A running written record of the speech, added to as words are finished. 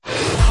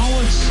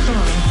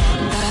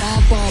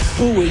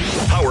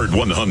Howard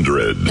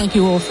 100. Thank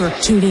you all for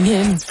tuning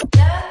in.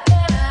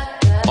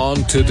 On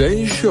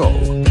today's show,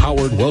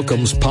 Howard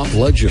welcomes pop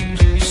legend,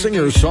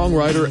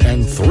 singer-songwriter,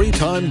 and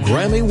three-time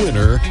Grammy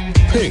winner,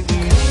 Pink.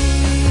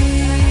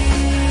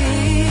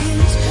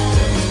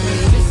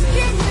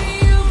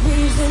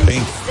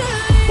 Pink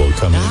will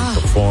come in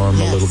and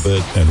perform a little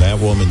bit, and that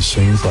woman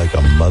sings like a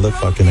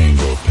motherfucking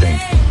angel, Pink.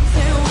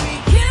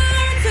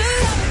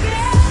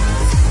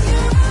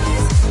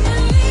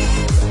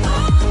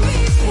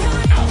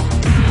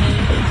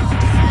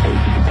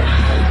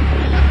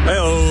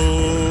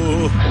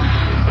 Hey-oh.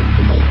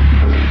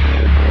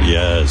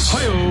 Yes.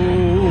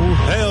 Hey-oh.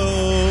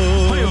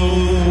 Hey-oh. Hey-oh.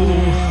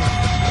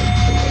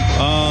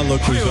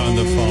 Look who's on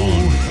the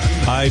phone.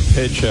 High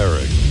Pitch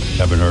Eric.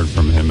 Haven't heard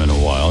from him in a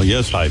while.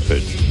 Yes, High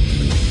Pitch.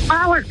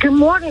 Howard, good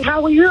morning.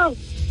 How are you?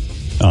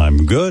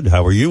 I'm good.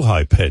 How are you,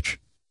 High Pitch?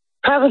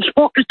 Haven't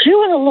spoken to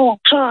you in a long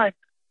time.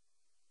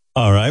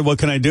 All right. What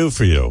can I do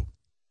for you?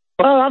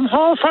 Well, I'm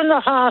home from the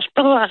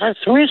hospital. I had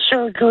 3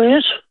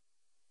 surgeries.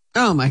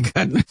 Oh, my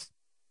goodness.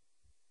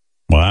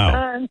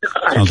 Wow. And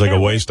Sounds like a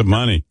waste of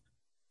money.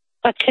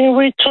 I can't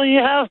wait till you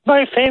have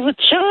my favorite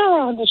singer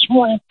on this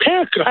morning,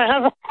 Pink. I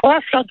have a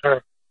crush on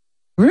her.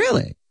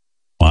 Really?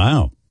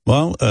 Wow.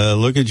 Well,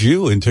 look at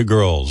you into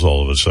girls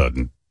all of a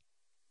sudden.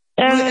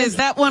 And Is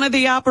that one of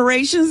the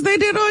operations they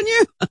did on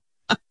you?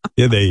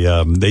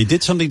 Yeah, they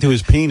did something to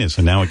his penis,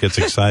 and now it gets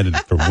excited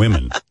for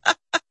women.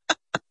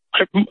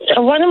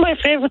 one of my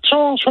favorite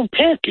songs from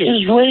Pink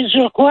is Raise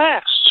Your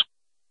Glass.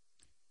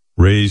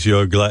 Raise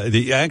Your Glass.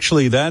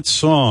 Actually, that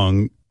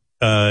song,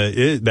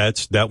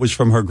 that was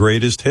from her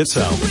greatest hits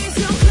album.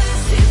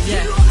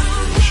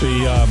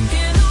 She,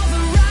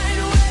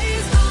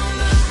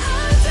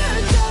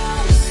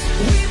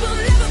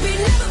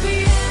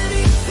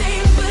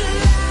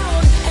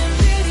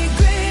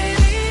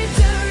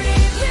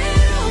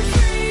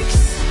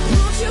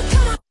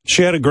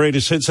 She had a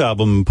greatest hits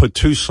album and put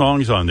 2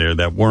 songs on there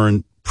that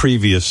weren't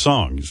previous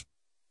songs.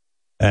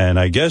 And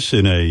I guess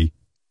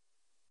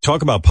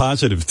talk about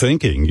positive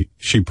thinking,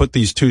 she put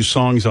these 2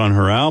 songs on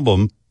her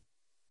album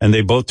and they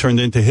both turned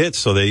into hits.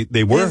 So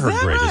they were her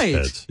greatest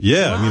hits.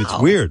 Yeah. Wow. I mean, it's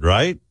weird,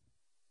 right?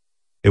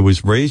 It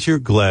was Raise Your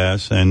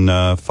Glass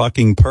and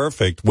Fucking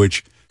Perfect,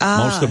 which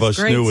most of us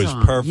knew was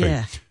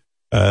perfect.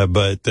 Yeah.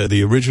 But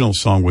the original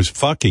song was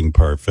Fucking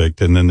Perfect,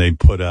 and then they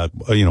put out,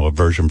 a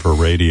version for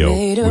radio.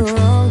 Made a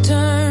wrong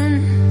turn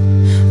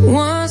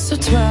once or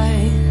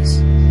twice.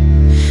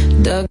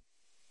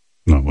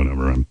 No,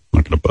 whatever. I'm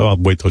not going to. I'll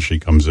wait till she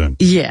comes in.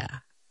 Yeah.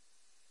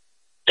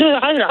 Dude,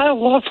 I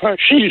love her.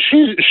 She's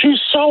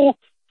so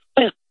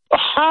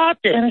hot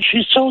and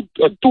she's so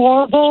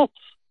adorable.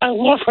 I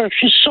love her.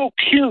 She's so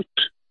cute.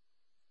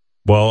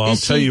 Well, I'll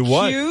tell you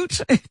what,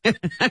 cute?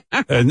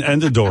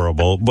 and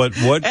adorable. But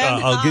what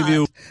I'll give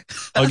you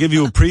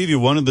a preview.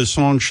 One of the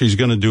songs she's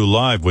going to do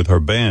live with her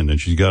band, and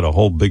she's got a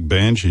whole big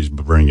band she's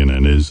bringing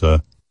in, is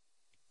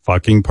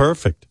 "Fucking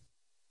Perfect,"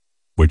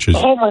 which is.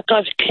 Oh my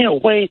God! I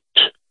can't wait.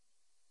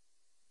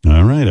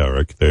 All right,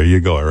 Eric. There you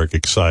go, Eric.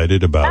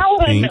 Excited about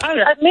Pink.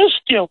 I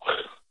missed you.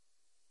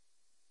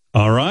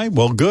 All right.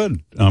 Well,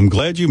 good. I'm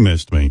glad you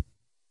missed me.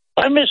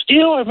 I missed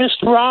you. I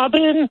missed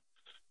Robin.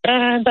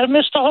 And I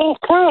missed the whole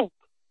crew.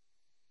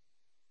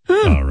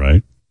 All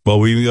right. Well,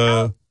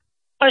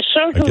 my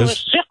surgery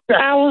was 6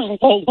 hours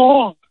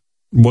long.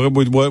 What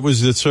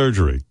was the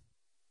surgery?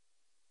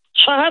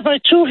 So I had my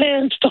 2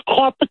 hands to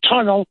carpal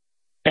tunnel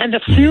and the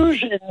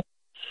fusion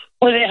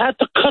where they had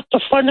to cut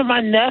the front of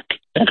my neck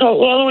and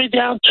go all the way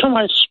down to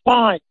my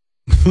spine.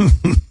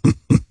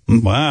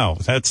 Wow,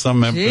 that's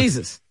some.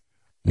 Jesus.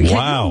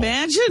 Wow.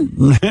 Can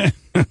you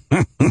imagine?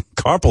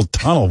 Carpal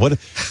tunnel. What?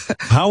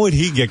 How would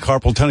he get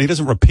carpal tunnel? He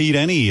doesn't repeat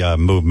any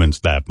movements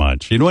that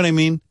much. You know what I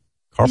mean?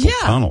 Carpal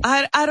tunnel.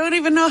 I don't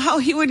even know how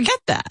he would get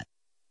that.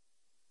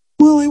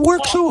 Well, I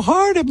work so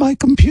hard at my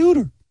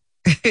computer.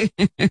 Yeah,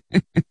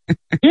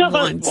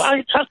 but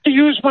I have to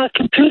use my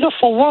computer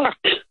for work.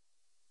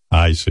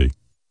 I see.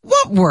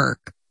 What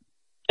work?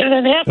 And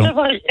then after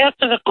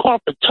the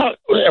carpal tunnel,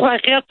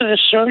 after the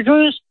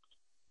surgeries.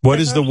 What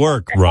is the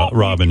work?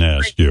 Robin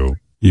asked you.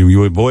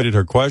 You avoided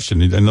her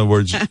question. In other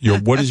words,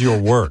 what is your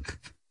work?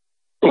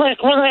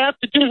 Like when I have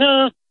to do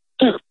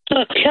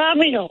the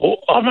cameo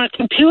on my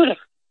computer.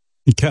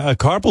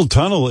 Carpal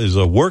tunnel is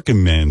a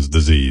working man's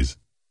disease.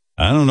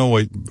 I don't know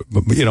what,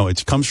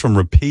 it comes from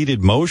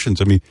repeated motions.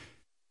 I mean,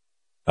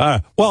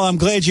 well, I'm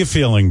glad you're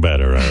feeling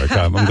better, Eric.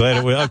 I'm glad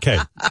it was, okay.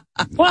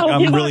 Well,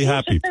 I'm really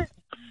happy.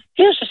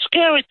 Here's the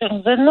scary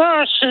thing. The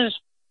nurses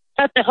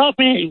had to help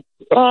me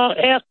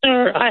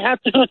after I had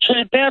to go to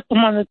the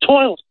bathroom on the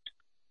toilet.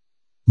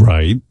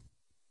 Right.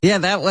 Yeah,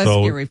 that was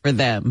scary for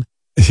them.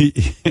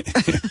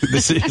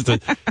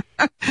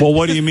 Well,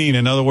 what do you mean?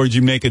 In other words,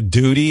 you make a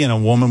duty and a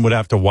woman would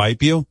have to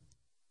wipe you?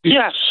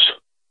 Yes.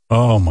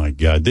 Oh, my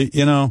God.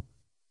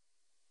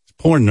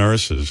 Poor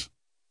nurses.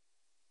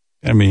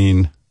 I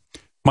mean,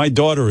 my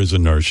daughter is a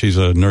nurse. She's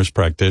a nurse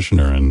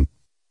practitioner, and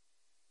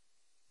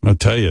I'll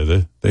tell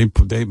you,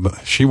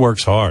 she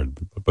works hard.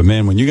 But,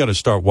 man, when you got to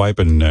start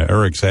wiping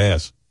Eric's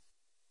ass,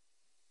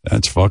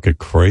 That's fucking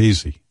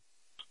crazy.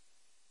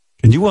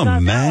 Can you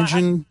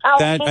imagine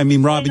that? I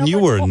mean, Robin, you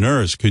were a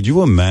nurse. Could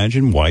you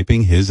imagine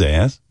wiping his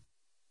ass?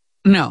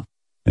 No.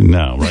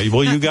 No, right?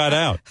 Well, you got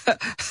out.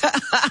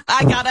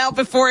 I got out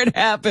before it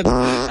happened.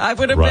 I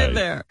would have been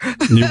there.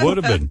 You would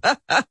have been.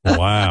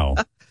 Wow.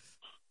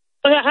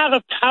 But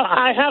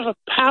I have a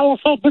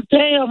powerful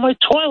bidet on my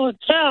toilet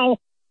now.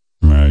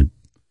 Right.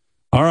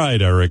 All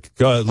right, Eric.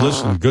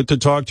 Listen, good to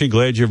talk to you.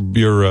 Glad your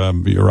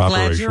operation.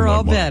 Glad you're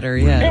all better.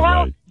 Yeah.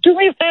 Right. Do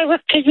me a favor.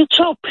 Can you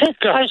tell Pink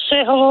I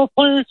say hello,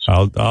 please?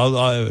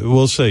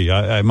 We'll see.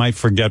 I might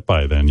forget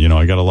by then. You know,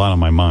 I got a lot on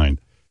my mind.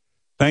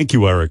 Thank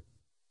you, Eric.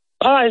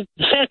 All right.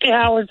 Thank you,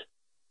 Howard.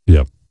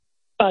 Yep.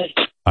 Bye.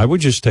 I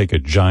would just take a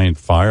giant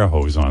fire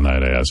hose on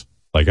that ass.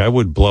 Like, I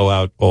would blow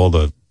out all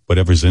the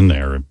whatever's in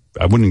there.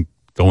 I wouldn't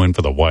go in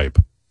for the wipe.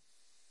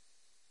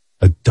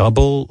 A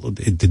double?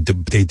 They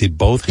did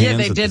both hands? Yeah,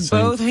 they did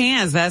both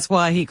hands. That's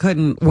why he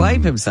couldn't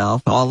wipe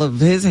himself. All of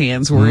his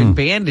hands were in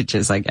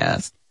bandages, I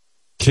guess.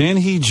 Can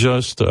he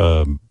just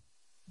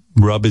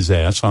rub his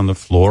ass on the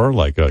floor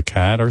like a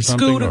cat or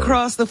something? Scoot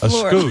across the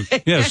floor. A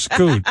scoot. Yeah,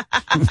 scoot.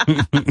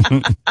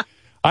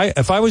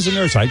 If I was a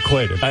nurse, I'd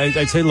quit.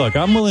 I'd say, look,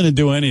 I'm willing to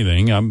do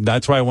anything.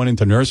 That's why I went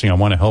into nursing. I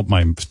want to help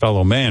my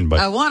fellow man. But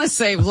I want to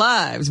save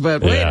lives,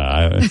 but wait.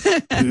 Yeah,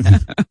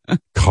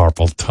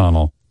 carpal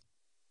tunnel.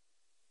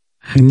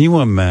 Can you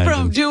imagine?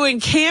 From doing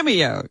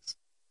cameos.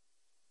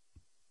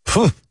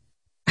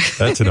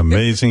 That's an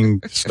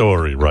amazing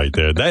story right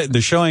there.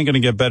 The show ain't going to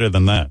get better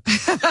than that.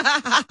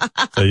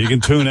 So you can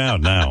tune out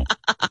now.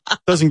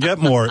 Doesn't get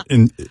more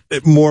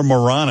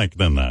moronic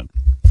than that.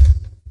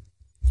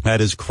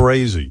 That is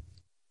crazy.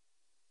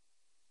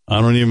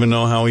 I don't even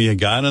know how he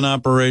got an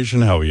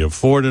operation, how he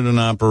afforded an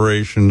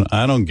operation.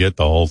 I don't get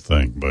the whole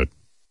thing,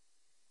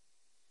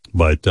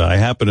 but I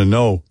happen to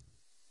know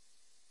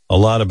a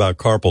lot about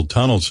carpal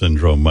tunnel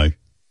syndrome.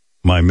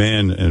 My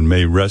man, and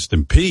may rest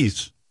in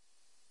peace,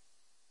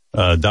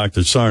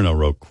 Dr. Sarno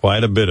wrote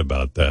quite a bit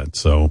about that.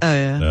 So,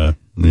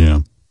 yeah.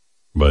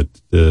 But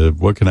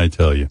what can I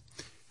tell you?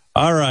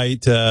 All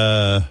right.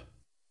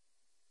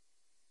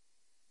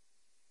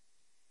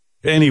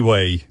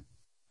 Anyway,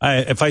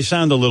 if I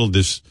sound a little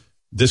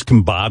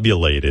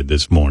discombobulated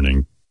this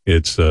morning,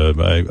 it's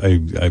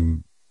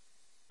I'm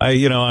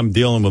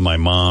dealing with my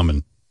mom,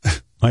 and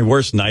my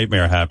worst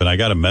nightmare happened. I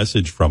got a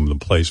message from the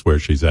place where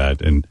she's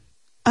at, and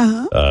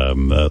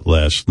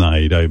last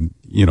night I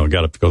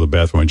got to go to the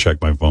bathroom and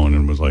check my phone,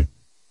 and was like,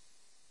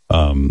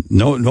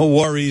 no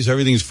worries,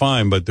 everything's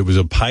fine. But there was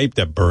a pipe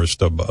that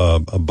burst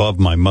above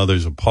my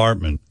mother's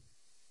apartment,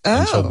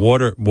 and so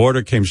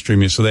water came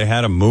streaming. So they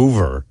had to move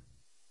her.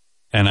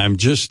 And I'm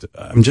just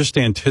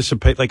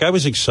anticipating, like, I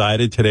was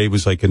excited. Today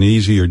was like an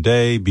easier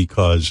day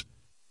because,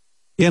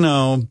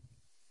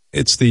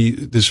 it's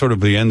the sort of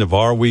the end of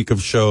our week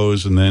of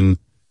shows. And then,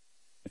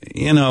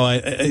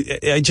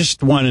 I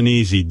just want an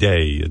easy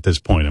day at this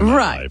point in my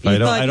life. I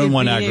don't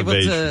want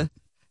aggravation.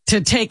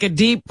 To take a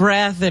deep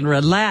breath and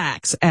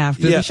relax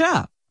after the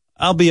show.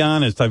 I'll be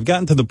honest. I've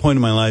gotten to the point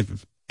in my life,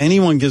 if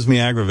anyone gives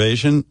me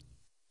aggravation,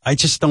 I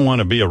just don't want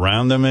to be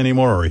around them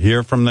anymore or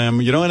hear from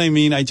them. You know what I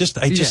mean? I just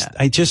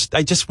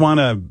want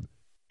to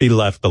be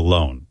left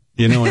alone.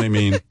 You know what I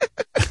mean?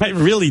 I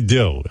really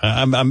do.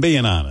 I'm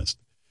being honest.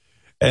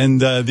 And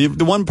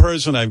the one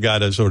person I've got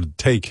to sort of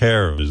take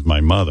care of is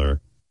my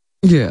mother.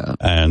 Yeah.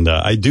 And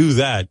I do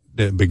that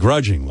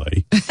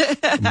begrudgingly.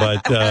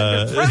 But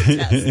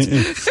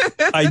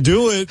I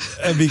do it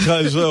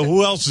because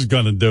who else is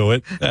going to do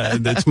it?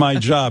 It's my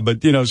job.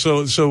 But,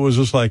 so it was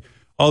just like,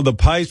 oh, the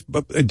pipes,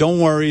 but don't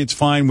worry, it's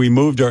fine. We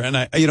moved her.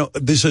 And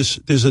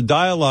there's a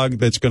dialogue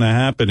that's going to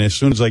happen as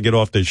soon as I get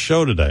off this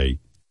show today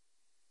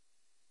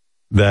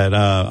that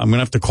I'm going to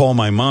have to call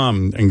my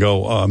mom and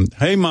go,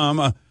 hey,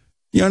 Mom,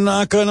 you're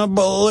not going to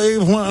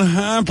believe what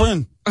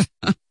happened.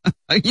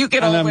 You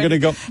can always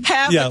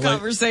have the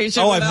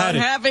conversation without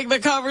having the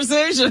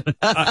conversation.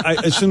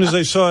 As soon as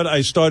I saw it,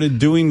 I started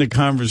doing the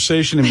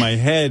conversation in my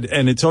head,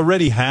 and it's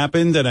already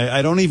happened, and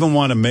I don't even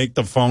want to make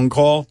the phone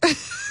call.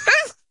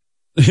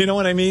 You know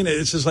what I mean?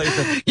 It's just like...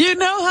 You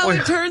know how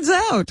it turns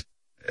out.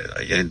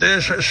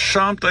 There's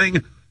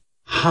something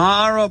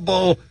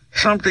horrible,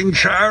 something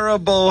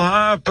terrible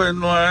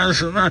happened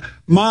last night.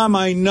 Mom,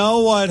 I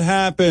know what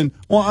happened.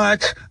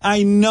 What?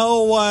 I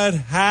know what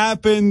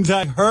happened.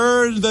 I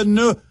heard the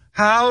news.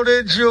 How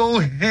did you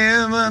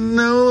hear the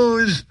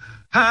news?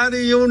 How do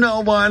you know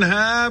what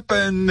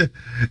happened?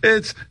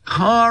 It's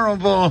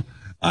horrible.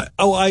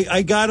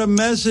 I got a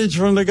message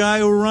from the guy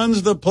who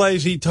runs the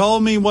place. He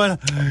told me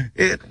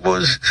it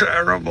was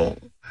terrible.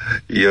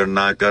 You're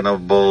not going to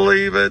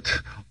believe it.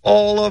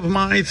 All of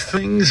my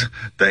things,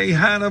 they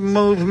had to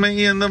move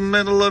me in the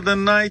middle of the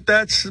night.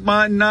 That's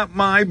not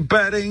my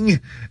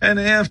betting. And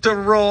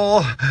after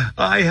all,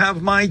 I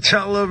have my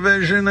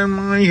television and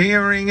my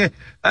hearing.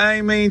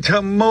 I mean,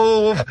 to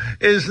move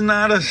is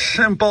not a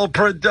simple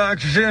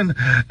production.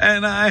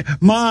 And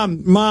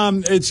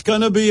Mom, it's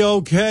going to be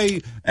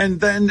okay. And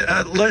then,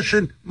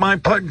 listen, my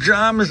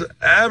pajamas,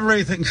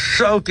 everything's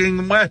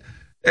soaking wet.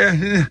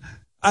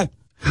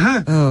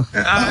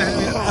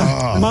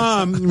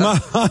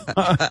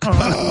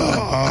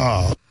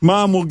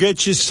 Mom, we'll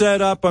get you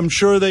set up. I'm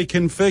sure they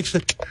can fix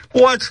it.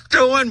 What's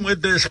doing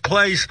with this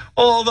place?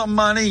 All the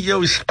money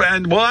you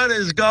spend. What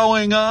is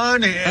going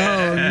on here?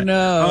 Oh,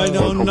 no. I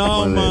don't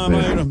know,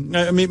 Mom.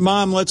 I mean,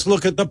 Mom, let's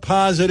look at the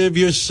positive.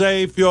 You're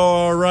safe. You're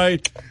all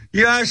right.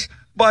 Yes,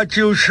 but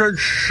you should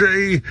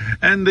see.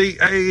 And the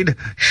aide,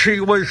 she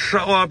was so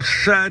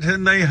upset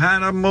and they had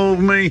to move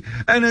me.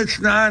 And it's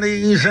not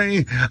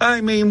easy.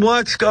 I mean,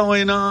 what's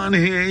going on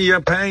here?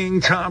 You're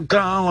paying top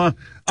dollar.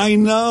 I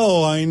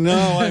know. I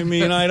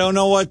mean, I don't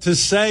know what to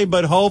say,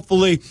 but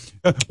hopefully,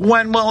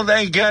 when will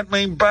they get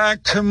me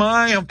back to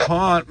my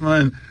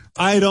apartment?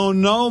 I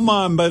don't know,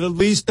 Mom, but at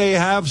least they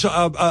have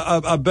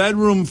a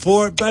bedroom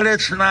for it. But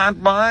it's not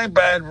my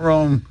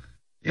bedroom.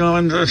 You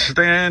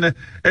understand?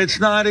 It's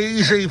not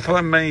easy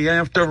for me,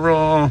 after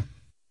all.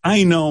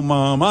 I know,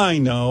 Mom. I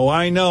know.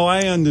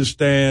 I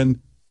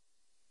understand.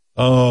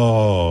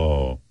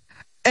 Oh.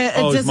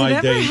 Does it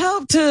ever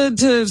help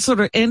to sort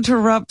of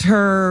interrupt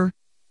her,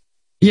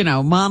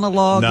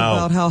 monologue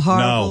about how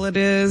horrible it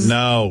is?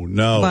 No.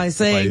 By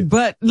saying,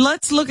 but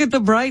let's look at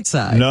the bright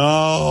side.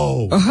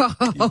 No.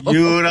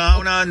 You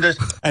don't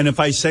understand. And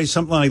if I say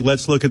something like,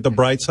 let's look at the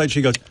bright side,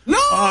 she goes, no!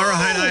 All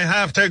right, I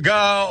have to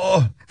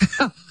go.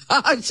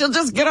 She'll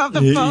just get off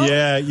the phone?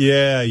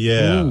 Yeah.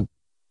 Ooh.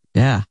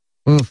 Yeah.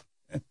 Oof.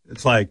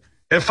 It's like,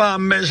 if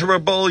I'm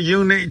miserable,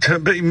 you need to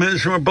be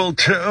miserable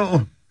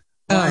too.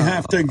 I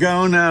have to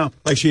go now.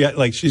 Like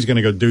she's going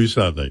to go do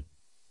something.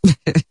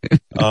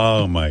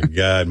 Oh, my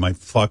God. My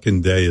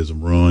fucking day is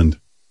ruined.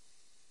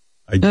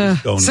 I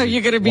just don't. So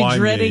you're going to be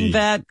dreading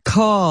that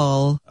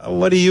call.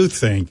 What do you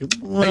think?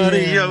 What do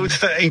you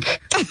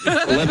think?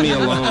 Let me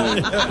alone.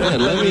 Yeah,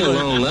 let me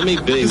alone. Let me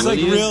be. It's like,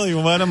 really,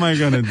 what am I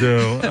going to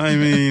do? I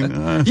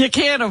mean. You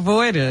can't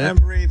avoid it.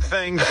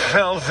 Everything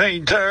filthy,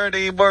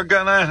 dirty. We're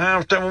going to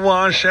have to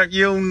wash it,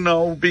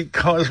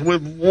 because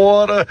with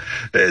water,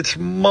 it's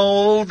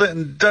mold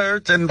and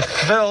dirt and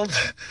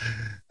filth.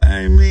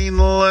 I mean,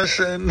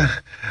 listen,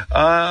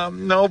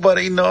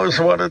 nobody knows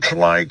what it's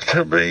like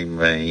to be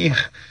me.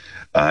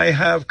 I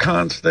have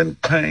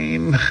constant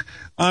pain.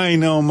 I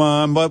know,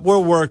 Mom, but we're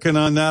working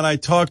on that. I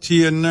talked to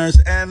your nurse,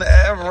 and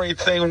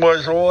everything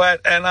was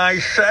wet, and I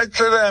said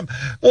to them,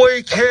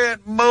 we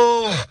can't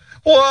move.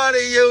 What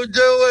are you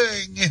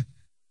doing?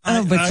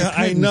 Oh, but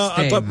I know,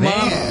 but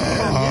Mom,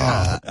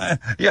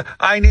 yeah,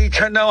 I need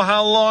to know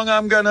how long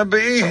I'm going to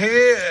be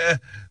here.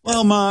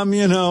 Well, Mom,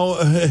 I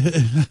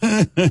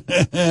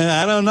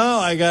don't know.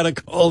 I got to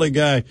call the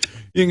guy.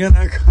 You're going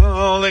to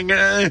call the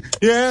guy?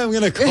 Yeah, I'm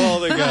going to call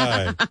the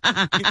guy.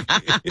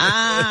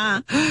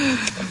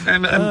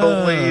 and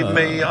believe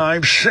me,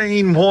 I've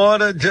seen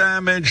water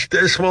damage.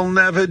 This will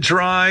never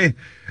dry.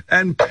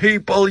 And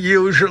people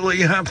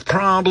usually have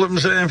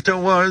problems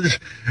afterwards.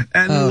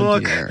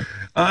 And dear.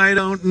 I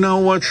don't know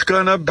what's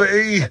going to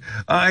be.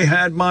 I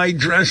had my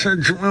dresser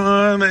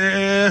drawer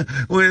there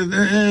with...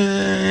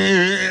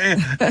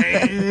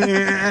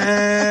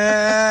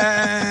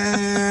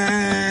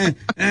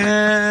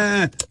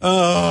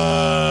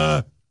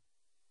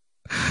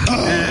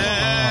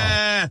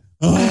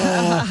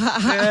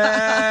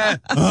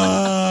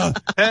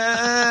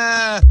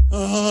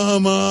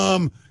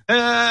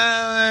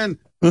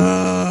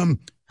 Mom.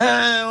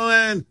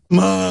 Helen,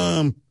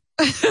 Mom.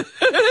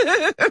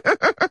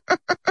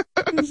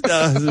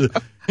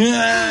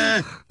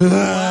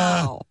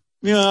 Wow.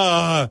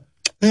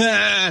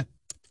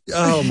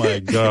 Oh my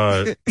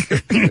God.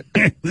 It's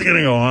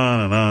gonna go on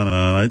and on and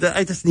on.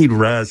 I just need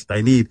rest.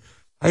 I need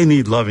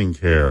loving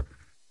care.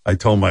 I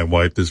told my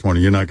wife this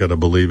morning, you're not gonna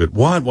believe it.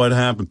 What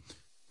happened?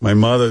 My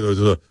mother,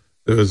 there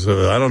was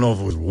I don't know if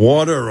it was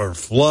water or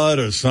flood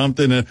or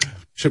something. And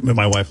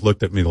my wife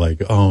looked at me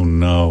like, oh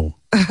no.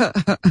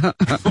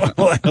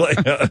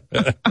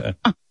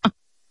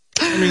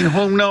 I mean,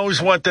 who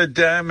knows what the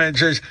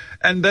damage is?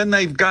 And then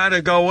they've got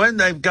to go in.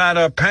 They've got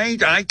to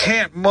paint. I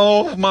can't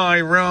move my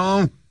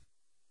room.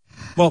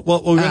 Well, we're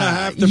going to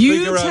have to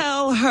figure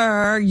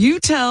out. You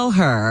tell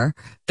her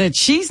that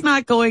she's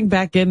not going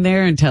back in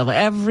there until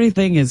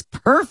everything is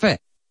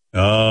perfect.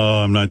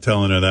 Oh, I'm not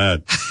telling her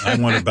that. I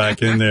want it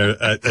back in there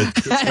as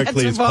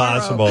quickly as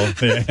possible.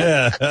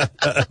 Yeah.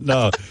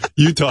 No,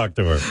 you talk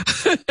to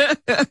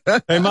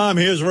her. Hey, Mom,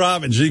 here's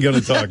Robin. She's going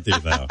to talk to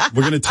you now.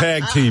 We're going to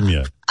tag team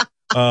you.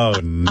 Oh,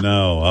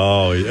 no.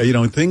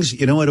 Oh, things,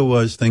 you know what it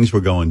was? Things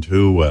were going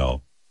too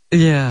well.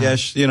 Yeah. Yes,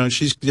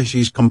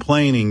 she's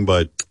complaining,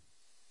 but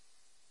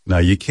no,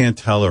 you can't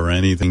tell her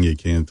anything. You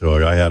can't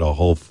talk. I had a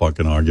whole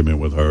fucking argument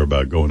with her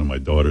about going to my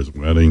daughter's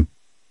wedding.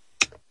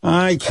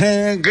 I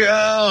can't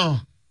go.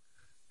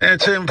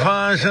 It's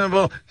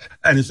impossible.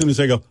 And as soon as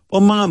I go,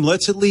 well, Mom,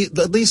 let's at least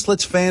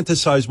let's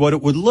fantasize what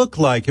it would look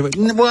like.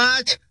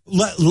 What?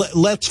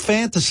 Let's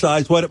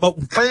fantasize what it.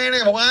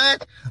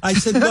 What? I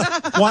said,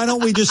 why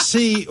don't we just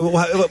see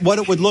what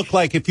it would look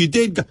like if you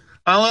did go?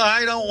 Oh,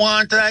 I don't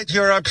want that.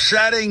 You're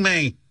upsetting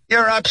me.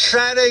 You're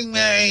upsetting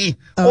me.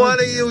 What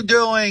are you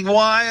doing?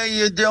 Why are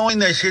you doing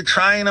this? You're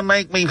trying to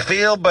make me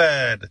feel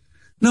bad.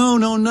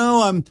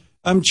 No.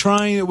 I'm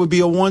trying. It would be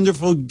a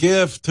wonderful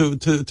gift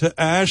to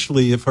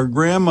Ashley if her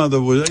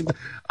grandmother was.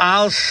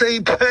 I'll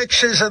see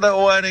pictures of the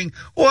wedding.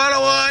 What do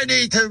I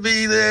need to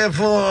be there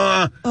for?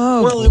 Oh,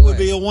 well, boy. It would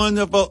be a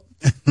wonderful.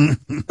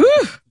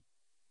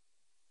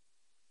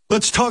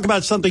 Let's talk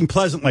about something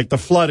pleasant like the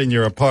flood in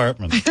your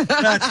apartment.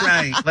 That's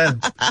right.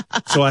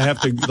 So I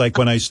have to, like,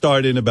 when I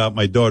start in about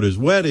my daughter's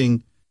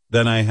wedding,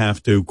 then I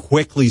have to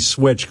quickly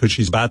switch because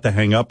she's about to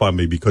hang up on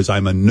me because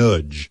I'm a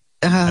nudge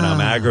and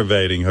I'm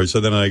aggravating her. So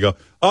then I go,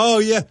 oh,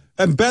 yeah.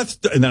 And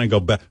then I go,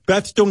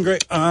 Beth's doing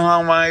great.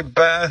 Oh, my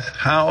Beth.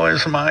 How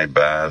is my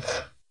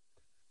Beth?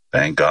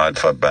 Thank God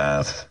for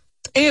Beth.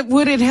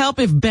 Would it help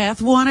if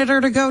Beth wanted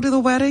her to go to the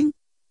wedding?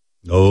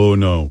 Oh,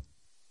 no.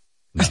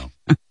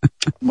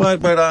 What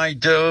would I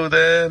do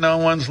there? No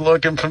one's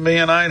looking for me,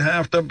 and I'd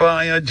have to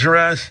buy a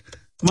dress.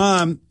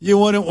 Mom, you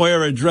wouldn't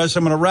wear a dress.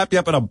 I'm going to wrap you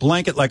up in a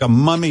blanket like a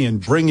mummy and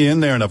bring you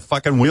in there in a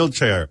fucking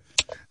wheelchair.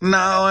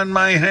 No, and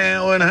my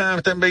hair would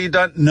have to be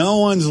done. No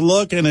one's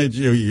looking at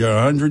you. You're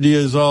 100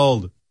 years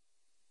old.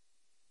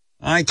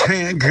 I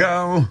can't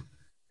go.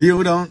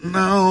 You don't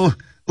know.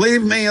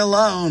 Leave me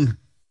alone.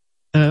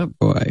 Oh,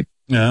 boy.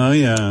 Oh,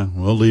 yeah.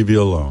 We'll leave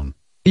you alone.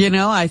 You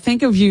know, I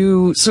think of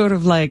you sort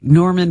of like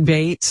Norman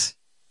Bates.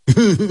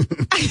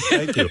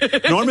 Thank you.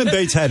 Norman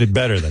Bates had it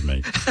better than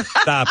me.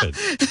 Stop it.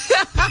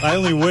 I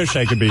only wish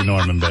I could be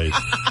Norman Bates.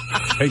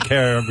 Take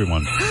care of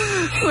everyone.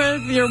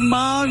 With your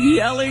mom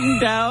yelling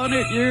down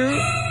at you.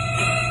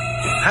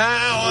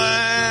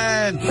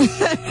 Howard!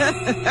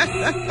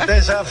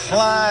 There's a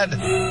flood.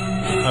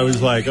 I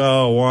was like,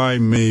 oh, why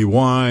me?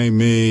 Why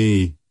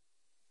me?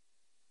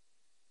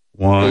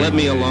 Why? Let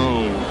me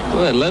alone.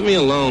 Good, let me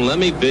alone. Let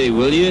me be,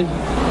 will you?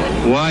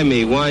 Why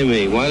me? Why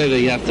me? Why did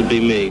it have to be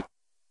me?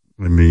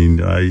 I mean,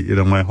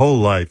 my whole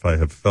life I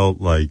have felt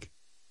like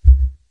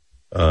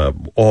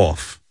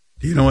off.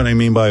 Do you know what I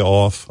mean by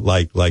off?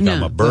 Like no,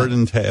 I'm a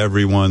burden to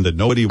everyone, that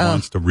nobody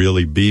wants to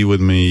really be with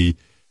me.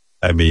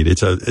 I mean,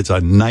 it's a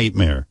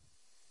nightmare.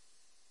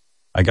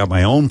 I got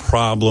my own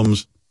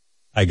problems.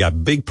 I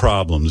got big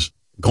problems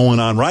going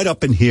on right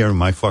up in here in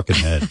my fucking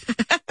head.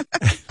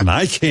 And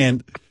I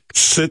can't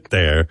sit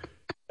there.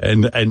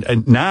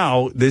 And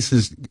now this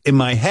is in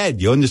my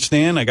head. You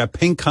understand? I got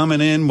Pink coming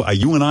in.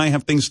 You and I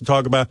have things to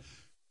talk about.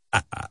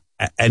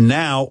 And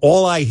now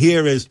all I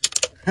hear is,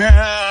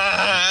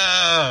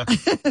 I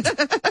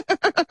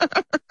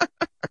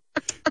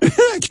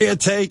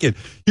can't take it.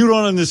 You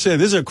don't understand.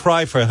 This is a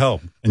cry for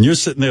help. And you're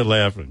sitting there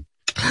laughing.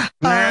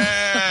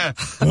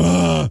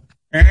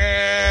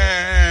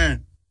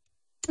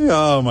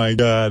 Oh, my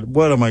God.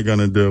 What am I going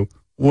to do?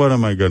 What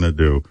am I going to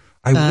do?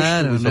 I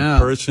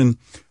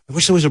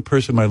wish there was a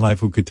person in my life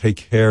who could take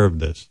care of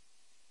this.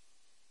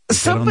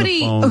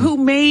 Somebody who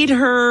made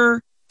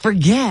her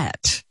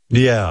forget.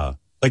 Yeah.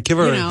 Like give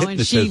her a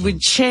hypnotism. And she would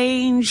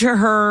change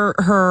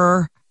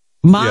her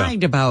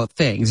mind about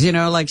things,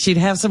 like she'd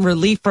have some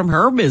relief from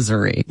her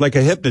misery. Like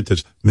a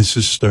hypnotist.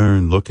 Mrs.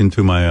 Stern, look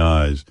into my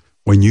eyes.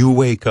 When you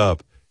wake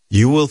up,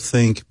 you will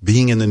think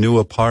being in the new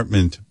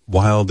apartment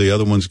while the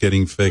other one's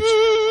getting fixed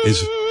is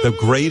the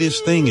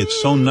greatest thing.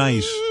 It's so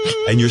nice.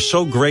 And you're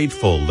so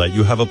grateful that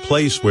you have a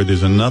place where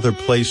there's another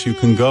place you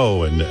can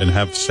go and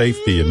have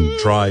safety and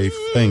dry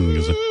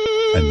things.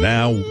 And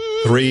now,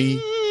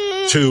 3,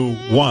 2,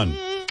 1.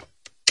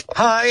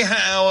 Hi,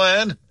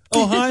 Howard.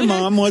 Oh, hi,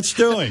 Mom. What's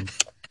doing?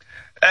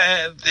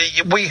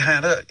 We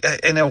had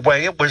in a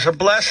way, it was a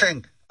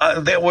blessing.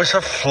 There was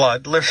a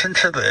flood, listen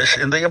to this,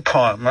 in the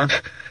apartment.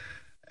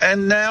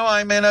 And now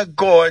I'm in a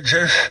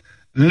gorgeous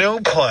new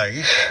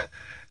place.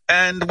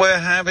 And we're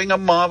having a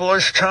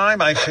marvelous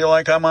time. I feel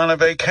like I'm on a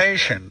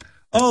vacation.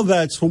 Oh,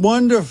 that's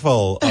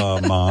wonderful,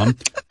 Mom.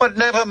 But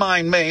never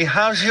mind me.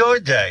 How's your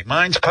day?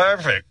 Mine's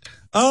perfect.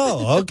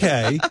 Oh,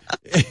 okay.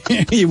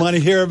 You want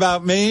to hear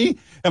about me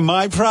and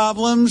my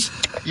problems?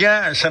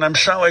 Yes, and I'm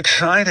so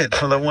excited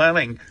for the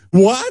wedding.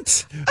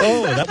 What?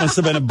 Oh, that must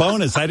have been a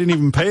bonus. I didn't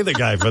even pay the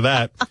guy for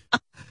that.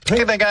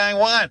 Pay the guy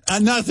what?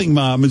 Nothing,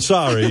 Mom. I'm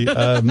sorry.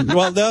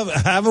 Well,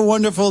 have a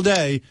wonderful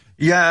day.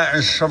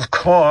 Yes, of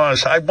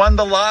course. I won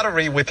the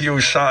lottery with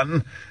you,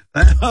 son.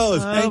 Oh,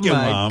 thank you,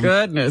 Mom. Oh, my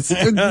goodness.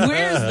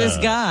 Where's this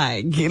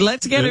guy?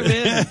 Let's get him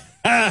in.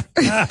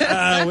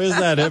 Where's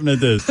that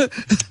hypnotist?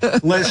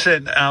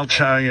 Listen, I'll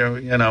tell you,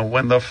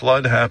 when the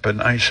flood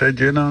happened, I said,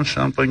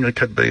 something that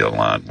could be a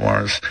lot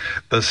worse.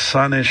 The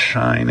sun is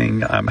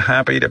shining. I'm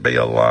happy to be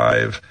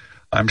alive.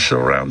 I'm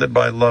surrounded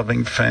by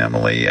loving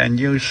family, and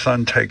you,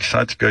 son, take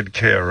such good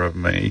care of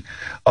me.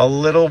 A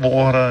little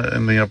water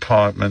in the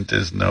apartment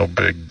is no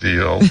big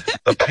deal.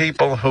 The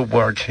people who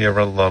work here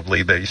are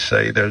lovely. They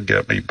say they'll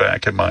get me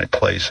back in my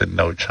place in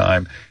no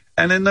time.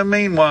 And in the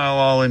meanwhile,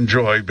 I'll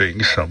enjoy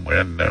being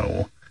somewhere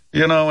new.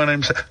 You know what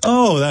I'm saying?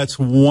 Oh, that's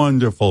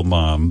wonderful,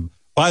 Mom.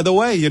 By the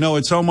way,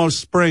 it's almost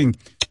spring.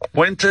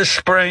 Winter,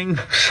 spring,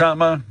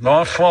 summer,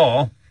 or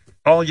fall.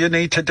 All you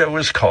need to do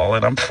is call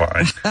and I'm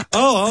fine.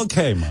 Oh,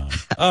 okay, Mom.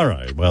 All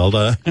right.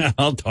 Well,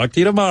 I'll talk to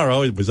you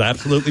tomorrow. It was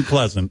absolutely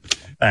pleasant.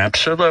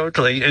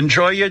 Absolutely.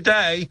 Enjoy your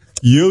day.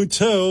 You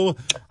too.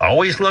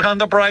 Always look on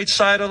the bright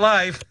side of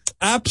life.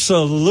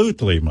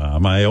 Absolutely,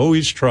 Mom. I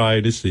always try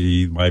to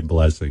see my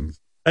blessings.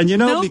 And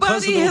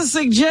nobody has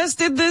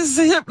suggested this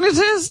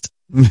hypnotist.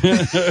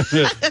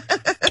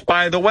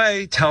 By the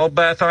way, tell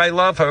Beth I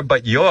love her,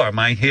 but you're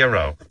my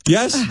hero.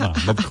 Yes, Mom,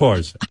 of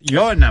course.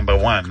 You're number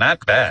one,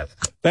 not Beth.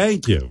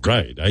 Thank you.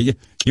 Right.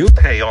 You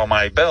pay all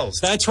my bills.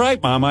 That's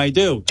right, Mom, I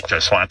do.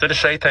 Just wanted to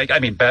say thank you. I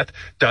mean, Beth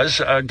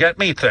does get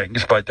me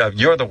things, but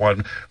you're the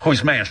one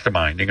who's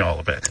masterminding all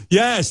of it.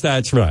 Yes,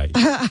 that's right.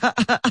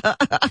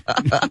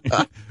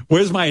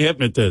 Where's my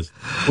hypnotist?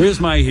 Where's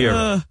my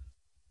hero?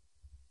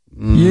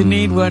 You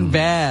need one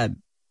bad.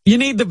 You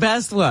need the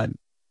best one.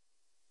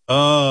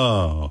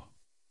 Oh.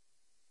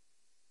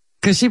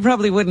 Because she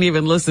probably wouldn't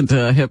even listen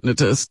to a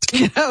hypnotist,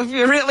 if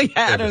you really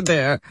had her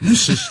there.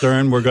 Mrs.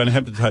 Stern, we're going to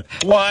hypnotize.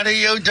 What are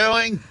you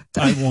doing?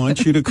 I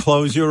want you to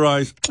close your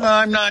eyes.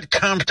 I'm not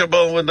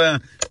comfortable with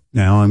that.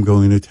 Now I'm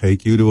going to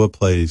take you to a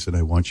place, and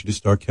I want you to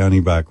start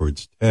counting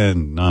backwards.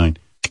 10, 9.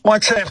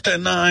 What's after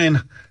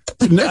 9?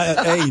 8.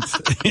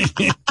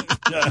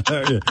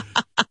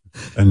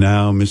 And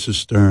now, Mrs.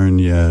 Stern,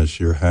 yes,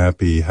 you're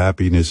happy.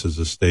 Happiness is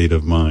a state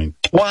of mind.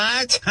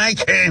 What? I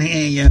can't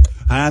hear you.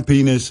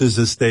 Happiness is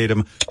a state of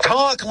mind.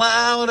 Talk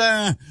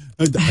louder.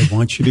 I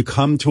want you to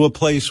come to a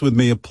place with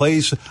me, a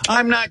place.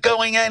 I'm not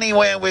going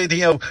anywhere with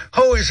you.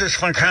 Who is this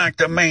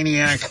fakakta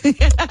maniac?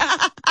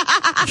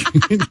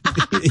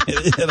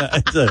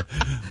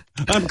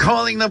 I'm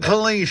calling the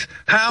police.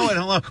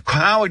 Howard,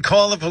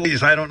 call the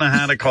police. I don't know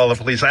how to call the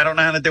police. I don't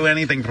know how to do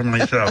anything for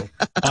myself.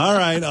 All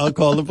right, I'll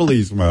call the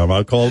police, Mom.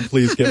 I'll call the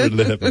police, get rid of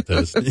the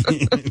hypnotist.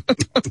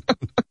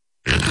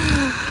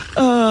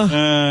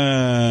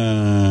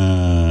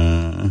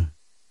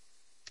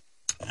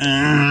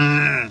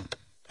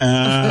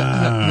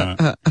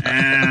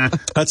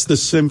 That's the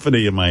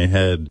symphony in my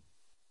head.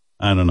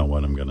 I don't know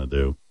what I'm going to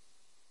do.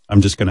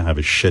 I'm just going to have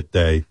a shit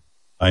day.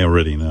 I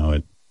already know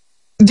it.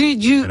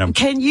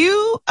 Can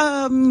you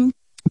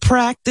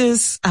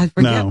practice? I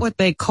forget what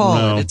they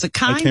call it. It's a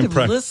kind of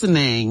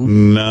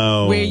listening.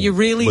 No. Where you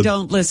really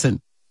don't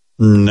listen.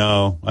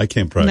 No, I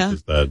can't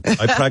practice that.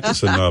 I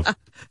practice enough.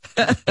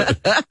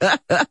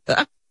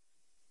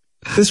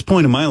 At this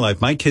point in my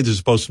life, my kids are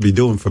supposed to be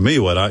doing for me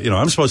what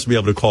I'm supposed to be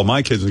able to call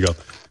my kids and go,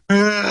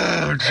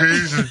 oh,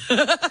 Jesus.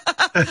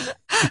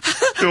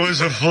 There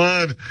was a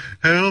flood.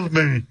 Help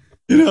me.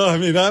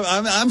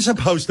 I'm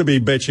supposed to be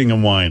bitching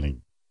and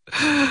whining.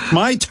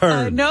 My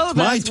turn. I know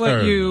that's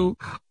what you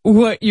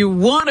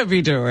want to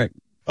be doing.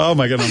 Oh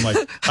my God. I'm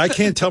like, I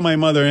can't tell my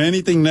mother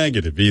anything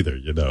negative either,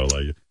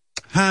 like,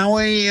 how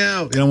are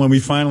you? When we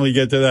finally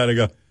get to that, I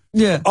go,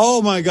 yeah.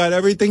 Oh my God,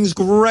 everything's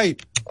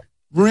great.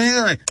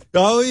 Really?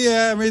 Oh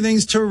yeah,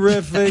 everything's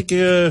terrific.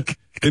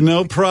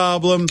 No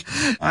problem.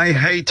 I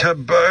hate to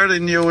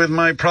burden you with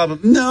my problem.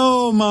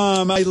 No,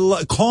 Mom.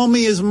 Call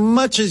me as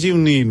much as you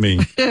need me.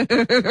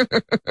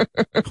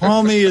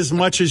 Call me as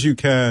much as you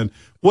can.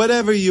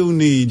 Whatever you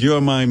need,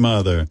 you're my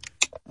mother.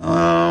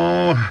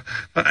 Oh,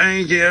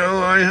 thank you.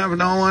 I have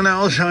no one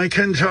else I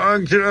can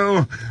talk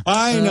to.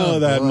 I know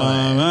that,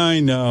 Mom.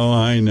 I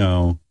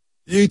know.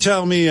 You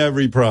tell me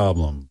every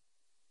problem.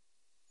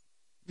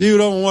 You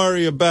don't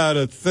worry about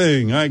a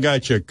thing. I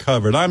got you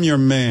covered. I'm your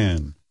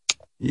man.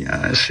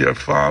 Yes, your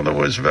father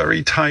was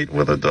very tight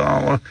with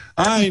 $1.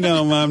 I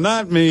know, Mom.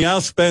 Not me.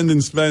 I'll spend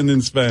and spend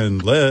and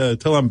spend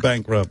till I'm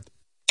bankrupt.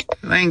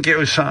 Thank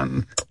you,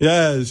 son.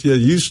 Yes, yeah.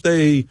 You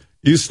stay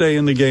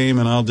in the game,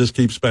 and I'll just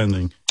keep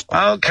spending.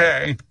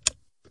 Okay.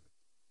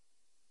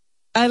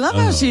 I love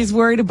how she's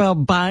worried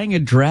about buying a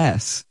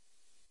dress.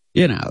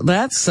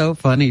 That's so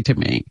funny to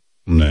me.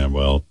 Nah,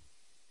 well,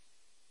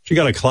 she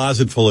got a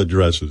closet full of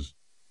dresses.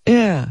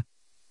 Yeah.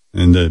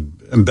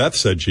 And Beth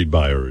said she'd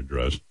buy her a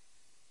dress.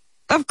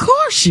 Of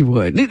course she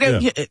would. Yeah.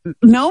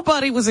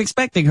 Nobody was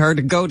expecting her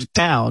to go to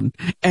town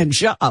and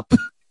shop.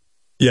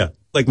 Yeah.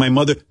 Like my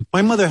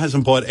mother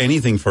hasn't bought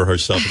anything for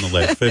herself in the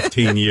last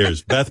 15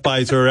 years. Beth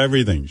buys her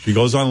everything. She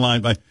goes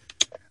online.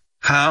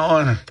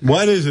 Howard.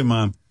 What is it,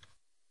 Mom?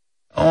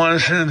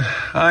 Listen,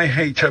 I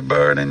hate to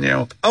burden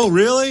you. Oh,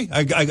 really?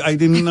 I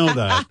didn't know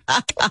that.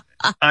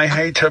 I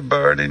hate to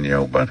burden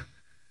you, but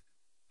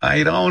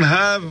I don't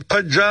have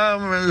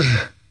pajamas.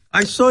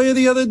 I saw you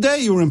the other day.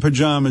 You were in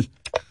pajamas.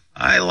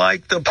 I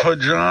like the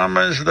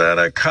pajamas that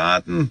are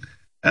cotton,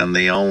 and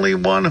the only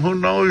one who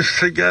knows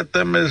to get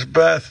them is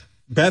Beth.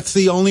 Beth's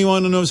the only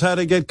one who knows how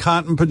to get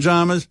cotton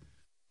pajamas?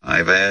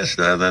 I've asked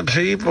other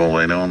people.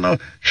 They don't know.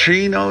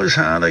 She knows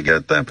how to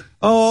get them.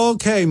 Oh,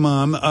 okay,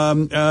 Mom.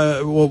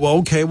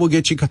 Okay, we'll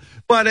get you.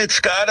 But it's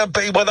got to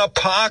be with a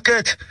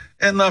pocket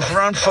in the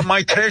front for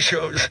my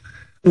tissues.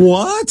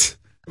 What?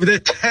 The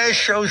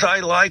tissues,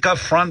 I like a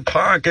front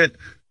pocket.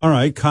 All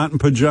right, cotton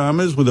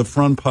pajamas with a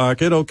front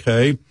pocket.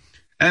 Okay.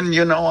 And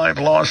I've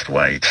lost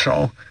weight,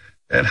 so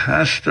it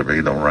has to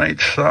be the right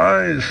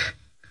size.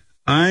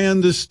 I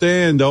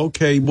understand.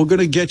 Okay, we're going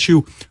to get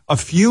you a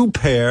few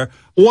pair.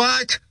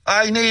 What?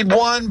 I need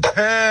one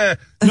pair.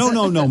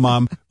 No,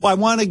 Mom. I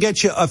want to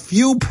get you a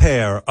few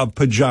pair of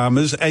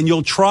pajamas, and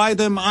you'll try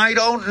them. I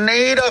don't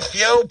need a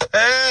few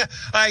pair.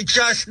 I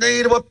just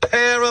need a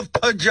pair of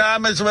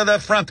pajamas with a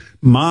front.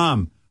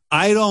 Mom,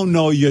 I don't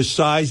know your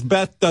size.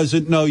 Beth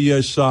doesn't know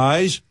your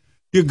size.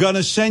 You're going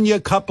to send you a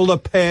couple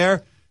of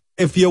pair.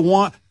 If you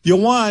want,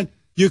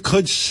 you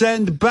could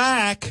send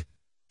back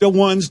the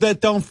ones that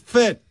don't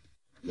fit.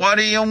 What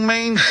do you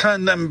mean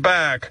send them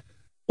back?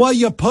 Well,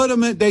 you put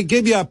them in, they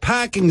give you a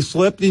packing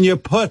slip, and you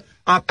put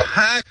a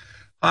pack.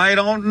 I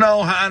don't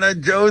know how to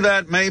do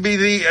that. Maybe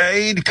the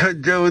aide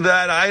could do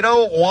that. I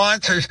don't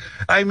want to.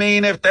 I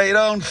mean, if they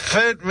don't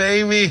fit,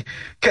 maybe.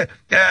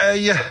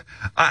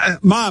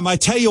 Mom, I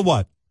tell you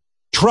what.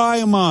 Try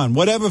them on.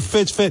 Whatever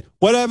fits, fit.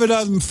 Whatever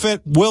doesn't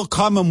fit, we'll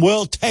come and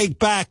we'll take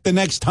back the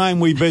next time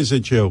we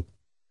visit you.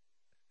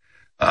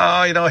 Oh,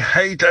 I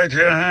hate that you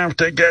have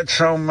to get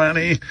so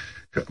many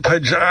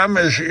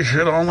pajamas. You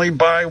should only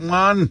buy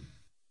one.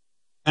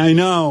 I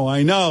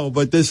know,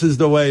 but this is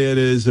the way it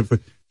is if we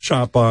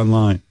shop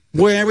online.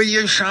 Where are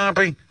you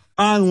shopping?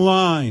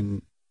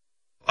 Online.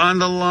 On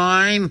the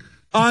line?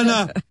 On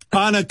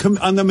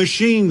the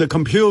machine, the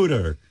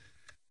computer.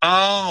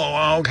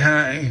 Oh,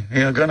 okay.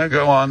 You're going to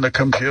go on the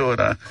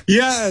computer.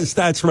 Yes,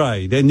 that's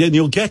right. And then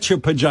you'll get your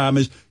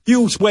pajamas.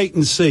 You wait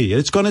and see.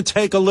 It's going to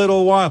take a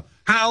little while.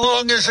 How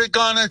long is it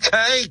going to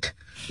take?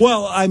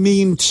 Well, I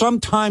mean,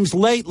 sometimes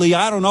lately,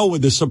 I don't know,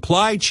 with the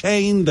supply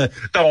chain, the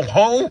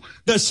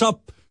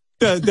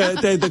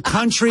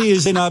country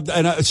is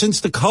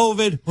since the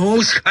COVID.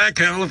 Who's that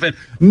elephant?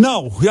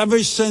 No,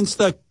 ever since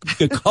the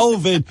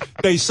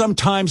COVID,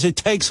 sometimes it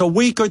takes a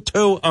week or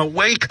two. A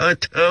week or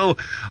two?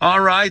 All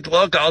right,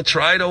 look, I'll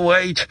try to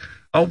wait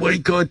a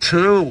week or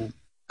two.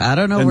 I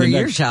don't know where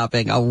you're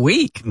shopping. A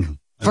week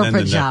for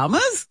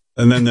pajamas?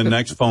 And then the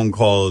next phone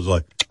call is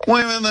like,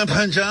 where are the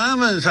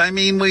pajamas? I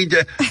mean,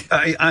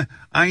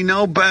 I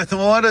know Beth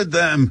ordered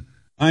them.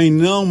 I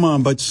know,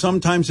 Mom, but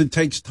sometimes it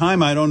takes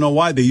time. I don't know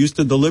why. They used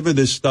to deliver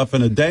this stuff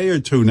in a day or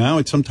two. Now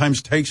it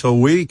sometimes takes a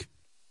week.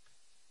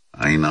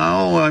 I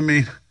know. I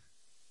mean,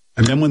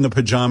 and then when the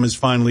pajamas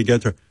finally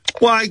get there.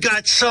 Well, I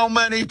got so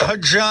many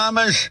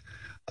pajamas.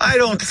 I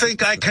don't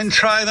think I can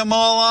try them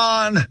all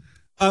on.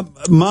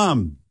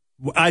 Mom,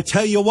 I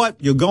tell you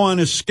what, you go on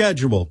a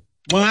schedule.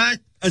 What?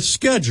 A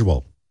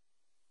schedule.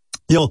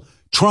 You'll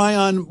try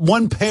on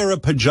one pair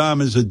of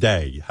pajamas a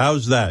day.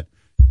 How's that?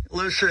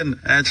 Listen,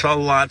 that's a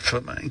lot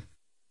for me.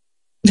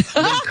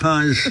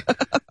 Because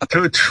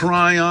to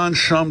try on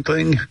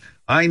something,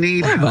 I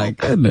need help. Oh, my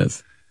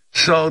goodness.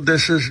 So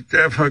this is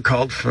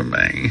difficult for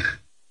me.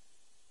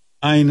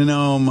 I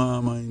know,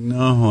 Mom.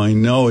 I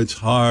know it's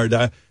hard.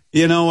 I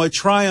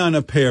try on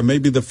a pair.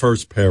 Maybe the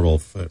first pair will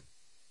fit.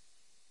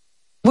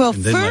 Well,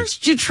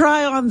 first you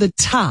try on the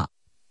top.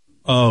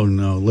 Oh,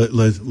 no.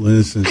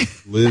 Listen.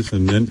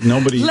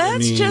 Nobody.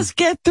 Let's just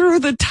get through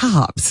the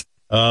tops.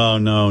 Oh,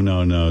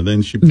 no.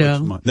 Then she puts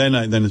them on. Then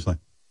it's like,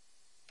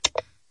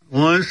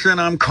 listen,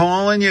 I'm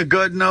calling you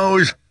good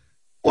news.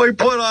 We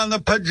put on the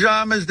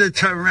pajamas. They're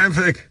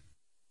terrific.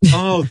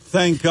 Oh,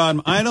 thank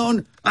God. I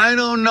don't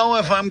know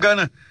if I'm going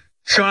to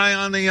try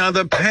on the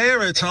other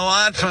pair. It's a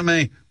lot for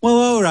me. Well,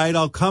 all right.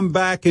 I'll come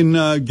back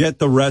and get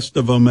the rest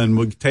of them, and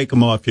we'll take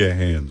them off your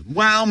hands.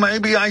 Well,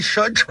 maybe I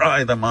should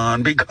try them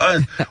on,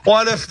 because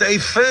what if they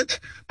fit?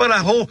 But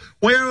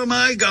where am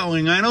I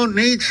going? I don't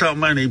need so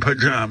many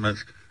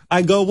pajamas.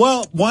 I go,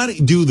 well, why don't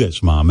you do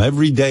this, Mom?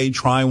 Every day,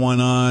 try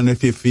one on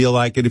if you feel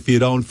like it. If you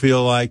don't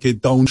feel like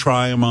it, don't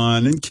try them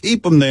on, and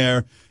keep them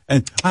there.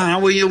 And how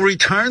will you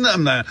return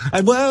them then?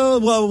 Well,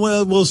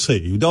 we'll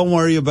see. Don't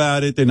worry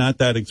about it. They're not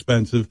that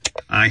expensive.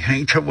 I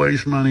hate to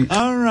waste money.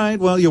 All right.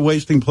 Well, you're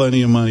wasting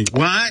plenty of money.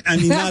 What? I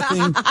mean,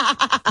 nothing.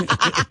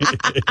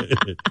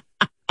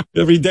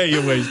 Every day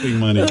you're wasting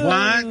money.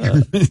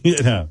 What?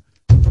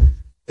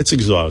 It's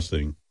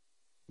exhausting.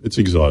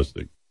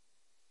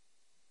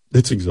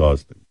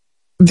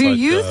 Do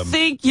you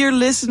think you're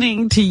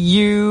listening to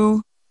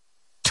you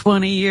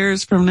 20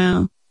 years from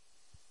now?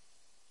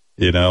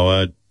 You know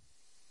what?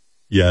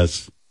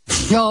 Yes.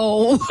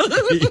 No.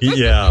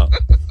 Yeah.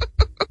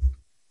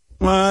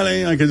 What do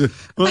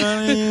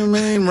you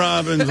mean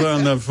Robin's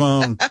on the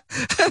phone?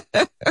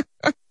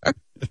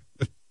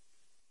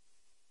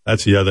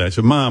 That's the other. I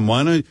said, Mom,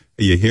 are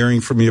you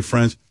hearing from your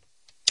friends?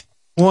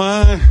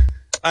 What?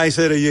 I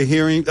said, are you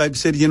hearing? I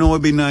said, it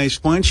would be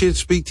nice. Why don't you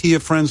speak to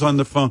your friends on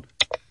the phone?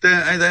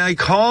 I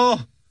call.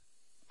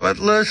 But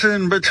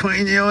listen,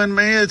 between you and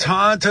me, it's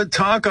hard to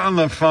talk on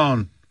the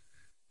phone.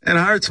 It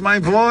hurts my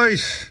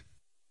voice.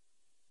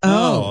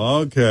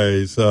 Oh,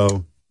 okay.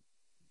 So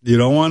you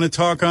don't want to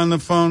talk on the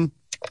phone?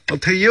 Well,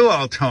 to you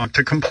I'll talk,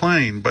 to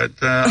complain, but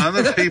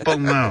other people,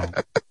 no.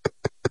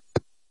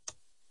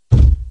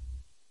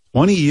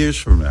 20 years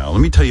from now, let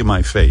me tell you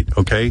my fate,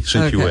 okay?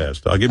 Since you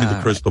asked. I'll give you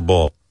the crystal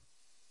ball.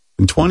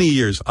 In 20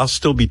 years, I'll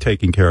still be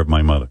taking care of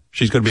my mother.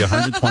 She's going to be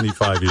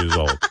 125 years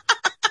old.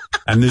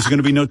 And there's going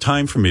to be no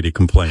time for me to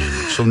complain.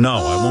 So, no,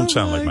 I won't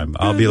sound like my mom.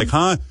 I'll be like,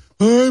 huh?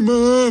 Hi,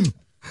 Mom.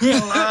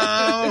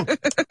 Hello.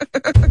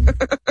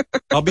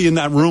 I'll be in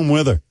that room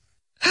with her.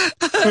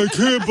 I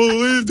can't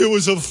believe there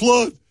was a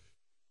flood.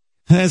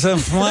 There's a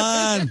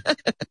flood.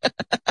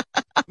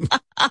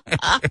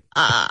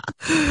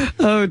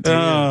 Oh, dear.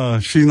 Oh,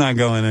 she's not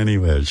going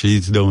anywhere.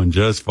 She's doing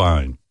just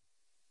fine.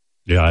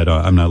 Yeah,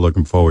 I'm not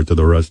looking forward to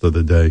the rest of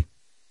the day.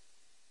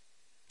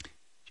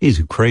 She's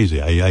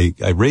crazy.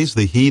 I raise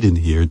the heat in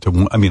here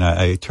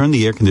I turn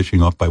the air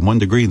conditioning off by 1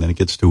 degree and then it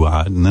gets too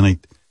hot and then I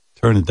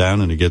turn it down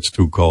and it gets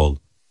too cold.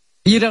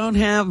 You don't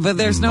have, but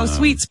there's no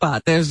sweet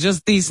spot. There's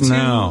just these two.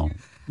 No.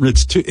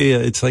 It's too,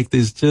 it's like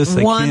there's just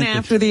one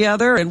after the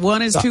other, and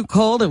one is too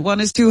cold and one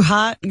is too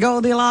hot.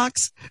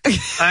 Goldilocks.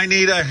 I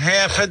need a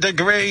half a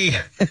degree.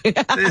 They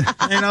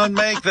don't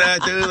make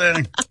that, do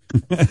they?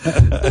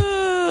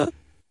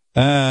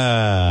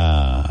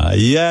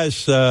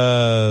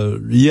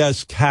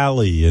 Yes,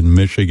 Callie in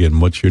Michigan.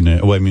 What's your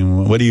name?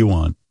 What do you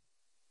want?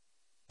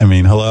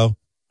 Hello?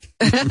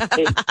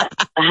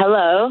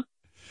 Hello?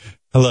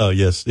 Hello,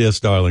 yes,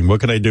 darling.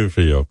 What can I do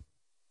for you?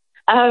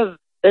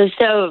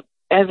 So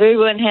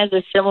everyone has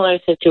a similar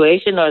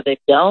situation, or they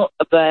don't,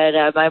 but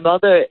my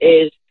mother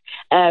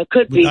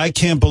could be. I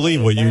can't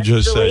believe what you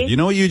just said. You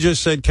know what you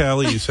just said,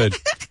 Callie? You said,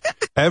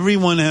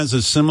 everyone has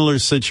a similar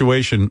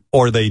situation,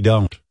 or they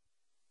don't.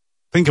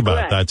 Think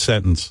about that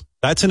sentence.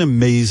 That's an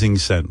amazing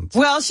sentence.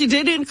 Well, she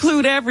did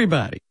include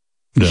everybody.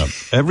 Yeah.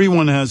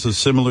 Everyone has a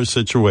similar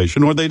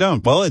situation, or they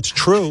don't. Well, it's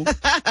true.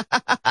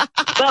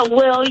 But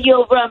will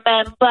you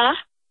remember?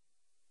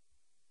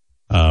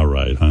 All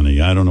right,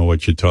 honey. I don't know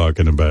what you're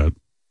talking about.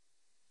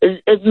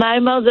 My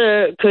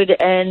mother could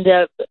end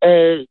up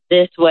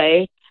this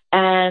way,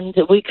 and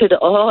we could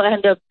all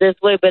end up this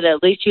way, but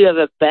at least you have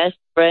a best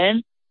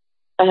friend.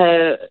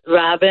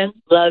 Robin,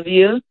 love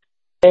you.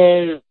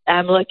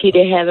 I'm lucky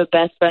to have a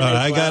best friend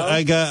as well.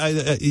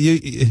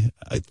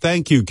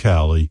 Thank you,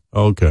 Callie.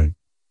 Okay.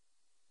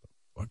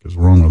 What the fuck is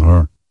wrong with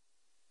her?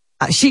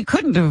 She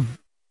couldn't have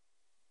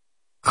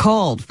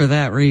called for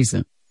that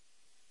reason.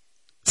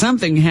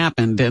 Something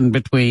happened in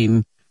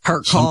between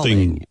her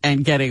calling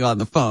and getting on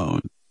the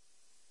phone.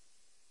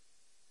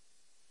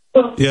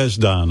 Yes,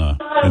 Donna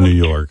in New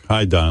York.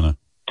 Hi, Donna.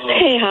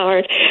 Hey,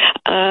 Howard.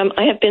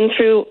 I have been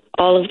through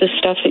all of the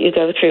stuff that you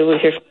go through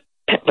with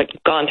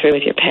gone through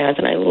with your parents,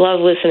 and I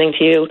love listening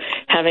to you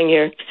having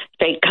your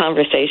fake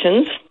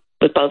conversations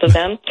with both of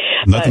them.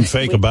 Nothing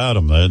fake about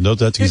them.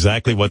 That's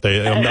exactly what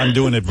I'm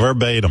doing it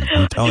verbatim.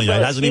 I'm telling you,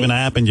 it hasn't even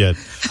happened yet.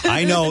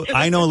 I know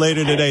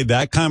later today,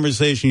 that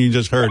conversation you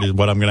just heard is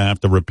what I'm going to have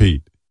to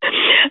repeat.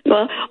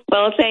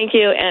 Well, thank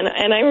you,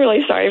 and I'm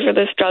really sorry for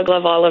the struggle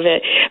of all of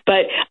it.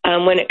 But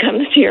when it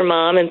comes to your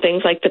mom and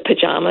things like the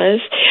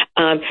pajamas,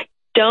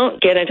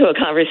 don't get into a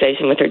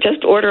conversation with her.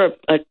 Just order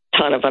a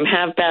ton of them.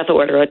 Have Beth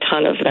order a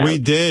ton of them. We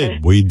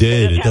did.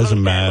 It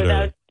doesn't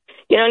matter.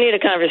 You don't need a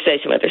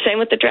conversation with her. Same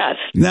with the dress.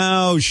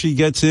 No, she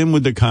gets in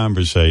with the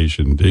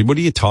conversation. What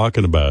are you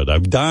talking about?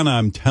 Donna,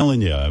 I'm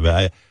telling you,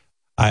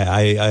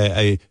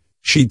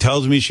 she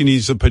tells me she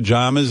needs the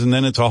pajamas, and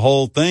then it's a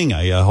whole thing,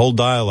 a whole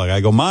dialogue.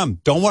 I go, Mom,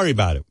 don't worry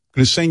about it. I'm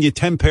going to send you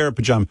 10 pair of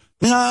pajamas.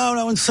 No,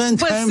 don't send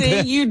 10 pair.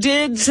 But see, you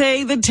did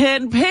say the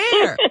 10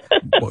 pair.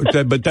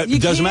 But that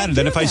doesn't matter.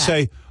 Then if I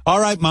say, all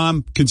right,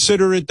 Mom,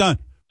 consider it done.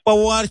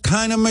 Well, what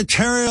kind of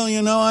material?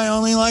 I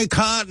only like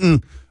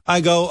cotton.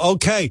 I go,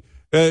 okay,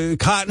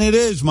 cotton it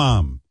is,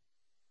 Mom.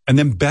 And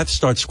then Beth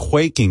starts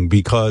quaking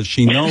because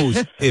she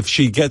knows if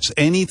she gets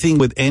anything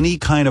with any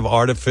kind of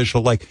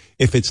artificial, like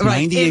if it's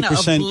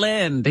 98% in a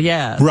blend,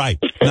 yeah, right,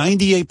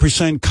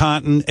 98%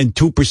 cotton and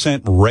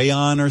 2%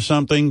 rayon or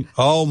something.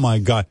 Oh my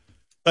God!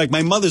 Like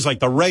my mother's like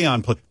the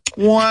rayon. What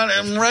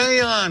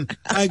rayon?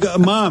 I go,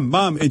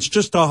 Mom, it's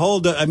just a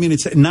whole.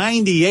 It's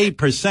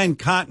 98%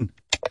 cotton.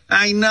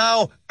 I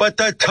know, but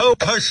the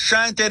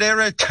 2%, it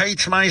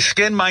irritates my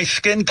skin. My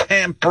skin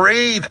can't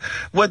breathe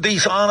with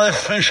these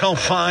artificial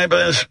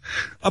fibers.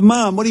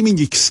 Mom, what do you mean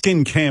your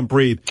skin can't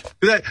breathe?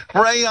 That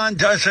rayon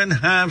doesn't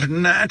have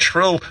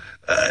natural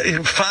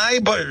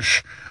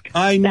fibers.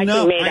 I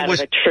know. Made out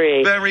of a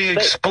tree. Very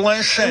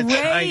explicit.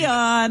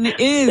 Rayon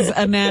is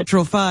a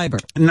natural fiber.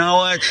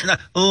 No, it's not.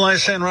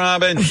 Listen,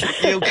 Robin,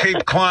 you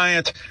keep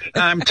quiet.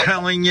 I'm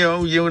telling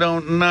you, you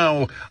don't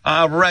know.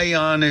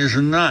 Rayon is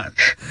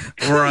nuts.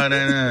 Right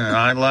in.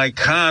 I like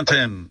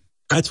cotton.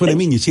 That's what I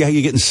mean. You see how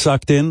you're getting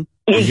sucked in?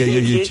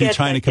 You're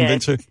trying to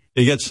convince her?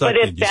 You get sucked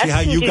in. You see how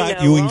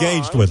you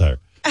engaged with her?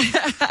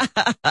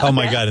 Oh,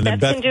 my God. And then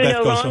Beth can do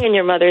no wrong in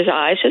your mother's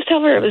eyes. Just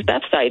tell her it was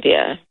Beth's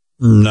idea.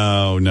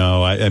 No.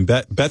 And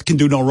Beth can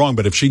do no wrong,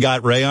 but if she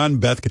got rayon,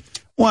 Beth can.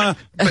 Well,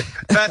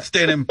 Beth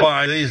didn't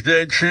buy these,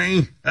 did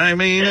she?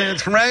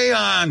 It's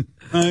rayon.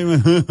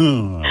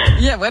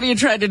 Yeah, what are you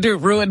trying to do?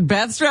 Ruin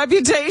Beth's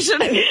reputation?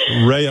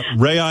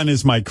 Rayon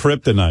is my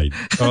kryptonite.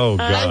 Oh,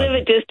 God. I live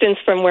a distance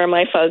from where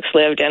my folks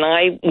lived, and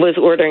I was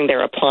ordering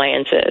their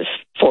appliances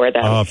for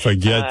them. Oh,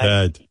 forget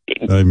that.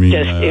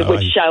 It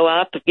would show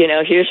up,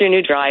 here's your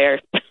new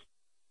dryer.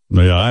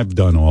 Yeah, I've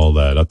done all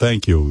that.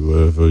 Thank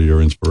you for your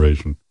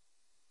inspiration.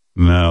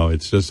 No,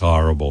 it's just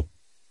horrible.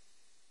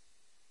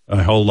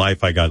 My whole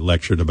life I got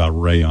lectured about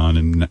rayon,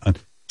 and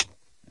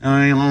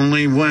I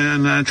only wear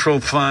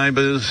natural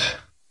fibers.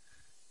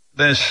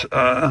 This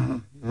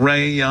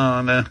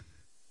rayon,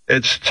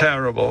 it's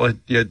terrible.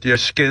 Your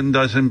skin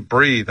doesn't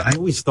breathe. I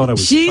always thought I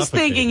was She's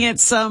suffocating. thinking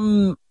it's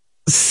some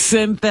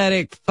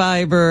synthetic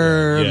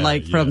fiber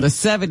from the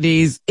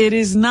 70s. It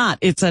is not.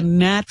 It's a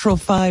natural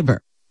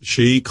fiber.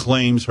 She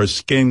claims her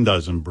skin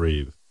doesn't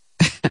breathe.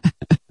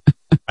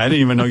 I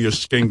didn't even know your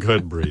skin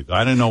could breathe.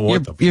 I didn't know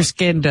what your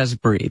skin does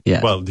breathe, yeah.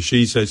 Well,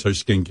 she says her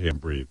skin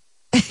can't breathe.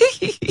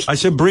 I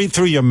said, breathe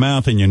through your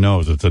mouth and your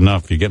nose. It's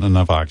enough. You're getting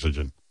enough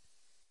oxygen.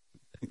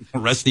 The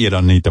rest of you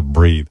don't need to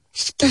breathe.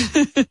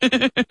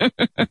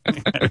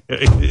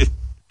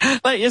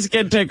 Let your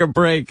skin take a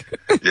break.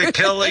 You're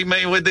killing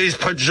me with these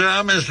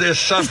pajamas. They're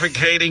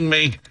suffocating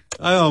me.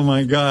 Oh,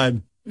 my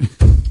God.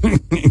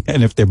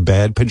 And if they're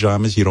bad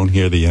pajamas, you don't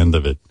hear the end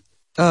of it.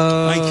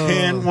 I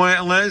can't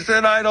wear.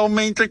 Listen, I don't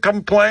mean to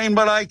complain,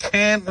 but I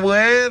can't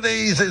wear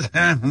these. It's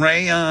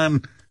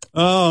rayon.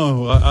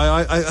 Oh,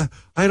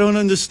 I don't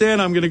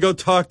understand. I'm going to go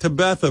talk to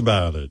Beth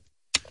about it.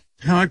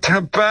 Talk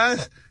to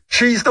Beth?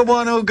 She's the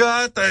one who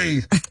got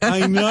these.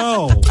 I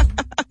know.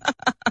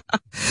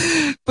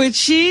 But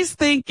she's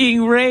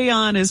thinking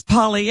rayon is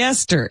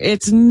polyester.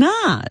 It's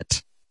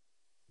not.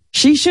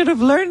 She should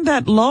have learned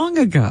that long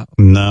ago.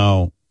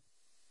 No,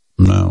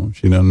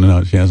 she doesn't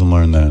know. She hasn't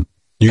learned that.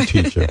 You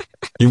teach her.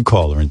 You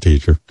call her and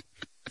teach her.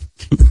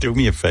 Do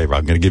me a favor.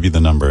 I'm going to give you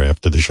the number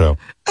after the show.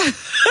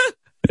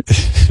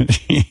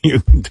 You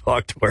can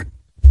talk to her.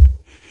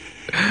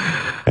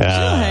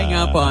 She'll hang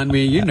up on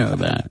me. You know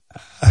that.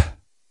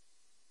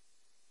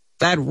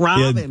 That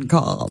Robin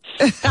called.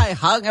 I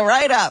hung it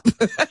right up.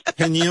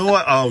 Can you?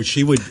 Oh,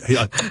 she would.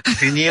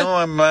 Can you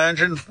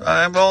imagine?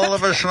 I'm all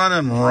of a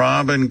sudden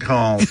Robin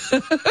called.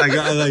 I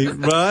got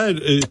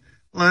right.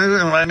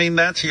 I mean,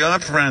 that's your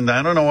friend.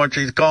 I don't know what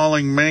she's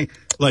calling me.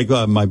 Like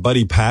my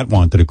buddy Pat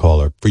wanted to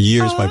call her. For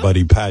years, my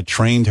buddy Pat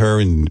trained her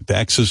and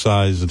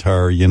exercised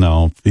her. You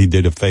know, he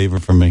did a favor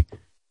for me.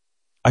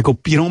 I go,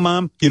 you know,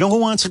 Mom, you know who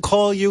wants to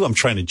call you? I'm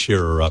trying to cheer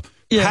her up.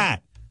 Yeah.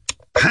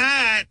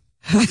 Pat.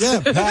 Yeah,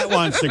 Pat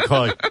wants to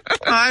call you.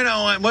 I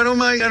don't. What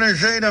am I going to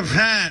say to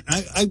Pat?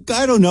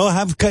 I don't know.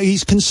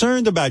 He's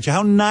concerned about you.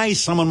 How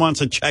nice someone wants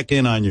to check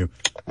in on you.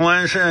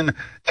 Listen,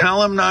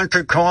 tell him not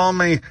to call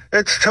me.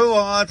 It's too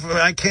hard.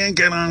 I can't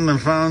get on the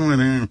phone with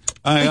him.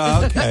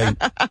 Okay.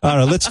 All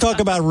right, let's talk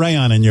about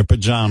rayon in your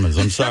pajamas.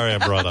 I'm sorry I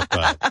brought up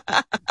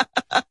that.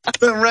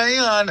 The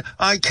rayon,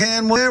 I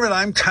can't wear it.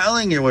 I'm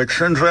telling you, it's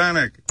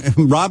synthetic.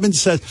 Robin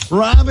says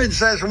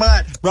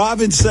what?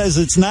 Robin says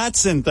it's not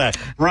synthetic.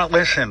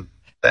 Listen,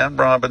 that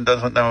Robin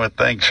doesn't know a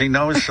thing. She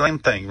knows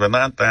something, but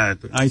not that.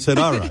 I said,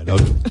 all right.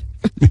 Okay.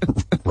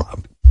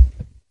 Robin.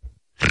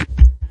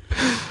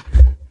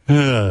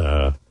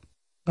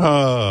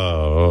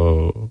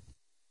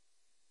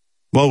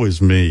 Woe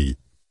is me.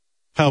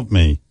 Help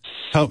me,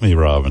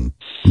 Robin.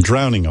 I'm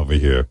drowning over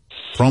here.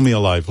 Throw me a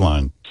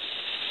lifeline.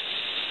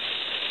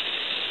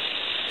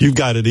 You've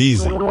got it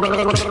easy.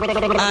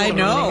 I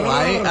know.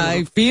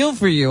 I feel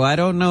for you. I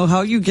don't know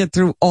how you get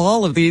through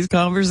all of these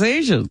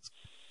conversations.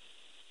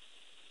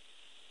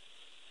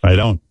 I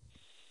don't.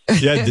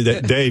 Yeah,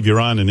 Dave, you're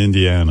on in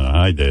Indiana.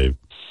 Hi, Dave.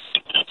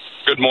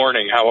 Good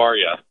morning. How are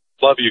you?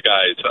 Love you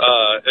guys.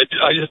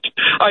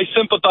 I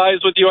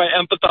sympathize with you. I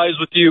empathize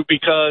with you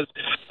because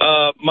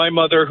my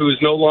mother, who's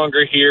no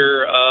longer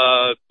here,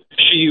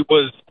 she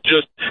was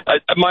just.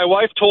 My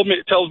wife tells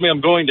me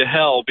I'm going to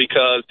hell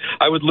because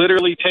I would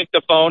literally take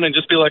the phone and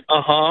just be like,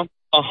 and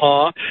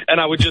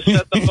I would just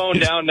set the phone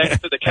down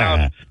next to the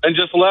couch and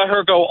just let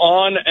her go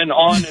on and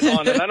on and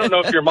on. And I don't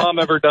know if your mom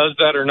ever does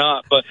that or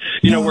not, but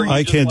you know, where you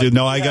I can't do.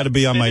 No, I got to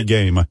be on my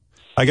game.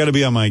 I got to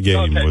be on my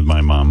game with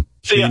my mom.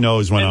 She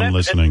knows when I'm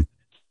listening.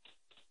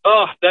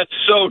 Oh, that's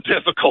so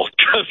difficult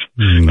because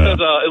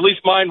at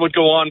least mine would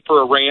go on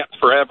for a rant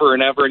forever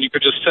and ever, and you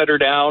could just set her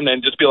down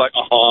and just be like,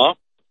 All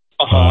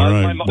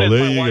right. Well,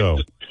 there you go.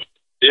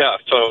 Yeah.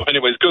 So,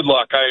 anyways, good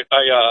luck. I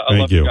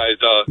love you guys.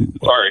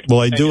 Sorry.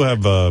 Well, I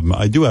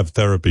do have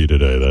therapy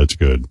today. That's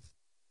good.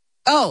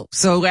 Oh,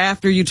 so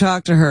after you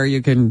talk to her,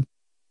 you can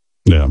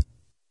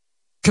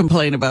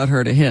complain about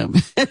her to him.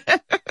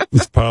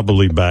 It's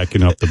probably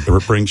backing up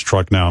the Brinks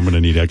truck now. I'm going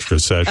to need extra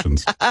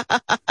sessions.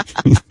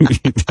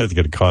 That's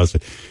going to cost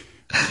it.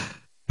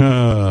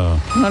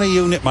 What do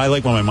you need? I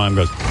like when my mom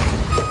goes,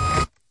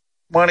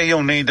 what do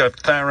you need a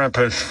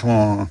therapist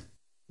for?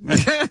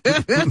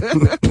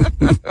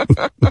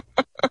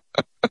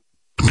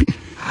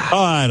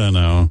 I don't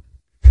know.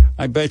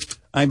 I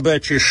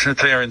bet you sit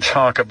there and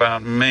talk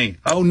about me.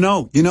 Oh,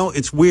 no. You know,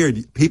 it's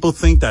weird. People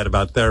think that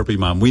about therapy,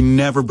 Mom. We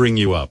never bring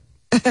you up.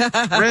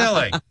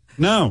 Really?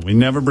 No, we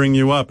never bring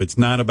you up. It's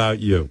not about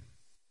you.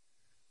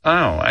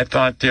 Oh, I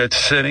thought you're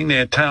sitting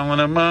there telling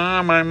them,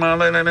 oh, my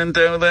mother didn't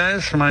do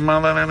this, my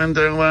mother didn't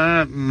do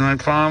that, my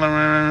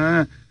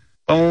father,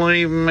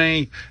 believe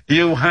me,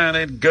 you had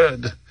it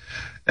good.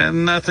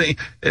 And nothing,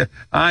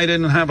 I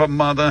didn't have a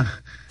mother.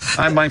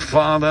 My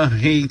father,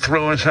 he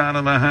threw us out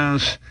of the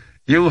house.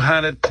 You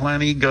had it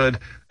plenty good.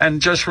 And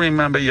just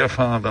remember your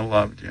father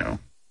loved you.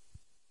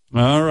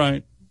 All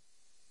right.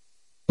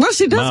 Well,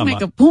 she does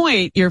make a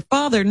point. Your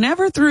father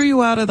never threw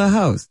you out of the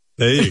house.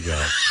 There you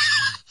go.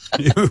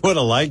 You would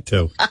have liked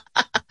to.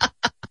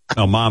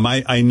 No, Mom,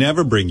 I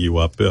never bring you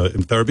up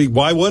in therapy.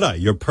 Why would I?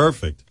 You're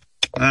perfect.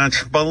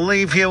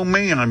 Believe you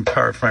me, I'm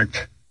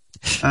perfect.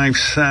 I've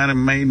sat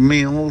and made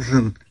meals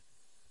and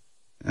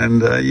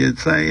you'd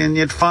say, and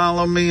you'd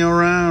follow me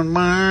around.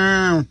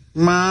 Ma,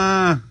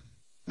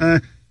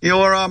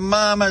 you're a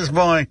mama's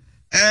boy.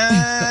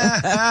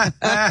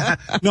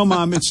 No,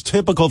 Mom, it's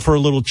typical for a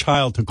little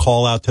child to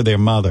call out to their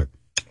mother.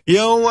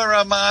 You were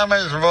a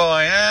mama's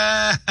boy.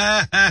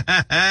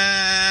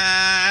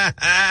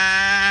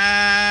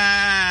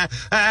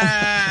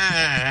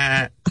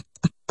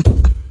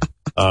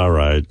 All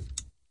right.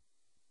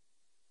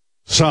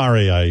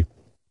 Sorry I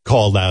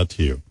called out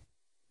to you.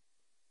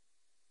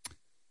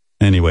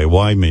 Anyway,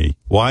 why me?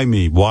 Why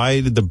me?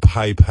 Why did the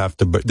pipe have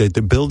to burst?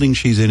 The building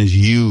she's in is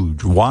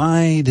huge.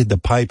 Why did the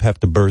pipe have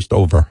to burst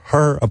over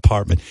her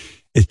apartment?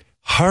 It's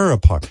her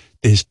apartment.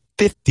 There's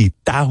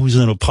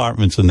 50,000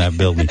 apartments in that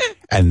building.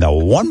 And the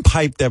one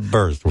pipe that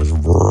burst was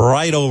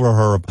right over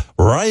her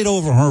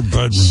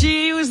bedroom.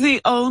 She was the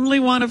only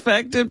one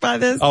affected by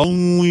this?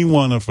 Only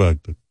one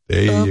affected.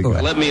 There you go.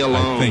 Let me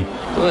alone.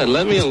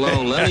 Let me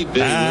alone. Let me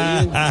be.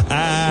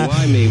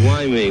 Why me?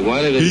 Why me?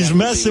 Why did it? He's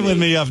messing with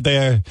me up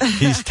there.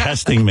 He's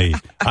testing me.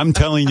 I'm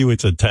telling you,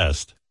 it's a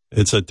test.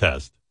 It's a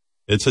test.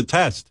 It's a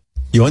test.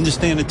 You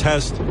understand a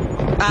test?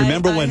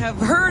 Remember when I have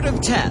heard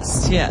of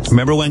tests? Yes.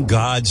 Remember when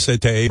God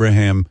said to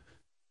Abraham,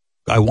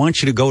 "I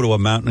want you to go to a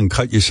mountain and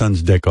cut your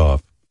son's dick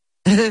off."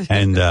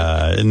 and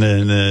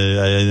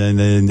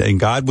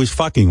God was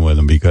fucking with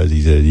him because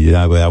he said,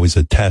 that was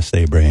a test,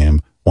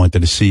 Abraham.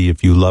 Wanted to see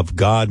if you love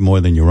God more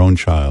than your own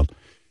child.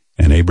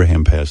 And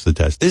Abraham passed the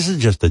test. This is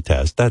just a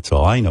test. That's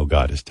all. I know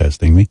God is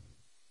testing me.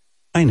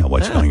 I know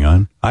what's going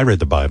on. I read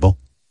the Bible.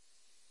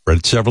 Read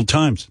it several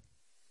times.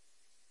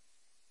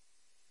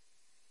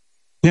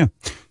 Yeah.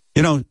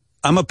 You know,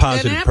 I'm a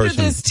positive person.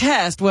 And after this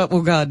test, what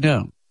will God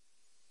know?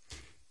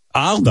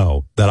 I'll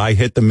know that I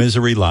hit the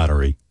misery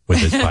lottery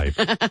with this pipe.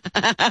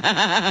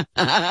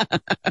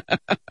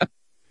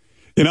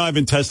 You know, I've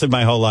been tested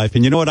my whole life.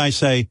 And you know what I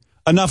say?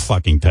 Enough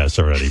fucking tests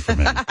already for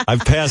me. I've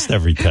passed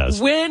every test.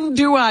 When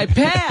do I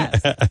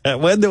pass?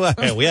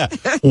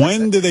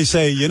 When do they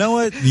say, you know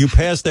what? You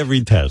passed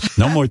every test.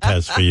 No more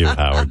tests for you,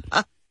 Howard.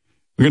 We're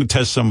going to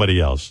test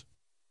somebody else.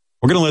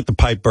 We're going to let the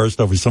pipe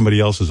burst over somebody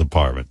else's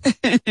apartment.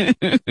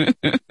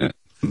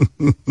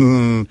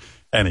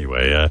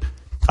 Anyway,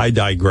 I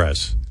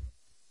digress.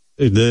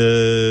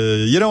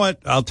 You know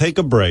what? I'll take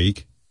a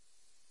break,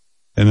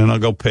 and then I'll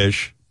go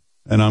pish,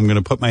 and I'm going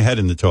to put my head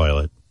in the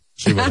toilet.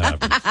 See what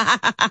happens.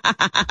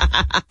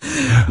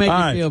 Make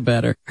you feel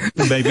better.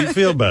 Make me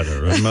feel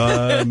better.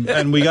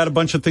 And we got a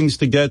bunch of things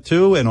to get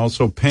to, and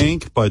also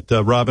Pink. But,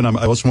 Robin,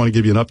 I also want to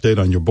give you an update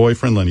on your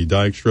boyfriend, Lenny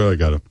Dykstra. I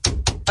got to...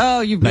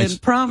 Oh, you've been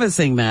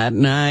promising that,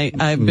 and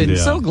I've been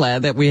so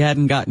glad that we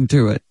hadn't gotten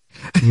to it.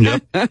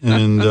 Yep.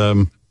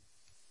 And,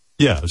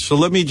 so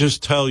let me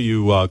just tell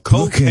you,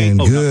 cocaine.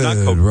 Looking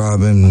good,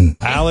 Robin.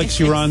 Alex,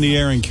 you're on the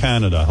air in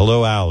Canada.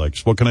 Hello,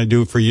 Alex. What can I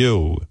do for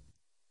you?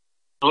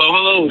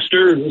 Hello,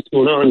 Stern. What's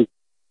going on?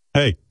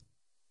 Hey.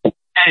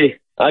 Hey.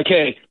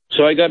 Okay,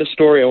 so I got a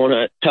story I want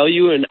to tell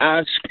you and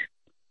ask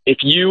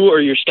if you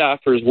or your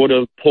staffers would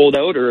have pulled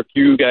out, or if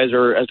you guys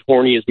are as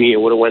horny as me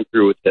and would have went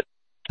through with it.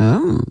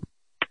 Oh.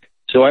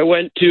 So I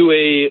went to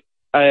a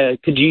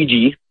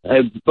Kijiji.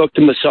 I booked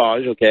a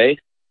massage, okay?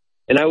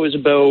 And I was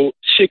about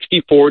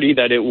 60-40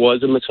 that it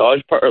was a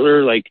massage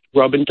parlor, like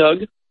rub and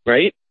tug,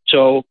 right?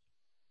 So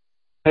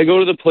I go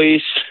to the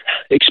place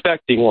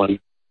expecting one.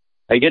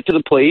 I get to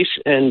the place,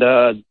 and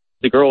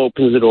the girl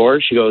opens the door.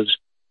 She goes,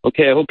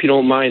 okay, I hope you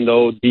don't mind,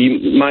 though.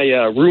 My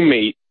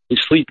roommate is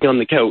sleeping on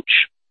the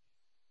couch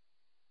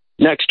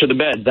next to the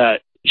bed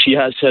that she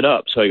has set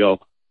up. So I go,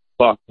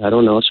 fuck, I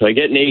don't know. So I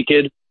get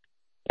naked,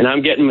 and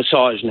I'm getting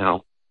massaged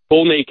now.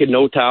 Full naked,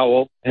 no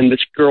towel, and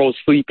this girl is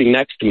sleeping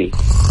next to me.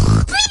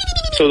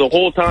 So the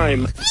whole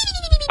time,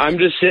 I'm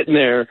just sitting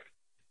there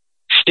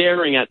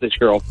staring at this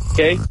girl,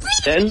 okay?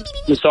 Then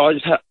massage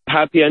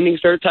happy ending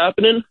starts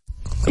happening.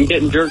 I'm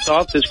getting jerked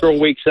off. This girl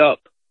wakes up,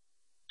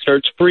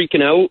 starts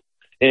freaking out,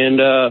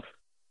 and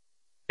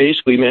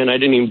basically, man, I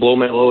didn't even blow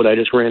my load. I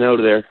just ran out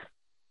of there.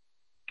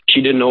 She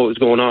didn't know what was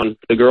going on.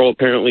 The girl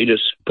apparently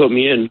just put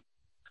me in.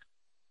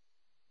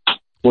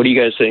 What do you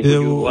guys think?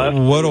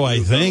 What do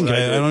I think?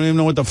 I don't even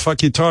know what the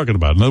fuck you're talking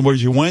about. In other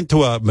words, you went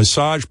to a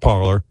massage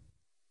parlor,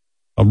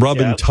 a rub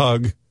and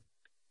tug,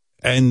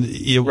 and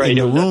in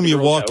the room you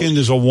walk in,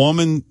 there's a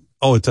woman.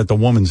 Oh, it's at the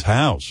woman's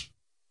house.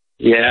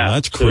 Yeah.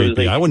 That's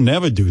creepy. I would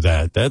never do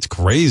that. That's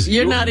crazy.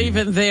 You're not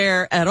even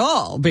there at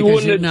all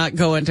because you're not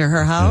going to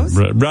her house?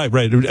 Right.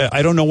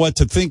 I don't know what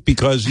to think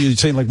because you're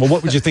saying, like, well,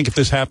 what would you think if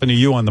this happened to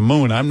you on the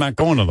moon? I'm not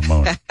going to the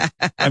moon.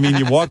 I mean,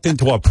 you walked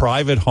into a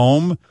private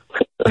home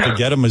to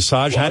get a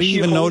massage. How do you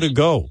even know to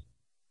go?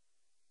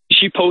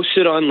 She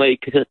posted on,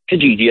 like,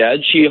 Kijiji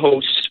Head. She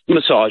hosts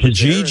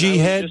massages. Kijiji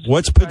Head?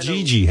 What's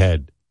Kijiji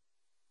Head?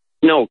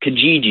 No,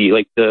 Kijiji,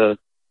 like the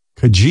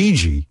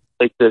Kijiji,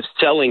 like the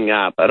selling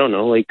app. I don't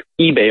know, like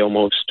eBay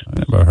almost.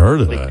 I never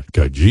heard of that.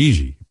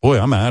 Kijiji. Boy,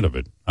 I'm out of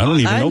it. I don't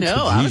even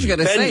know. I was going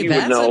to say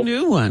that's a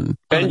new one.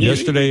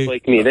 Yesterday,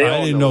 like me,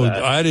 I didn't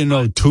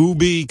know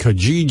Tubi,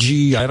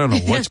 Kijiji. I don't know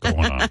what's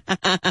going on.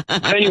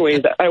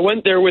 Anyways, I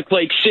went there with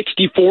like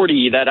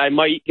 60-40 that I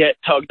might get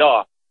tugged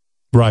off.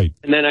 Right.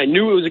 And then I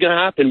knew it was going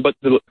to happen, but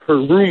her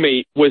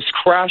roommate was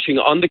crashing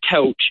on the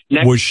couch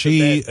next to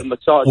the bed, the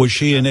massage. Was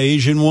she an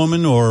Asian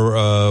woman,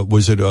 or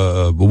was it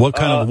what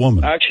kind of a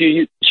woman?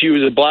 Actually, she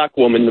was a black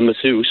woman, the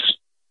masseuse.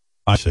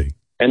 I see.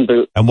 And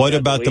what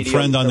about the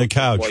friend on the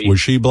couch?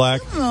 Was she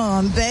black? Come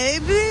on,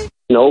 baby.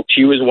 Nope,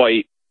 she was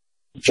white.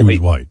 She was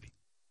white.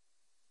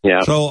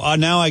 Yeah. So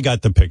now I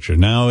got the picture.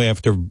 Now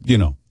after,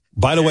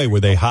 by the way, were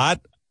they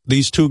hot,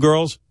 these two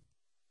girls?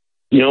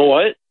 You know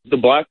what? The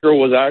black girl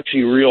was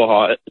actually real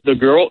hot. The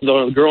girl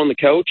on the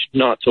couch,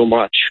 not so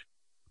much.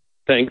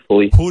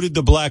 Thankfully. Who did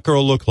the black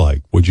girl look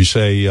like? Would you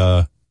say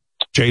Jada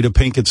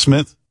Pinkett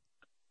Smith?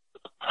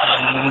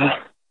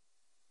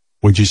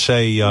 Would you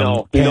say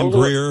Pam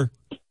Grier?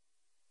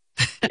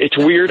 It's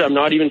weird. I'm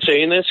not even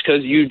saying this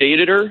because you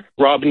dated her,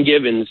 Robin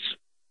Givens.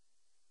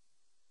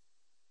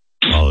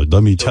 Oh,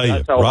 let me tell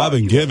you,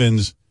 Robin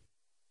Givens.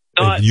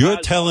 If you're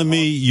telling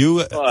me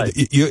you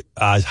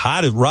as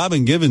hot as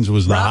Robin Givens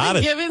was the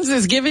hottest. Robin Givens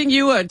is giving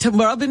you a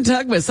rub and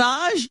tug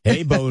massage?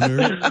 Hey,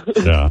 boner.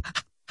 Yeah.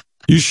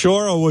 You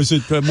sure, or was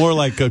it more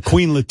like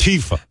Queen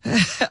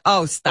Latifah?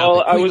 Oh,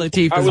 stop it. Queen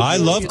Latifah. I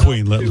love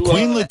Queen Latifah.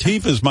 Queen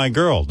Latifah is my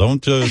girl.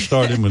 Don't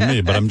start in with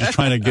me. But I'm just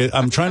trying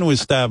to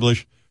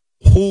establish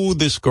who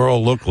this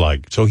girl looked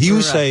like. So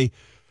you say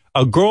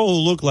a girl who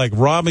looked like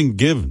Robin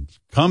Givens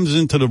comes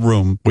into the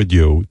room with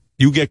you.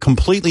 You get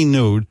completely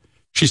nude.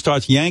 She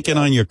starts yanking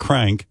on your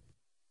crank.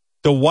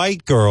 The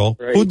white girl,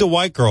 who'd the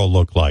white girl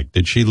look like?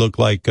 Did she look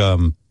like,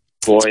 Boy,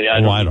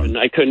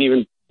 I couldn't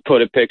even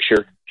put a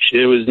picture.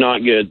 It was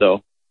not good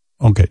though.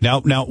 Okay. Now,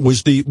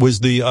 was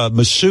the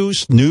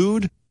masseuse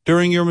nude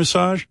during your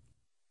massage?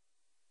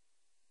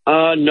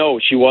 No,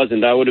 she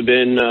wasn't. That would have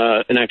been,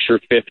 an extra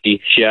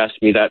 50. She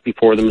asked me that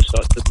before the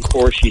massage,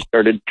 before she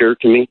started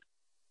jerking me.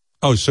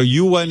 Oh, so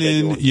you went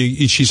in,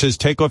 she says,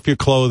 take off your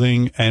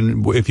clothing,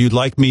 and if you'd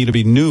like me to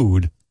be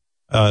nude,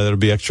 that'll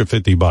be extra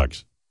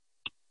 $50.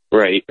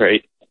 Right.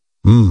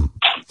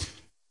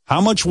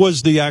 How much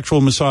was the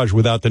actual massage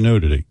without the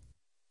nudity?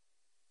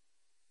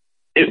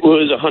 It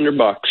was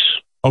 $100.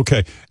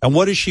 Okay. And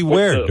what does she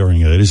wear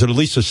during it? Is it at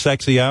least a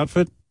sexy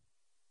outfit?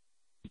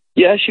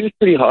 Yeah, she was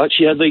pretty hot.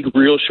 She had like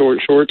real short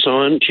shorts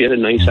on. She had a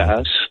nice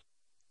ass.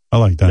 I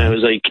like that.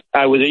 And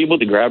I was able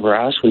to grab her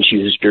ass when she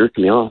was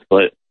jerking me off,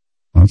 but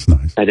that's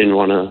nice. I didn't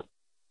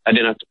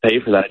have to pay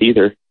for that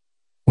either.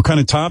 What kind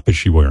of top is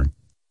she wearing?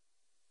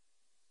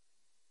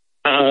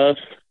 I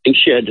think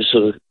she had just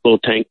a little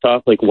tank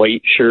top, like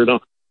white shirt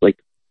on, like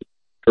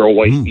girl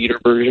white beater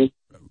version.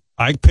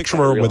 I picture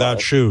her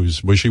without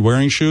shoes. Was she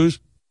wearing shoes?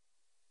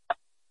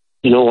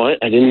 You know what?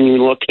 I didn't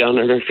even look down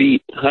at her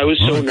feet. I was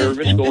so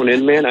nervous going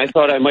in, man. I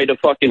thought I might have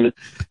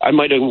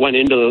went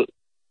into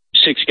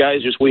 6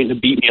 guys just waiting to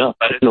beat me up.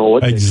 I didn't know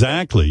what.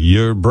 Exactly.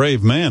 You're a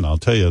brave man, I'll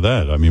tell you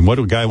that. I mean, what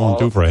a guy won't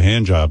do for a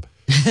hand job.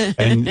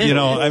 And, I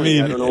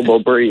don't know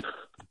about brave.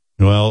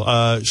 Well,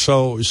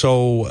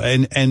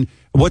 and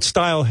what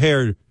style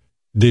hair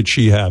did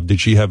she have?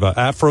 Did she have an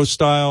afro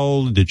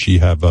style? Did she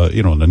have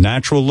the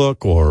natural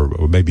look,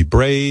 or maybe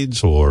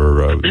braids,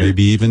 or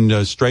maybe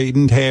even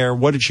straightened hair?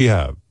 What did she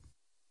have?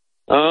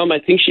 I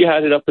think she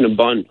had it up in a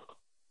bun.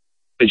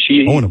 But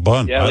in a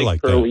bun. Yeah, I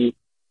like curly,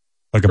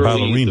 that. Like a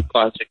ballerina.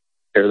 Classic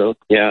hair, though.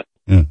 Yeah.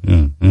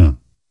 Yeah.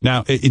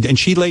 Now, and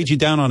she laid you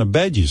down on a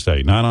bed, you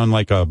say, not on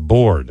like a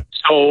board.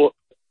 So,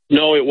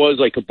 no, it was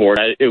like a board.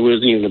 It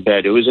wasn't even a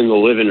bed. It was in the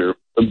living room.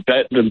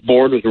 The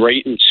board was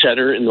right in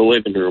center in the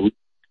living room.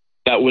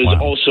 That was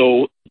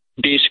also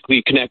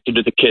basically connected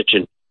to the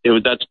kitchen.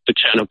 That's the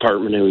kind of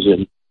apartment I was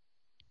in.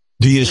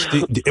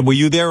 Were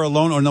you there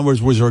alone, or in other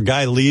words, was there a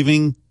guy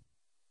leaving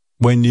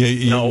when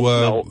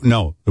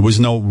No, there was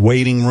no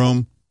waiting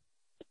room.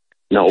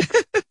 No.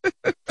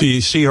 Do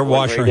you see her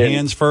wash her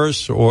hands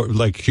first, or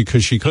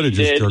because she could have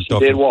just jerked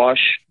off? She did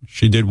wash.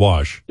 She did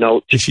wash.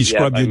 No. Did she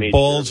scrub your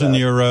balls and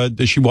your?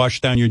 Did she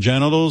wash down your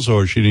genitals,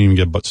 or she didn't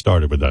even get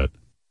started with that?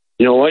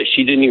 You know what?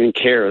 She didn't even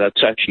care.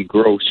 That's actually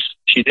gross.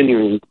 She didn't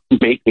even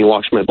make me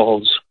wash my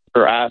balls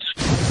or ask.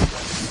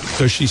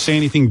 Does she say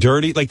anything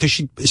dirty? Like, does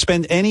she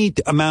spend any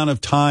amount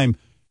of time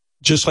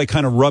just like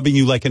kind of rubbing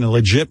you like in a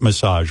legit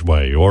massage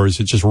way, or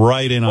is it just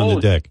right in on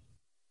the dick?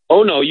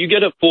 Oh, no, you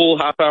get a full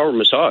half-hour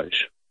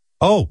massage.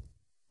 Oh,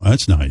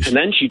 that's nice. And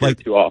then she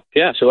jerks you off.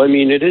 Yeah, so, I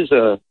mean, it is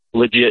a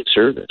legit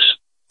service.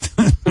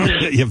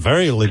 You're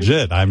very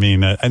legit. I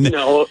mean,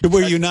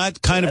 were you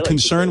not kind of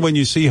concerned when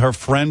you see her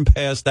friend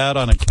passed out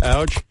on a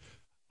couch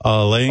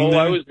laying there?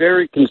 I was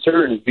very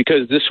concerned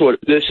because this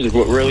is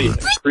what really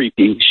is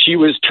creepy. She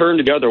was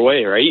turned the other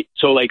way, right?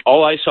 So,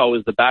 all I saw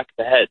was the back of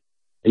the head.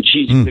 And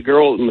the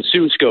girl,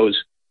 masseuse,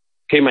 goes,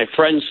 "Okay, my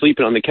friend's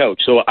sleeping on the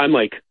couch." So I'm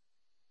like,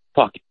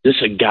 fuck, is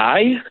this a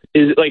guy?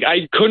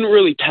 I couldn't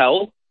really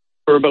tell.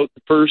 for about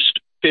the first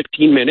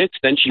 15 minutes.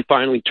 Then she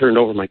finally turned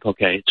over. I'm like,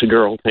 okay, it's a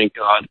girl, thank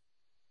God.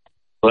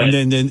 But,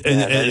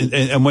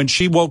 and when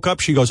she woke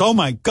up, she goes, "Oh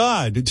my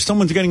God,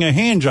 someone's getting a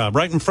hand job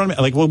right in front of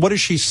me." Like, well, what does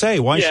she say?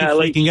 Why is she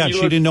freaking out? She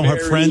didn't know her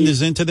friend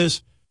is into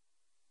this?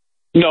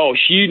 No,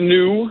 she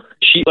knew.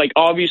 She, like,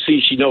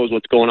 obviously she knows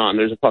what's going on.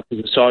 There's a fucking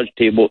massage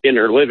table in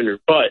her living room.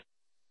 But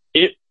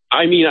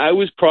I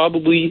was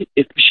probably,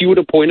 if she would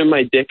have pointed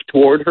my dick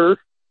toward her,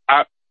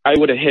 I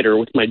would have hit her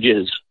with my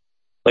jizz.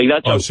 Like,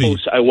 that's how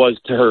close I was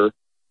to her.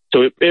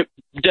 So it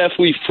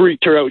definitely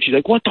freaked her out. She's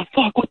like, "What the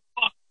fuck? What the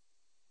fuck?"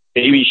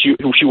 Maybe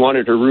she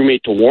wanted her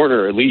roommate to warn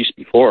her at least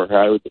before.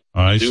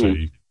 I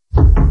see.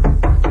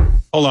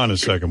 Hold on a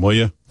second, will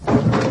you?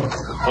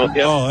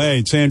 Oh, hey,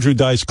 it's Andrew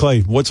Dice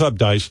Clay. What's up,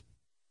 Dice?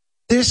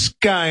 This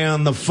guy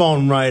on the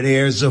phone right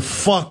here is a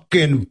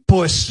fucking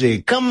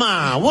pussy. Come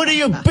on, what are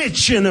you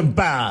bitching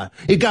about?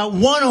 You got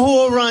one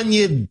whore on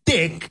your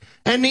dick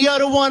and the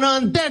other one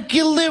on deck.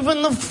 You're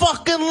living the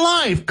fucking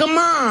life. Come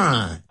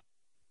on.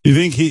 You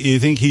think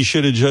he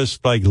should have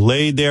just like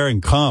laid there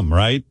and come,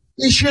 right?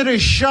 You should have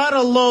shot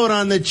a load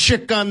on the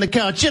chick on the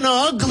couch. You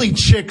know, ugly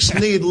chicks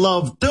need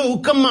love too.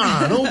 Come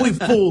on, who we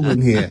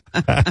fooling here?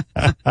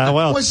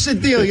 Well, what's the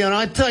deal? You know,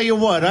 I tell you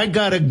what, I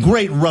got a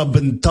great rub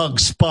and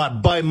tug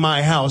spot by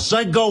my house.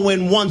 I go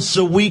in once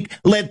a week,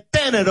 let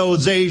 10 of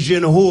those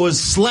Asian whores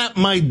slap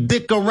my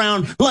dick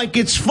around like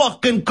it's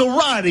fucking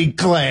karate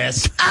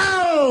class.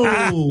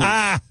 Ow!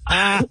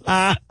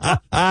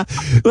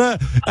 Well,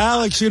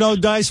 Alex, you know,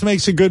 Dice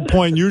makes a good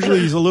point.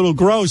 Usually he's a little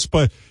gross,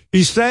 but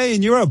he's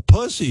saying you're a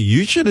pussy.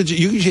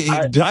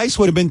 Dice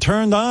would have been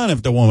turned on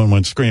if the woman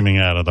went screaming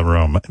out of the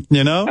room.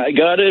 You know? I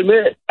gotta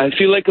admit, I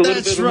feel like a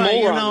little bit of a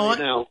moron right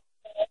now.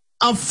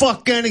 I'll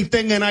fuck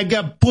anything and I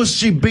got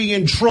pussy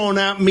being thrown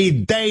at me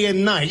day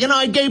and night. You know,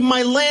 I gave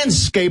my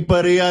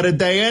landscaper the other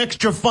day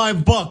extra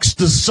 $5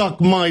 to suck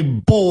my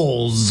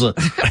balls.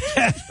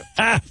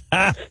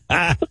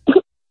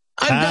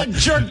 I got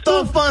jerked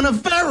off on a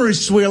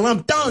Ferris wheel.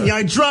 I'm telling you,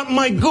 I dropped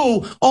my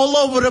goo all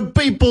over the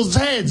people's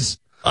heads.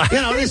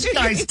 You know, this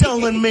guy's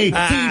telling me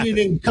he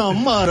didn't come,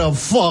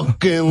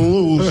 motherfucking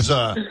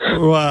loser.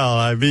 Well,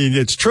 I mean,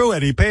 it's true,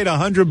 and he paid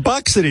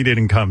 $100 that he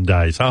didn't come,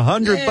 Dice.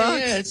 $100.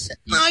 Yes.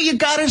 No, you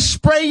gotta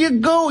spray your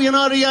goo. You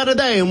know, the other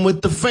day I'm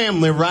with the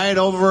family, right,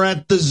 over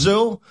at the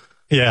zoo.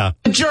 Yeah.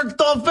 I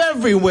jerked off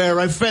everywhere.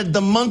 I fed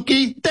the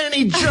monkey, then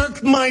he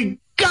jerked my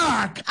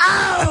cock.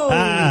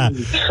 Ow!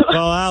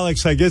 Well,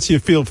 Alex, I guess you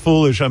feel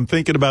foolish. I'm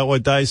thinking about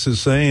what Dice is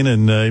saying,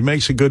 and he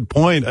makes a good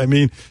point. I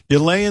mean,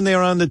 you're laying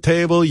there on the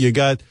table. You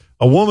got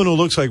a woman who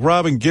looks like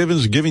Robin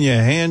Givens giving you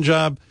a hand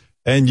job,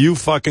 and you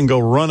fucking go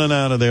running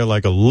out of there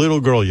like a little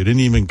girl. You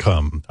didn't even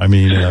come. I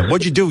mean,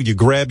 what'd you do? You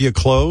grab your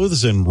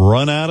clothes and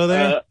run out of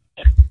there?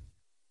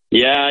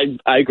 Yeah,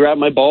 I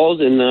grabbed my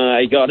balls and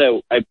I got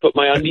out. I put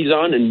my undies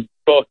on and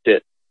booked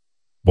it.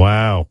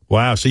 Wow.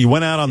 So you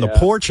went out on the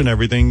porch and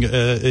everything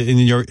in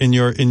your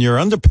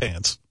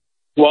underpants.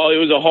 Well, it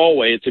was a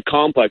hallway. It's a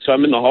complex. So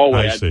I'm in the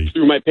hallway. I see. I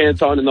threw my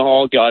pants on in the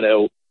hall, got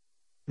out.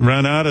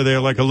 Ran out of there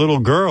like a little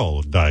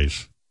girl,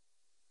 Dice.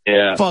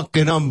 Yeah.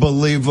 Fucking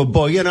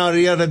unbelievable. You know,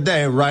 the other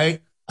day,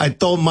 right? I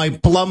told my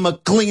plumber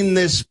clean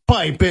this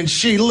pipe, and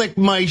she licked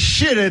my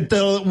shit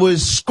until it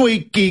was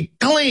squeaky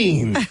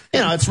clean. You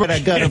know, that's right. I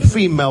got a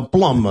female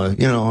plumber.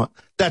 You know,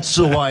 that's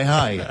who I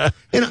hire.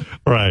 You know,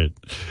 right.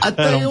 I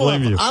tell you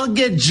what, I'll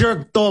get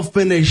jerked off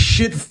in a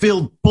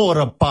shit-filled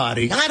porta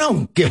potty. I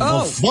don't give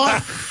a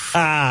fuck.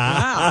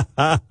 Wow.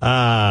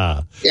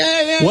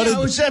 Yeah. I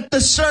was at the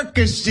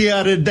circus the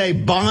other day,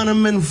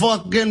 Bonham and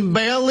fucking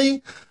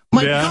Bailey.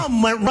 My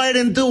cum went right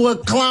into a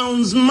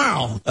clown's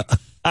mouth.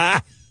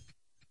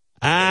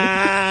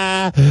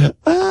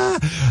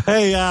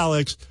 Hey,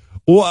 Alex.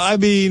 Well, I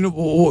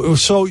mean,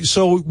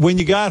 so when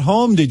you got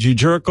home, did you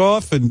jerk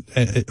off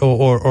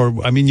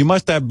or I mean, you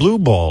must have blue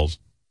balls.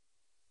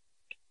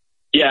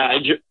 Yeah,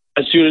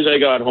 as soon as I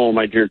got home,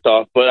 I jerked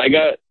off. But I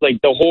got,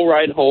 like, the whole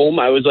ride home,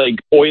 I was, like,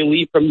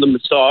 oily from the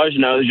massage,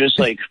 and I was just,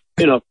 like,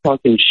 in a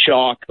fucking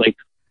shock. Like,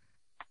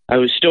 I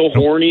was still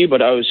horny,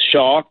 but I was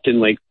shocked and,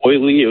 like,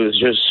 oily. It was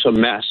just a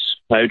mess.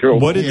 I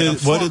drove. What did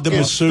the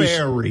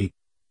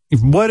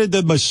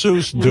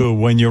masseuse do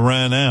when you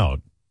ran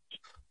out?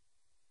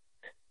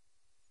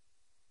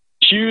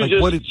 She was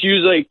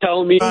like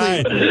telling me.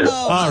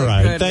 All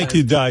right. Thank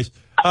you, Dice.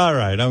 All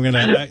right, I'm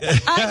gonna.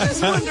 I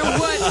just wonder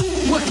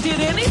what did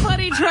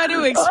anybody try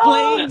to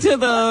explain to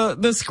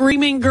the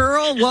screaming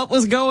girl what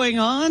was going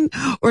on,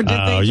 or did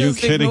they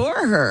just ignore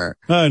her?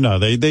 No,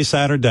 they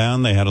sat her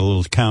down. They had a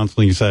little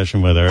counseling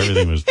session with her.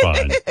 Everything was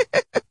fine.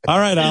 All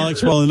right,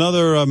 Alex. Well,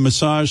 another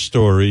massage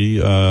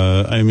story.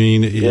 I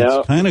mean,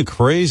 it's kind of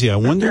crazy. I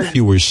wonder if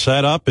you were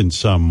set up in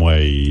some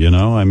way. You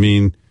know, I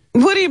mean,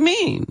 what do you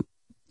mean?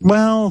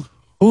 Well,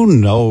 who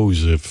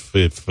knows if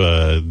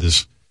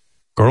this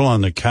girl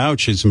on the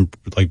couch isn't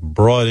like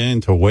brought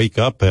in to wake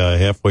up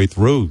halfway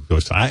through.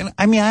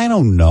 I mean, I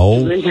don't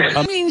know.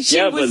 I mean,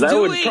 she was but that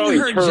doing would probably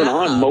her turn job.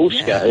 on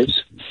most guys.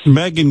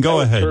 Megan,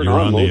 go ahead. You're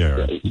on the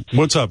air.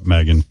 What's up,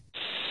 Megan?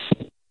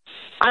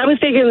 I was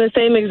thinking the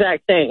same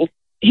exact thing.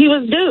 he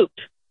was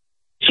duped.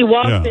 She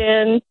walked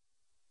in.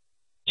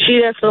 She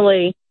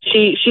definitely,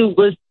 she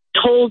was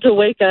told to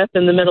wake up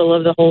in the middle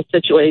of the whole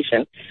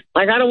situation.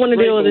 Like, I don't want to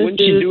deal with this When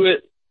she do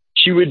it,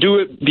 she would do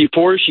it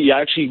before she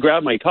actually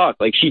grabbed my cock.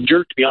 Like, she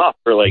jerked me off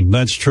for like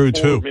That's true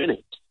 4 too.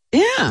 minutes.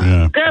 Yeah.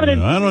 Yeah. I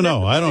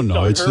don't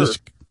know. It's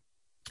just,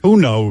 who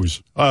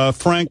knows?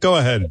 Frank, go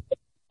ahead.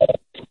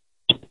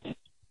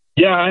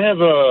 Yeah, I have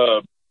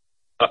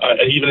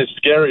even a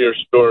scarier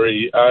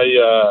story.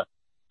 I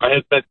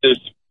had met this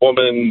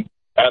woman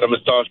at a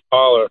massage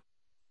parlor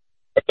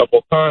a couple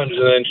of times,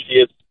 and then she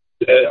had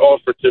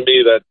offered to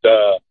me that,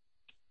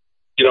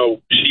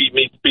 she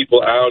meets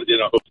people out in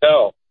a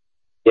hotel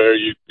where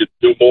you could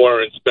do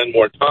more and spend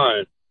more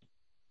time.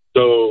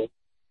 So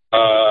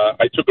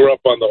I took her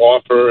up on the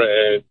offer,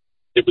 and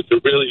it was a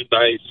really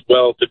nice,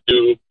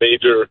 well-to-do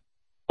major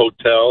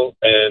hotel,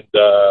 and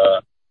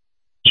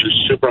she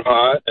was super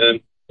hot,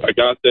 and I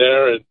got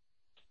there, and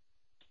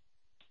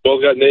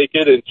both got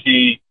naked, and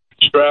she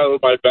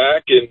straddled my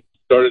back and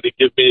started to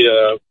give me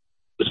a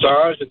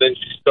massage, and then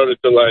she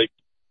started to,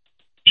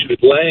 she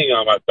was laying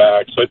on my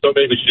back, so I thought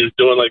maybe she was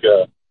doing,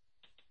 a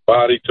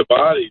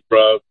body-to-body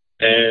rub,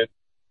 and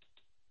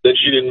then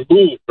she didn't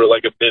move for, a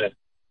minute.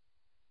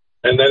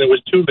 And then it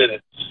was 2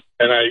 minutes,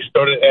 and I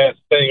started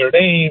saying her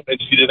name, and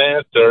she didn't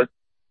answer.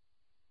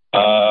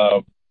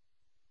 So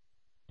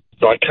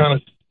I kind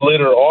of slid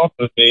her off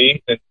of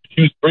me, and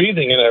she was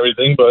breathing and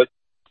everything, but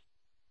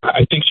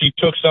I think she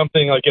took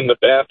something, in the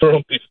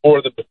bathroom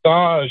before the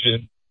massage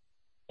and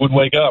would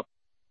wake up.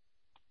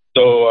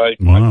 So I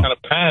kind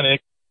of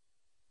panicked,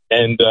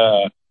 and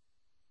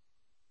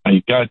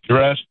I got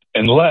dressed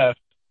and left.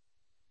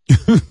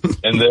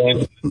 And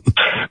then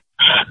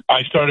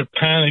I started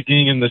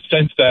panicking in the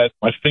sense that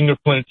my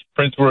fingerprints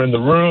were in the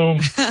room.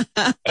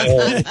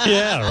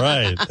 Yeah,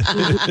 right.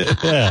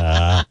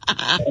 Yeah.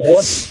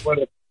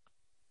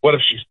 What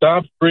if she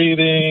stops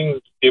breathing?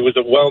 It was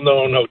a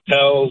well-known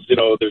hotel.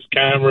 There's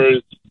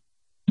cameras.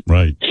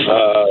 Right.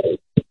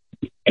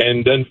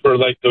 And then for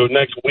the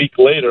next week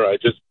later, I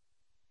just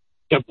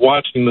kept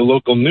watching the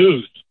local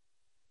news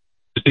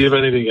to see if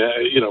anything,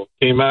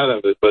 came out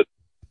of it. But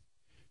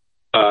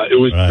it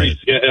was pretty,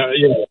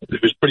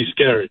 it was pretty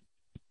scary.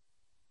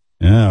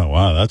 Yeah,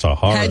 wow, that's a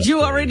horror. Had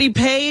you already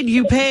paid?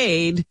 You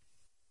paid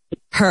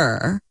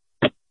her.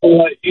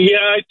 Yeah,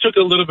 I took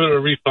a little bit of a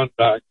refund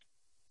back.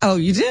 Oh,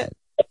 you did?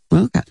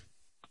 Okay.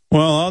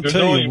 Well, I'll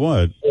tell you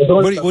what.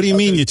 What do you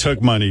mean you took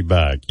money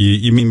back?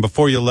 You mean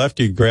before you left,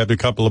 you grabbed a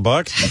couple of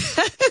bucks?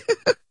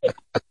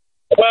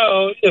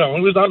 Well,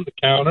 it was on the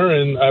counter,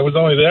 and I was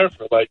only there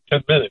for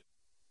 10 minutes.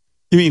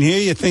 You mean here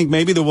you think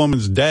maybe the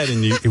woman's dead,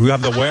 and you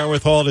have the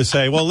wherewithal to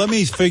say, well, let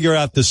me figure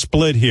out the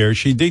split here.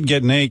 She did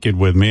get naked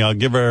with me. I'll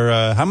give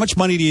her, how much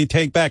money do you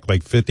take back?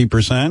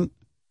 50%?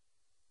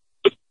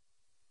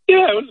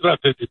 Yeah, it was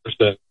about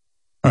 50%.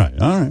 All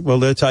right. Well,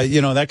 that's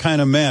that kind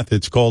of math.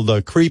 It's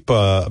called creep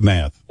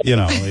math. If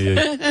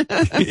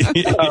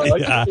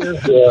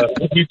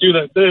you do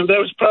that, that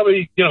was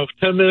probably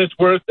 10 minutes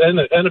worth and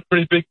a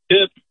pretty big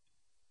tip.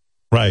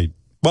 Right.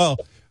 Well,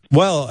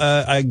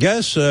 I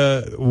guess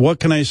what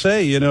can I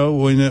say?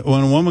 When a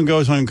woman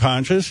goes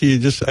unconscious, you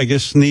just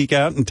sneak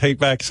out and take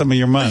back some of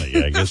your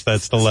money. I guess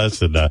that's the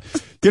lesson.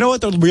 You know what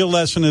the real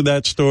lesson of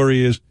that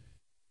story is?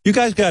 You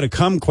guys got to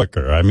come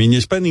quicker. I mean, you're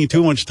spending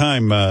too much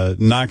time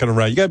knocking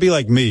around. You got to be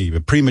like me,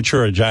 a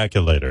premature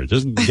ejaculator.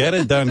 Just get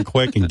it done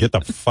quick and get the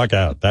fuck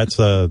out. That's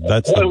the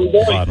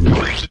bottom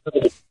line.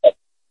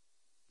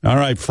 All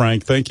right,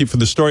 Frank, thank you for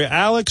the story.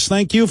 Alex,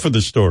 thank you for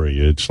the story.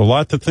 It's a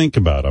lot to think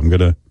about. I'm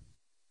gonna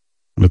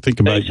think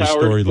about Thanks, your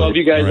Howard. story. Love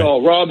you guys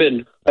all.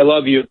 Robin, I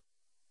love you.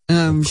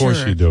 Of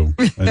course you do.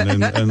 And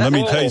let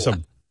me tell you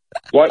something.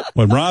 What?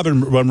 When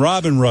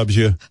Robin rubs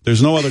you,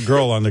 there's no other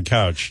girl on the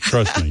couch.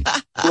 Trust me.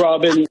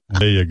 Robin.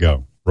 There you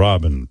go.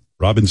 Robin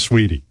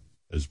Sweetie,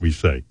 as we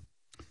say.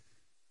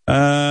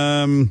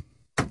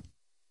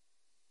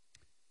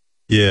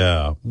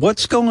 Yeah.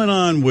 What's going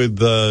on with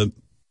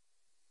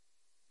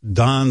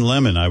Don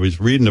Lemon? I was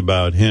reading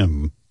about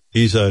him.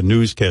 He's a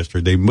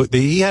newscaster.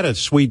 He had a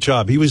sweet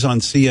job. He was on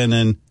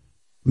CNN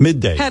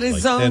midday. Had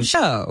his own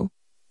show.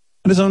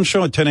 Had his own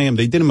show at 10 a.m.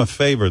 They did him a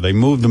favor. They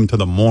moved him to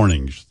the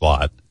morning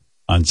slot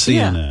on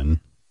CNN. Yeah.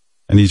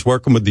 And he's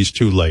working with these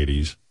two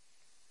ladies.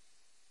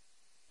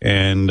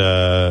 And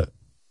I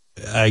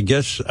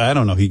guess, I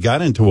don't know, he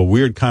got into a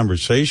weird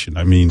conversation.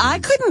 I mean, I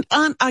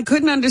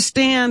couldn't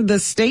understand the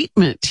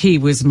statement he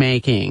was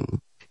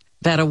making,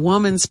 that a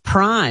woman's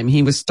prime.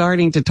 He was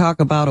starting to talk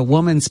about a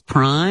woman's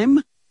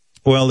prime.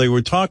 Well, they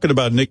were talking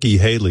about Nikki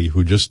Haley,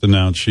 who just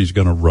announced she's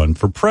going to run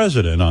for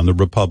president on the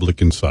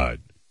Republican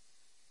side.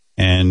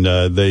 And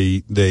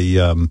they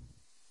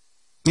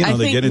I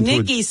think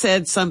Nikki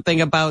said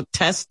something about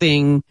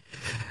testing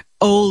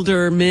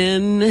older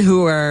men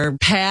who are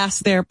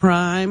past their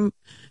prime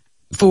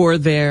for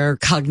their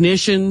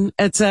cognition,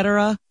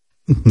 etc.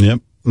 Yep.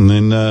 And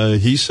then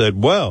he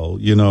said, well,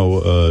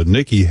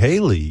 Nikki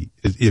Haley,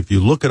 if you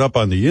look it up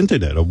on the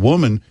internet, a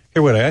woman,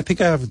 here, wait, I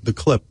think I have the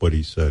clip, what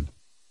he said.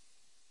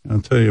 I'll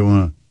tell you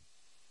what.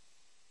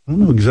 I don't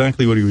know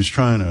exactly what he was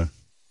trying to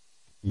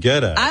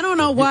get at. I don't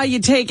know why you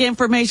take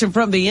information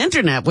from the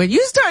internet. When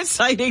you start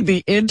citing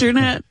the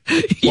internet,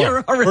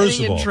 you're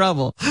already in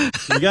trouble.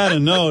 You got to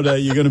know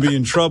that you're going to be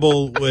in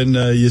trouble when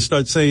you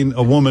start saying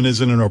a woman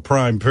isn't in her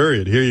prime,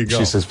 period. Here you go.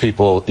 She says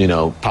people,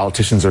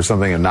 politicians or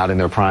something are not in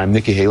their prime.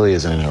 Nikki Haley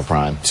isn't in her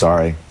prime.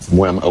 Sorry.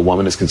 When a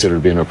woman is considered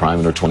to be in her prime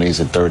in her 20s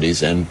and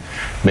 30s and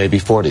maybe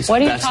 40s. What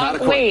are you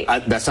talking? Wait.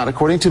 That's not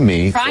according to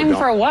me. Prime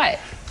for what?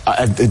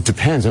 It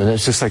depends. I mean,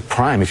 it's just like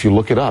prime. If you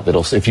look it up,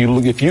 it'll say, if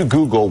you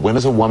Google when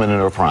is a woman in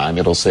her prime,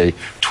 it'll say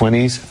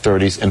 20s,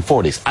 30s, and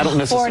 40s. I don't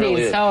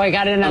necessarily. 40s. Oh, I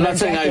got another. I'm not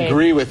saying decade. I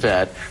agree with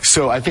that.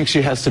 So I think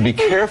she has to be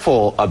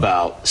careful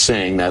about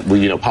saying that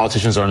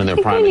politicians aren't in their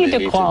prime. We need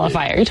to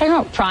qualify. Are you talking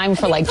about prime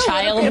for like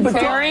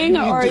childbearing,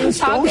 or are you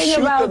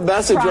talking about the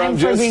messenger? prime I'm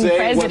just for being saying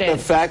president? what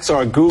the facts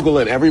are. Google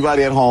it.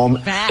 Everybody at home.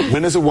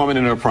 When is a woman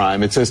in her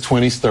prime? It says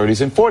 20s, 30s,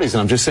 and 40s.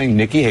 And I'm just saying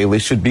Nikki Haley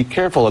should be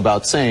careful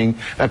about saying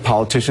that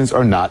politicians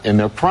are not in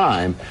their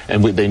prime.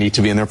 And they need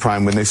to be in their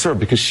prime when they serve,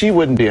 because she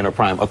wouldn't be in her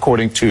prime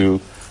according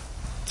to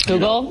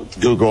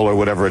Google or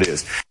whatever it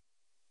is.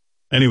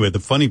 Anyway, the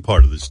funny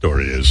part of the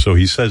story is, so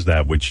he says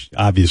that, which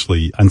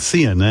obviously on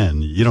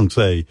CNN, you don't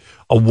say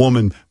a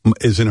woman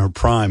is in her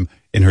prime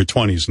in her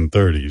 20s and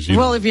 30s.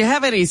 Well, if you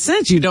have any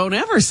sense, you don't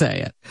ever say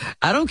it.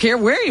 I don't care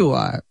where you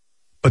are.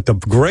 But the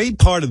great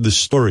part of the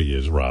story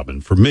is,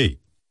 Robin, for me,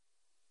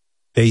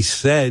 they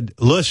said,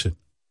 listen,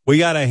 we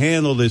got to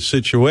handle this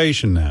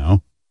situation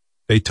now.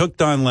 They took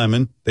Don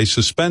Lemon, they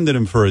suspended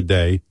him for a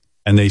day,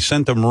 and they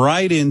sent him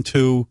right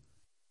into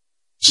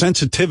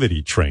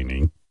sensitivity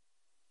training.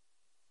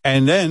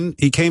 And then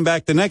he came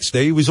back the next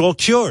day, he was all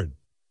cured.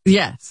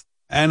 Yes.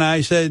 And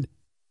I said,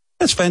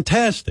 that's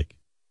fantastic.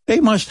 They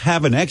must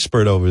have an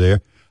expert over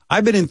there.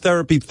 I've been in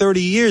therapy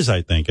 30 years,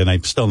 I think, and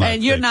I'm still not.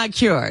 And you're not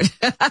cured.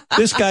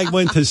 This guy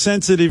went to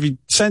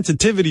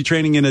sensitivity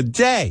training in a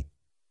day.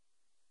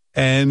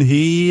 And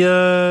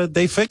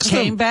they fixed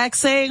him. Came back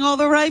saying all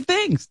the right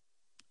things.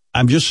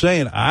 I'm just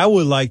saying, I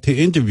would like to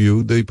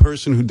interview the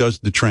person who does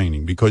the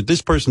training, because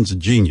this person's a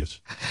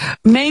genius.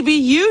 Maybe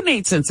you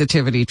need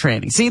sensitivity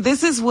training. See,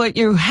 this is what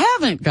you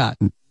haven't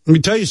gotten. Let me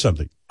tell you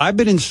something. I've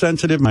been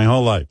insensitive my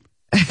whole life.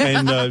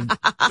 And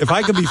if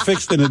I could be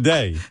fixed in a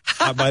day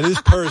by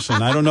this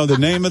person, I don't know the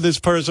name of this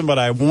person, but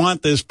I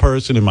want this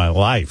person in my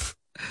life.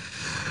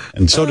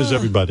 And so does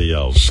everybody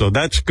else. So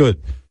that's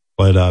good.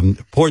 But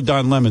poor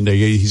Don Lemon,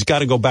 he's got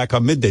to go back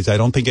on middays. I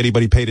don't think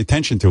anybody paid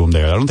attention to him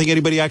there. I don't think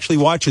anybody actually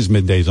watches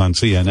middays on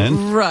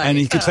CNN. Right. And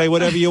he could say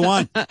whatever you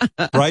want.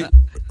 Right?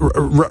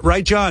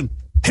 Right, John?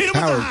 Hit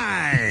him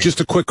Howard, just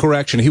a quick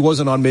correction. He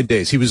wasn't on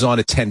middays. He was on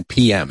at 10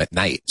 p.m. at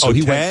night. So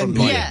he 10? went from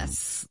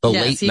the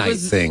late night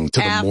thing to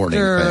the morning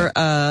thing.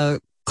 After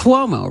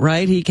Cuomo,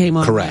 right? He came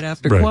on right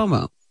after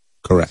Cuomo.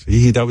 Correct.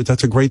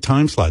 That's a great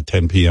time slot,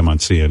 10 p.m. on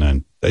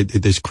CNN.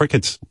 There's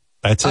crickets.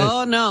 That's it.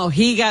 Oh, no.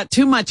 He got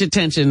too much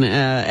attention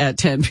at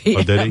 10 p.m.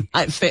 Oh, did he?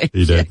 I think.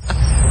 He did.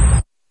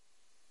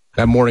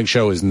 That morning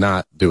show is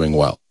not doing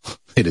well.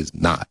 It is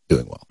not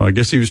doing well. I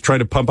guess he was trying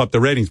to pump up the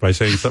ratings by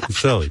saying something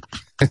silly.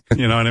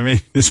 You know what I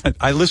mean?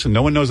 I listen,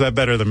 no one knows that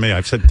better than me.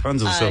 I've said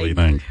tons of silly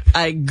things.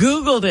 I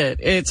Googled it.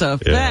 It's a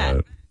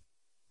fact.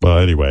 Well,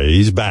 anyway,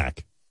 he's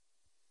back.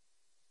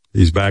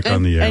 He's back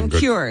on the air. And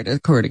cured,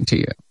 according to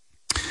you.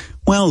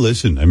 Well,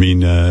 listen, I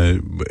mean,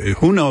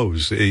 who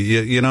knows?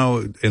 You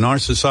know, in our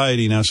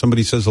society now,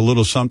 somebody says a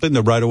little something,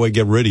 they'll right away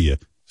get rid of you.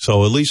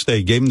 So at least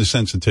they gave him the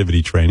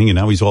sensitivity training, and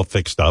now he's all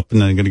fixed up, and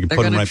they're going to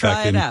put him right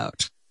back in.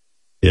 Out.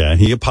 Yeah,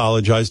 he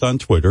apologized on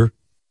Twitter.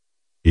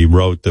 He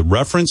wrote, the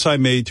reference I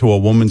made to a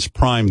woman's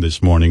prime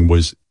this morning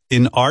was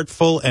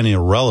inartful and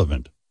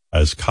irrelevant,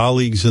 as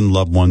colleagues and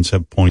loved ones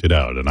have pointed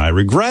out, and I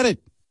regret it.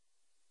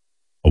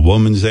 A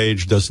woman's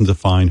age doesn't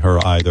define her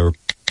either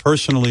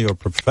personally or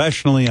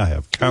professionally. I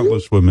have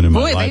countless women in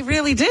my life. Boy, they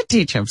really did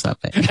teach him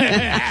something. Look,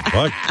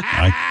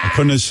 I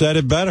couldn't have said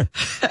it better.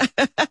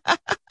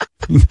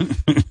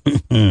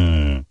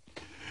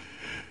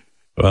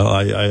 Well,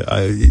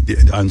 I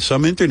on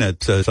some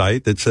internet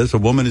site that says a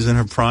woman is in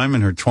her prime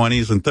in her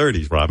 20s and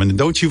 30s, Robin, and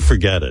don't you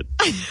forget it.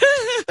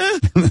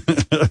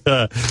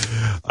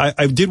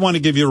 I did want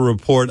to give you a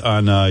report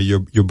on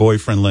your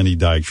boyfriend, Lenny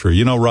Dykstra.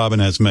 You know, Robin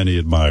has many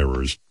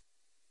admirers.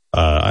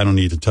 I don't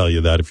need to tell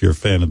you that if you're a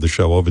fan of the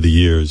show. Over the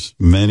years,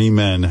 many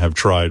men have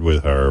tried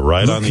with her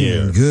right on the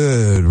air.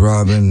 Good,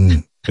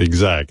 Robin.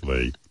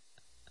 Exactly.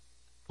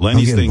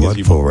 Lenny's thing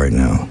is right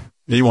now.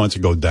 He wants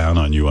to go down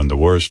on you in the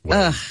worst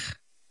way.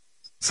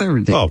 So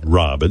ridiculous. Oh,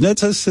 Robin,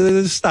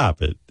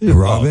 stop it.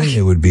 Robin,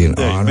 it would be an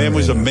honor. Man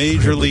was a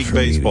major league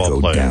baseball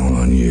player. Down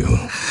on you.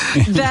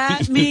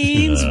 That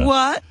means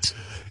what?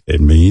 It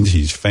means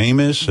he's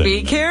famous.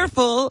 Be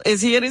careful.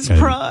 Is he in his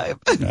prime?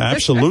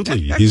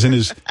 Absolutely. He's in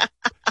his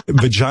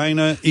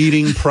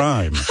vagina-eating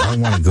prime. I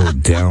want to go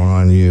down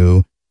on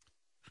you.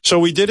 So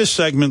we did a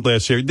segment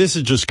last year. This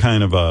is just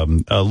kind of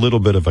a little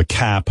bit of a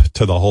cap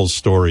to the whole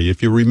story.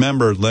 If you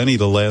remember, Lenny,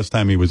 the last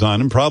time he was on,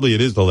 and probably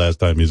it is the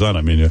last time he's on.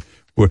 I mean,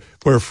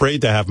 We're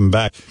afraid to have him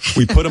back.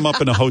 We put him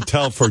up in a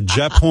hotel for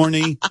Jep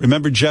Horny.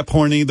 Remember Jep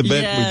Horny, the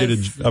bit? Yes. We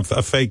did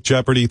a fake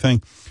Jeopardy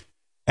thing.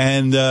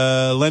 And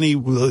Lenny,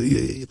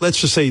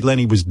 let's just say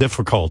Lenny was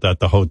difficult at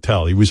the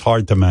hotel. He was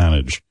hard to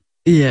manage.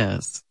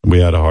 Yes. We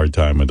had a hard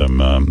time with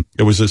him.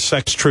 It was a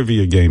sex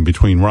trivia game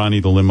between Ronnie,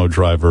 the limo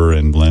driver,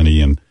 and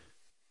Lenny. And,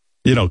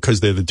 because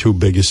they're the two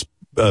biggest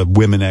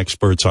women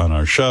experts on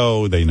our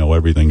show. They know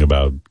everything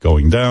about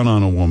going down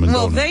on a woman.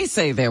 Well, they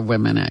say they're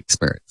women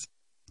experts.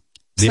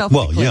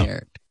 Well, yeah.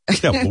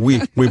 Yeah, well,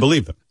 we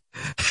believe them.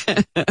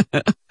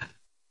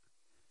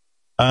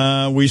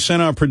 We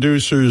sent our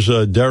producers,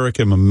 Derek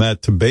and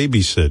Mehmet, to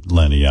babysit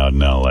Lenny out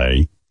in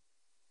L.A.,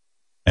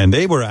 and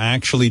they were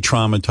actually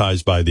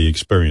traumatized by the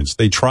experience.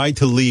 They tried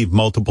to leave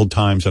multiple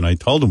times, and I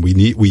told them,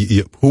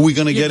 who are we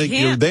going to get?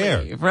 You're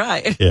there. Leave,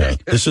 right. Yeah.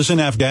 This isn't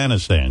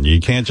Afghanistan. You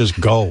can't just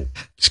go.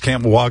 Just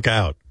can't walk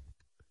out.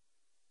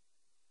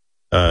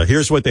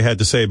 Here's what they had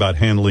to say about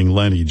handling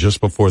Lenny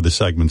just before the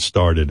segment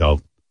started. I'll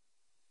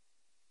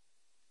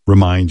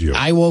remind you.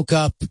 I woke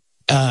up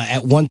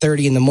at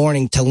 1:30 in the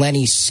morning to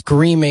Lenny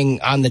screaming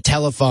on the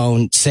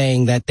telephone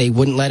saying that they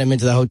wouldn't let him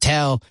into the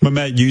hotel.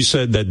 Mehmet, you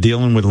said that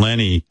dealing with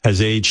Lenny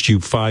has aged you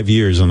 5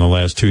 years in the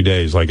last 2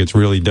 days. Like, it's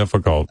really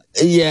difficult.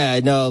 Yeah,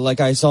 no, like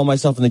I saw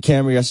myself in the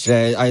camera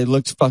yesterday. I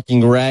looked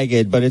fucking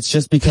ragged, but it's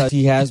just because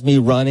he has me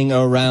running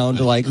around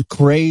like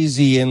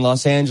crazy in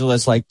Los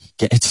Angeles. Like,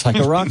 it's like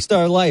a rock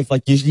star life.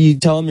 Like, you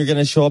tell him you're going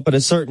to show up at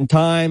a certain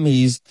time.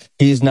 He's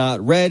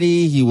not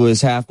ready. He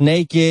was half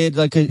naked.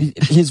 Like,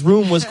 his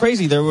room was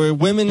crazy. There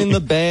were women in the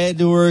bed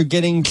who were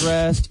getting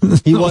dressed.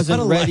 He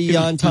wasn't ready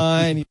on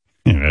time.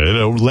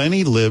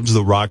 Lenny lives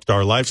the rock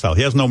star lifestyle.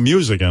 He has no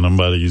music in him,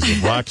 but he's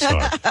a rock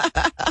star.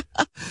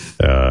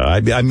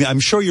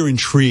 I'm sure you're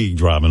intrigued,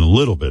 Robin, a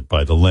little bit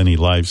by the Lenny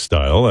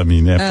lifestyle. I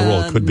mean, after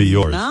all, it could be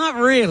yours. Not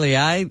really.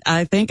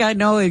 I think I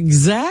know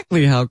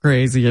exactly how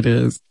crazy it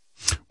is.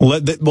 Well,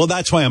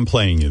 that's why I'm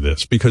playing you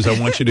this, because I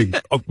want you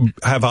to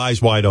have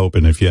eyes wide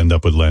open if you end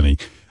up with Lenny.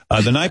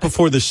 The night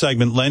before this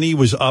segment, Lenny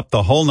was up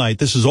the whole night.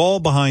 This is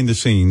all behind the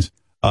scenes,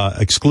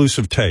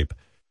 exclusive tape.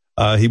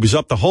 He was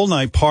up the whole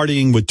night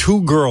partying with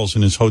two girls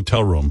in his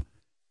hotel room,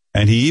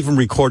 and he even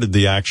recorded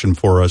the action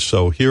for us.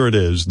 So here it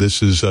is.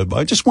 This is,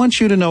 I just want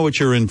you to know what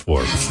you're in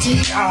for.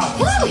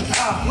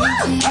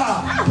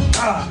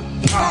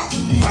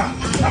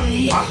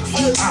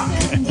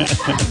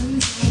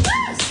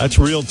 That's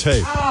real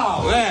tape.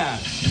 Oh, man.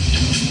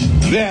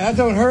 Yeah, that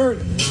don't hurt.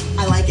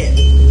 I like it.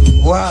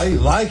 Wow, you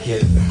like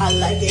it? I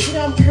like it.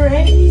 I'm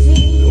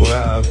crazy.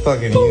 Wow,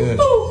 fucking you.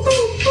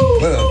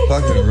 What a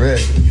fucking Rick.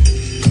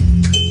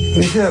 Let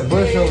me see that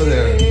bush over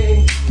there. Let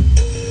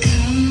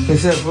me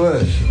see that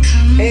bush.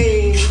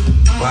 Hey.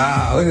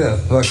 Wow, look at that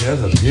fucking,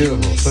 that's a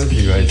beautiful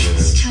pussy right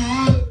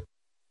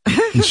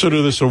there.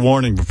 Consider this a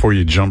warning before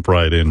you jump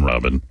right in,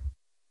 Robin.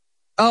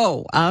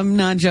 Oh, I'm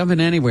not jumping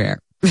anywhere.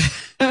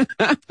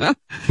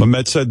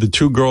 Mehmet said the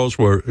two girls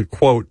were,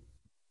 quote,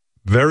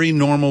 very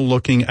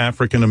normal-looking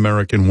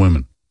African-American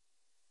women.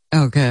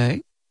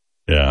 Okay.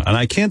 Yeah, and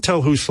I can't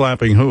tell who's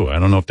slapping who. I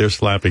don't know if they're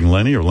slapping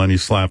Lenny or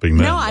Lenny's slapping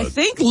them. No, I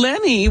think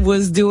Lenny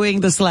was doing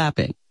the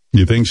slapping.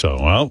 You think so?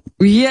 Well.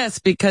 Yes,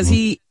 because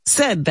he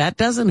said that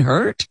doesn't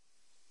hurt.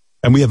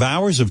 And we have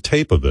hours of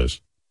tape of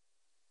this.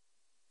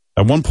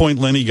 At one point,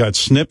 Lenny got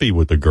snippy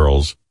with the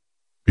girls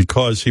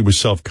because he was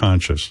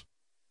self-conscious.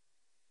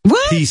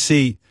 What?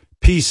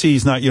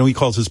 PC's not, he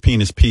calls his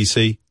penis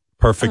PC,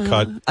 perfect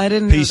cut. I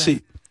didn't know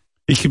that.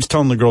 He keeps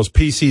telling the girls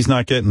PC's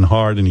not getting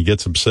hard, and he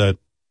gets upset.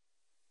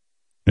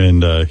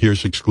 And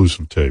here's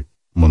exclusive tape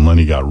when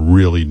Lenny got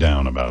really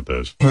down about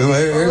this.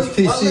 Where's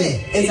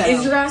PC?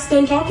 Is your ass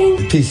done talking?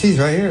 PC's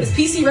right here. Is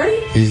PC ready?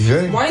 He's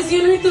ready. Why is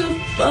he underneath the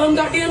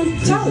goddamn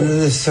towel?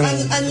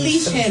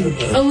 Unleash him.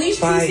 Unleash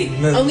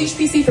PC. Unleash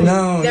PC from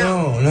No.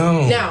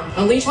 Now.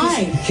 Unleash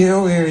PC. Get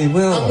over here, he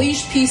will.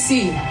 Unleash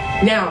PC.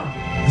 Now.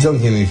 Don't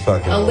give me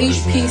fucking Unleash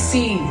orders,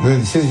 PC.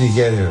 Man. As soon as you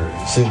get here.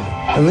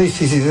 Unleash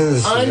PC. This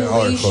is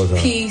Unleash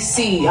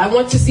PC. I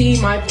want to see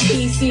my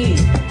PC.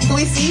 Can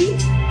we see?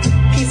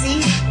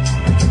 PC?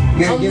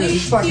 You gotta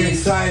get fucking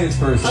excited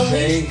first,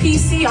 okay? Unleash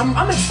PC.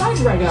 I'm excited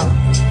right now.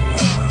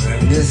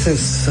 This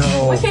is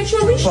so Why can't you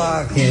unleash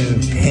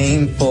fucking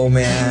painful,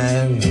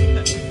 man.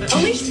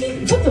 Unleash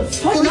PC? What the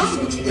fuck?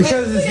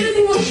 Because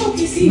anything on the fuck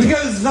PC.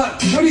 Because it's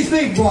not. What do you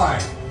think?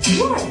 Why?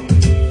 Why?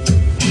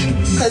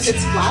 Because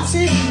it's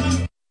plastic.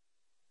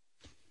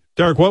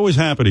 Derek, what was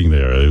happening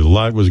there? A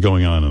lot was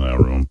going on in that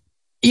room.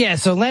 Yeah,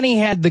 so Lenny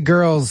had the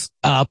girls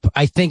up.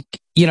 I think,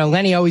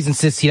 Lenny always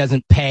insists he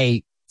doesn't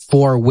pay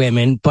for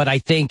women, but I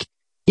think,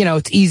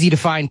 it's easy to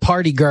find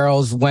party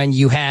girls when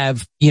you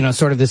have,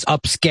 sort of this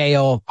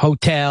upscale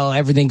hotel,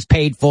 everything's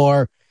paid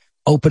for,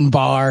 open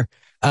bar.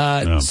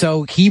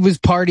 So he was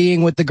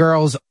partying with the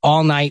girls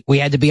all night. We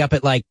had to be up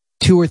at like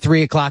 2 or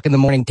 3 o'clock in the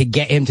morning to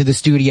get him to the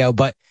studio,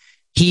 but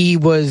he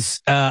was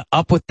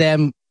up with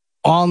them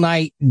all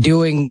night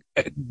doing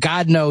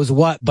God knows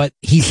what, but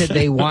he said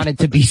they wanted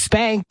to be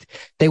spanked.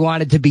 They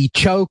wanted to be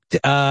choked.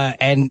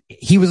 And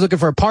he was looking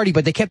for a party,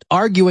 but they kept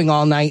arguing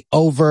all night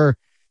over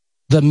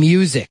the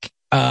music.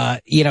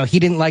 he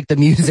didn't like the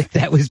music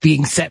that was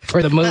being set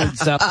for the mood.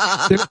 So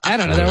I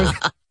don't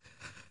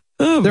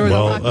know. There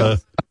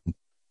was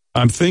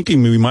I'm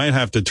thinking we might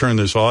have to turn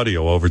this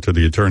audio over to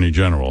the Attorney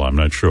General. I'm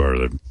not sure.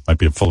 There might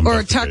be a full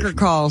investigation. Or Tucker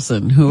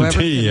Carlson, whoever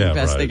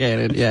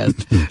investigated, yes.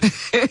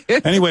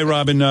 Anyway,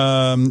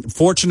 Robin,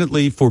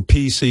 fortunately for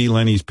PC,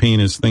 Lenny's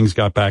penis, things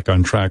got back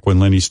on track when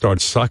Lenny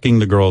started sucking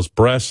the girls'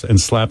 breasts and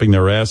slapping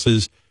their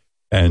asses.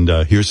 And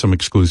here's some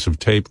exclusive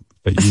tape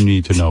that you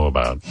need to know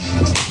about.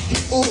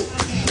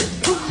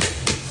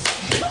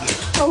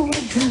 Oh my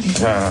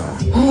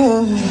God.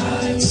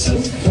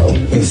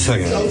 Wait a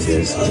second.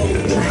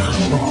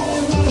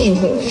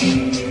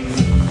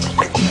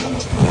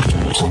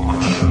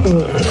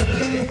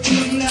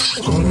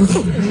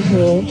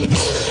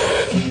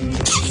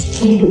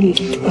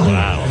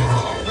 Wow.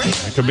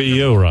 That could be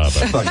you, Robin.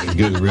 Fucking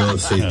good real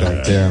estate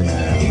back there,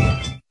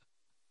 man.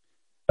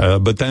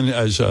 But then,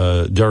 as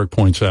Derek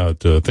points out,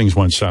 things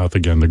went south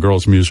again. The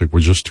girls' music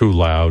was just too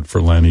loud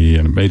for Lenny,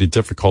 and it made it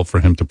difficult for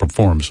him to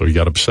perform, so he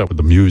got upset with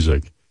the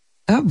music.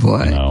 Oh,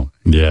 boy.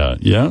 Yeah.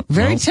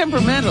 Very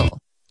temperamental.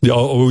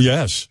 Oh,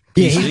 yes.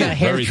 Yeah, he's got a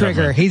hair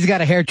trigger. He's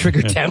got a hair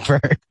trigger temper.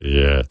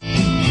 Yeah.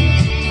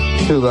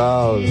 Too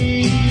loud.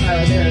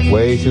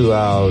 Way too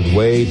loud.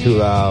 Way too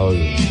loud.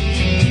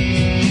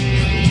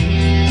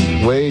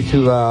 Way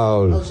too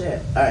loud. Oh, shit.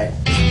 All right.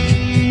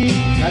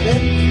 Not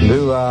good?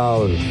 Too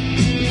loud.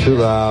 Too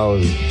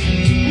loud. Oh,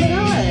 my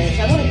gosh.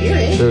 I want to hear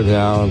it. Turn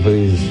down,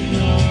 please.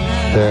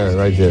 There,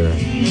 right there.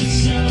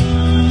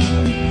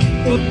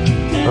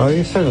 Oh,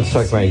 you're starting to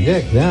suck my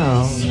dick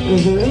now.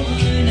 Mm-hmm.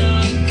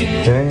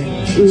 Okay?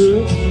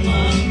 Mm-hmm.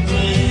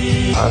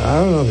 I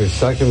don't know if you're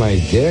sucking my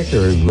dick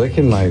or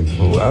licking my... I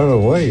don't know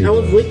what you're I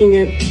was licking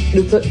it,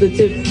 the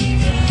tip.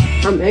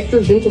 I'm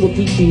accidental with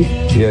PT.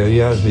 Yeah,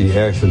 you have to be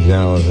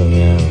accidentalism,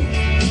 man.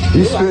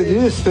 You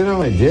just spit on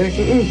my dick?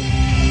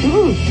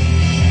 Mm-hmm.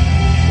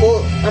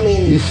 Well, I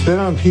mean... You spit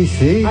on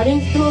PC? I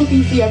didn't spit on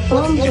PC. I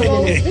first spit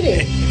on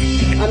spitting.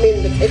 I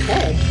mean, it's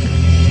head.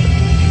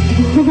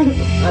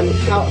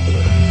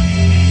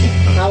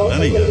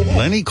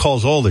 Lenny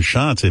calls all the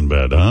shots in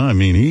bed, huh? I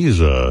mean, he's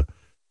a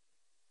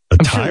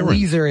tyrant. Sure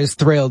Weezer is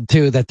thrilled,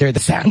 too, that they're the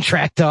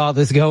soundtrack to all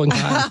this going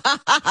on.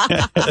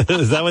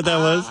 Is that what that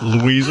was?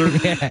 Weezer?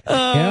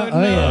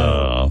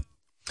 Yeah.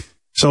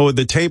 So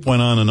the tape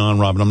went on and on,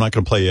 Robin. I'm not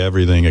going to play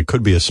everything. It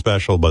could be a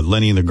special, but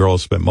Lenny and the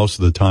girls spent most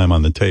of the time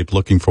on the tape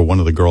looking for one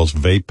of the girls'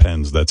 vape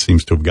pens that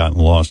seems to have gotten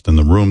lost in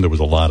the room. There was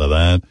a lot of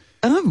that.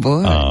 Oh,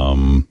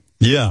 boy.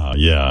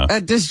 Yeah.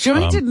 A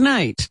disjointed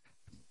night.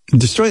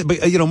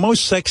 But,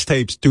 most sex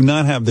tapes do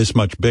not have this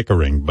much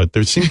bickering, but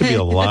there seems to be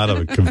a lot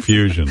of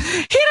confusion. He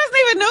doesn't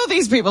even know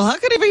these people. How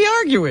could he be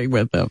arguing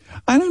with them?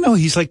 I don't know.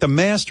 He's like the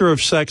master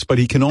of sex, but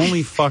he can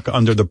only fuck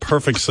under the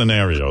perfect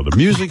scenario. The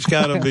music's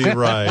got to be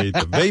right.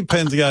 The vape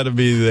pen's got to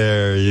be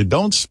there. You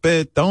don't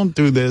spit. Don't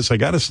do this. I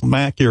got to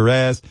smack your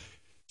ass.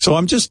 So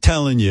I'm just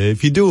telling you,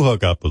 if you do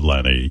hook up with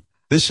Lenny,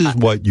 this is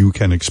what you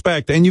can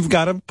expect, and you've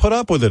got to put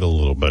up with it a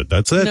little bit.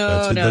 That's it.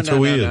 That's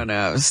who he is.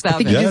 No. Stop I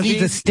think he just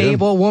needs a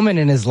stable woman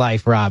in his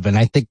life, Robin.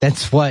 I think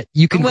that's what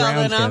you can ground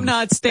then him. I'm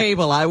not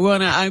stable.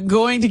 I'm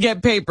going to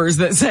get papers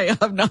that say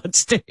I'm not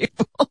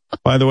stable.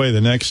 By the way, the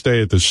next day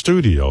at the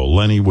studio,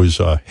 Lenny was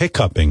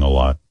hiccuping a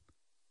lot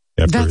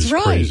after his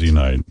crazy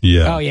night.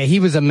 Yeah. Oh, yeah. He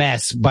was a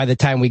mess by the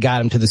time we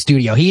got him to the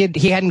studio. He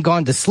hadn't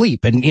gone to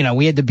sleep, and,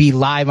 we had to be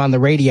live on the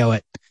radio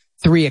at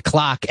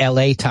 3:00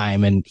 LA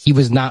time, and he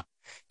was not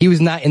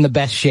in the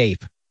best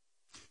shape.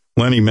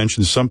 Lenny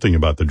mentioned something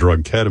about the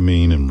drug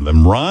ketamine, and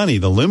then Ronnie,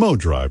 the limo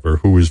driver,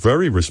 who was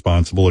very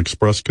responsible,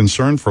 expressed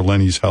concern for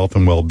Lenny's health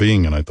and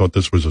well-being, and I thought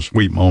this was a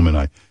sweet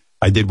moment.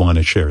 I did want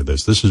to share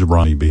this. This is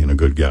Ronnie being a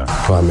good guy.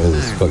 Problem is,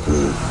 this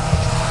fucking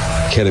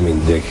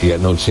ketamine dick, you got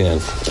no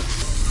chance.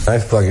 I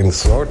fucking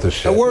snort this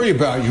shit. I worry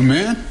about you,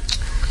 man.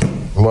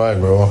 Why,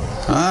 bro?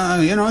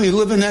 You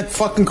live in that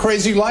fucking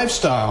crazy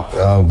lifestyle.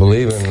 I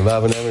believe in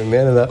loving every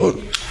minute of that.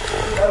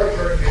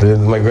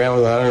 My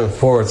grandma's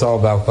 104. It's all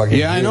about fucking.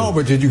 Yeah, I know,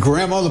 but did your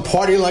grandmother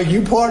party like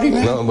you party,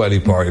 man? Nobody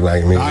party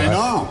like me. I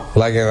know.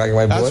 Like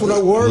my boys. That's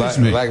what worries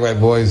me. Like my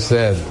boys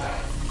said,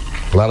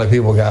 a lot of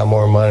people got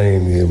more money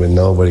than you, but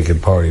nobody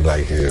could party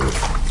like you.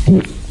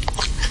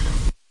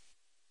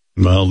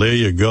 Well, there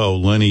you go,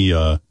 Lenny.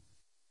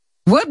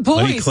 What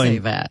boys say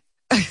that?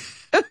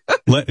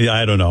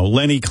 I don't know.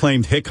 Lenny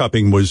claimed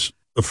hiccuping was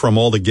from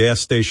all the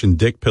gas station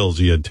dick pills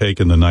he had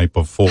taken the night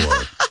before.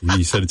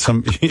 He said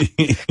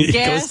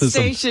gas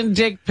station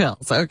dick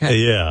pills. Okay.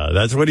 Yeah,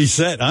 that's what he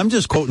said. I'm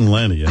just quoting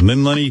Lenny. And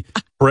then Lenny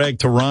bragged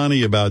to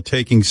Ronnie about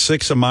taking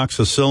 6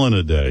 amoxicillin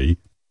a day.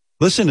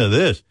 Listen to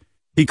this.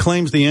 He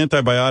claims the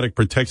antibiotic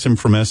protects him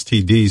from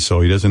STDs,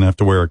 so he doesn't have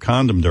to wear a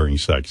condom during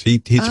sex.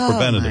 It's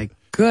preventative. My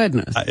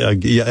goodness.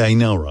 I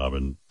know,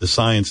 Robin. The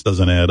science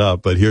doesn't add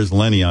up, but here's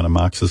Lenny on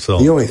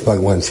amoxicillin. You only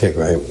fuck one chick,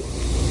 right?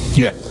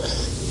 Yeah.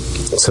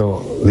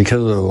 So,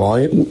 because of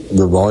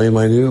the volume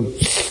I do,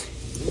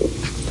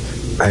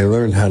 I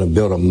learned how to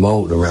build a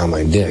moat around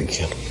my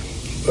dick.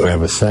 I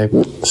have a sniper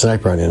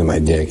on the end of my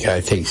dick.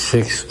 I take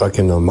 6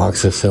 fucking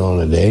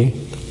amoxicillin a day.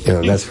 You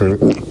know, that's for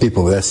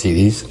people with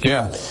STDs.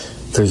 Yeah.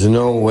 There's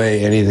no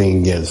way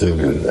anything gets sick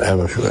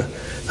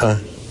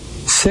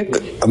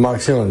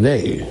amoxicillin a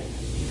day.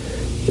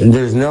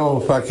 There's no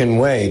fucking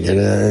way.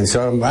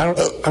 So I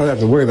don't have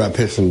to worry about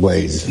pissing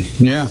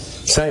blades. Yeah.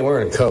 Saying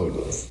we're in a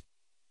code.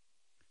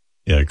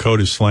 Yeah, code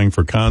is slang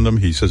for condom.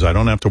 He says, I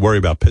don't have to worry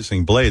about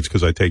pissing blades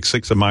because I take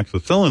 6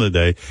 amoxicillin a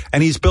day.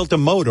 And he's built a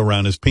moat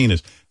around his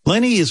penis.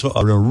 Lenny is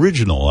an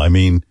original. I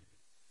mean,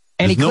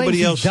 and he claims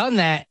nobody else he's done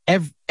that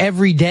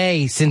every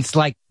day since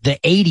like the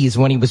 80s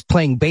when he was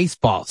playing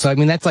baseball. So, I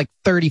mean, that's like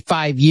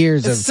 35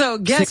 years of So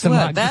guess 6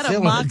 what? That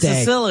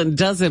amoxicillin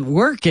doesn't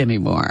work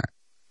anymore.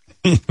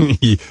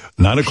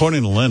 Not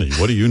according to Lenny.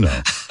 What do you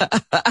know?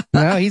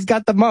 No, he's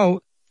got the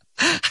moat.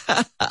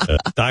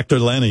 Dr.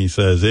 Lenny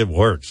says it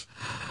works.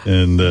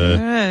 And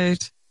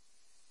right.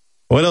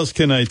 What else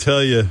can I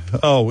tell you?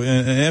 Oh,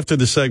 after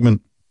the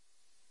segment.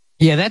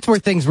 Yeah, that's where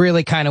things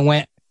really kind of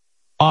went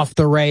off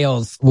the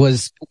rails,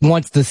 was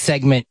once the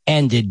segment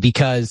ended,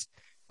 because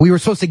we were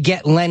supposed to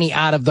get Lenny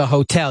out of the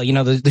hotel. You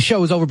know, the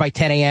show was over by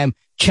 10 a.m.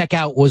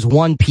 Checkout was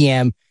 1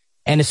 p.m.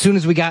 And as soon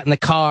as we got in the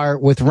car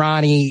with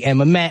Ronnie and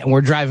Mehmet and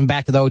we're driving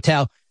back to the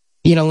hotel,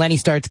 you know, Lenny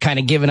starts kind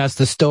of giving us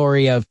the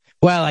story of,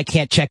 well, I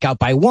can't check out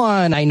by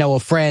 1. I know a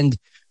friend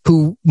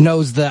who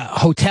knows the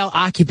hotel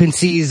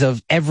occupancies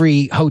of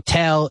every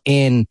hotel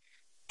in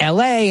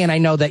LA, and I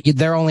know that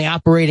they're only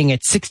operating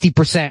at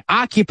 60%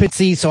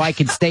 occupancy, so I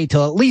could stay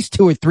till at least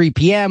 2 or 3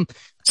 p.m.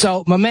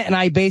 So Mehmet and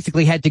I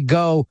basically had to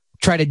go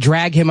try to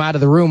drag him out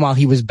of the room while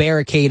he was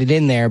barricaded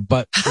in there.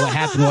 But what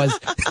happened was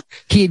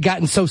he had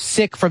gotten so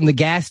sick from the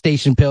gas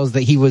station pills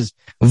that he was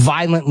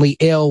violently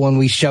ill when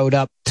we showed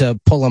up to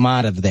pull him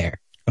out of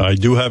there. I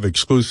do have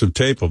exclusive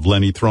tape of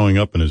Lenny throwing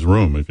up in his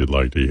room, if you'd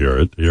like to hear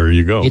it. Here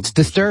you go. It's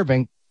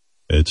disturbing.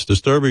 It's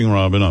disturbing,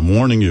 Robin. I'm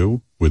warning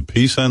you with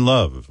peace and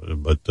love.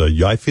 But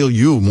I feel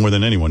you more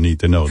than anyone need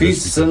to know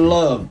peace this. And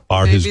love.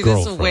 Are Maybe his girlfriend.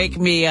 this will wake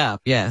me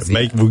up. Yes.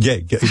 Maybe we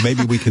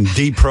can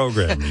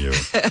deprogram you.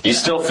 You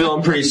still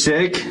feeling pretty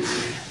sick?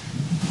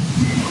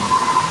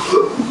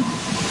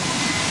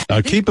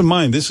 Now, keep in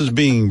mind, this is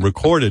being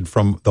recorded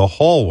from the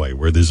hallway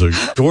where there's a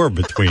door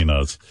between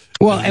us.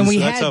 Well, and we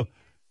had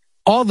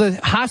all the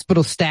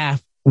hospital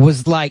staff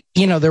was like,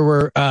 you know, there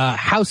were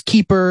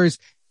housekeepers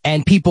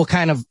and people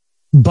kind of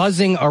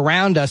buzzing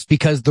around us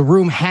because the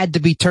room had to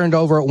be turned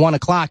over at 1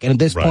 o'clock. And at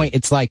this point,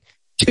 it's like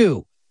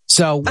 2.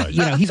 So, you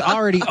know, he's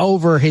already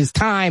over his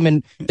time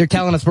and they're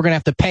telling us we're going to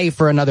have to pay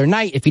for another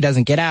night if he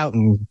doesn't get out.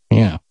 And,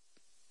 you know.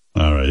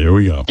 All right, here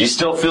we go. You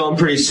still feeling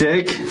pretty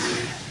sick?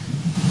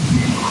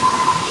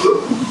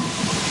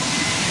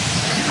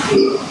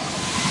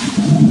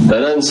 That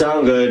doesn't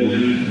sound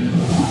good.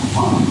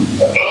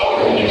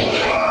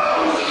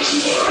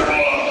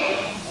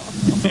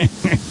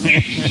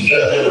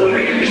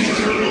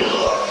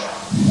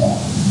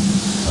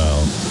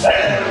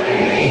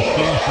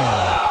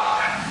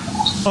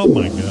 Oh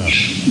my God.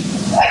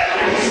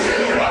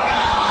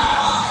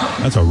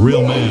 That's a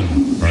real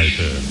man right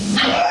there.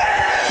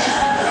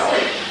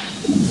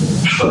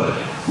 It's a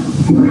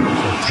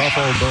tough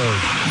old bird.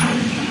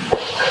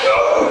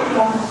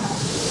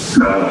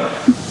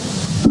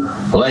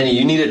 Lenny,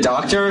 you need a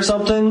doctor or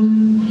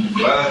something?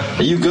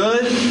 Are you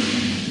good?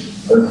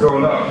 I'm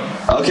throwing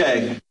up.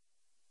 Okay.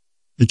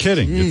 You're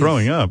kidding. You're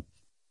throwing up.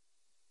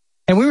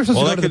 And we were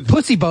supposed to go to the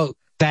Pussy Boat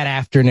that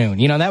afternoon.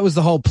 You know, that was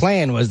the whole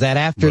plan, was that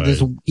after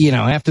this, you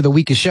know, after the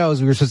week of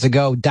shows, we were supposed to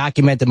go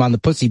document him on the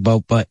Pussy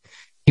Boat, but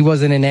he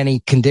wasn't in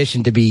any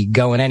condition to be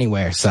going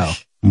anywhere, so.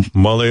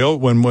 Well,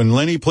 when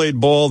Lenny played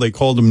ball, they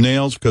called him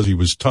Nails because he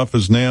was tough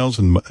as nails,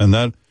 and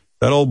that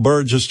old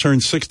bird just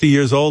turned 60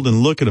 years old,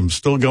 and look at him,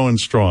 still going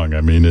strong.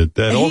 I mean,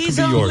 that all could be yours, He's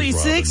only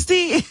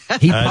 60?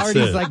 He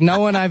parties like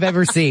no one I've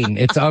ever seen.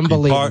 It's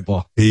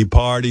unbelievable. He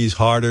parties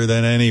harder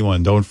than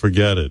anyone. Don't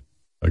forget it.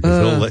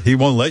 Because he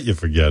won't let you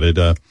forget it.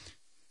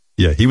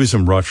 Yeah, he was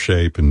in rough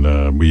shape,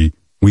 and we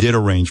did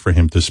arrange for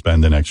him to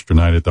spend an extra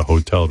night at the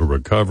hotel to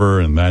recover,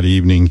 and that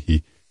evening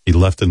he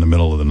left in the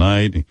middle of the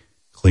night.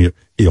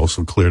 He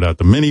also cleared out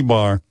the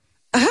minibar.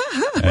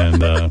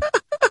 And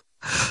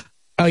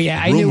oh,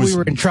 yeah, I knew we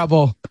were in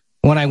trouble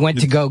when I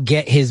went to go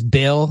get his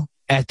bill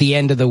at the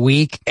end of the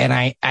week, and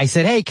I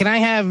said, hey, can I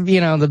have, you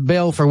know, the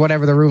bill for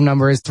whatever the room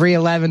number is,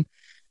 311?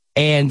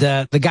 And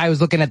the guy was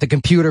looking at the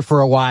computer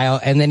for a while,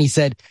 and then he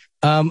said,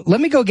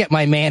 let me go get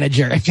my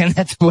manager. And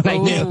that's what I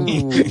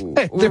knew.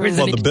 There was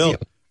well, the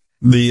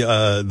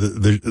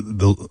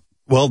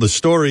bill, the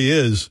story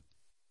is,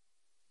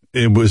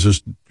 it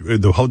was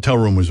the hotel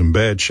room was in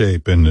bad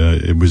shape, and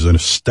it was a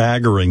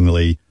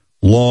staggeringly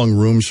long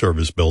room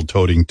service bill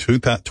totaling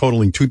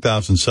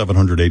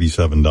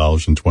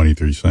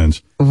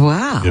 $2,787.23.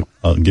 Wow.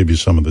 I'll give you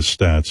some of the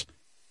stats.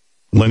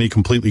 Lenny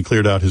completely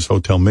cleared out his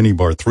hotel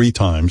minibar 3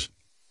 times.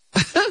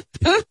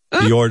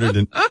 He ordered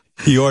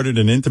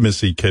an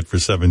intimacy kit for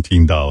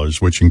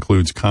 $17, which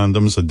includes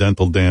condoms, a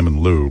dental dam, and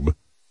lube.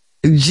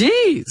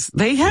 Jeez,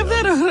 they have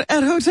that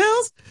at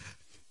hotels?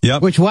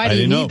 Yep. Which, why I do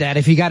you didn't need know. that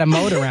if you got a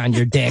moat around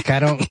your dick?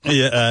 I don't.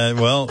 Yeah,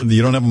 well,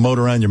 you don't have a moat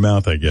around your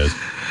mouth, I guess.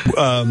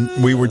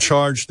 We were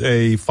charged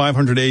a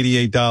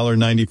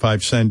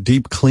 $588.95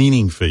 deep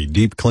cleaning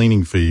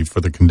fee for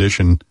the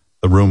condition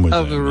the room was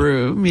Of in. the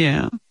room,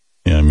 yeah.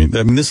 Yeah, I mean,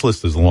 this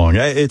list is long.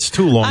 It's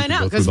too long I to know, go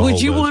through because the whole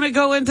would you list. want to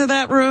go into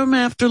that room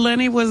after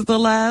Lenny was the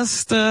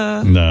last?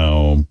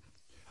 No.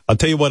 I'll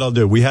tell you what I'll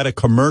do. We had a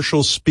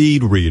commercial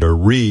speed reader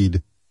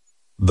read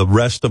the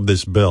rest of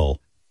this bill.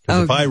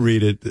 Because if I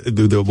read it,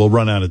 we'll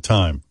run out of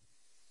time.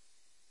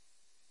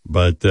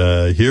 But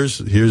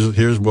here's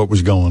what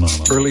was going on.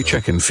 Early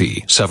check-in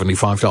fee,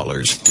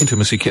 $75.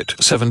 Intimacy kit,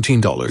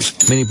 $17.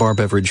 Minibar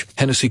beverage,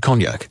 Hennessy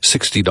Cognac,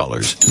 $60.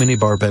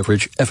 Minibar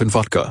beverage, Effin'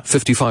 Vodka,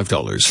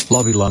 $55.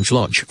 Lobby lunch,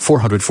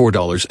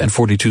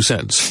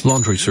 $44.42.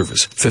 Laundry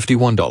service,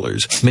 $51.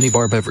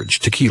 Minibar beverage,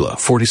 tequila,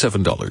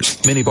 $47.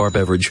 Minibar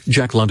beverage,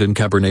 Jack London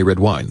Cabernet Red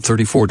Wine,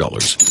 $34.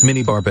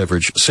 Minibar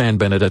beverage, San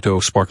Benedetto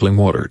Sparkling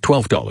Water,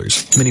 $12.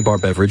 Minibar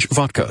beverage,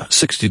 vodka,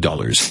 $60.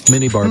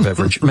 Minibar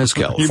beverage,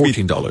 mezcal,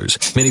 $14.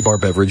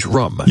 Minibar beverage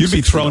rum. You'd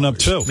be thrown up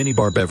too.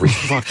 Minibar beverage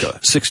vodka,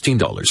 $16.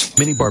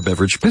 Minibar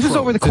beverage. This is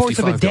over the course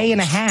of a day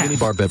and a half.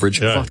 Minibar beverage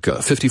vodka,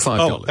 $55.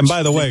 Oh, and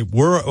by the way,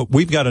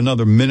 we've got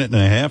another minute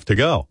and a half to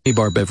go.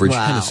 Minibar beverage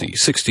Hennessy,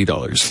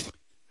 $60.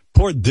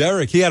 Poor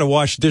Derek, he had to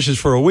wash dishes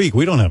for a week.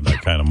 We don't have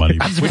that kind of money.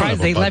 I'm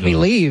surprised they let me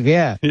leave.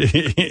 Yeah.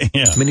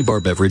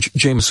 Minibar beverage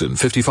Jameson,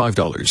 $55.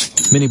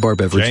 Minibar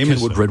beverage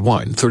Kenwood Red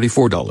Wine,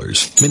 $34.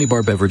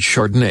 Minibar beverage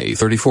Chardonnay,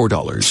 $34.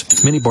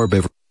 Minibar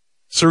beverage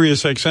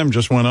Sirius XM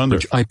just went under.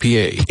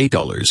 IPA, $8.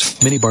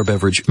 Minibar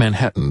beverage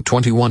Manhattan,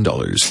 $21.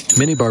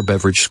 Minibar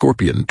beverage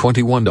Scorpion,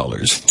 $21.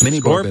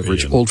 Minibar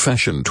beverage Old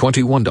Fashioned,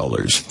 $21.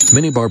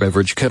 Minibar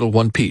beverage Kettle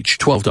One Peach,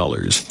 $12.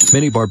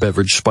 Minibar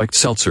beverage Spiked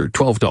Seltzer,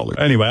 $12.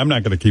 Anyway, I'm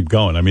not going to keep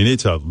going. I mean,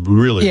 it's a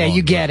really long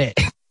you get it.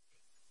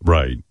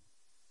 Right.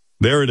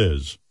 There it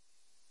is.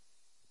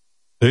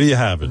 There you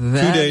have it.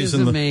 That is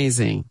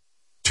amazing.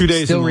 2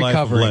 days Still in the life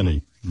of recovering.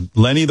 Lenny.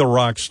 Lenny the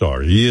rock star.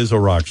 He is a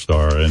rock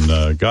star,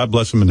 and God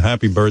bless him and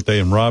happy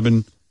birthday. And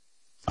Robin,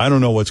 I don't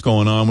know what's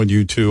going on with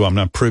you two. I'm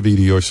not privy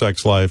to your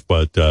sex life,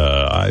 but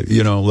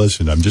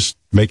listen, I'm just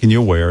making you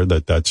aware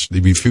that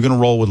if you're going to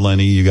roll with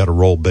Lenny, you got to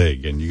roll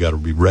big, and you got to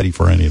be ready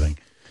for anything,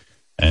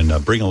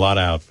 and bring a lot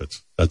of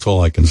outfits. That's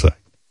all I can say.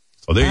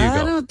 So there you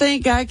go. I don't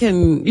think I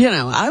can.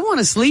 I want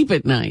to sleep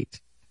at night.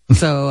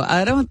 So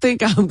I don't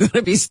think I'm going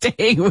to be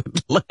staying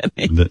with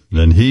Lenny.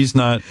 Then he's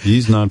not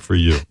for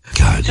you.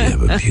 God, you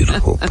have a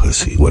beautiful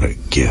pussy. What a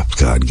gift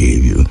God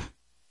gave you.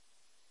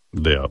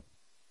 Yeah.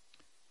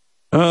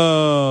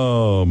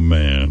 Oh,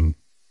 man.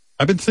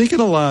 I've been thinking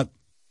a lot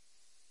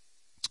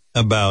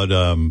about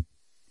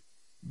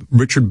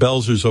Richard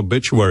Belzer's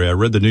obituary. I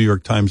read the New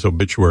York Times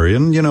obituary,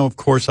 and, of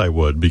course I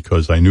would,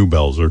 because I knew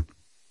Belzer.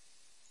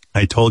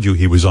 I told you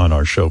he was on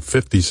our show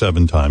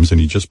 57 times,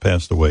 and he just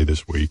passed away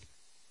this week.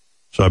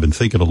 So I've been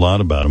thinking a lot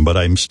about him, but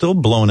I'm still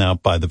blown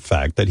out by the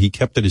fact that he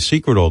kept it a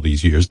secret all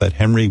these years that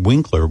Henry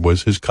Winkler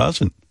was his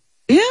cousin.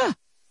 Yeah.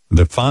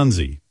 The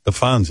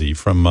Fonzie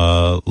from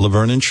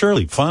Laverne and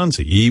Shirley.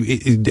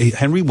 Fonzie.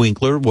 Henry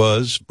Winkler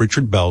was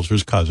Richard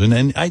Belzer's cousin,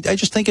 and I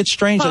just think it's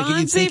strange.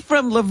 Fonzie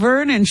from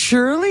Laverne and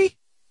Shirley?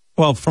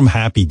 Well, from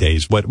Happy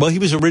Days. Well, he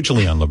was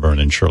originally on Laverne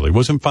and Shirley.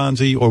 Wasn't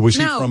Fonzie, or was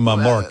he from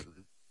Mark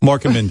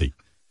and Mindy?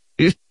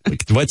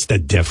 What's the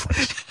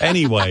difference?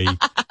 Anyway,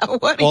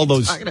 all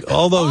those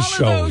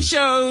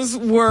shows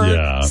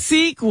were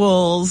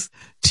sequels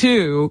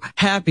to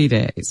Happy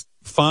Days.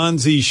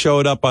 Fonzie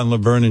showed up on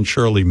Laverne and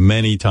Shirley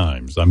many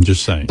times. I'm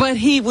just saying. But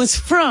he was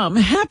from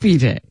Happy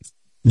Days.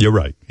 You're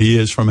right. He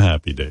is from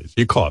Happy Days.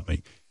 You caught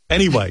me.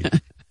 Anyway,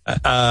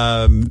 but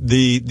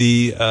the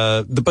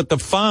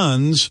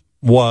Fonz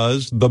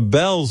was the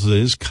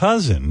Bells'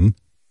 cousin.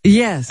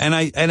 Yes. And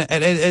I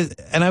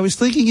was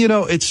thinking,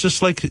 it's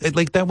just like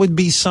that would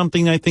be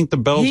something I think the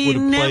Bells would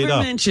have played up. He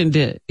never mentioned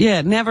it.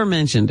 Yeah, never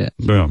mentioned it.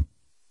 Yeah.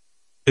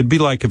 It'd be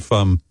like if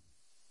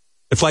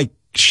like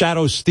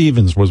Shadow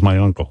Stevens was my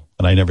uncle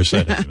and I never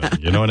said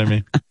anything. You know what I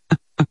mean?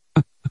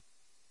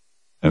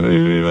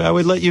 I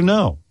would let you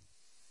know.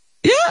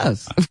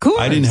 Yes, of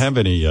course. I didn't have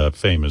any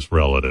famous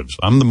relatives.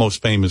 I'm the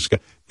most famous guy.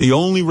 The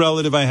only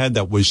relative I had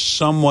that was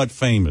somewhat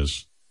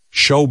famous,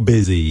 show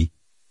busy,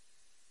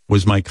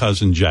 was my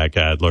cousin Jack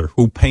Adler,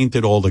 who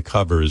painted all the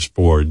covers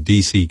for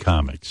DC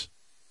Comics.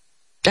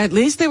 At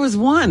least there was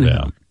one.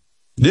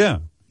 Yeah.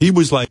 He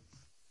was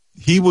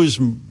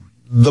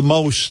the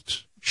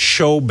most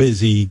show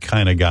busy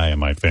kind of guy in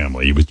my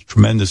family. He was a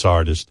tremendous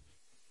artist,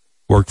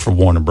 worked for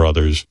Warner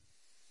Brothers,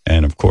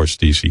 and of course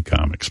DC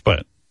Comics.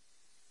 But,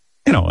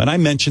 and I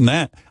mentioned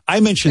that. I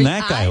mentioned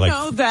that guy. I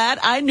know that.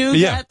 I knew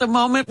that the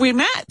moment we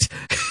met.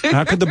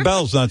 How could the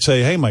Bells not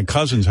say, hey, my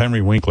cousin's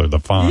Henry Winkler, the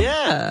Fonz?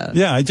 Yeah.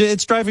 Yeah,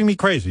 it's driving me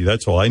crazy.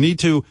 That's all. I need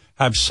to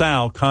have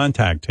Sal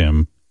contact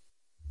him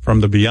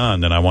from the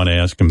Beyond, and I want to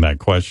ask him that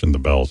question, the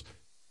Bells.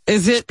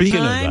 Is it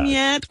time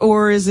yet,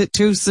 or is it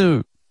too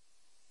soon?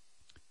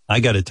 I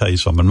got to tell you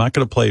something. I'm not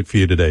going to play it for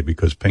you today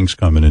because Pink's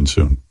coming in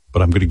soon,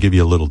 but I'm going to give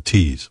you a little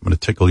tease. I'm going to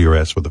tickle your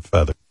ass with a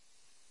feather.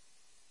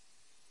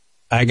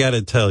 I got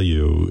to tell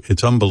you,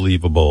 it's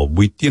unbelievable.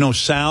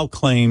 Sal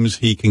claims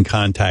he can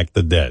contact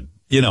the dead,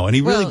 and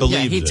he really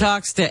believes it. He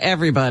talks to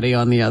everybody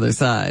on the other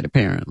side,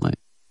 apparently.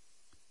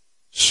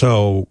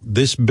 So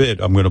this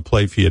bit I'm going to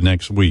play for you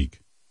next week.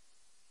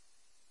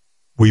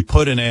 We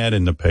put an ad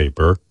in the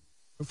paper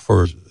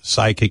for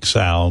Psychic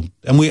Sal,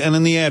 and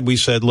in the ad we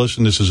said,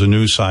 listen, this is a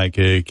new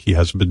psychic. He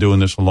hasn't been doing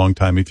this a long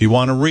time. If you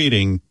want a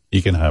reading,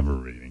 you can have a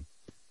reading.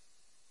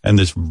 And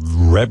this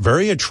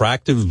very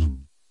attractive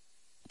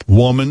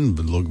woman,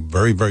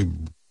 very, very,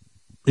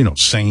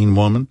 sane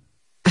woman.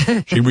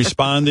 She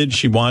responded.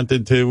 She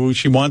wanted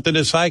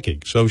a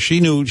psychic. So she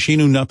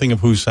knew nothing of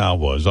who Sal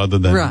was, other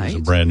than he was a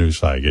brand new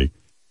psychic.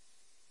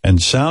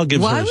 And Sal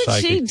gives her a psychic. Why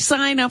would she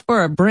sign up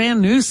for a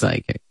brand new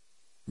psychic?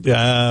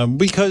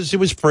 Because it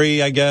was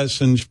free, I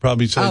guess, and she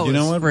probably said, you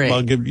know what? Free.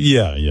 I'll give.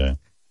 Yeah.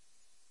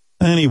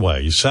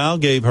 Anyway, Sal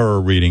gave her a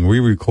reading. We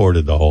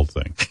recorded the whole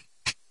thing.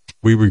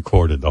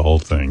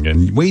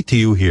 And wait till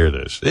you hear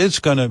this.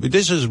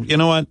 You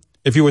know what?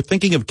 If you were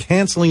thinking of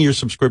canceling your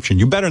subscription,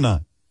 you better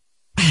not.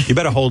 You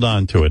better hold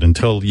on to it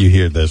until you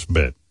hear this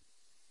bit.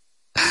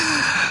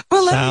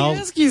 Well, let me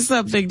ask you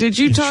something. Did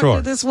you talk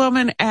to this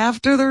woman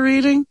after the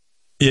reading?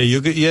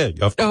 Yeah,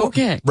 of course.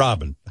 Okay.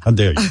 Robin, how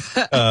dare you?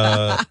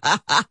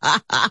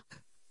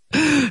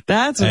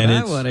 That's what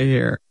I want to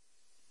hear.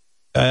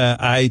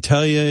 I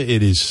tell you,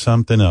 it is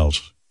something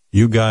else.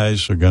 You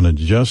guys are going to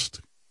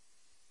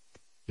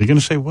you're going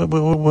to say,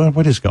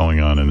 what is going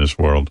on in this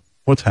world?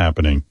 What's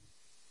happening?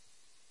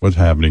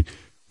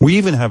 We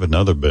even have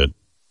another bit.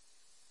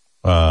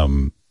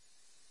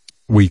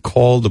 We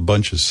called a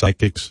bunch of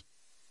psychics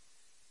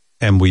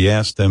and we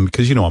asked them,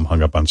 because I'm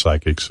hung up on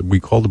psychics.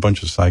 We called a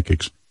bunch of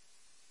psychics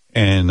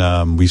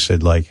and we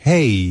said, like,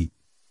 hey,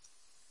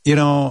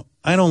 I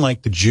don't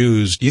like the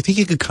Jews. Do you think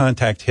you could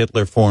contact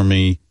Hitler for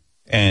me?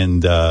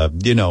 And, I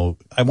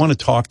want to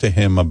talk to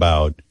him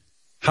about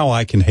how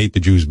I can hate the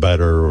Jews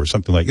better or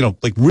something like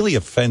really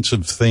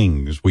offensive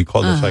things. We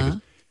call the psychics.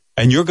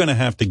 And you're going to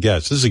have to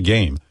guess. This is a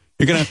game.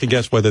 You're going to have to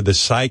guess whether the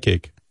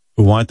psychic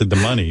who wanted the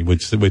money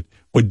would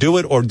do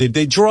it, or did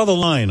they draw the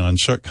line on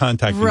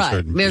contacting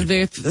certain people?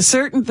 There's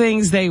certain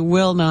things they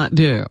will not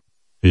do.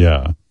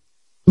 Yeah.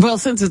 Well,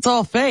 since it's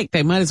all fake,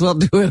 they might as well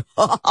do it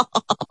all.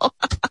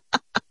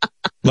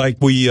 Like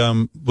we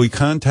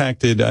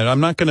contacted, and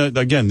I'm not going to,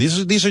 again,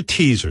 these are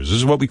teasers. This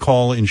is what we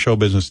call in show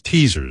business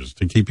teasers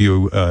to keep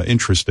you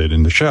interested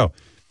in the show.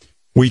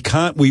 We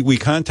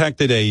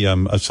contacted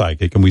a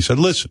psychic and we said,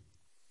 listen,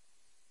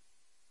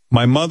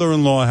 my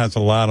mother-in-law has a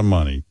lot of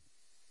money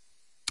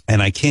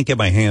and I can't get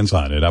my hands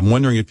on it. I'm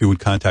wondering if you would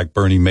contact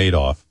Bernie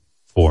Madoff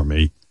for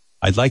me.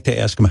 I'd like to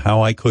ask him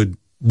how I could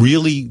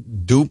really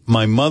dupe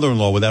my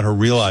mother-in-law without her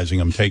realizing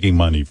I'm taking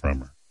money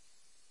from her.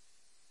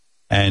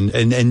 And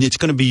it's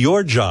going to be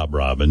your job,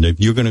 Robin, if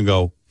you're going to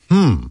go,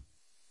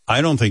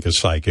 I don't think a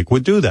psychic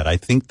would do that. I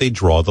think they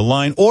draw the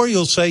line. Or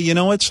you'll say, you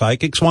know what,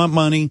 psychics want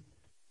money.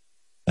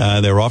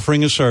 They're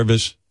offering a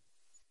service.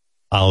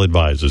 I'll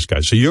advise this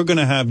guy. So you're going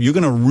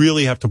to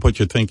really have to put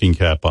your thinking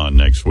cap on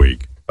next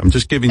week. I'm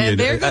just giving you. And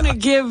they're going to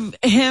give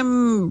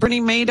him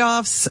Bernie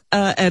Madoff's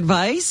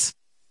advice.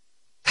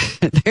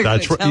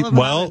 That's right.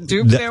 Well,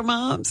 dupe their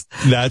moms.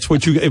 That's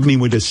what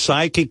would a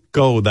psychic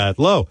go that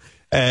low?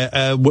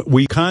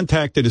 We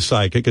contacted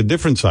a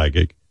different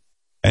psychic,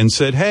 and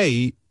said,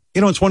 hey,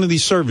 it's one of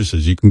these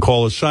services. You can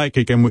call a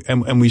psychic.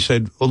 And we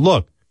said, well,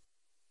 look,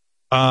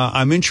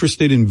 I'm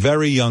interested in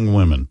very young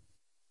women.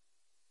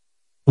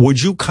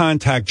 Would you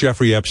contact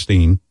Jeffrey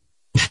Epstein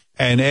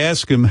and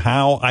ask him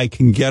how I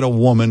can get a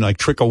woman,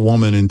 trick a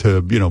woman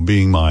into,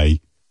 being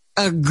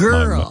a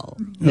girl.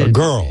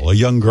 A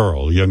young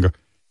girl.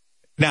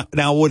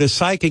 Now, would a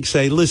psychic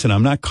say, listen,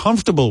 I'm not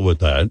comfortable with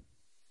that.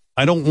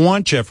 I don't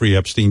want Jeffrey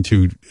Epstein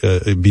to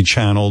be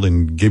channeled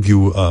and give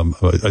you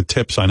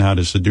tips on how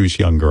to seduce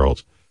young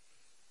girls.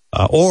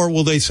 Or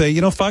will they say,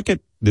 fuck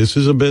it. This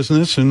is a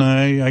business and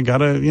I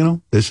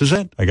gotta, this is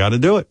it. I gotta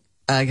do it.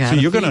 I gotta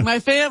feed my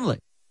family.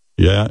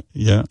 Yeah.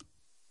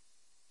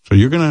 So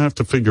you're going to have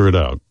to figure it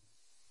out.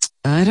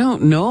 I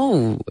don't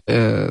know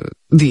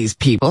these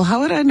people.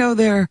 How would I know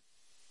their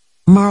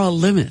moral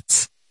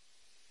limits?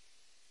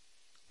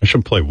 I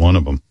should play one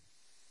of them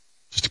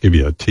just to give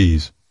you a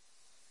tease.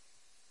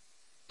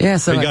 Yeah,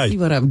 so I see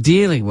what I'm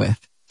dealing with.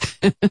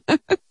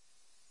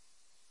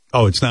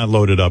 Oh, it's not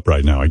loaded up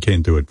right now. I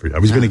can't do it for you. I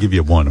was going to give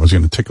you one. I was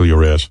going to tickle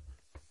your ass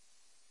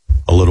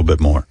a little bit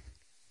more.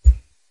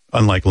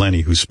 Unlike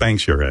Lenny, who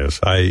spanks your ass.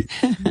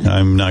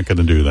 I'm not going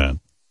to do that.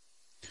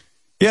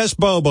 Yes,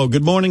 Bobo,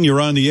 good morning. You're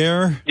on the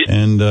air.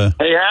 And hey,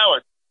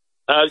 Howard.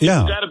 You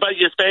forgot about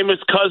your famous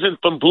cousin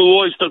from Blue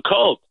Oyster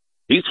Cult.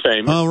 He's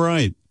famous. Oh,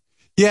 right.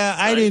 Yeah,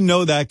 I didn't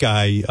know that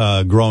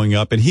guy growing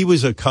up, and he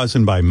was a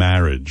cousin by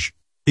marriage.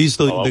 He's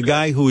the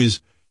guy who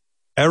is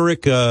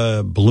Eric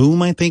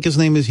Bloom, I think his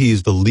name is.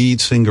 He's the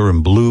lead singer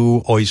in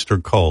Blue Oyster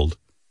Cult.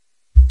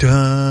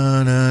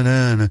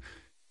 Dun-na-na-na,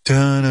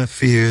 dun-na,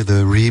 fear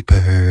the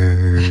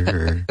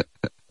Reaper.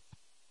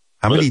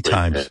 How many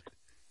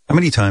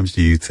times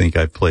do you think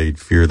I played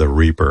Fear the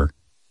Reaper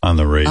on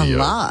the radio? A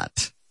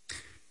lot.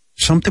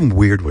 something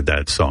weird with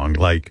that song.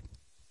 Like,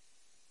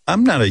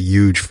 I'm not a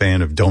huge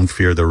fan of Don't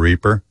Fear the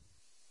Reaper,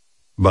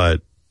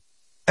 but,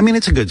 I mean,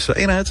 it's a good song.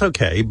 You know, it's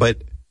okay,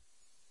 but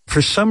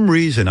for some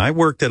reason, I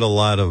worked at a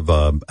lot of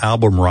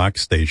album rock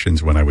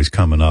stations when I was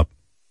coming up,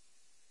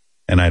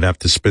 and I'd have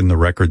to spin the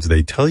records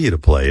they tell you to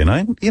play. And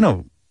I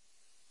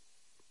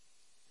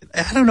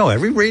don't know,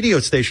 every radio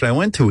station I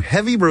went to,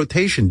 heavy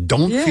rotation,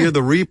 Don't Fear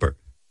the Reaper.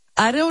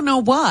 I don't know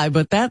why,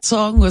 but that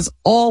song was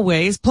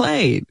always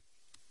played.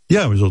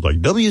 Yeah, it was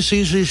like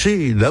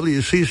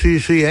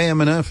WCCC,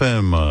 AM and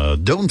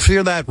FM, Don't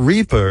Fear That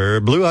Reaper,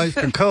 Blue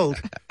Oyster Cult.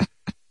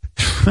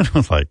 I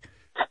was like,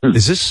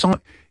 is this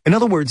song? In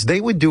other words, they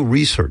would do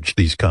research,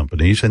 these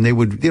companies, and they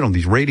would,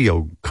 these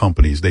radio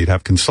companies, they'd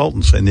have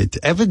consultants, and it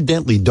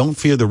evidently Don't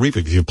Fear the Reaper.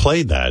 If you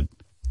played that,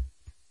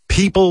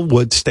 people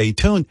would stay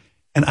tuned,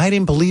 and I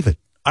didn't believe it.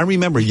 I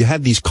remember you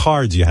had these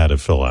cards you had to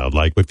fill out,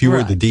 like if you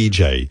were the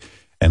DJ,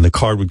 and the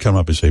card would come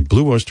up and say,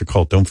 Blue Oyster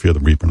Cult, Don't Fear the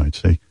Reaper, and I'd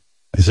say,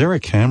 is there a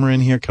camera in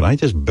here? Can I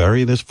just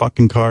bury this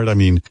fucking card? I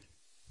mean,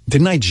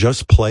 didn't I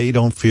just play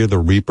Don't Fear the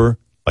Reaper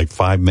like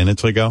 5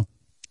 minutes ago?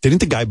 Didn't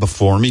the guy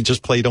before me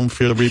just play Don't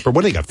Fear the Reaper?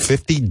 What, they got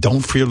 50 Don't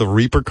Fear the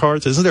Reaper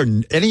cards? Isn't there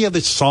any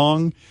other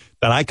song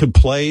that I could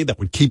play that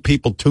would keep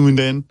people tuned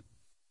in?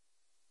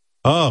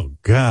 Oh,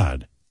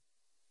 God.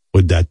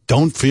 With that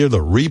Don't Fear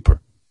the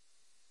Reaper.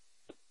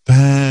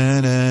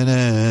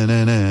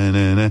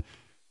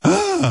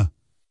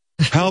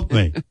 Help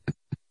me.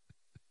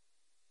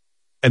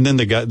 And then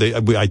the guy,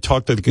 I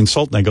talked to the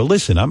consultant. I go,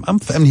 listen,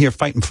 I'm here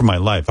fighting for my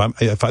life.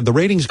 If the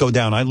ratings go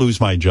down, I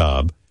lose my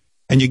job.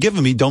 And you're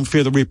giving me Don't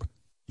Fear the Reaper.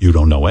 You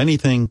don't know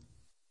anything.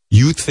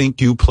 You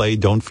think you play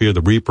Don't Fear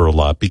the Reaper a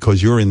lot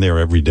because you're in there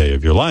every day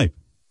of your life.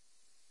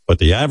 But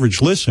the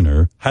average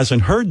listener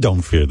hasn't heard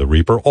Don't Fear the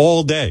Reaper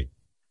all day.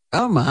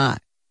 Oh, my.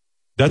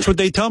 That's what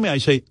they tell me. I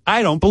say,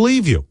 I don't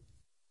believe you.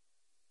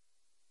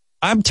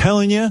 I'm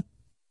telling you,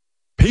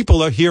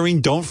 people are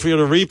hearing Don't Fear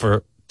the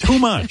Reaper too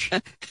much.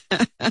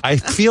 I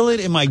feel it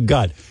in my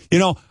gut.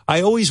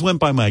 I always went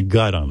by my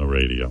gut on the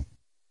radio.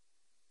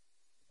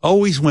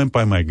 Always went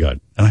by my gut.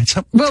 And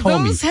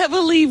those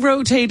heavily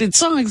rotated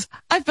songs,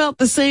 I felt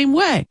the same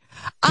way.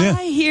 Yeah.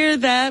 I hear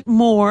that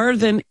more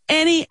than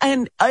any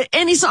song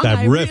that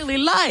I really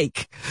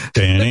like.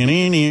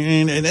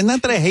 And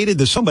not that I hated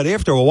the song, but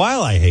after a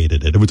while I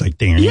hated it. It was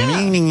like,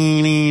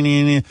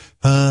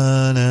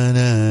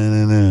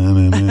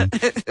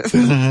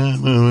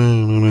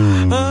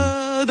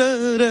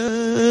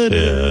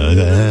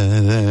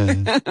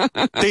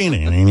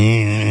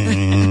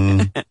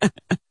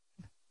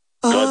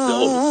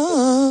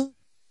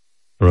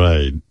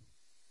 right.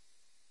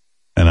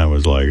 And I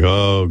was like,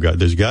 oh, God,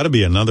 there's got to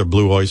be another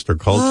Blue Oyster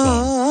Cult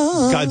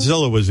song.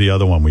 Godzilla was the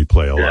other one we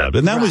play a lot.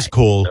 And that was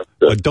cool.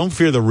 But Don't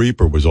Fear the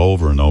Reaper was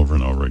over and over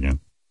and over again.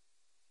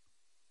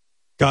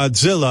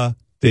 Godzilla.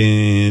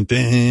 Din,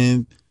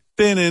 din,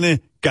 din, din, din,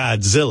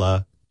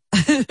 Godzilla.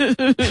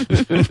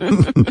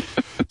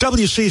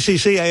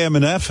 WCCC AM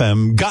and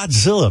FM,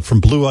 Godzilla from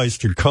Blue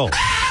Oyster Cult.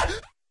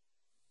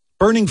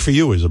 Burning for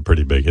You is a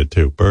pretty big hit,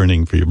 too.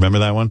 Burning for You. Remember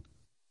that one?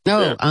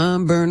 No, yeah.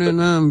 I'm burning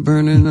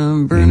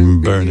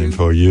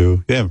for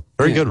you. Yeah,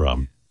 very good,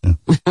 Rob. Yeah.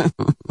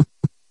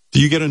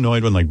 Do you get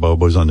annoyed when, like,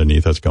 Bobo's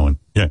underneath us going,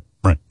 yeah,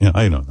 right, yeah,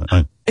 I know that.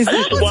 I used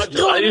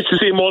to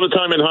see him all the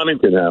time in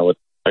Huntington, Howard.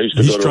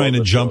 He's trying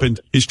to jump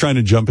into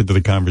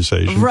the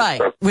conversation.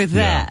 Right, with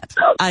that.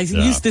 I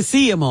used to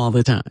see him all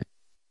the time.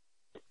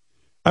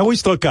 I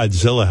always thought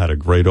Godzilla had a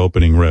great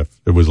opening riff.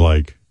 It was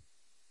like,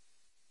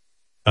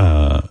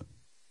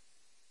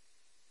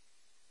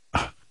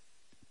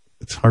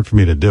 it's hard for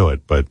me to do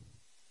it, but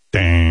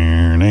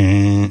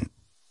that's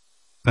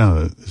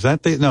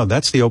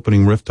the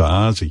opening riff to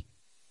Ozzy.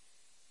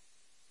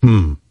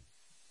 Yeah,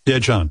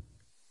 John.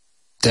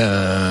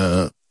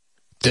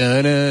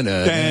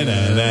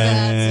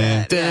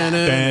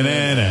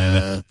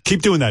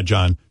 Keep doing that,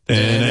 John.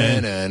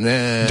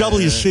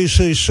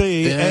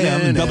 WCCC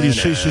AM and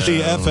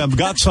WCCC FM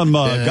got some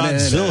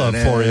Godzilla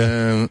for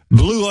you.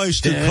 Blue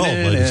Oyster Cult,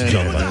 ladies and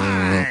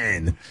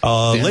gentlemen.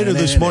 Later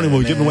this morning,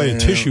 we'll give away a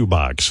tissue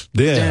box.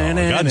 Yeah,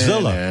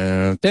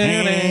 Godzilla.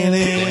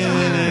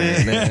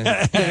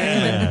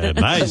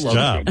 Nice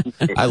job.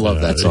 I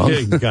love that song.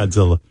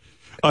 Godzilla.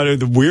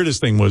 The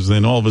weirdest thing was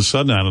then all of a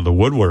sudden out of the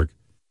woodwork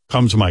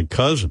comes my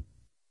cousin.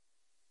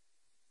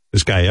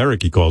 This guy,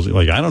 Eric, he calls it,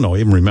 like, I don't know, I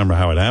even remember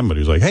how it happened, but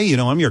he was like, hey,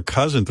 I'm your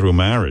cousin through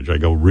marriage. I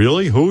go,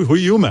 really? Who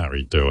you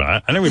married to?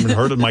 I never even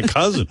heard of my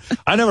cousin.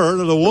 I never heard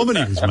of the woman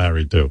he was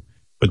married to.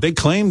 But he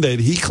claimed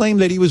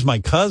that he was my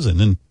cousin.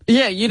 And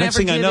yeah, you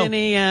never did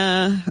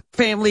any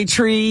family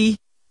tree.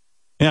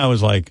 Yeah, I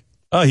was like,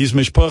 oh, he's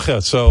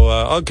mishpacha. So,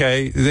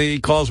 okay. He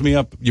calls me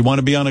up. You want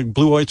to be on a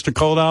Blue Oyster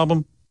Cult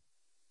album?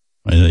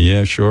 I said,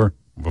 yeah, sure.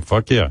 Well,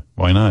 fuck yeah.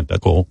 Why not?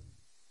 That's cool.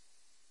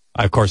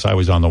 Of course, I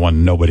was on the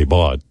one nobody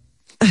bought.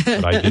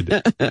 But I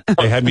did.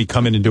 They had me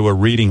come in and do a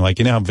reading, like,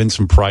 how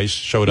Vincent Price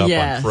showed up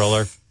on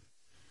Thriller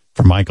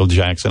for Michael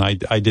Jackson.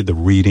 I did the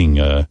reading,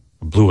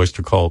 Blue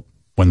Oyster Cult,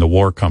 When the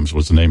War Comes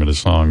was the name of the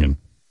song. And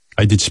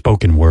I did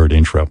spoken word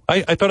intro.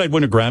 I thought I'd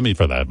win a Grammy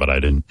for that, but I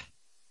didn't.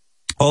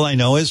 All I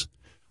know is,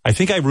 I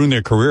think I ruined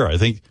their career. I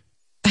think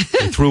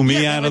they threw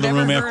me out of the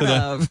room after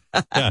that.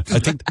 Yeah,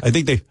 I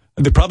think they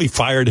probably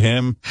fired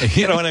him.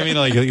 You know what I mean?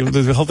 Like,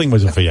 the whole thing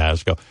was a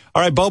fiasco.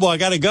 All right, Bobo, I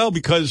got to go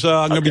because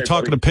I'm going to be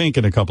talking to Pink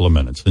in a couple of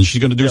minutes, and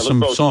she's going to do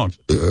some songs.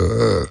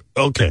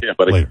 Okay,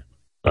 later.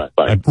 All right,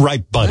 bye.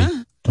 Right, buddy.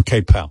 Huh?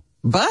 Okay, pal.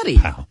 Buddy.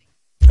 Pal.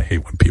 I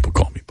hate when people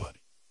call me buddy.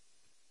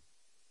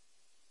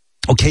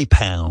 Okay,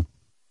 pal.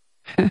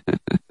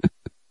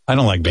 I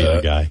don't like being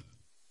a guy.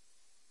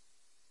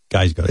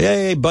 Guys go,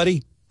 hey,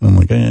 buddy. I'm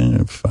like,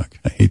 fuck,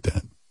 I hate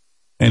that.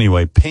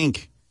 Anyway,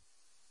 Pink.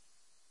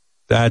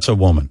 That's a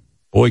woman.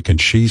 Boy, can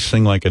she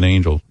sing like an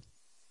angel.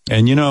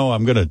 And, you know,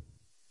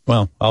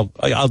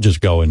 I'll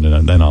just go and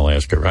then I'll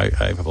ask her. I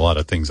have a lot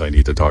of things I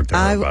need to talk to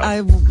her about.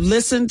 I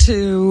listened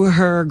to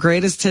her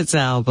greatest hits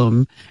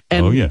album.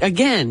 And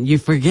again, you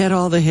forget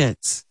all the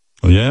hits.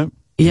 Oh, yeah?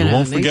 You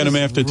won't forget them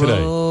after today.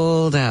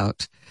 Rolled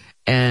out.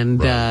 And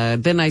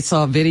then I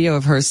saw a video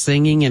of her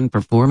singing and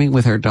performing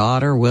with her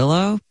daughter,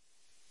 Willow.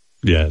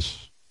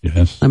 Yes.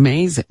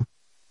 Amazing.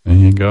 There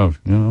you go.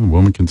 You know, a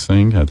woman can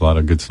sing, had a lot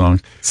of good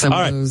songs. Some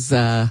of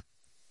those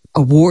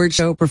award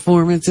show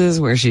performances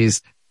where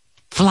she's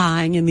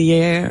flying in the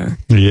air.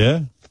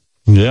 Yeah.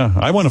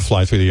 I want to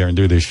fly through the air and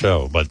do this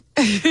show, but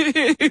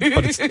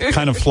it's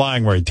kind of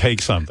flying where you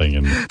take something.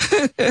 And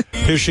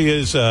here she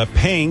is,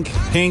 Pink.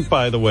 Pink,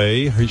 by the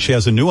way, she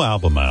has a new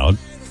album out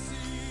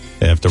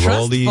after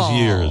all these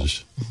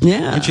years.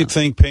 Yeah. Don't you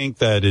think, Pink,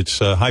 that it's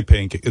hi,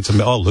 Pink?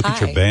 Look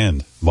at your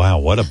band. Wow,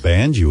 what a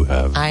band you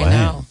have! I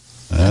know.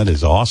 That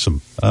is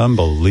awesome,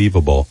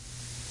 unbelievable.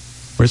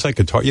 Where's that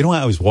guitar? You know,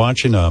 I was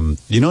watching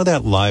you know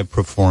that live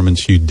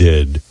performance you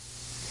did.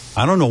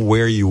 I don't know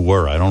where you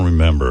were. I don't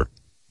remember.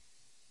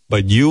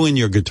 But you and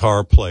your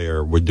guitar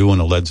player were doing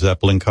a Led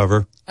Zeppelin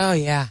cover. Oh,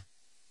 yeah.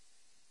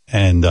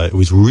 And it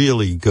was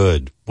really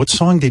good. What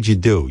song did you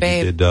do?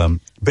 Babe. You did,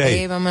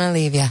 Babe, I'm going to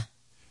leave you.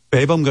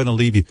 Babe, I'm going to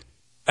leave you.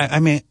 I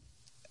mean,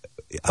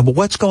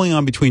 what's going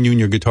on between you and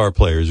your guitar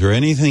player? Is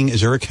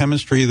there a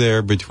chemistry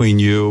there between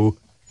you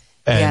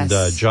and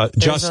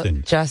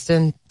Justin?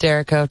 Justin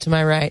Derrico to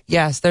my right.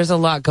 Yes, there's a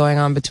lot going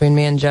on between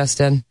me and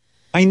Justin.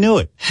 I knew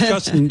it.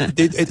 Justin,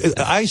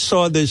 I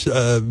saw this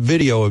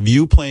video of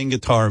you playing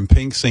guitar and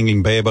Pink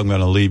singing Babe, I'm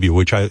Gonna Leave You,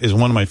 which is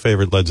one of my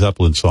favorite Led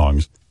Zeppelin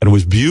songs. And it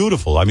was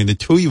beautiful. I mean, the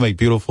two of you make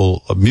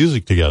beautiful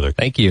music together.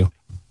 Thank you.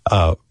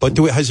 But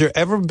has there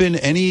ever been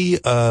any,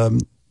 for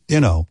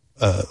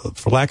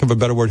lack of a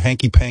better word,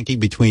 hanky-panky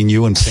between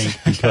you and Pink?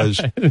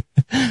 Because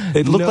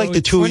it looked like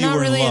the two of you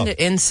were in love. We're not really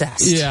into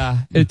incest. Yeah,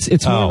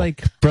 it's more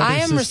like brother I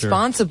am sister.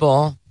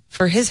 Responsible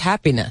for his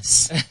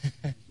happiness.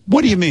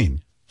 What do you mean?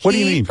 What do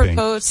you mean,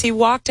 Pink? He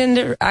walked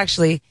into,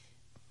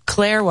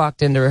 Claire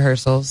walked into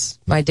rehearsals,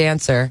 my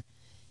dancer,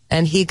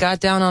 and he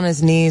got down on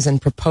his knees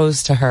and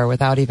proposed to her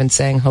without even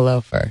saying hello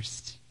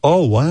first.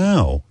 Oh,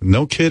 wow.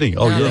 No kidding.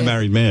 Oh, you're a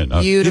married man.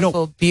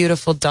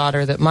 Beautiful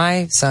daughter that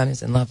my son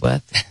is in love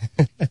with.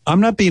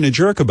 I'm not being a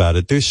jerk about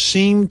it. There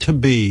seemed to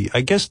be, I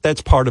guess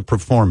that's part of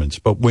performance,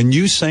 but when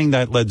you sang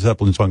that Led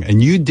Zeppelin song,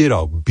 and you did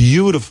a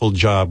beautiful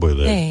job with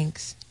it.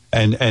 Thanks.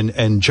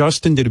 And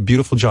Justin did a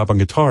beautiful job on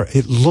guitar.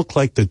 It looked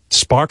like the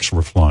sparks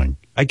were flying.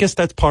 I guess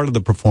that's part of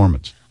the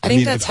performance. I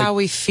think that's how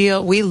we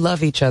feel. We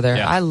love each other.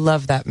 Yeah. I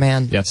love that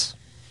man. Yes.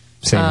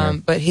 Same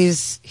here. But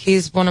he's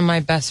one of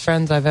my best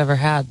friends I've ever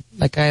had.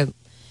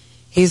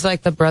 He's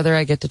like the brother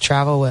I get to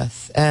travel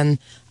with. And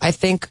I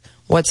think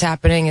what's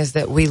happening is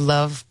that we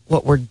love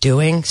what we're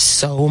doing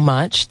so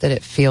much that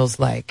it feels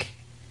like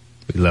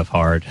we love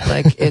hard.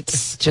 Like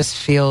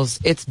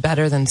it's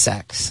better than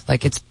sex.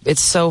 Like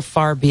it's so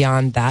far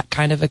beyond that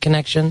kind of a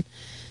connection.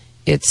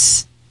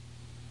 It's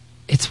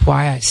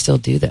why I still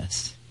do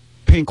this.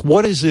 Pink,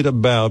 what is it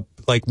about,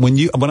 like when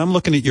I'm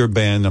looking at your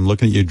band, I'm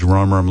looking at your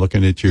drummer, I'm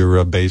looking at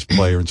your bass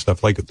player and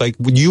stuff, like do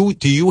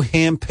you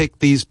handpick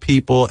these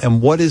people,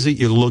 and what is it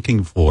you're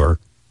looking for?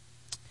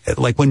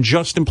 Like when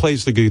Justin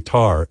plays the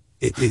guitar,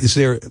 is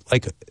there,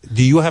 like,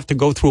 do you have to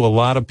go through a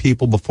lot of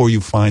people before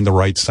you find the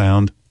right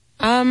sound?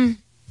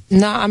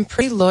 No, I'm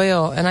pretty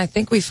loyal, and I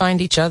think we find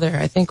each other.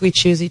 I think we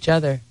choose each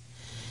other.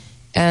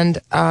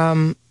 And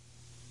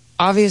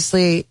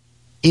obviously,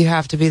 you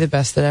have to be the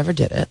best that ever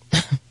did it.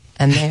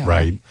 And they are.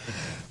 Right.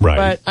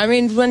 But, I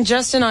mean, when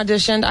Justin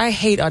auditioned, I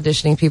hate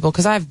auditioning people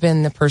because I've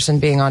been the person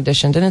being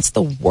auditioned, and it's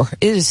the worst.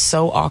 It is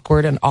so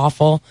awkward and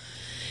awful.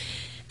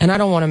 And I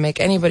don't want to make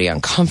anybody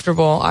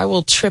uncomfortable. I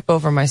will trip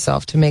over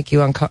myself to make you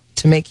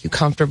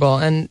comfortable.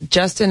 And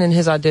Justin, in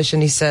his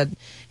audition, he said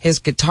his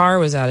guitar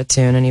was out of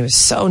tune, and he was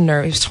so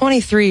nervous. He was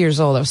 23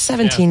 years old. That was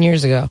 17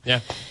 years ago.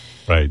 Yeah.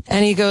 Right.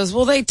 And he goes,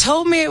 well, they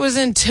told me it was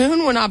in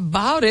tune when I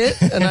bought it.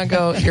 And I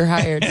go, you're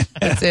hired.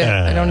 That's it.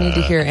 I don't need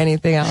to hear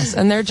anything else.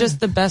 And they're just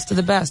the best of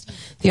the best.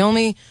 The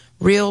only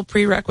real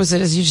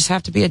prerequisite is you just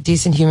have to be a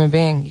decent human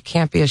being. You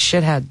can't be a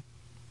shithead.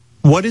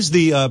 What is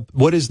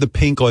the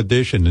Pink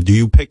audition? Do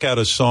you pick out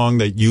a song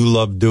that you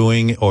love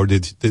doing, or do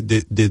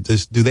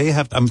they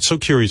have? I'm so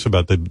curious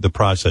about the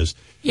process.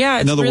 Yeah,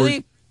 it's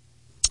really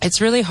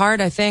It's really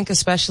hard, I think,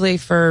 especially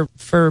for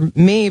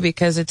me,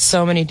 because it's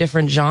so many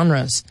different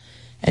genres.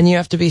 And you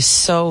have to be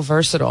so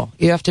versatile.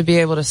 You have to be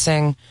able to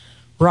sing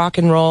rock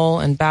and roll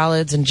and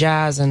ballads and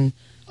jazz and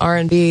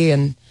R&B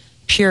and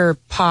pure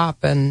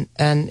pop. And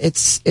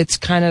it's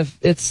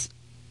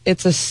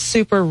a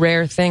super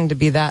rare thing to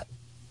be that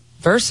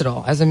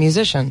versatile as a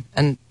musician.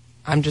 And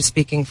I'm just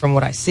speaking from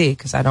what I see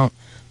because I don't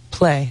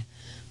play.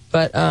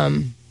 But,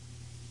 I'm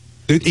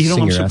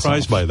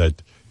surprised by that.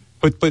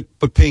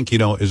 But Pink,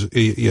 you've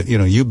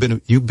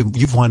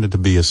wanted to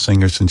be a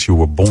singer since you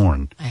were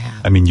born. I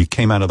have. I mean, you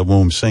came out of the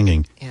womb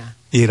singing. Yeah.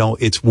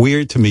 It's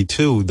weird to me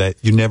too that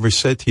you never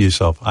said to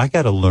yourself, I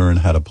got to learn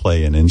how to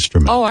play an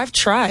instrument. Oh, I've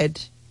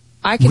tried.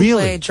 I can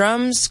play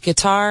drums,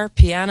 guitar,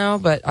 piano,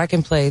 but I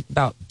can play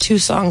about 2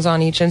 songs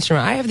on each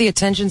instrument. I have the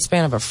attention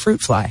span of a fruit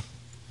fly.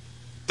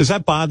 Does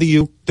that bother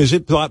you? Does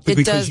it bother?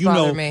 It does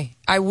bother me.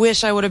 I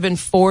wish I would have been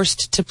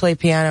forced to play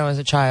piano as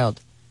a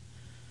child.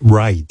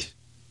 Right.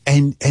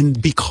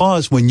 And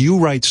because when you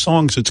write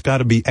songs, it's got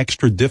to be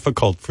extra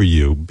difficult for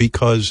you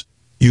because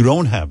you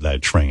don't have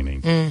that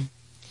training. I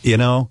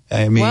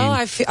mean,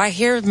 well, I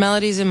hear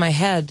melodies in my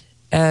head,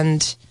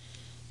 and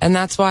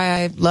that's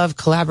why I love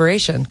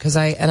collaboration, because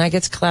I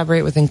get to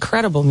collaborate with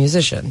incredible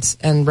musicians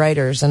and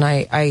writers,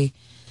 and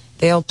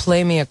they'll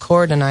play me a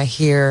chord, and I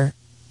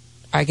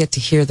get to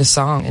hear the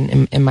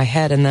song in my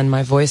head, and then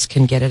my voice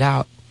can get it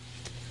out.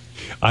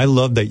 I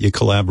love that you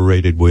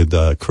collaborated with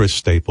Chris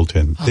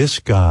Stapleton. Oh. This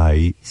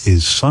guy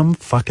is some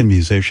fucking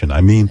musician.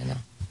 I mean,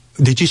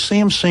 did you see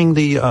him sing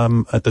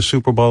at the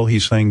Super Bowl? He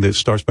sang the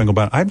Star Spangled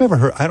Banner. I've never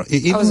heard. I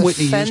was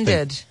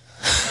offended.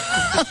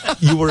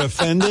 You were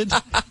offended?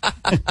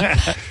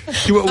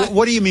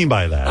 What do you mean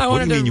by that? I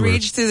wanted to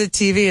reach through the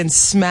TV and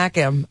smack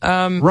him.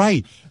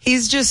 Right.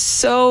 He's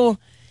just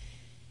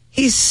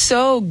he's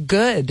so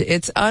good.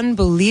 It's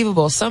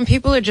unbelievable. Some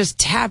people are just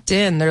tapped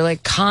in. They're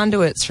like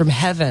conduits from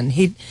heaven.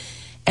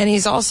 And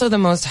he's also the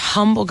most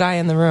humble guy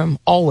in the room.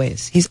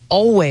 Always. He's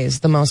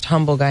always the most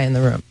humble guy in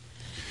the room.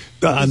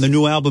 On the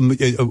new album,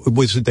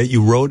 was it that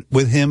you wrote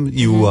with him?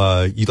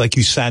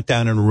 You sat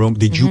down in a room.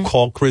 Did you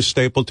call Chris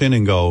Stapleton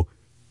and go,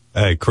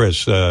 "Hey,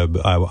 Chris,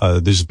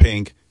 this is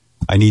Pink.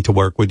 I need to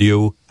work with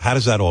you"? How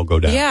does that all go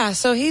down? Yeah,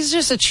 so he's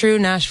just a true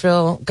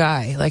Nashville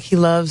guy. Like, he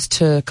loves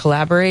to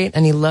collaborate,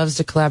 and he loves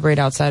to collaborate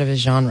outside of his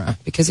genre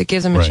because it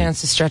gives him a chance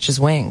to stretch his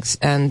wings.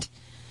 And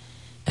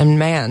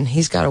man,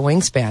 he's got a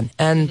wingspan.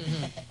 And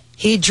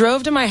he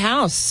drove to my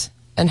house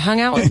and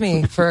hung out with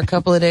me for a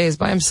couple of days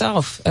by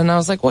himself. And I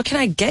was like, what can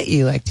I get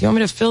you? Like, do you want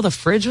me to fill the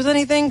fridge with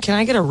anything? Can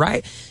I get a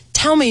ride?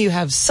 Tell me you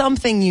have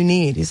something you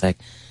need. He's like,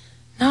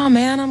 no,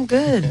 man, I'm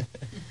good.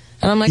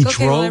 And I'm like,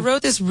 okay, well, I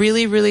wrote this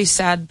really, really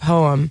sad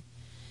poem,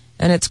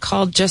 and it's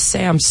called Just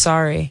Say I'm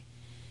Sorry.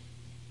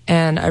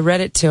 And I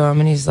read it to him,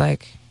 and he's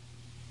like,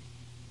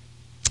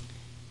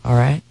 all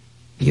right,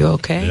 you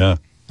okay? Yeah.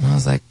 And I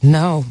was like,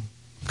 no,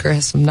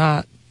 Chris, I'm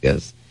not. He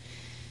goes,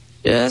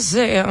 just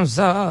say I'm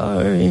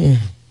sorry.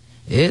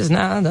 It's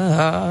not the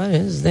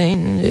hardest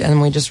thing.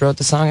 And we just wrote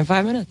the song in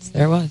 5 minutes.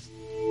 There it was.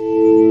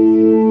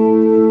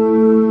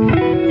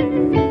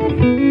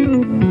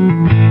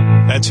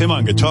 That's him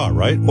on guitar,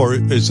 right? Or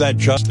is that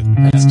Justin?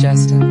 That's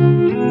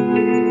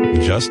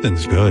Justin.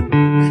 Justin's good.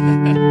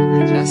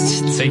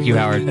 Thank you,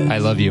 Howard. I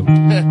love you.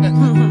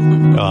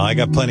 I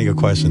got plenty of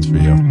questions for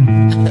you.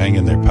 Hang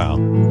in there,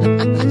 pal.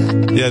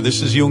 Yeah,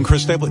 this is you and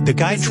Chris Stapleton. The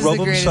guy drove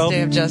himself. This is the greatest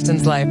day of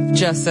Justin's life,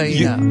 just so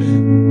you know.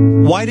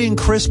 Why didn't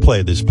Chris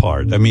play this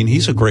part? I mean,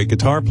 he's a great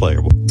guitar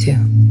player.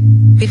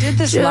 He did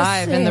this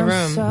live in the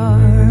room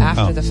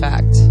after the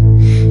fact.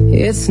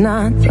 It's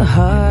not the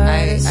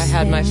hardest. I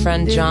had my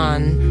friend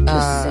John,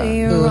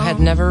 who had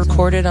never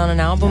recorded on an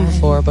album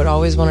before, but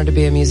always wanted to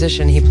be a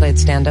musician. He played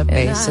stand-up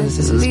bass, so this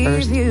is his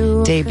first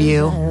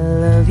debut.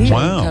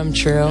 Wow. Come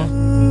true.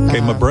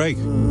 Gave him a break.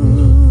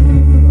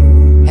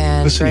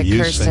 And Greg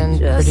Kirsten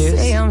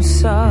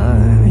produced.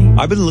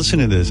 I've been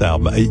listening to this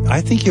album.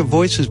 I think your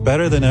voice is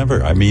better than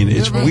ever. I mean,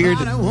 it's weird.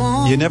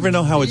 You never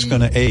know how it's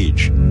going to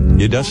age.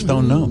 You just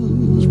don't know.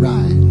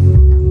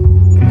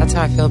 That's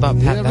how I feel about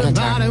Pat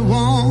Benatar.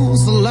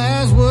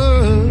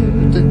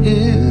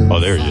 Oh,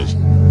 there he is.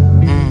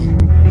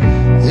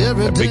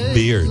 A big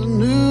beard.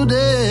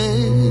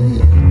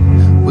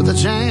 With a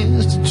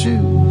chance to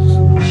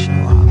choose.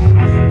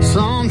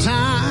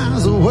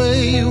 Sometimes the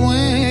way you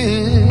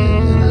win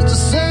is to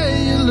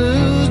say you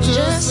lose.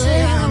 Just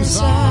say I'm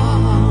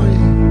sorry.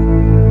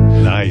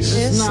 Nice.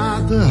 It's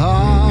not the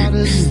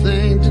hardest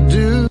thing to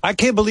do. I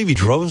can't believe he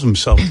drove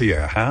himself to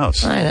your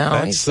house. I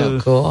know. He's so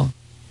cool.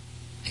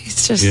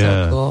 He's just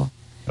so cool.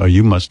 Oh,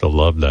 you must have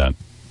loved that.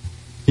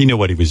 He knew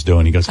what he was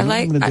doing. He goes, what am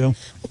I going to do?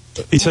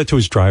 He said to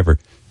his driver,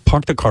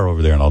 park the car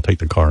over there and I'll take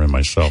the car in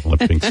myself and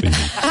let Pink see me.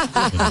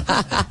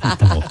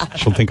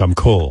 She'll think I'm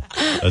cool.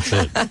 That's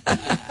it.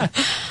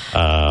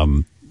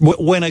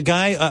 When a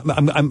guy,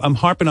 I'm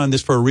harping on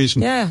this for a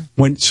reason. Yeah.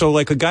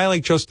 Like a guy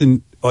like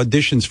Justin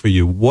auditions for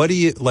you, what do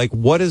you, like,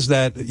 what is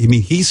that? I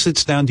mean, he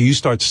sits down, do you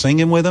start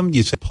singing with him?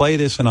 You say, play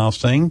this and I'll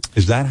sing?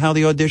 Is that how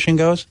the audition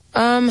goes?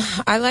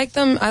 I like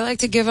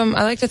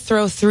to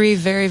throw 3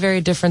 very, very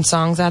different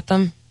songs at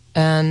them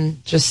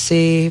and just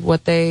see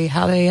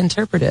how they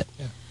interpret it.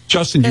 Yeah.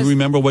 Justin, do you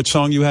remember what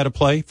song you had to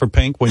play for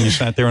Pink when you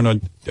sat there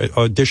and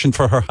auditioned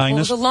for Her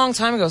Highness? Well, it was a long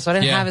time ago, so I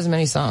didn't have as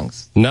many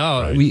songs.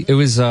 No, right. It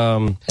was...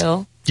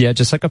 Pill? Yeah,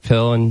 just like a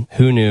pill and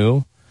Who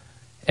Knew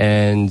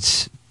and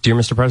Dear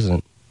Mr.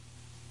 President.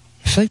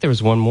 I feel like there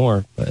was one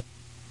more, but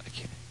I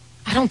can't.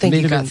 I don't think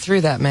you got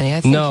through that many. I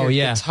think your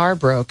guitar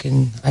broke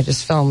and I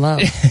just fell in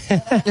love.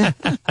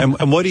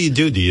 And what do?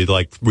 Do you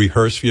like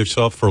rehearse for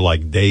yourself for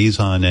like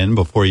days on end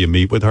before you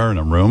meet with her in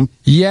a room?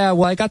 Yeah,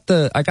 well, I got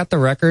the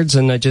records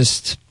and I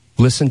just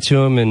listened to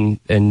them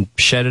and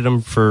shedded them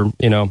for,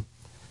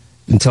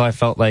 until I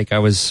felt like I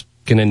was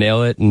going to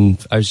nail it.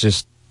 And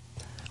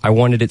I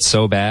wanted it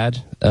so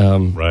bad.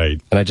 Right.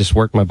 And I just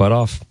worked my butt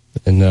off.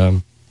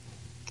 And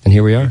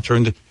here we are.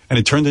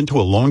 It turned into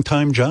a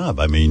long-time job.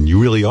 I mean,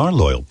 you really are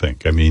loyal,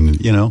 Pink. I mean,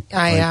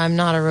 I'm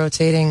not a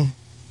rotating,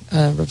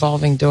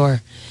 revolving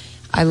door.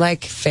 I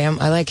like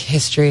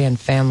history and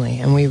family,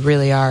 and we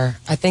really are.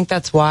 I think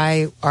that's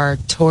why our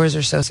tours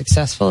are so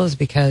successful, is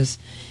because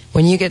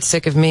when you get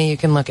sick of me, you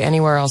can look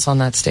anywhere else on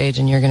that stage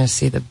and you're going to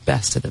see the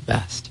best of the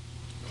best.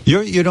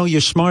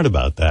 You're smart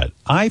about that.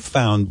 I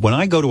found when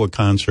I go to a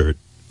concert,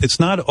 it's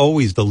not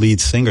always the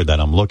lead singer that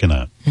I'm looking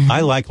at. Mm-hmm.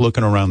 I like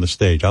looking around the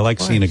stage. I like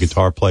seeing a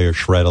guitar player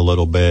shred a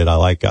little bit. I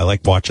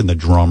like watching the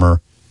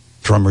drummer.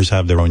 Drummers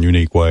have their own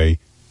unique way.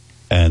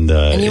 And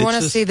you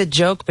want to see the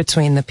joke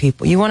between the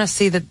people. You want to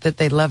see that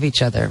they love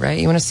each other, right?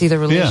 You want to see the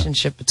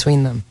relationship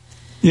between them.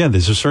 Yeah,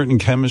 there's a certain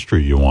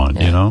chemistry you want,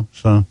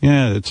 So,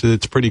 yeah,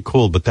 it's pretty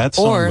cool. But that's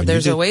or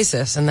there's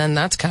Oasis, and then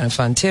that's kind of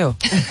fun, too.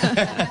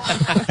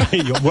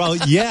 Well,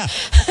 yeah.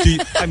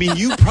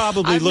 You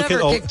probably I've never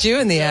kicked you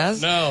in the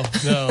ass. No.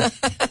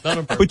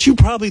 But you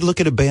probably look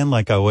at a band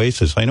like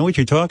Oasis. I know what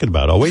you're talking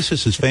about.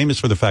 Oasis is famous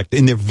for the fact,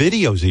 in their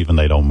videos even,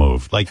 they don't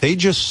move. Like, they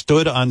just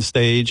stood on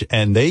stage,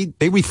 and they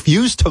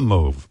refused to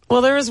move.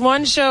 Well, there was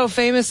one show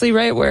famously,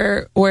 right,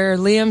 where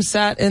Liam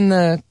sat in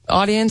the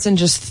audience and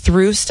just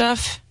threw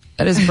stuff.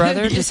 That his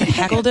brother just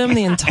heckled him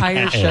the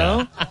entire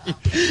show.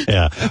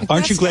 Yeah.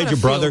 Aren't you glad your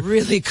brother?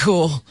 Really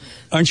cool.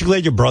 Aren't you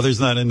glad your brother's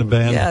not in the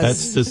band? Yes.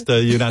 That's just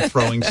you're not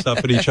throwing stuff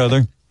at each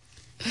other.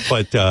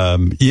 But I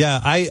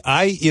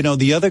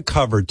the other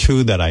cover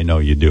too that I know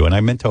you do, and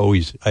I meant to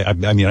always. I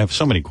mean, I have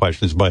so many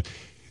questions, but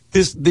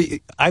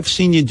I've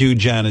seen you do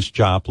Janis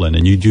Joplin,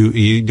 and you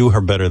do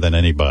her better than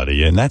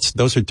anybody, and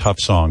those are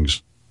tough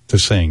songs to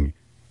sing.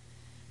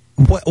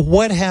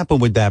 What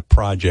happened with that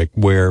project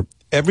where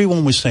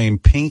everyone was saying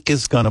Pink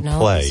is going to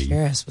play? Elvis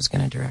Ferris was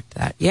going to direct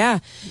that. Yeah.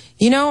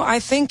 I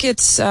think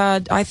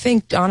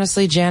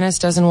honestly, Janis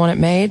doesn't want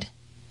it made.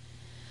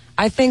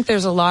 I think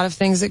there's a lot of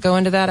things that go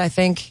into that. I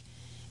think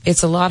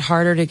it's a lot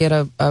harder to get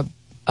a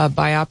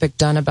biopic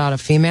done about a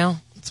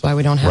female. That's why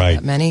we don't have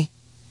that many.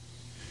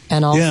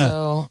 And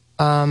also,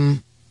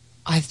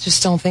 I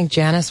just don't think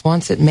Janis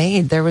wants it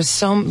made.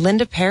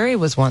 Linda Perry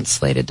was once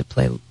slated to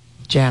play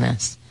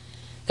Janis.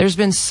 There's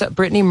been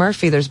Brittany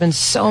Murphy. There's been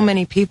so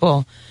many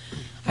people.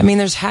 I mean,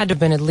 there's had to have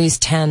been at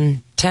least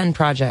 10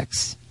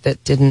 projects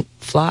that didn't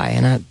fly.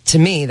 And to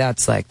me,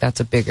 that's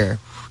a bigger.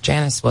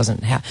 Janis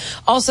wasn't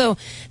also,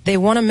 they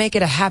want to make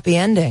it a happy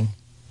ending.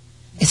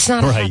 It's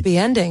not a happy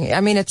ending.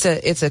 I mean, it's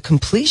a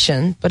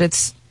completion, but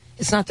it's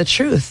not the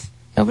truth.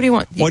 Nobody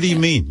wants. What do you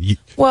mean? You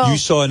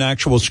saw an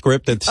actual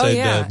script that said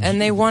that? And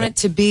they want it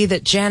to be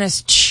that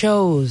Janis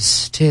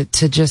chose to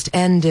just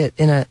end it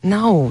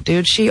no,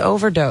 dude, she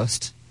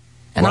overdosed.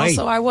 And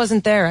also, I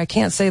wasn't there. I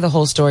can't say the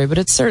whole story, but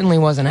it certainly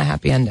wasn't a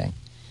happy ending.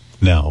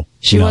 No.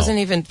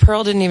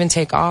 Pearl didn't even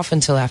take off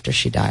until after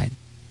she died.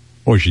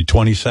 Or she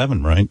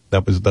 27, right?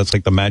 That's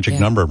like the magic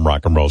number in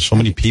rock and roll. So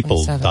many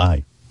people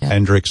die. Yeah.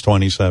 Hendrix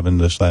 27,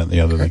 this, that, and the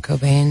other thing. Kurt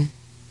Cobain.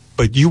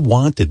 But you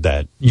wanted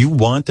that. You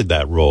wanted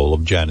that role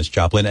of Janis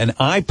Joplin. And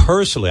I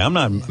personally, I'm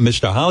not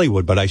Mr.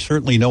 Hollywood, but I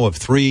certainly know of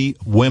 3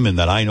 women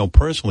that I know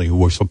personally who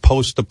were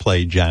supposed to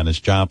play Janis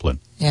Joplin.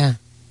 Yeah.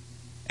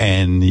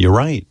 And you're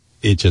right.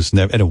 It just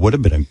never, and it would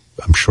have been,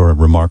 I'm sure, a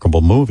remarkable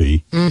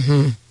movie.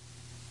 Mm-hmm.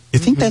 You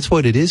think that's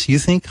what it is? You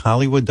think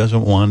Hollywood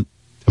doesn't want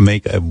to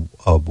make a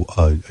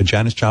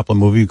Janis Joplin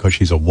movie because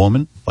she's a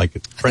woman?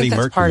 Like Freddie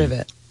Mercury? Part of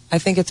it. I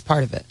think it's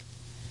part of it.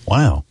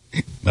 Wow.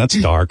 That's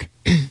dark.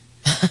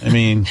 I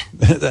mean,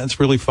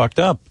 that's really fucked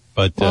up.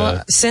 But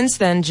since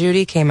then,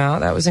 Judy came out.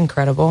 That was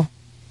incredible.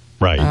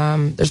 Right.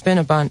 There's been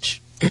a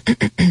bunch.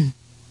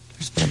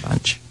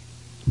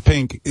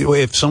 Pink,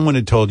 if someone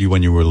had told you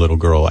when you were a little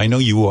girl, I know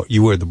you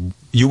were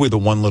the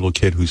one little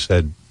kid who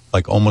said,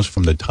 like, almost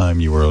from the time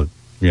you were,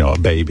 a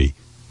baby,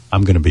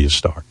 I'm going to be a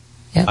star.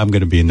 Yep. I'm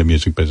going to be in the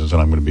music business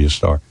and I'm going to be a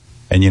star.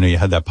 And, you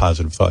had that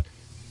positive thought.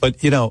 But,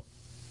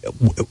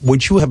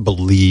 would you have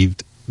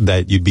believed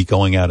that you'd be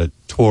going out a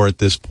tour at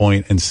this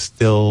point and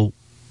still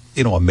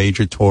a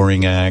major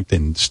touring act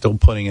and still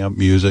putting out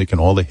music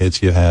and all the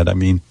hits you had. I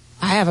mean,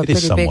 I have a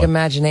pretty big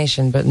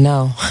imagination, but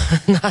no,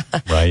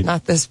 right?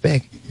 Not this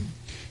big.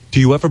 Do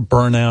you ever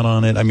burn out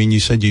on it? I mean, you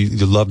said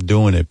you love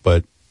doing it,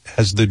 but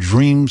has the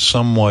dream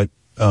somewhat,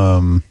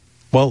 well,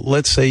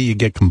 let's say you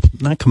get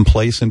not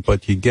complacent,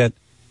 but you get,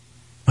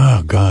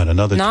 oh God,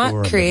 another tour.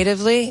 Not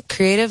creatively.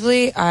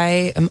 Creatively,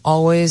 I am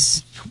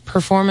always,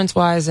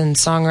 performance-wise and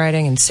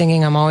songwriting and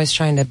singing, I'm always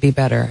trying to be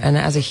better. And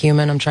as a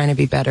human, I'm trying to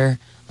be better.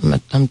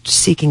 I'm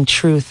seeking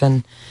truth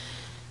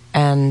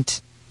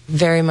and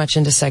very much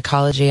into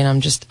psychology,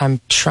 and I'm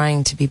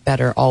trying to be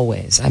better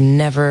always. I'm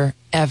never,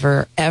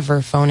 ever,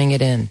 ever phoning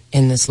it in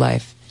this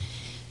life.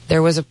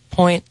 There was a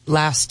point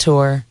last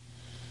tour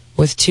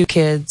with 2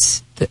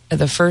 kids.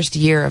 The first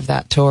year of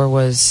that tour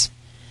was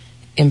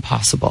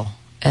impossible,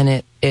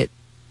 and it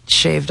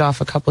shaved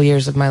off a couple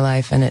years of my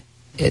life, and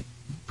it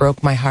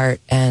broke my heart,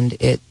 and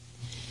it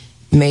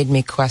made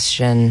me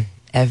question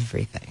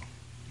everything.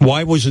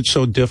 Why was it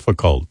so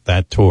difficult,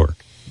 that tour?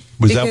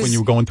 Was that when you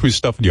were going through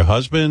stuff with your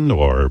husband,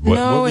 or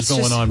what was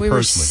going on personally? We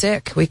were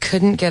sick. We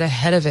couldn't get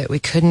ahead of it. We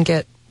couldn't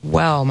get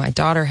well. My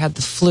daughter had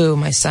the flu.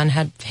 My son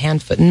had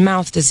hand, foot, and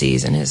mouth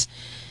disease, and his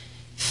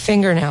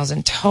fingernails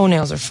and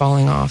toenails are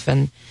falling off.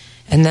 And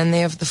then they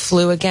have the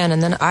flu again,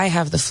 and then I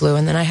have the flu,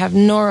 and then I have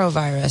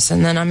norovirus,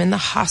 and then I'm in the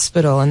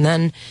hospital, and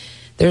then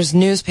there's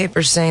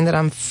newspapers saying that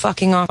I'm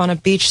fucking off on a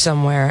beach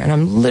somewhere, and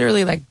I'm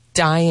literally like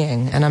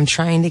dying, and I'm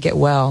trying to get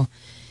well.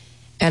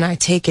 And I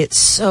take it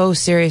so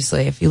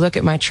seriously. If you look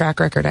at my track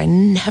record, I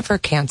never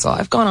cancel.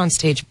 I've gone on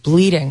stage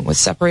bleeding with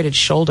separated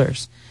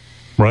shoulders.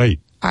 Right.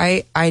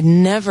 I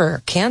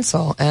never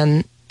cancel.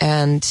 And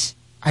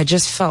I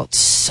just felt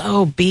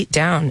so beat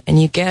down. And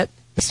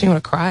makes me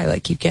want to cry.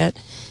 Like you get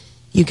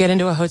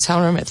into a hotel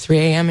room at 3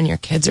 a.m. and your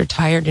kids are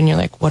tired and you're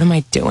like, what am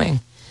I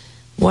doing?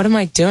 What am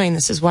I doing?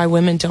 This is why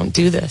women don't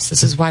do this.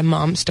 This is why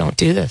moms don't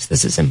do this.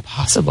 This is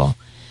impossible.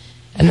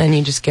 And then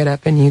you just get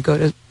up and you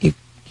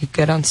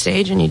get on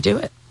stage and you do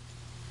it.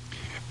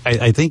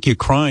 I think you're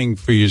crying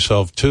for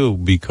yourself too,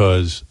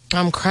 because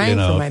I'm crying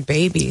for my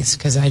babies,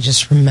 because I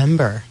just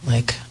remember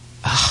like,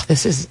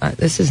 this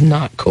is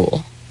not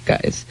cool,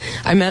 guys.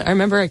 I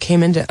remember I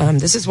came into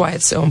this is why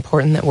it's so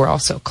important that we're all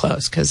so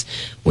close, because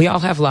we all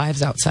have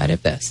lives outside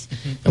of this,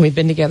 and we've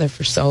been together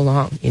for so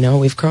long.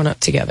 We've grown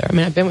up together. I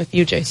mean, I've been with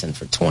you, Jason,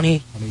 for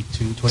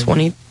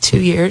 22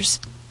 years.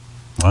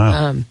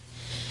 Wow.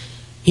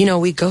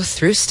 We go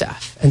through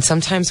stuff, and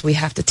sometimes we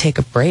have to take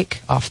a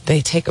break off.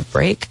 They take a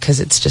break because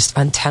it's just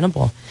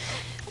untenable.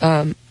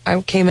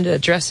 I came into a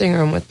dressing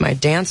room with my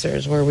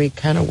dancers where we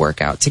kind of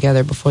work out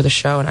together before the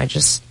show, and I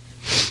just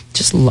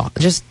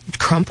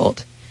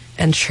crumpled.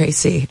 And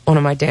Tracy, one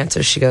of my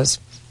dancers, she goes,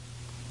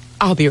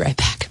 "I'll be right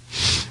back."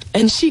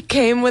 And she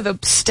came with a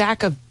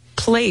stack of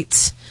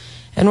plates,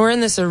 and we're in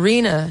this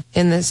arena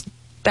in this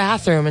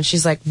bathroom, and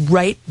she's like,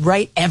 write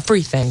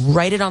everything,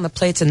 write it on the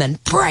plates, and then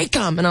break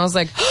them. And I was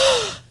like,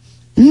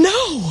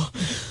 no,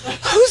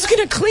 who's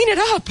gonna clean it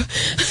up?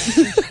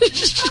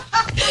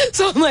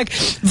 So I'm like,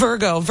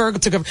 Virgo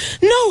took over.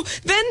 No,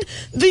 then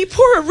the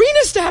poor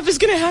arena staff is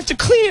gonna have to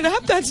clean it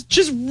up. That's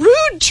just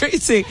rude,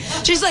 Tracy.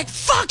 She's like,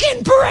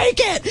 fucking break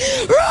it.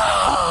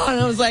 And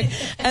I was like,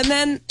 and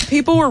then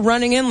people were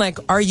running in like,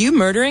 are you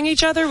murdering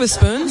each other with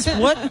spoons?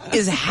 What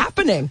is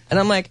happening? And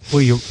I'm like,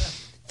 well,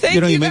 Thank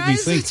you make me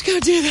guys. think. Let's go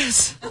do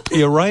this.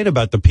 You're right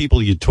about the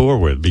people you tour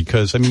with,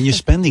 because I mean, you're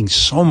spending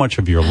so much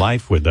of your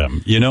life with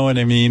them. You know what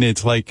I mean?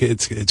 It's like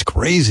it's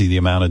crazy the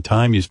amount of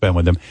time you spend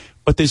with them.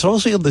 But there's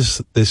also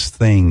this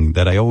thing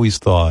that I always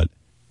thought,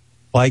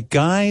 like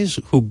guys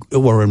who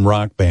were in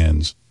rock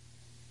bands,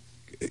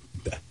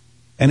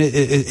 and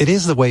it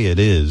is the way it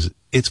is.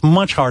 It's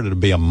much harder to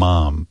be a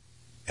mom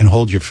and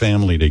hold your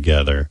family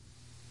together.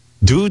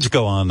 Dudes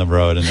go on the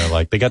road and they're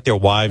like, they got their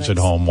wives at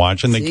home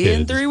watching the kids. See you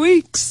in 3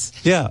 weeks.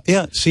 Yeah.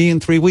 See you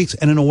in 3 weeks.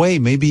 And in a way,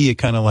 maybe you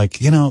kind of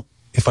like,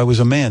 if I was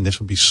a man, this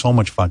would be so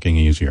much fucking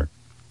easier.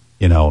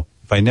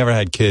 If I never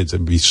had kids,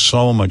 it'd be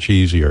so much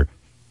easier.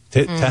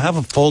 To have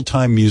a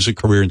full-time music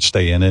career and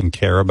stay in it and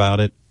care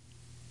about it,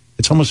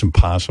 it's almost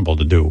impossible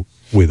to do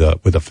with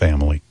a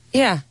family.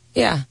 Yeah.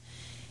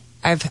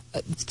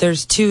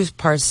 There's 2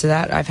 parts to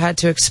that. I've had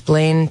to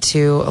explain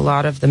to a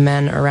lot of the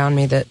men around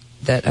me that,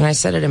 and I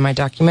said it in my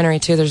documentary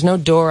too, there's no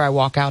door I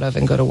walk out of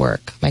and go to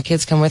work. My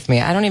kids come with me.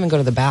 I don't even go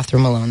to the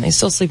bathroom alone. They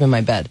still sleep in my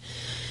bed.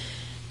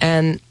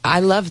 And I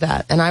love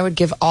that. And I would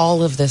give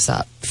all of this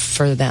up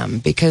for them,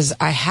 because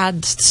I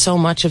had so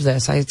much of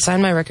this. I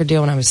signed my record deal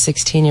when I was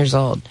 16 years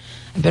old.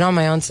 I've been on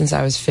my own since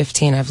I was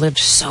 15. I've lived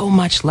so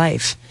much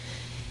life.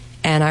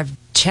 And I've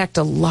checked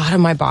a lot of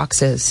my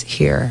boxes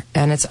here,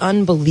 and it's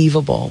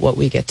unbelievable what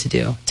we get to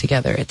do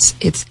together.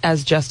 It's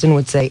as Justin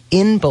would say,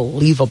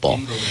 unbelievable.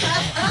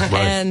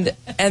 Right.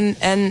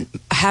 And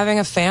having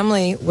a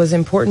family was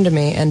important to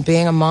me, and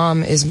being a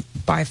mom is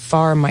by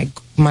far my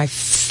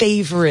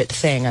favorite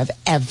thing I've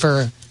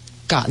ever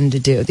gotten to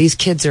do. These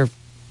kids are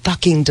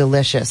fucking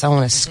delicious. I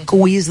want to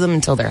squeeze them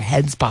until their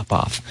heads pop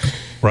off.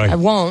 Right. I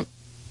won't.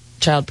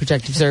 Child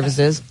Protective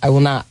Services, I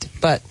will not.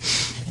 But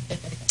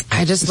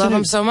I just love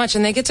them so much.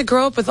 And they get to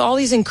grow up with all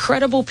these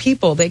incredible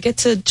people. They get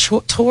to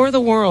tour the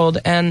world,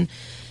 and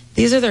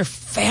these are their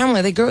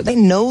family. They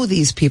know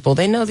these people.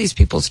 They know these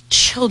people's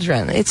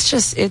children.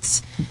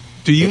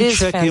 Do you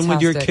check in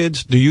with your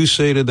kids? Do you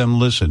say to them,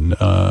 listen,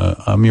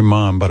 I'm your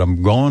mom, but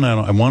I'm going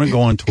out. I want to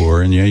go on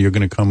tour, and you're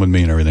going to come with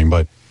me and everything,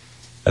 but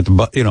I'm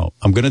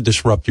going to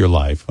disrupt your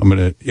life. I'm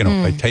going to,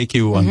 if I take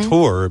you on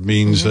tour, it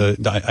means,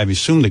 I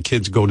assume the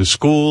kids go to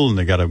school and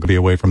they got to be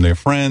away from their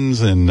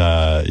friends. And,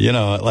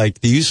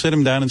 do you sit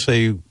them down and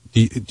say,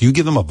 do you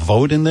give them a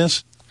vote in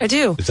this? I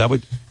do. Is that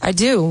what? I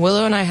do.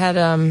 Willow and I had,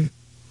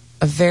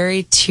 a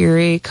very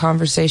teary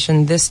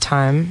conversation this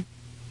time.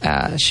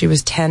 She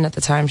was 10 at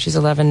the time. She's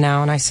 11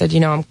 now. And I said,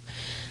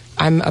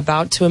 I'm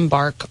about to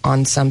embark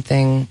on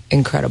something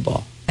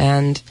incredible.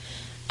 And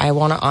I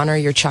want to honor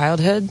your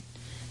childhood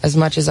as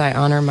much as I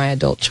honor my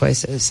adult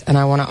choices. And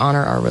I want to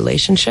honor our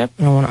relationship,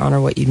 and I want to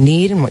honor what you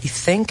need and what you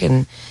think.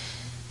 And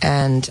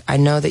I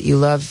know that you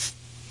love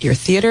your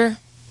theater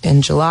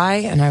in July,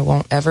 and I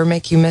won't ever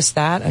make you miss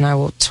that. And I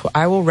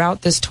will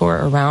route this tour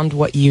around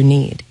what you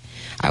need.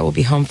 I will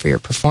be home for your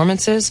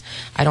performances.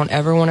 I don't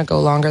ever want to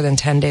go longer than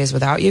 10 days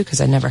without you,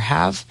 because I never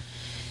have.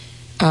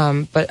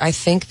 But I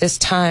think this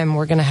time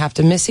we're going to have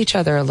to miss each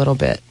other a little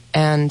bit.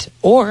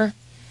 Or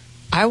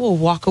I will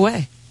walk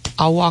away.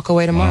 I'll walk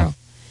away tomorrow. Wow.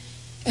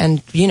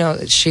 And,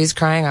 she's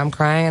crying, I'm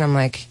crying, and I'm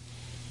like,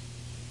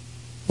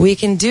 we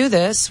can do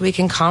this. We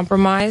can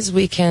compromise.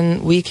 We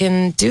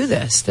can do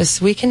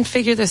this. We can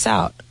figure this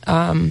out.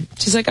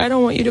 She's like, I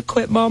don't want you to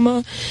quit,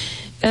 Mama.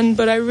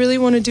 But I really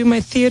want to do my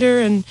theater,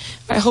 and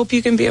I hope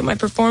you can be at my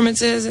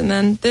performances, and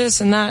then this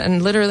and that.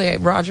 And literally,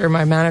 Roger,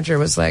 my manager,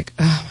 was like,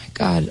 oh my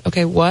God,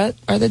 okay, what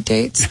are the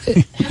dates?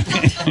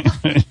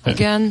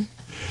 Again,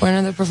 when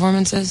are the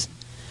performances?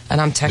 And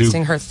I'm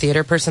texting her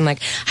theater person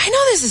like, I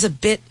know this is a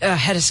bit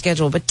ahead of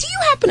schedule, but do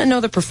you happen to know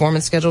the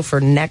performance schedule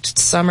for next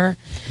summer?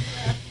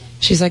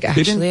 She's like,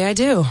 actually, I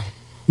do.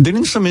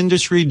 Didn't some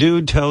industry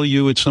dude tell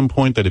you at some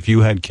point that if you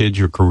had kids,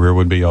 your career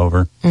would be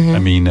over? I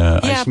mean,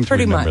 I seem to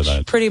remember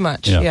that. Pretty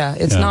much. Yeah.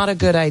 It's not a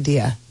good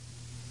idea.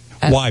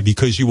 Why?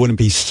 Because you wouldn't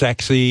be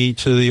sexy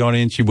to the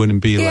audience? You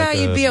wouldn't be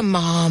you'd be a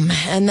mom,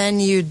 and then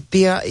you'd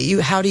be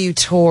how do you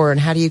tour, and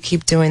how do you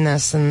keep doing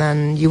this, and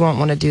then you won't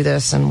want to do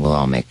this, and we'll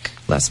all make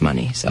less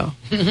money, so.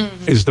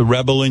 Is the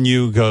rebel in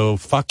you go,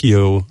 fuck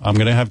you, I'm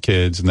going to have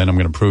kids, and then I'm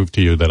going to prove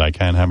to you that I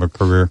can have a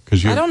career?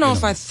 I don't know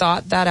if I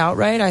thought that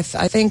outright. I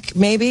think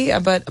maybe,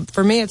 but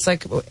for me, it's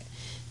like,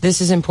 this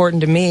is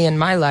important to me in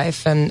my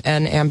life, and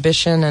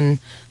ambition, and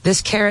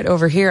this carrot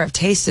over here, I've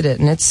tasted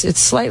it, and it's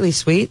slightly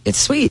sweet. It's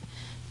sweet.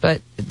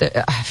 But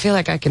I feel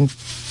like I can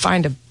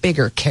find a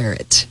bigger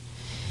carrot.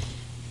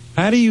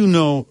 How do you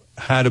know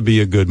how to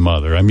be a good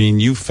mother? I mean,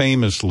 you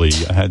famously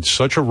had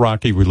such a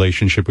rocky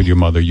relationship with your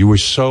mother. You were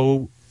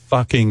so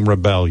fucking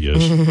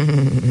rebellious.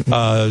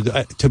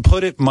 To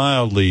put it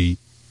mildly,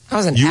 I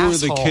was an you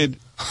asshole. were the kid.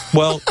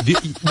 Well,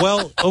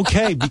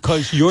 okay,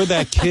 because you're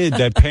that kid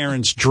that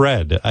parents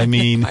dread. I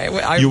mean,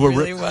 I you were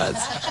really was.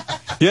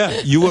 Yeah,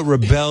 you were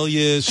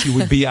rebellious. You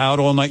would be out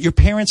all night. Your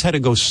parents had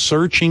to go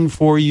searching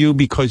for you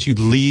because you'd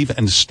leave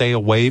and stay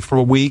away for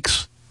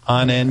weeks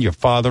on end. Your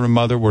father and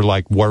mother were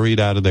like worried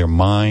out of their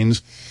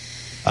minds.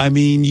 I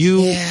mean,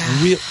 in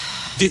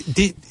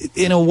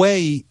a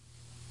way,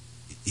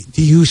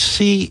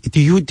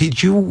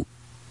 did you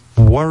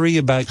worry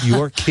about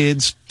your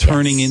kids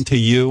turning into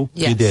you?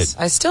 Yes, you did.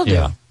 I still do.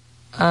 Yeah.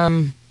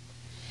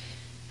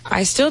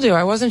 I still do.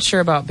 I wasn't sure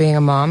about being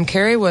a mom.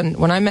 Carrie,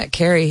 when I met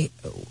Carrie,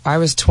 I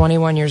was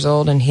 21 years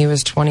old and he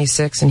was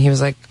 26, and he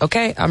was like,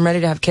 okay, I'm ready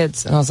to have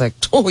kids. And I was like,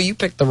 oh, you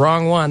picked the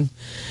wrong one.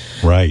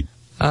 Right.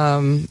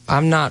 I'm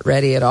not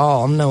ready at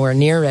all. I'm nowhere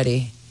near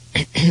ready.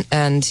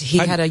 And he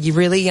had a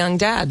really young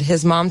dad.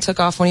 His mom took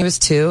off when he was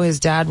 2. His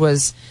dad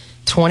was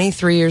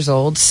 23 years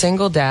old,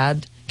 single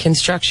dad,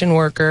 construction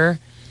worker.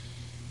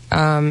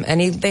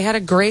 And they had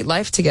a great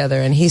life together,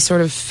 and he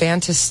sort of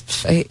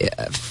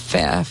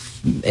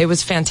it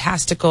was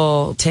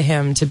fantastical to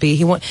him to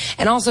be,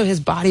 and also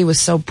his body was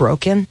so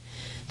broken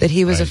that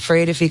he was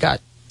afraid if he got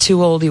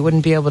too old, he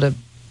wouldn't be able to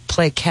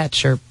play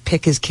catch or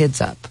pick his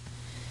kids up.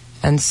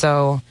 And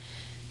so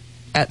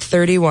at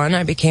 31,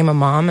 I became a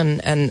mom,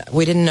 and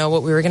we didn't know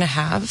what we were going to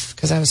have,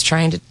 because I was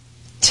trying to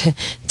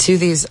do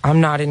these I'm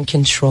not in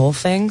control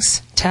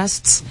things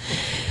tests.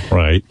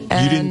 Right.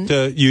 And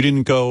you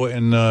didn't go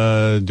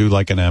and do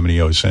like an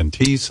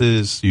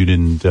amniocentesis. You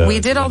didn't. We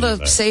did all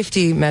the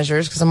safety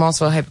measures, because I'm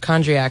also a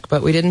hypochondriac,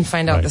 but we didn't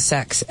find out the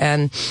sex.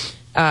 And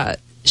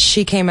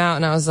she came out,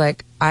 and I was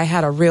like, I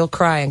had a real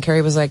cry, and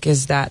Carrie was like,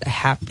 "Is that a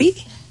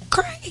happy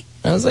cry?"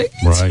 And I was like,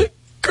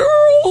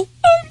 "Girl,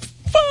 I'm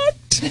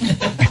fucked."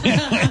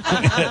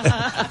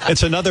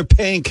 It's another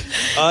pink.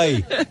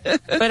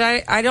 But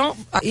I don't,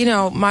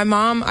 my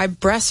mom, I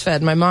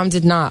breastfed. My mom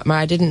did not.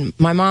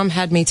 My mom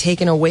had me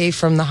taken away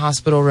from the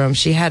hospital room.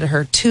 She had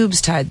her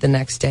tubes tied the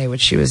next day,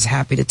 which she was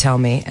happy to tell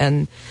me.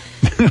 And,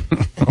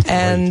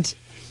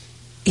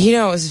 it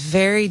was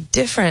very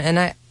different.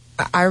 And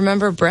I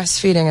remember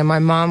breastfeeding and my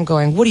mom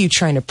going, "What are you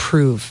trying to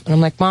prove?" And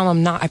I'm like, "Mom,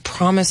 I'm not. I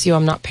promise you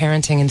I'm not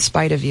parenting in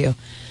spite of you.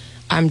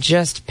 I'm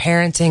just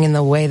parenting in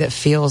the way that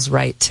feels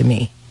right to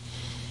me."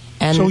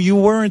 And so you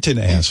weren't an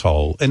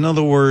asshole. In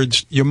other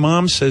words, your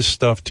mom says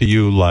stuff to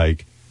you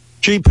like,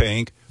 "Gee,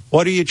 Pink,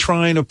 what are you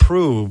trying to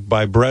prove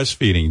by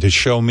breastfeeding? To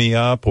show me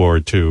up or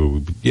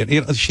to..."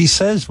 She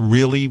says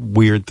really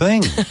weird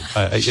things,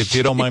 if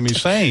you don't mind me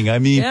saying. I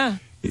mean,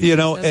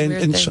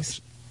 and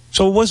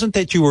so it wasn't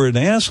that you were an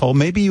asshole.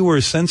 Maybe you were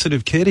a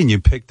sensitive kid and you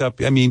picked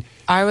up,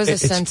 I was a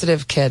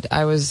sensitive kid.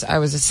 I was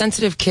a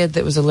sensitive kid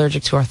that was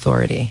allergic to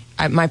authority.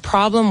 My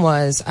problem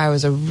was I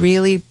was a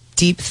really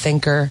deep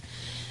thinker,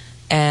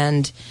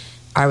 and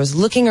I was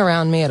looking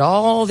around me at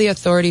all the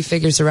authority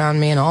figures around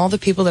me and all the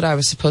people that I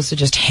was supposed to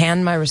just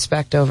hand my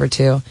respect over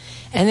to,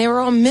 and they were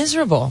all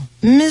miserable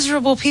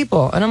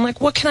people. And I'm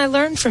like, what can I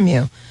learn from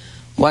you?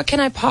 What can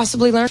I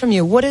possibly learn from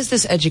you? What is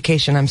this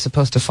education I'm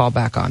supposed to fall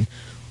back on?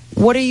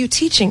 What are you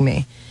teaching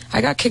me?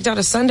 I got kicked out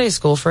of Sunday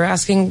school for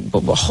asking,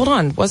 hold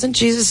on, wasn't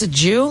Jesus a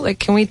Jew? Like,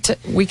 can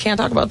we can't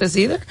talk about this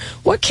either?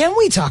 What can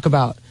we talk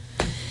about?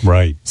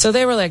 Right. So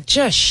they were like,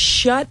 just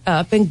shut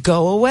up and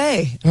go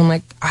away. And I'm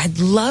like, I'd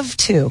love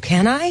to.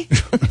 Can I?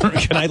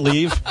 Can I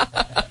leave?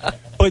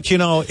 But,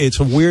 it's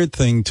a weird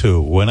thing,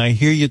 too. When I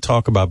hear you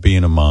talk about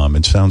being a mom,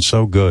 it sounds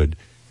so good.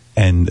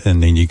 And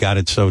then you got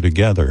it so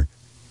together.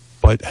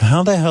 But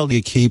how the hell do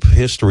you keep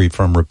history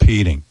from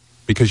repeating?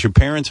 Because your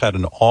parents had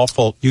an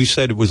awful... You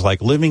said it was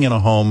like living in a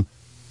home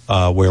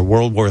where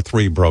World War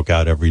III broke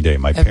out every day.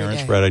 My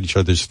parents were at each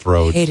other's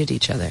throats. Hated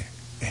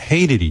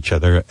each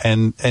other.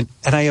 And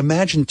I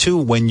imagine too,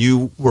 when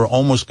you were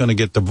almost going to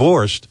get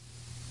divorced,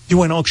 you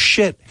went, "Oh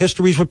shit,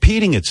 history's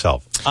repeating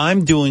itself.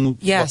 I'm doing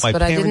what my parents did." Yes,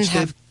 but I didn't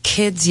have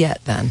kids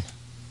yet then.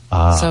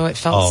 So it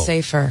felt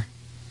safer.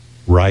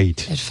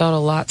 Right. It felt a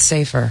lot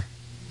safer.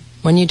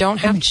 When you don't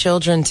have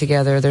children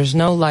together, there's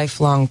no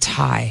lifelong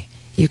tie.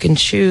 You can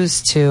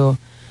choose to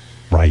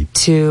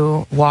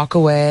walk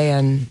away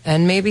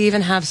and maybe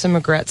even have some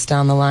regrets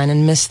down the line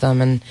and miss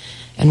them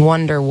and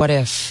wonder what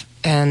if.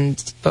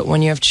 But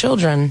when you have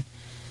children,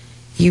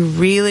 you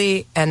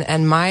really,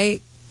 and my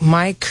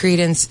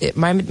credence,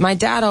 my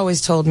dad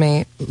always told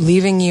me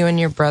leaving you and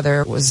your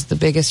brother was the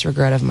biggest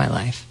regret of my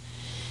life.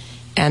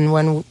 And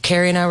when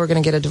Carrie and I were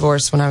going to get a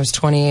divorce when I was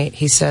 28,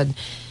 he said,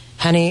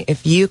 "Honey,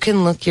 if you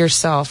can look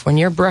yourself, when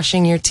you're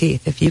brushing your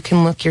teeth, if you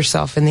can look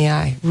yourself in the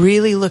eye,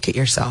 really look at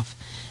yourself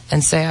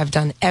and say, I've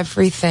done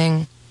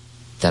everything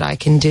that I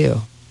can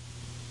do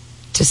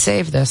to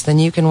save this, then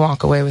you can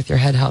walk away with your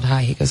head held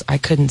high." He goes, I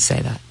couldn't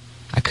say that.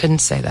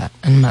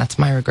 And that's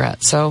my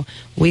regret. So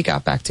we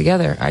got back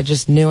together. I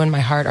just knew in my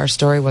heart our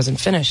story wasn't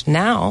finished.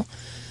 Now,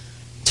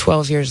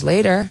 12 years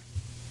later,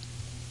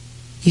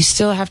 you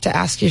still have to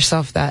ask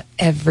yourself that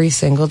every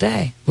single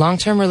day.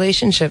 Long-term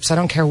relationships, I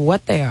don't care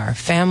what they are,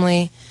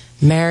 family,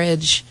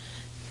 marriage,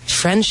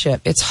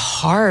 friendship, it's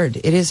hard.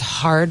 It is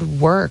hard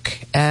work.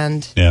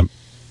 And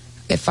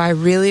if I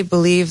really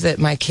believe that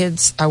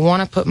I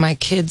want to put my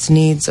kids'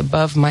 needs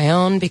above my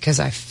own because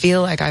I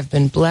feel like I've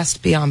been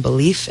blessed beyond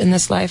belief in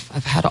this life.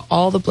 I've had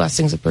all the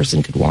blessings a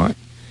person could want.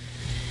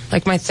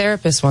 Like my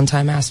therapist one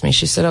time asked me,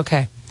 she said,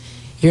 "Okay,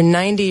 you're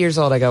 90 years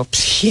old." I go,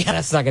 "Yeah,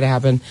 that's not going to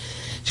happen."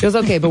 She goes,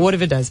 "Okay, but what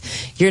if it does?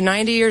 You're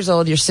 90 years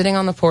old, you're sitting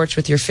on the porch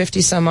with your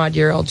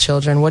 50-some-odd-year-old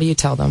children. What do you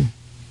tell them?"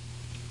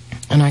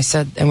 And I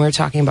said, and we were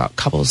talking about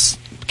couples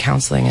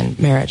counseling and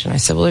marriage, and I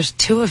said, "Well, there's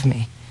two of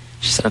me."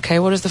 She said, "Okay,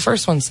 what does the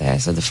first one say?" I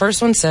said, "The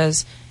first one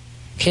says,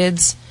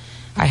 kids,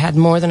 I had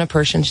more than a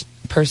person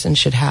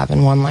should have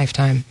in one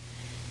lifetime.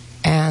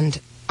 And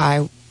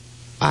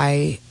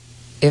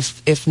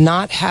if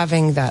not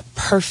having that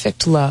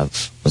perfect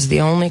love was the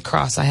only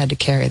cross I had to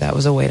carry, that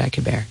was a weight I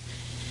could bear."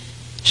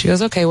 She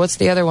goes, "Okay, what's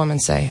the other woman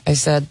say?" I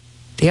said,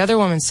 "The other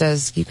woman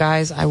says, you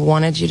guys, I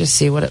wanted you to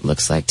see what it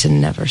looks like to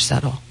never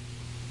settle."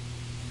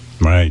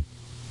 Right.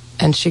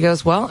 And she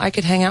goes, "Well, I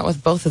could hang out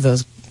with both of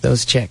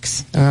those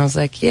chicks." And I was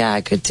like, "Yeah,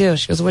 I could too."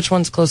 She goes, "Which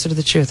one's closer to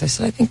the truth?" I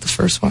said, "I think the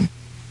first one."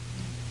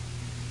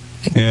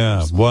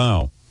 Yeah,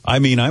 wow. I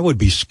mean, I would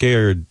be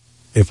scared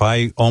if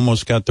I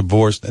almost got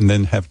divorced and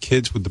then have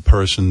kids with the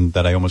person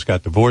that I almost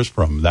got divorced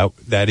from.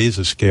 That is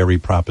a scary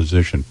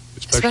proposition.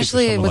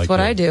 Especially with what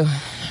I do,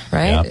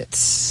 right?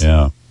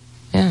 Yeah.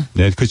 Yeah.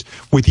 Because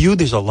with you,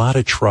 there's a lot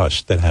of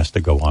trust that has to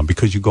go on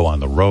because you go on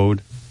the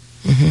road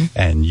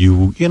and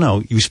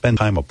you spend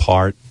time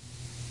apart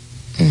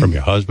from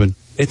your husband.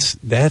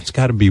 That's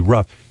got to be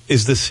rough.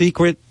 Is the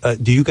secret,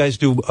 do you guys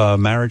do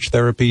marriage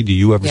therapy? Do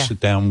you ever sit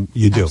down?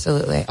 You do?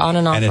 Absolutely. On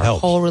and off and our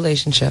whole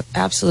relationship.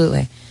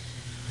 Absolutely.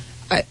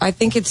 I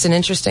think it's an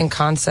interesting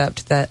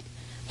concept that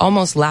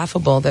almost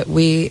laughable that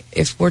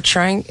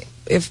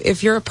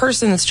if you're a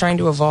person that's trying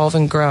to evolve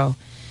and grow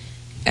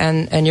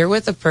and you're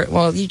with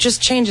you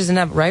just change is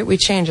inevitable, right? We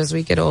change as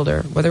we get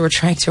older, whether we're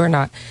trying to or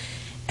not.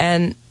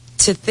 And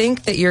to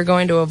think that you're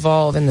going to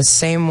evolve in the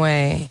same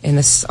way,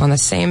 on the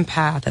same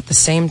path at the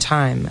same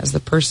time as the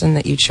person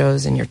that you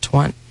chose in your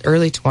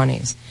early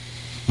 20s.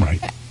 Right.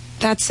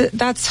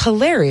 That's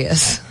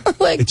hilarious.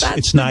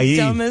 It's naive.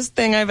 The dumbest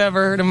thing I've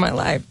ever heard in my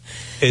life.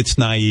 It's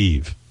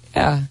naive.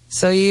 Yeah.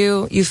 So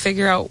you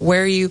figure out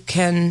where you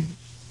can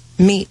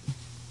meet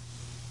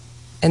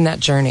in that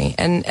journey.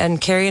 And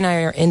Carrie and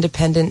I are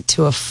independent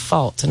to a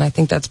fault. And I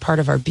think that's part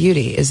of our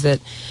beauty, is that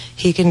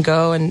he can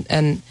go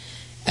and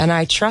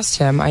I trust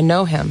him. I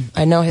know him.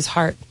 I know his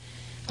heart.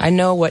 I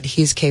know what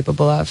he's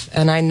capable of.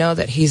 And I know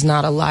that he's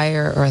not a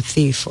liar or a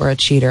thief or a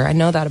cheater. I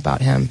know that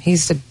about him.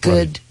 He's a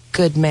good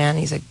man.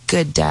 He's a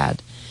good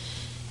dad.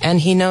 And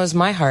he knows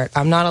my heart.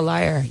 I'm not a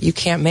liar. You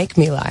can't make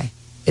me lie.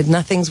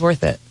 Nothing's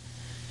worth it.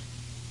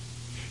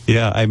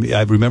 Yeah,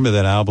 I remember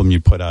that album you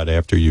put out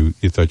after you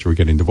thought you were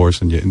getting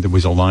divorced, and there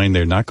was a line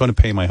there, not going to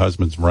pay my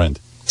husband's rent.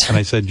 And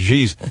I said,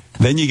 geez,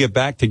 then you get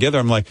back together.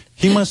 I'm like,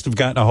 he must have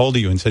gotten a hold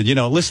of you and said,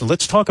 listen,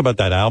 let's talk about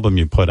that album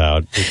you put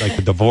out, like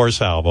the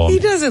divorce album. He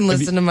doesn't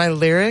listen to my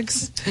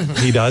lyrics.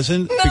 He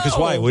doesn't? No. Because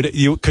why?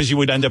 Because you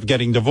would end up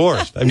getting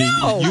divorced. I mean,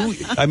 No.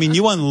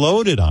 you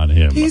unloaded on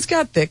him. He's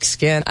got thick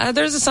skin.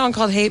 There's a song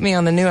called Hate Me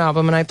on the new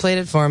album, and I played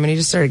it for him, and he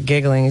just started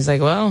giggling. He's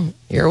like, well,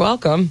 you're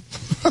welcome.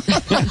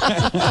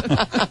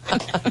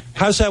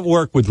 How's that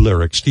work with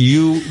lyrics? Do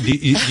you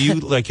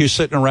like, you're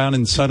sitting around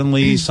and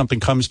suddenly something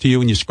comes to you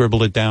and you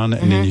scribble it down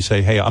and then you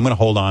say, hey, I'm going to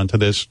hold on to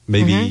this.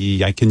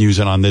 Maybe I can use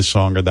it on this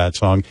song or that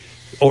song.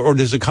 Or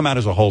does it come out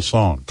as a whole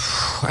song?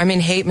 I mean,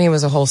 Hate Me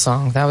was a whole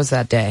song. That was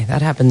that day.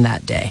 That happened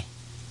that day.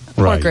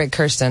 Poor Greg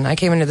Kirsten. I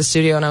came into the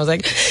studio and I was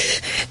like,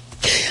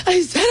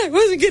 I said I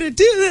wasn't going to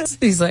do this.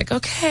 He's like,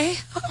 okay.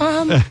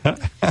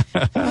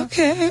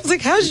 Okay. I was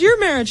like, how's your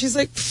marriage? He's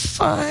like,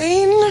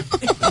 fine.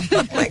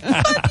 I'm like,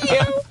 fuck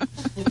you.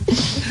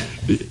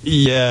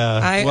 Yeah.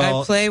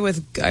 I play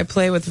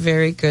with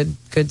very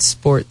good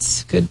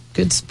sports,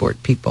 good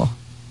sport people.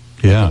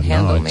 Yeah. Who can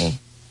handle me.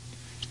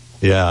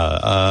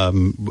 Yeah.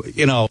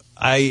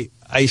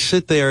 I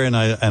sit there and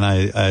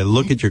I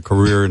look at your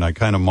career and I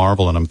kind of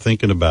marvel, and I'm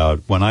thinking about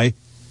when I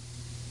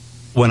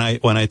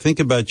think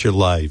about your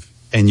life,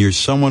 and you're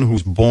someone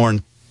who's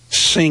born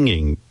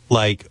singing.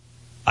 Like,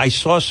 I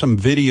saw some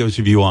videos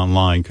of you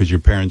online because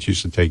your parents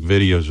used to take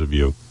videos of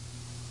you,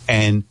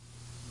 and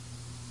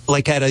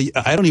like I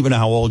don't even know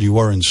how old you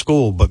were in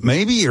school, but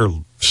maybe you're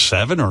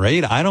 7 or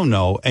 8, I don't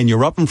know, and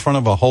you're up in front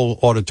of a whole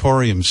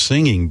auditorium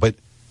singing, but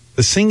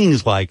the singing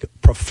is like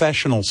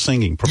professional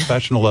singing,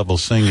 professional level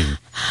singing.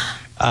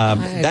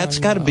 That's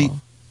got to be,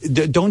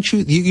 don't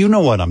you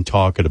know what I'm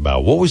talking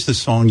about? What was the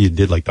song you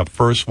did, like the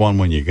first one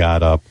when you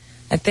got up?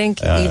 I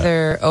think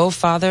either Oh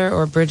Father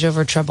or Bridge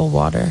Over Troubled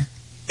Water.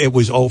 It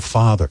was Oh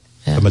Father,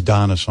 the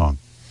Madonna song.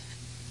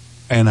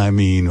 And I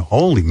mean,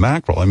 holy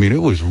mackerel. I mean,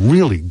 it was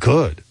really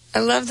good. I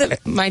love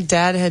that my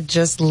dad had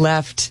just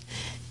left,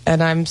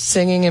 and I'm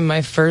singing in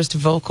my first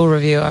vocal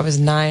review. I was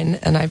 9,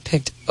 and I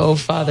picked Oh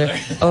Father.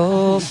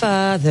 Oh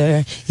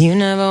Father, you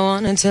never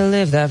wanted to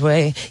live that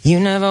way. You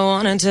never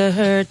wanted to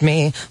hurt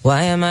me.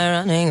 Why am I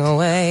running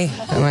away?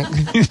 I'm like,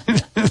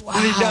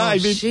 wow,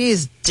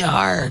 she's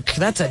dark.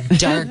 That's a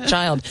dark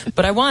child.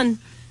 But I won.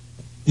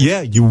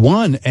 Yeah, you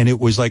won, and it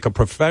was like a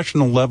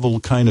professional level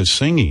kind of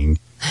singing.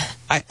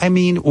 I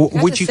mean,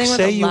 would you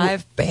say you with a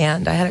live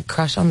band? I had a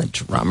crush on the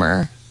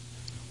drummer.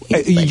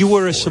 You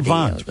were a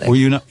savant. Were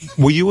you not?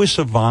 Were you a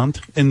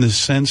savant in the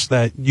sense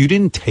that you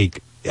didn't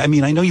take? I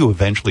mean, I know you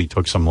eventually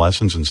took some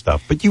lessons and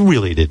stuff, but you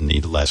really didn't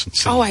need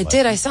lessons. Oh, I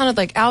did. I sounded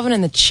like Alvin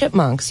and the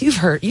Chipmunks.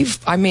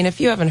 I mean, if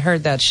you haven't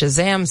heard that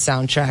Shazam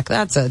soundtrack,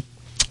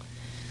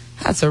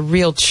 that's a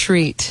real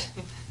treat.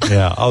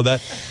 Yeah. Oh,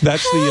 that's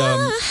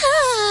the.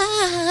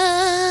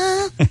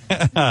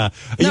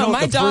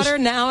 My daughter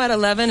now at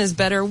 11 is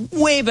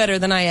way better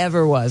than I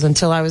ever was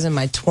until I was in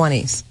my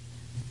 20s.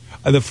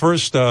 The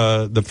first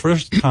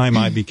time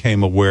I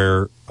became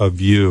aware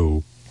of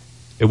you,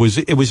 it was.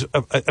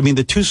 I mean,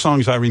 the two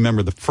songs I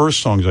remember, the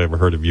first songs I ever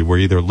heard of you were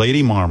either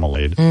Lady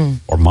Marmalade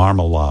or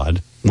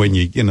Marmalade. When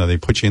they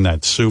put you in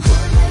that soup,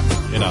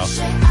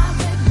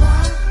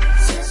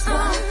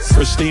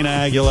 Christina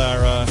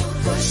Aguilera,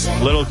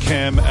 Little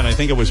Kim, and I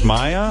think it was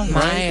Maya.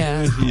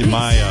 Maya. Right?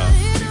 Maya.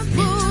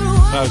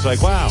 I was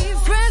like, wow.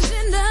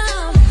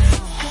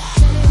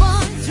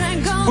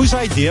 Whose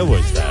idea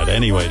was that,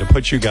 anyway, to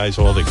put you guys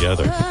all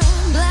together?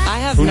 I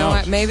have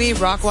maybe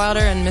Rockwilder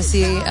and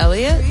Missy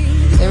Elliott.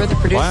 They were the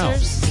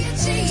producers.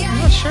 Wow. I'm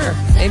not sure.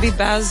 Maybe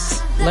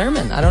Baz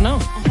Luhrmann. I don't know.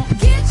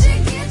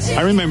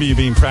 I remember you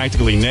being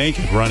practically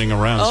naked running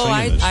around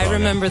singing this song. I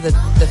remember the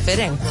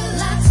fitting.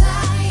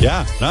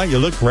 Yeah. No, you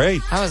look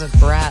great. I was a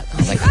brat. I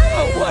was like,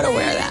 I don't want to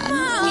wear that.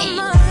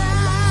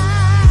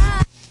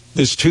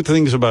 There's two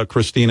things about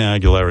Christina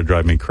Aguilera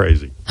drive me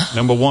crazy.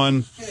 Number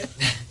one,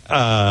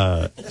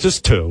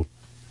 just two.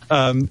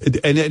 And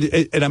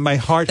my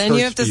heart hurts. Then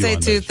you have to say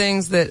two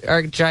things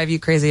that drive you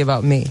crazy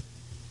about me.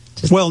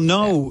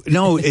 No,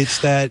 it's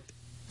that.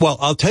 Well,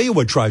 I'll tell you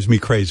what drives me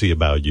crazy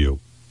about you.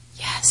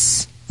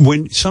 Yes.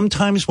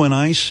 Sometimes when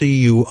I see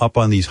you up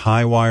on these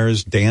high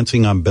wires,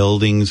 dancing on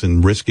buildings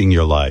and risking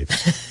your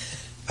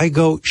life, I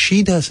go,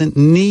 she doesn't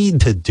need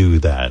to do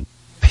that.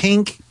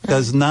 Pink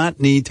does not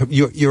need to.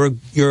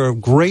 You're a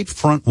great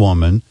front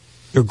woman.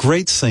 You're a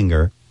great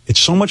singer. It's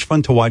so much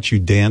fun to watch you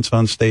dance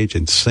on stage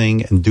and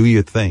sing and do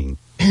your thing.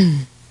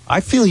 I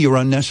feel you're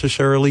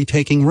unnecessarily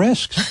taking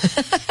risks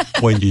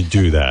when you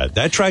do that.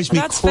 That drives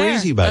me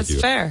crazy about you.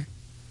 That's fair.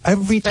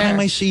 Every time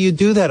I see you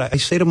do that, I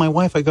say to my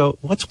wife, I go,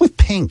 what's with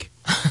Pink?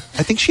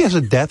 I think she has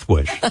a death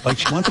wish. Like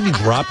she wants to be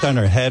dropped on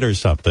her head or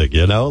something,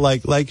 you know?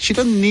 Like she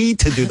doesn't need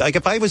to do that. Like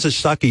if I was a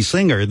sucky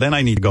singer, then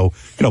I need to go,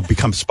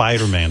 become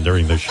Spider-Man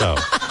during the show.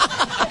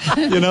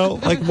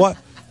 Like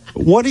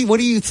what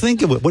do you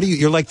think of it?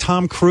 You're like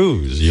Tom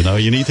Cruise,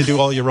 you need to do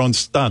all your own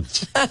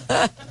stunts.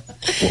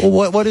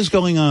 What is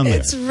going on there?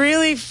 It's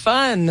really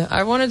fun.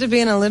 I wanted to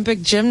be an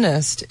Olympic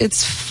gymnast.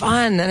 It's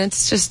fun and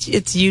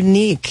it's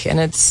unique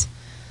and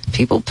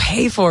people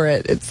pay for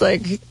it. It's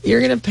like, you're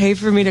going to pay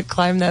for me to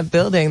climb that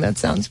building. That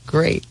sounds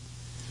great.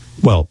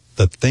 Well,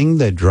 the thing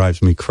that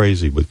drives me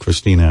crazy with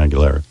Christina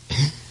Aguilera,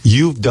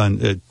 you've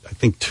done, I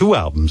think, 2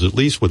 albums, at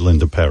least with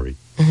Linda Perry,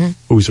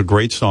 who's a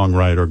great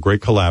songwriter, a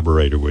great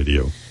collaborator with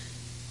you.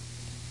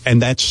 And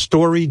that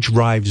story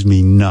drives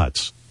me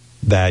nuts.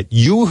 That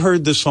you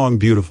heard the song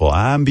Beautiful.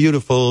 I'm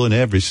beautiful in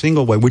every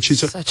single way, which is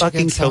such a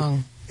good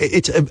song.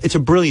 It's a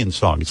brilliant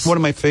song. It's one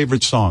of my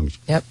favorite songs.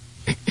 Yep.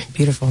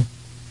 Beautiful.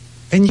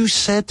 And you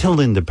said to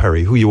Linda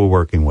Perry, who you were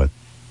working with,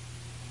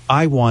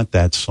 I want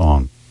that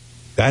song.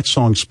 That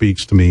song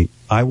speaks to me.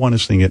 I want to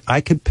sing it.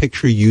 I could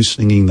picture you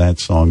singing that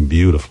song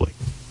beautifully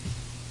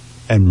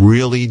and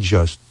really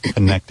just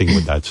connecting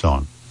with that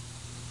song.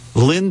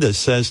 Linda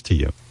says to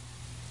you,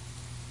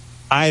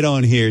 I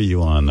don't hear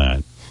you on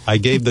that. I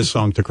gave this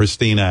song to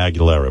Christina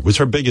Aguilera. It was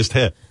her biggest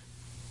hit.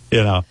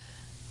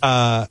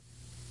 That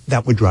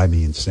would drive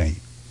me insane.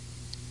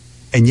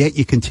 And yet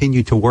you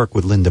continue to work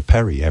with Linda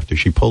Perry after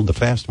she pulled the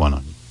fast one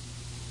on you.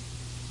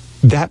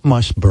 That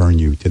must burn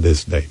you to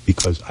this day,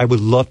 because I would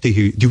love to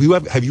hear.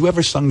 Have you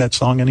ever sung that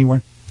song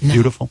anywhere? No.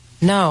 Beautiful?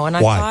 No, and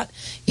I thought,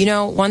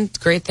 one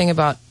great thing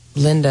about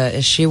Linda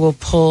is she will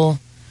pull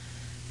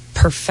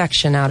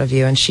perfection out of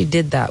you, and she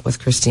did that with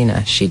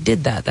Christina. She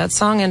did that. That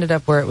song ended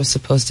up where it was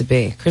supposed to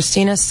be.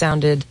 Christina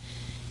sounded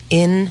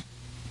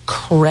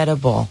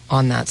incredible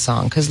on that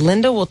song, because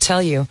Linda will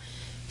tell you,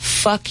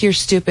 fuck your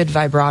stupid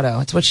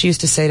vibrato. It's what she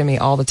used to say to me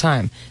all the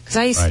time. Because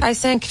I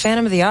sang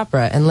Phantom of the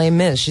Opera and Les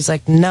Mis. She's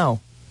like, no.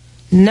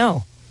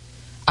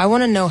 I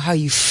want to know how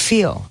you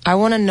feel. I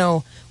want to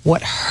know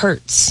what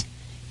hurts.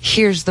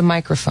 Here's the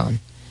microphone.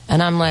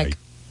 And I'm like,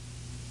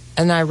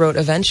 and I wrote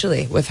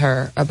eventually with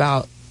her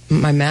about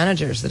my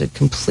managers that had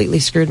completely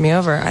screwed me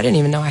over. I didn't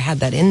even know I had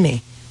that in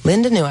me.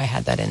 Linda knew I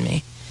had that in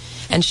me.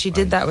 And she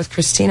did that with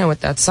Christina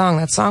with that song.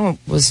 That song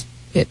was,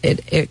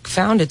 it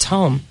found its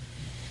home.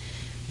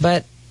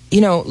 But,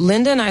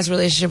 Linda and I's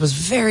relationship was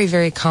very,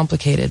 very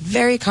complicated.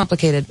 Very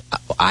complicated.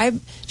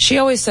 She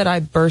always said I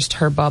burst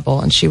her bubble,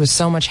 and she was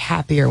so much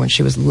happier when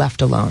she was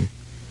left alone.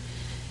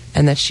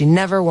 And that she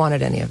never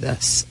wanted any of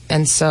this.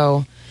 And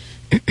so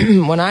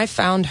when I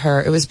found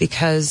her, it was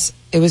because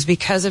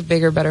of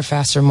Bigger, Better,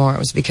 Faster, More. It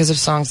was because of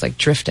songs like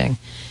Drifting.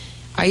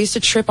 I used to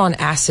trip on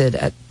acid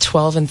at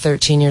 12 and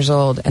 13 years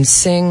old and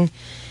sing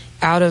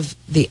out of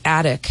the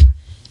attic,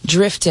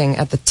 Drifting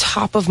at the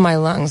top of my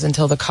lungs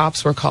until the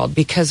cops were called,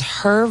 because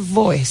her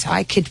voice,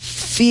 I could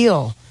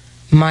feel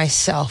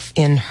myself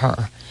in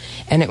her.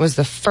 And it was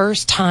the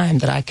first time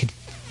that I could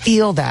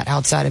feel that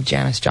outside of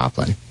Janis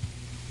Joplin.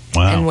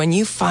 Wow. And when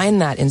you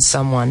find that in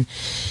someone,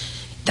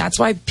 that's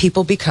why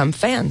people become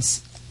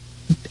fans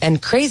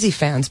and crazy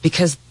fans,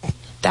 because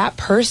that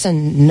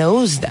person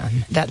knows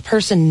them. That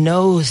person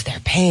knows their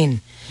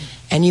pain,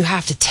 and you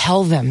have to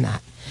tell them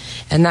that.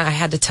 And I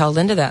had to tell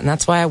Linda that, and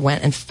that's why I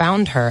went and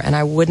found her, and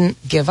I wouldn't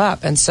give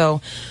up. And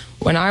so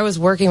when I was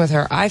working with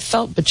her, I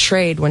felt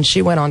betrayed when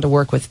she went on to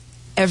work with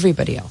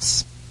everybody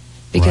else,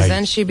 because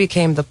then she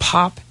became the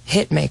pop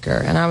hit maker,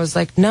 and I was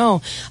like,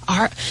 no,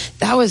 I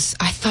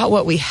thought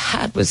what we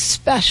had was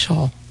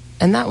special.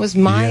 And that was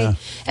and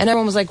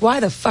everyone was like, why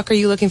the fuck are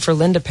you looking for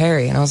Linda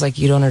Perry? And I was like,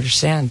 you don't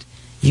understand.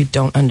 You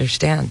don't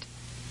understand.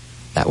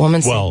 That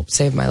woman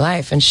saved my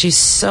life. And she's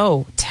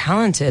so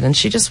talented. And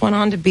she just went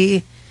on to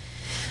be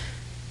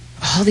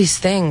all these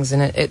things.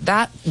 And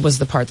that was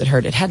the part that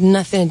hurt. It had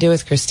nothing to do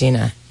with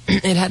Christina.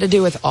 It had to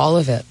do with all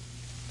of it.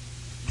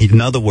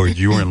 In other words,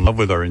 you were in love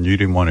with her and you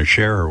didn't want to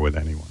share her with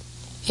anyone.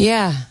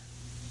 Yeah,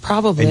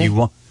 probably.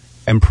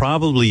 And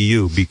probably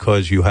you,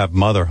 because you have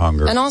mother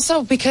hunger. And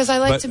also because I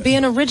like to be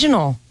an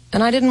original.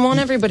 And I didn't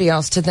want everybody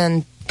else to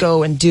then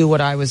go and do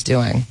what I was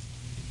doing.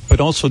 But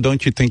also,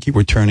 don't you think you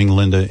were turning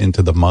Linda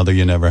into the mother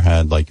you never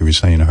had? Like you were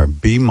saying to her,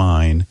 be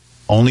mine,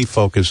 only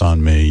focus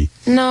on me.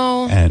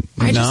 No. And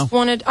I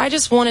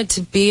just wanted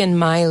to be in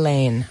my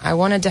lane. I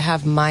wanted to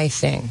have my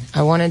thing.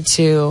 I wanted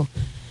to...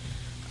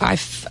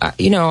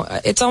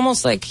 it's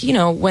almost like,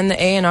 when the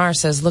A&R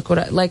says, look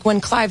what like when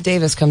Clive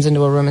Davis comes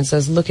into a room and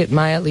says, look at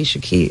my Alicia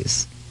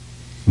Keys.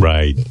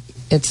 Right.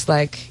 It's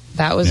like,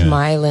 that was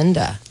my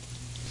Linda.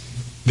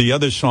 The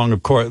other song,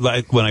 of course,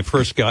 like when I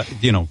first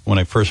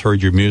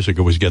heard your music,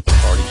 it was Get the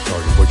Party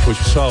Started, which was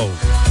so,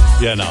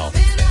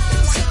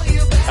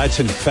 that's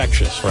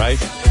infectious, right?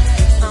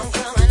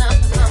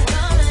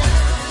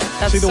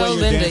 That's See the so way you're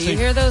Linda. dancing? You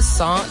hear those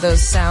sounds?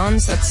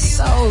 That's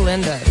so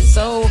Linda. It's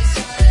so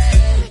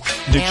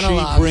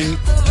analog.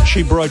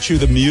 She brought you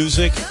the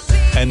music,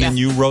 and then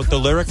you wrote the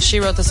lyrics? She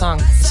wrote the song.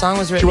 The song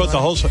was written. She wrote the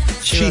whole song.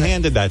 She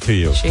handed that to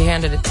you. She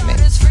handed it to me.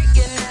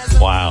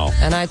 Wow.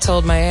 And I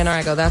told my A&R,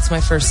 I go, that's my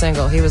first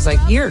single. He was like,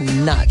 you're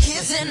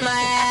nuts.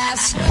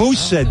 Who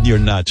said you're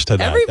nuts to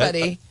that?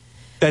 Everybody.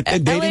 They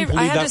didn't believe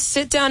I had that? to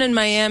sit down in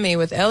Miami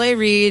with L.A.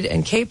 Reid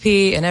and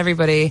KP and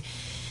everybody.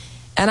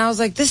 And I was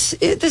like,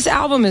 this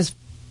album is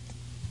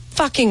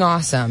fucking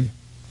awesome.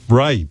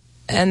 Right.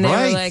 And they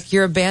were like,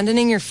 you're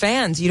abandoning your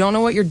fans. You don't know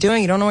what you're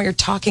doing. You don't know what you're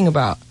talking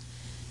about.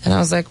 And I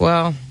was like,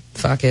 well,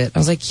 fuck it. I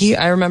was like,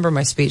 I remember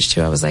my speech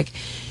too. I was like,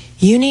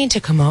 you need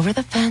to come over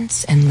the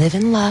fence and live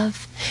in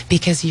love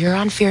because you're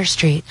on Fear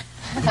Street.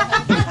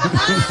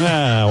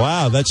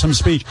 Wow, that's some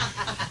speech.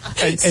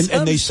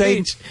 And they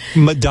say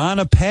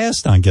Madonna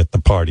passed on Get the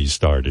Party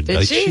Started.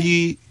 Did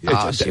she?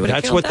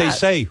 That's what they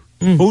say.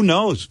 Who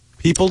knows?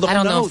 People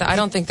don't know. I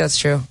don't think that's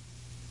true.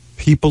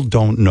 People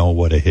don't know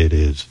what a hit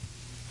is.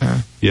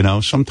 You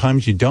know,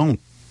 sometimes you don't.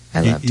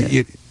 I loved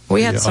it.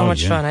 We had so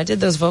much fun. I did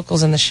those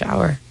vocals in the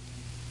shower.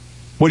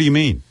 What do you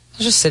mean? I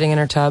was just sitting in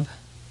her tub.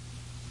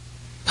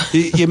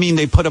 You mean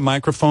they put a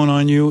microphone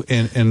on you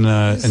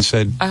and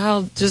said... I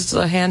held just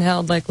a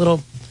handheld, like, little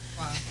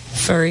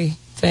furry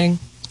thing.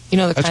 You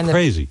know, the That's kind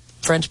crazy.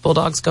 that French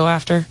bulldogs go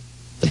after?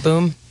 The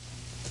boom?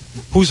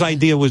 Whose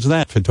idea was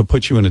that to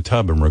put you in a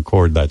tub and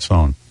record that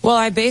song? Well,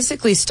 I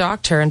basically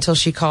stalked her until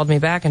she called me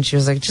back, and she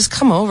was like, just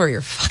come over.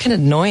 You're fucking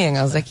annoying.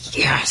 I was like,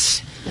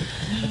 yes.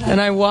 And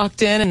I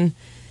walked in, and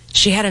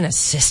she had an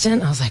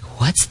assistant. I was like,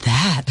 what's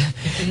that?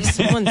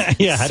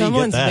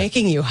 Someone's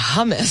making you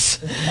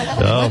hummus.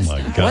 Oh,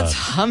 my God. What's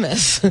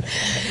hummus?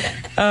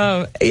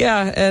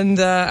 And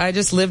I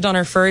just lived on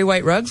her furry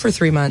white rug for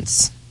 3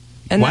 months.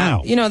 And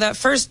wow. That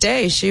first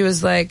day, she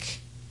was like,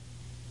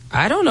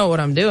 I don't know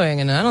what I'm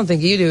doing, and I don't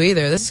think you do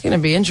either. This is going to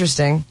be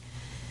interesting.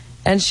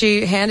 And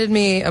she handed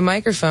me a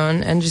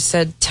microphone and just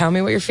said, tell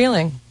me what you're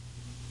feeling.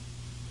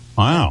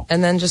 Wow.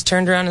 And then just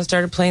turned around and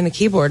started playing the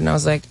keyboard. And I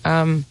was like,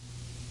 I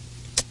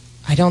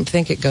don't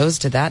think it goes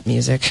to that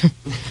music.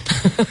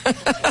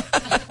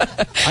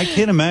 I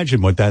can't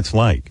imagine what that's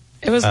like.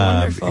 It was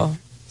wonderful.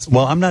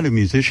 Well, I'm not a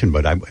musician,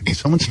 but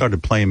someone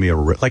started playing me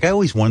I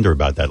always wonder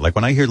about that. Like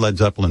when I hear Led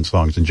Zeppelin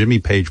songs and Jimmy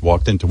Page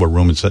walked into a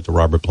room and said to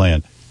Robert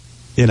Plant,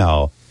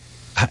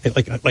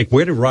 like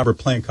where did Robert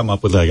Plant come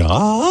up with how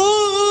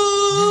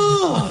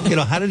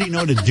did he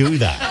know to do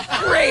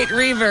that? Great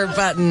reverb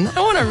button.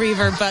 I want a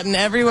reverb button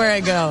everywhere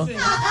I go.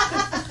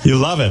 You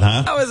love it,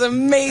 huh? That was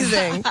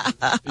amazing.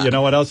 You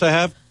know what else I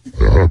have?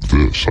 I have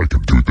this. I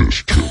can do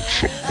this too.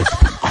 So that's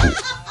pretty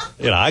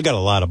cool. I got a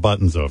lot of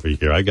buttons over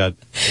here. I got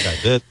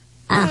this.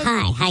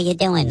 Hi, how you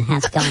doing?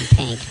 How's it going,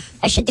 Pink?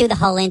 I should do the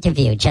whole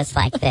interview just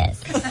like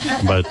this.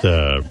 But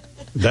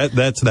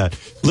that's that.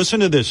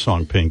 Listen to this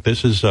song, Pink.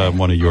 This is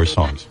one of your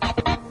songs.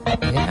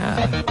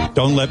 Yeah.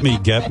 Don't Let Me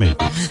Get Me.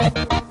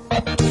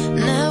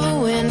 Never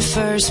win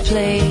first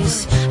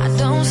place. I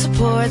don't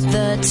support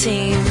the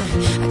team.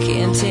 I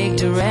can't take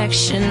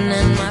direction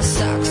and my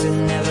socks are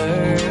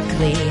never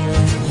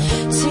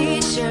clean.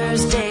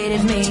 Teachers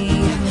dated me.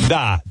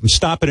 I'm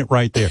stopping it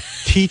right there.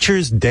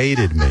 Teachers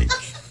dated me.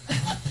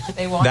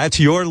 That's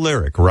your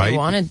lyric, right? I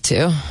wanted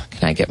to.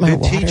 Can I get my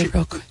water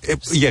real quick?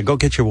 Yeah, go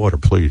get your water,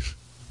 please.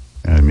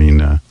 I mean,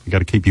 you got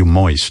to keep you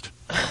moist.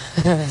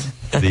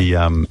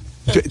 The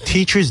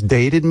teachers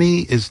dated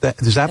me. Is that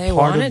they part of? They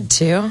wanted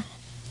to.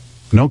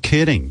 No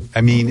kidding.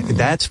 I mean,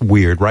 that's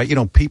weird, right?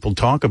 People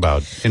talk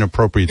about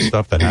inappropriate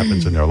stuff that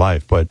happens in their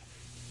life, but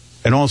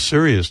in all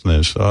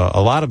seriousness,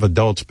 a lot of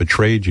adults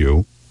betrayed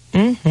you.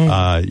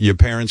 Mm-hmm. Your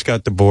parents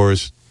got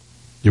divorced.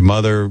 Your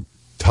mother,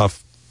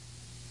 tough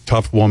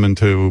woman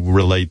to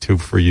relate to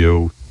for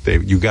you.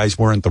 You guys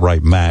weren't the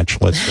right match,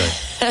 let's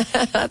say.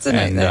 That's a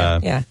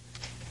nightmare.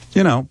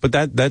 Yeah. But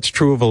that's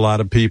true of a lot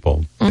of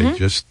people. Mm-hmm. They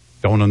just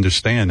don't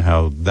understand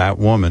how that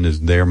woman is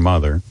their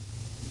mother.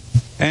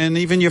 And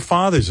even your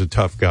father's a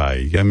tough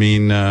guy. I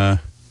mean,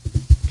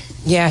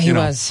 yeah, he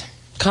was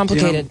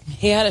complicated.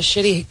 He had a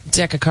shitty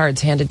deck of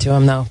cards handed to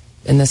him, though,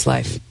 in this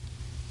life.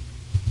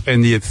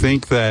 And do you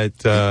think that,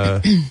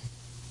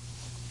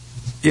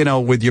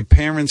 with your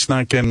parents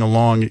not getting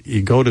along,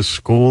 you go to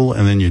school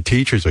and then your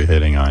teachers are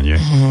hitting on you?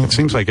 Mm-hmm. It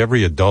seems like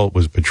every adult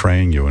was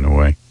betraying you in a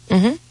way.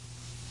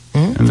 Mm-hmm.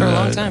 Mm-hmm. For a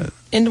long time.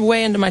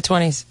 Way into my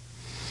 20s.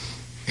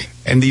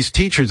 And these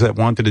teachers that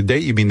wanted to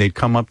date you, they'd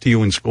come up to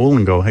you in school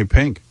and go, hey,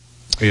 Pink.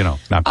 Not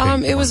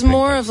Pink. It was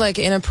more of like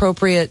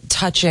inappropriate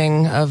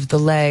touching of the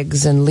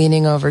legs and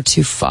leaning over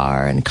too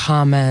far and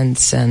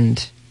comments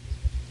and...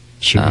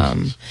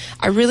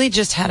 I really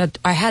just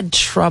I had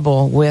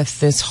trouble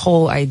with this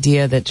whole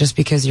idea that just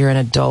because you're an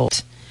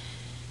adult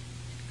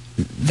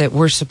that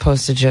we're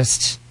supposed to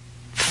just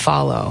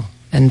follow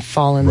and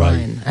fall in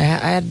line. I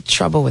had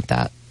trouble with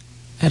that.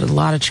 I had a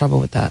lot of trouble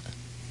with that.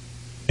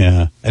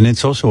 Yeah. And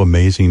it's also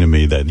amazing to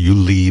me that you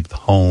leave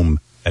home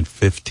at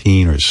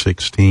 15 or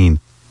 16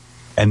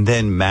 and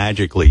then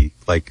magically,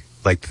 like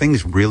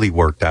things really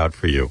worked out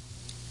for you.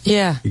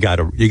 Yeah. You got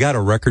a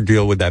record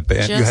deal with that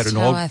band. Just you had an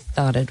how I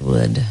thought it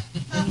would.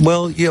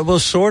 Well,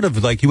 sort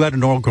of. Like, you had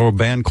an all-girl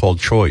band called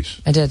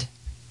Choice. I did.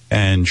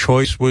 And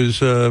Choice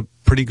was a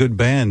pretty good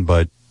band,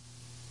 but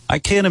I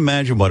can't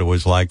imagine what it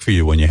was like for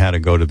you when you had to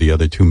go to the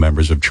other two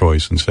members of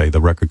Choice and say, the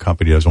record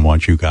company doesn't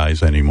want you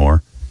guys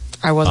anymore.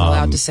 I wasn't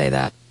allowed to say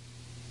that.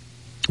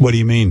 What do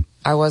you mean?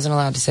 I wasn't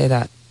allowed to say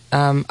that.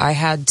 I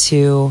had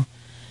to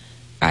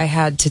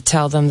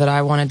tell them that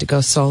I wanted to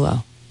go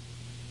solo.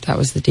 That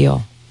was the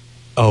deal.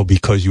 Oh,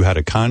 because you had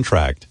a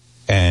contract.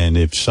 And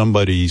if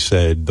somebody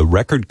said the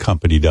record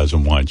company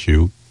doesn't want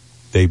you,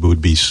 they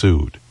would be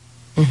sued.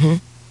 Mm-hmm.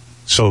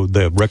 So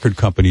the record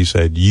company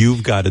said,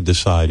 you've got to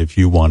decide if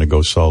you want to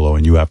go solo,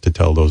 and you have to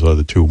tell those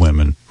other two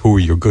women who are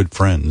your good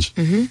friends.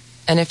 Mm-hmm.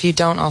 And if you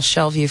don't, I'll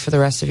shelve you for the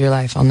rest of your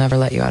life. I'll never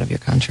let you out of your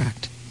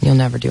contract. You'll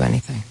never do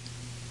anything.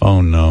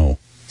 Oh, no.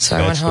 So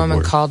I went home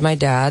and called my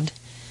dad,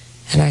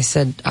 and I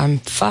said, I'm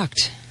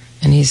fucked.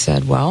 And he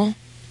said, well,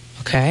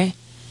 okay,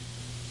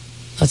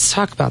 let's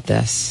talk about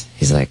this.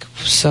 He's like,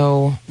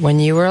 so when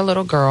you were a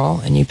little girl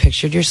and you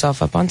pictured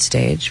yourself up on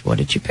stage, what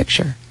did you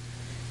picture?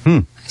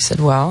 I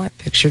said, well, I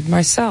pictured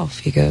myself.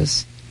 He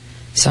goes,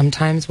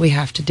 sometimes we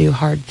have to do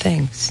hard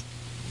things.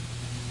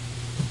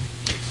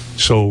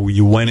 So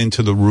you went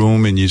into the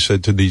room and you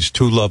said to these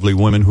two lovely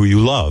women who you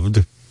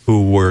loved,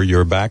 who were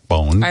your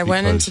backbone. I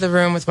went into the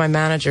room with my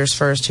managers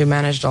first, who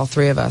managed all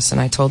three of us,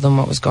 and I told them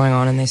what was going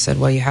on, and they said,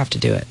 well, you have to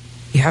do it.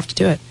 You have to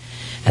do it.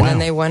 And then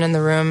they went in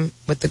the room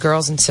with the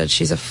girls and said,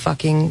 she's a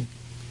fucking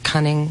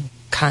cunning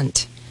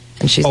cunt,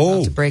 and she's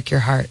about to break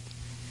your heart.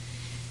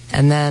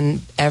 And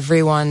then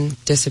everyone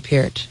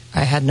disappeared.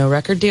 I had no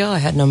record deal, I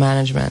had no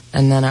management,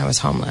 and then I was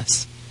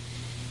homeless.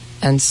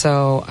 And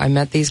so I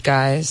met these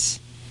guys,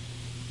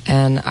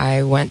 and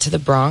I went to the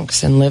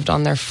Bronx and lived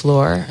on their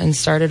floor and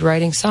started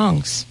writing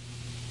songs.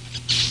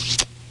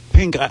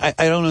 Pink, I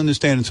don't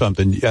understand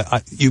something.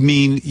 You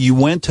mean you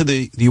went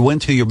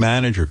to your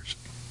managers,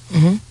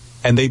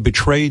 and they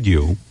betrayed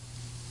you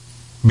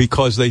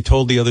because they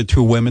told the other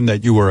two women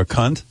that you were a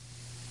cunt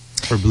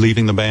for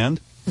leaving the band?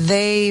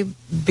 They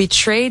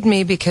betrayed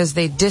me because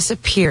they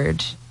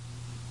disappeared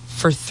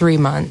for 3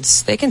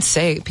 months.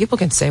 People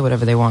can say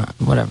whatever they want,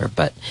 whatever,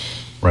 but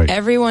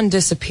everyone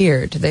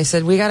disappeared. They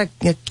said,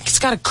 it's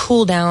got to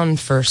cool down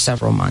for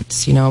several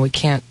months. We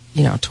can't,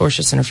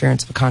 tortious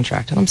interference of a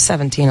contract. And I'm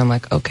 17. I'm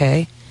like,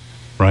 okay.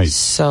 Right.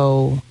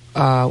 So,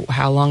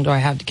 how long do I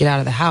have to get out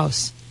of the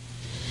house?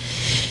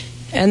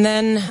 And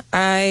then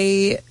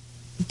I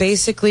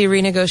basically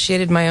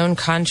renegotiated my own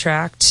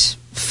contract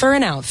for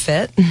an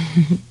outfit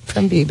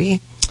from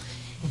BB,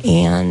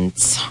 and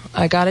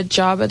I got a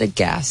job at a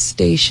gas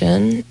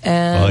station,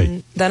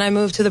 and then I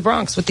moved to the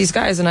Bronx with these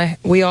guys, and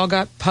we all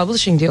got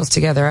publishing deals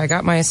together. I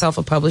got myself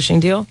a publishing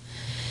deal,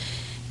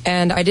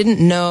 and I didn't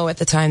know at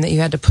the time that you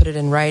had to put it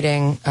in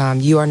writing,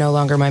 you are no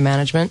longer my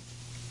management.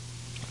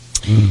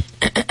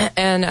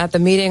 And at the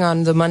meeting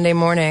on the Monday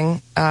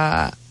morning,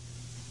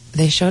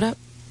 they showed up,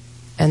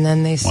 and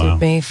then they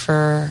sued me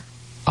for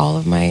all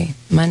of my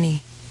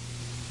money.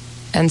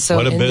 And so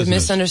in the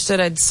Misunderstood,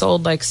 I'd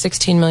sold like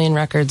 16 million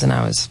records, and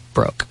I was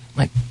broke,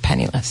 like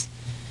penniless.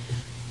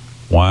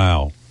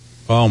 Wow.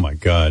 Oh, my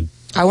God.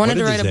 I wanted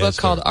to write a book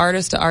called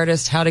Artist to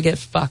Artist, How to Get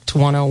Fucked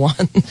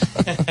 101.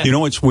 You know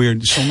what's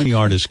weird? So many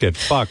artists get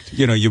fucked.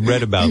 You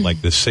read about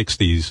like the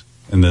 60s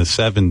and the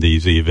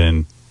 70s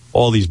even.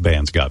 All these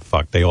bands got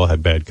fucked. They all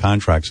had bad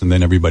contracts, and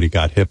then everybody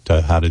got hip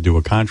to how to do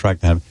a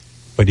contract.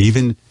 But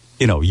even,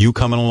 you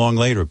coming along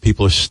later,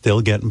 people are still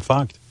getting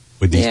fucked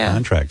with these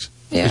contracts.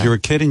 Because you're a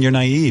kid and you're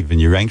naive and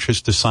you're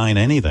anxious to sign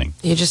anything.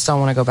 You just don't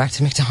want to go back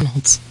to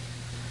McDonald's.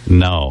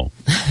 No.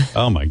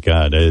 Oh, my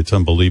God. It's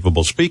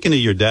unbelievable. Speaking of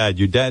your dad,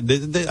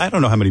 I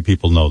don't know how many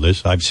people know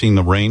this. I've Seen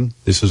the Rain.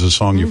 This is a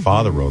song your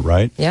father wrote,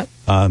 right? Yep.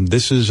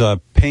 This is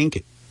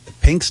Pink.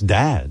 Pink's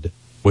dad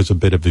was a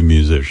bit of a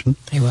musician.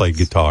 He played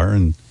guitar,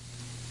 and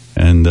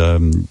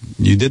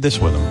you did this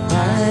with him. I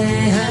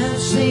have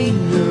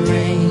seen the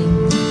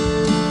rain.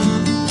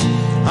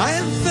 I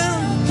have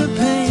felt the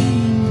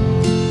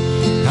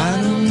pain.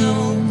 I don't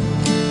know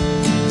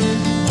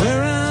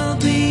where I'll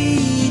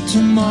be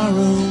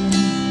tomorrow.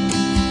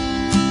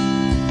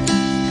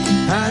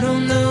 I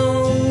don't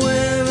know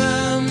where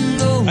I'm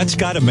going. That's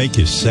got to make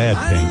you sad,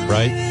 Pink,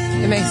 right?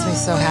 It makes me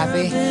so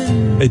happy.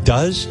 It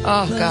does?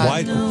 Oh, God.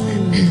 Why?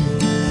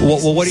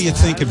 Well, what are you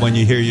thinking when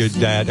you hear your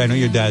dad? I know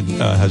your dad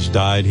has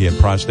died. He had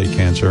prostate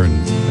cancer.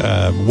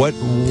 And what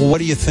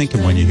are you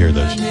thinking when you hear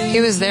this? He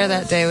was there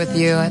that day with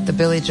you at the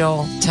Billy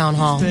Joel Town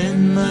Hall.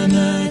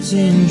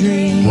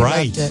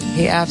 Right.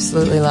 He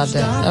absolutely loved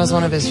it. That was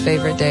one of his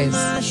favorite days.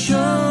 I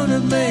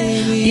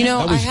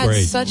had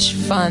such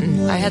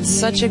fun. I had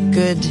such a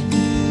good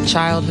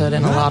childhood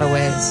in a lot of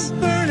ways.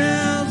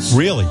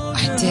 Really?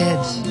 I did.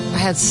 I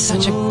had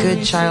such a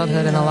good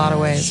childhood in a lot of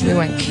ways. We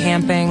went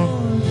camping,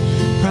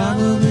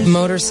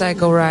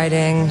 motorcycle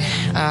riding.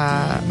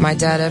 My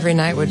dad every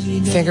night would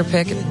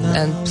fingerpick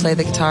and play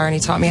the guitar, and he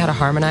taught me how to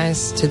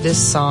harmonize to this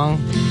song.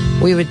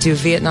 We would do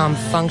Vietnam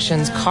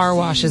functions, car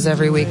washes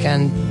every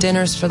weekend,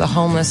 dinners for the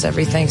homeless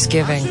every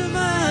Thanksgiving.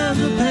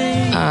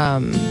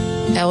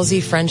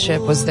 LZ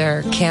Friendship was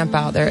their camp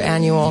out, their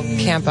annual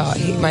camp out.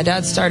 My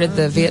dad started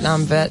the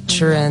Vietnam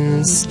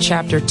Veterans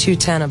Chapter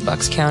 210 of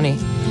Bucks County.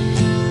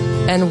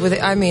 And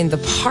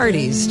the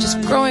parties,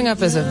 just growing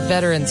up as a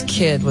veteran's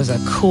kid was a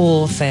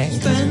cool thing.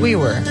 We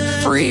were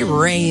free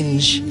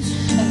range.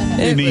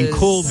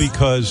 Cool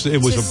because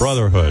it was a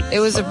brotherhood. It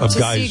was of to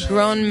guys. see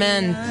grown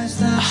men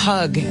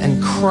hug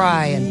and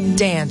cry and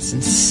dance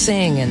and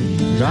sing and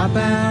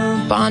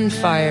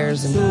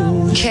bonfires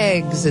and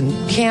kegs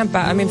and camp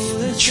out.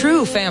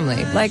 True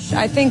family. Like,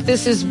 I think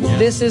this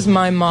is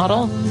my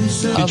model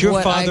of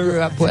what I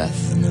grew up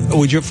with.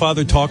 Would your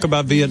father talk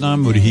about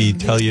Vietnam? Would he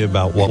tell you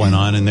about what went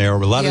on in there? A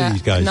lot of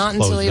these guys not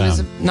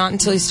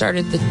until he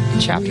started the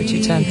Chapter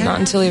 210. Not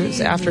until he was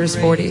after his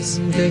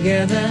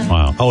 40s.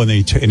 Wow. Oh, and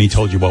he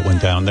told you what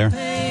went down there?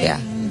 Yeah.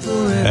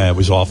 It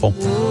was awful?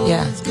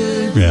 Yeah.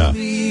 Yeah.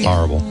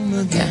 Horrible.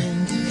 Yeah.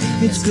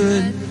 It's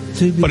good.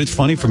 But it's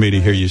funny for me to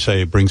hear you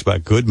say it brings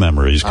back good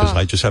memories, because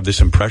I just have this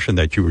impression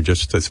that you were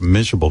just this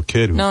miserable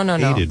kid who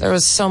hated. There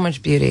was so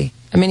much beauty.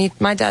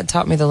 My dad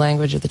taught me the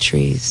language of the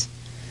trees.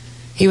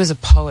 He was a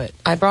poet.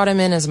 I brought him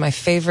in as my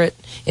favorite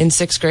in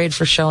 6th grade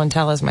for show and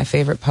tell as my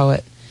favorite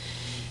poet.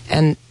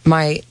 And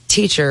my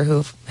teacher,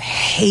 who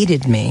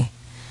hated me,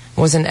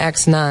 was an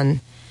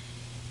ex-nun.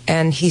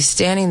 And he's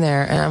standing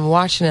there, and I'm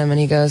watching him, and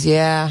he goes,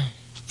 "Yeah,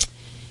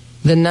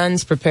 the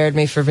nuns prepared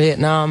me for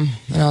Vietnam."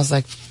 And I was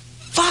like,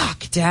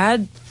 "Fuck,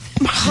 Dad.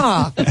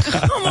 Fuck,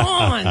 come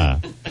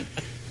on."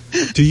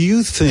 Do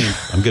you think,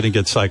 I'm going to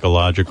get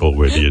psychological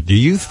with you, do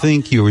you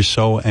think you were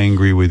so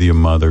angry with your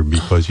mother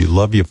because you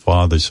love your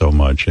father so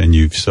much and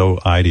you've so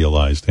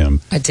idealized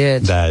him? I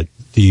did.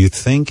 Do you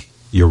think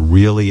you're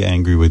really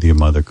angry with your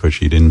mother because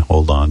she didn't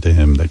hold on to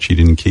him, that she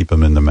didn't keep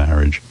him in the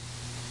marriage?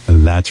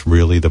 And that's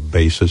really the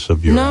basis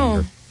of your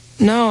anger?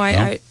 No,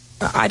 I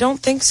don't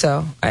think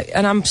so.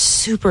 And I'm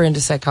super into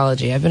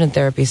psychology. I've been in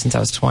therapy since I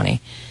was 20.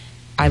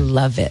 I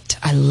love it.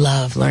 I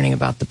love learning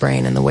about the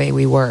brain and the way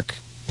we work.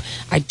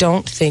 I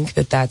don't think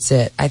that that's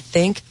it. I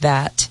think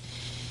that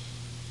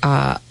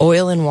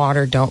oil and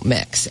water don't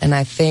mix. And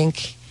I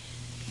think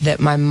that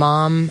my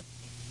mom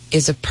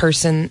is a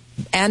person,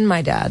 and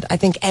my dad, I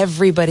think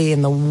everybody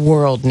in the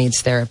world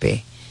needs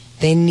therapy.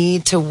 They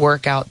need to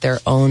work out their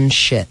own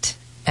shit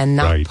and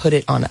not put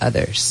it on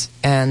others.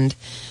 And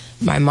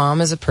my mom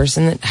is a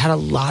person that had a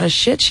lot of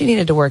shit she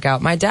needed to work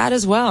out. My dad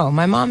as well.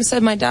 My mom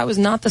said my dad was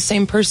not the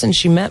same person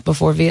she met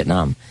before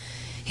Vietnam.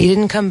 He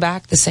didn't come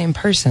back the same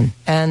person.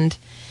 And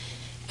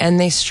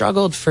they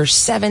struggled for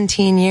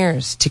 17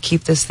 years to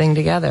keep this thing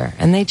together.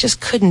 And they just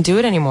couldn't do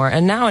it anymore.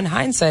 And now in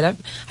hindsight,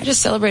 I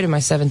just celebrated my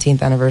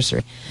 17th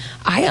anniversary.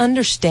 I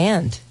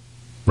understand.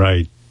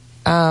 Right.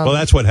 Well,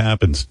 that's what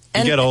happens.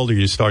 You get older,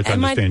 you start to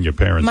understand your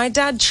parents. My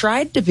dad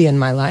tried to be in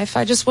my life.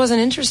 I just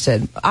wasn't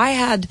interested.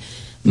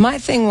 My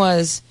thing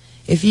was,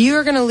 if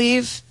you're going to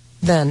leave,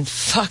 then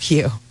fuck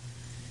you.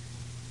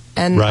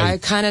 And I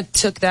kind of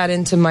took that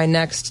into my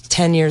next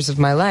 10 years of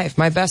my life.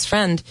 My best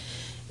friend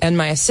and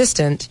my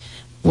assistant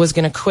was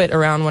going to quit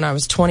around when I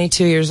was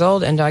 22 years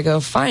old. And I go,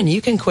 fine,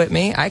 you can quit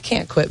me. I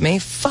can't quit me.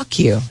 Fuck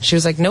you. She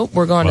was like, nope,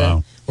 we're going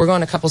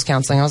to couples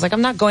counseling. I was like,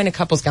 I'm not going to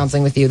couples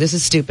counseling with you. This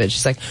is stupid.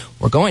 She's like,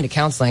 we're going to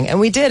counseling. And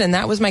we did. And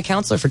that was my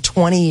counselor for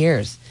 20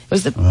 years. It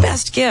was the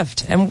best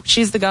gift. And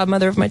she's the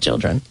godmother of my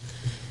children.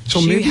 So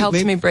she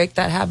helped me break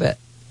that habit.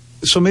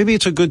 So maybe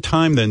it's a good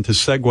time then to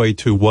segue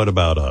to What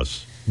About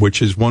Us,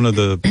 which is one of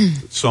the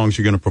songs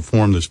you're going to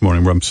perform this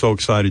morning, where I'm so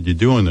excited you're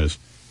doing this.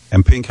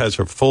 And Pink has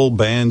her full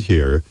band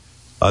here.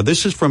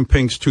 This is from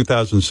Pink's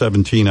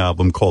 2017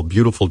 album called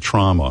Beautiful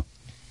Trauma.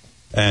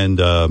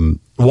 And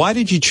why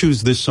did you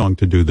choose this song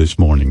to do this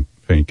morning,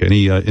 Pink?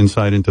 Any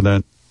insight into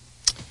that?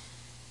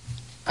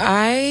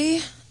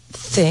 I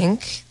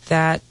think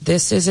that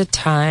this is a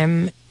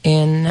time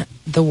in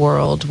the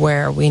world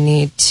where we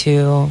need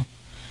to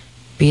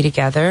be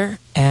together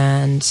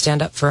and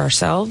stand up for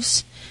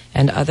ourselves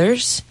and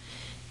others.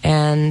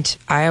 And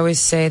I always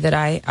say that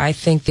I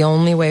think the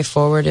only way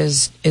forward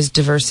is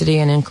diversity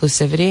and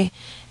inclusivity.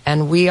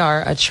 And we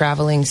are a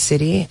traveling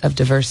city of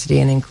diversity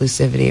and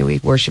inclusivity. We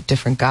worship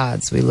different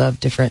gods. We love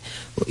different,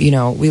 we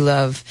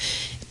love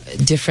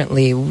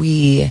differently.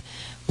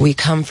 We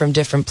come from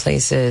different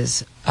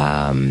places.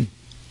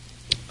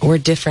 We're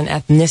different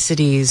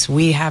ethnicities.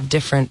 We have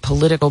different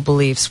political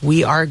beliefs.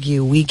 We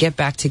argue. We get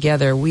back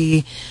together.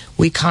 We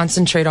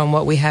concentrate on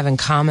what we have in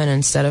common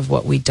instead of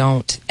what we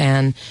don't.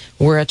 And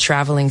we're a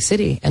traveling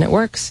city, and it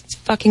works. It's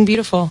fucking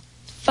beautiful.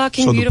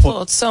 Fucking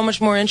beautiful. It's so much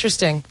more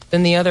interesting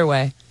than the other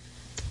way.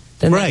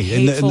 Than the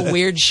hateful,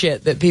 weird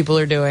shit that people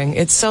are doing.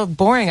 It's so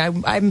boring.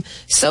 I'm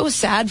so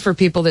sad for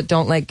people that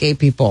don't like gay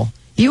people.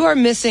 You are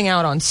missing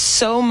out on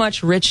so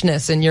much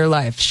richness in your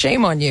life.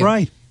 Shame on you.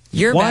 Right.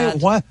 You're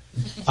bad. Why?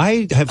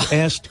 I have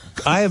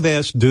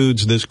asked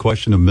dudes this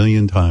question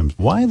 1,000,000 times.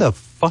 Why the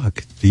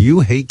fuck do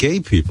you hate gay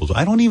people?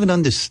 I don't even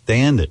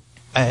understand it.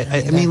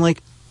 I mean,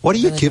 like, what do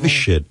you give a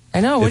shit? I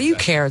know. What do you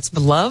care? It's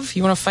love.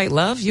 You want to fight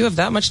love? You have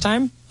that much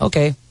time?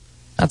 Okay,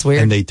 that's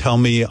weird. And they tell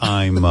me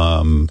I'm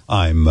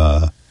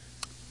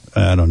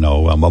I don't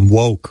know. I'm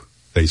woke.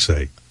 they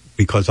say,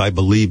 because I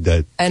believe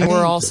that. And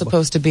we're all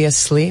supposed to be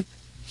asleep?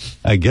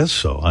 I guess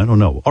so. I don't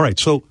know. All right.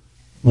 So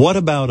what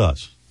about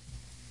us?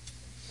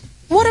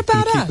 What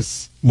about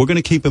us? We're going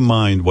to keep in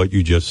mind what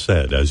you just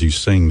said as you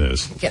sing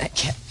this. I'm going to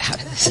get out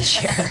of this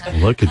chair.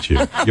 Look at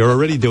you. You're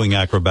already doing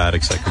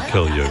acrobatics that could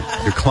kill you.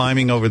 You're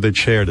climbing over the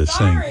chair to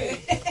sing.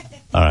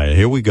 All right,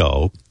 here we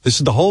go. This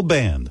is the whole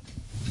band.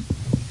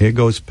 Here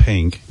goes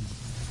Pink.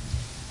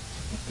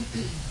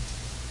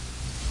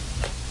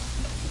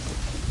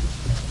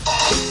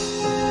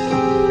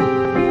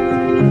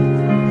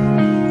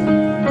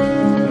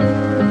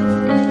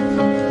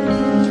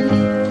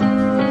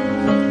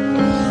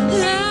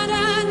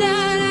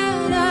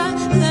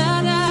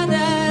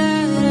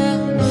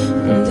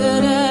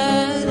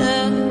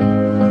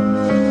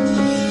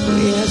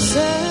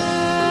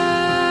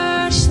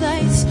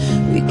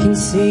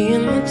 See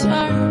in the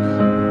dark,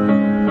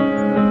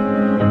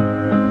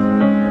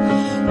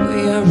 we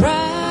are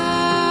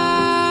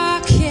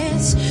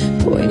rockets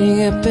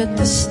pointing up at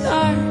the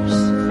stars.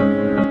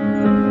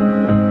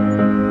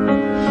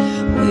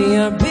 We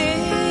are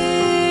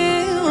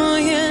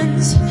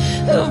billions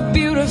of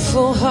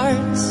beautiful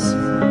hearts,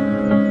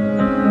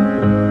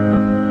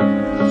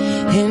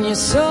 and you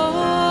sold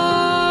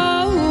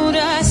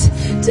us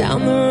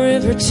down the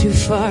river too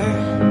far.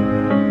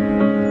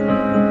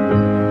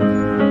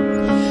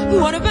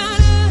 What about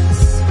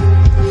us?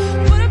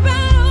 What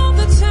about all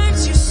the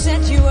times you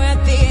said you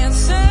had the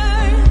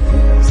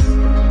answers?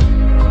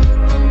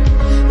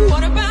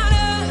 What about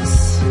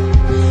us?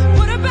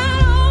 What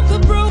about all the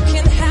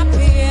broken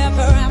happy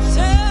ever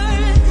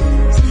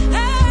afters?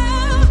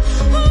 Oh,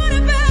 what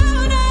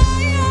about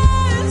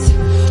us?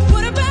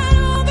 What about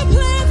all the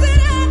plans that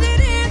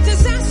ended in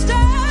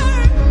disaster?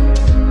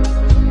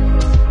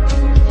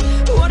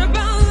 What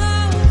about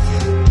love?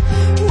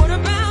 What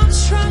about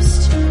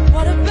trust?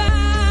 What about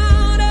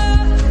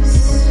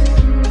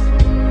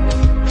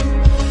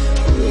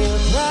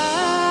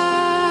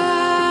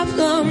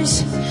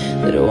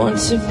that want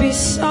to be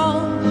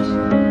solved?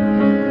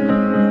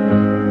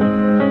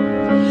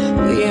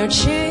 We are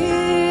children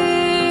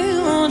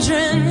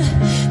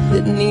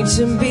that need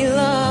to be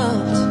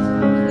loved.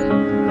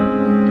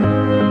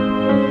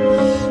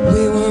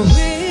 We were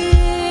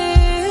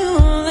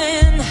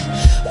willing,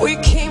 we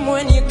came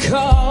when you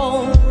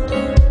called,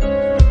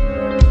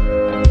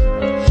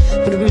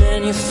 but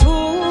man, you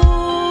fooled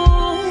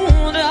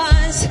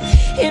us.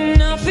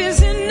 Enough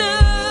is enough.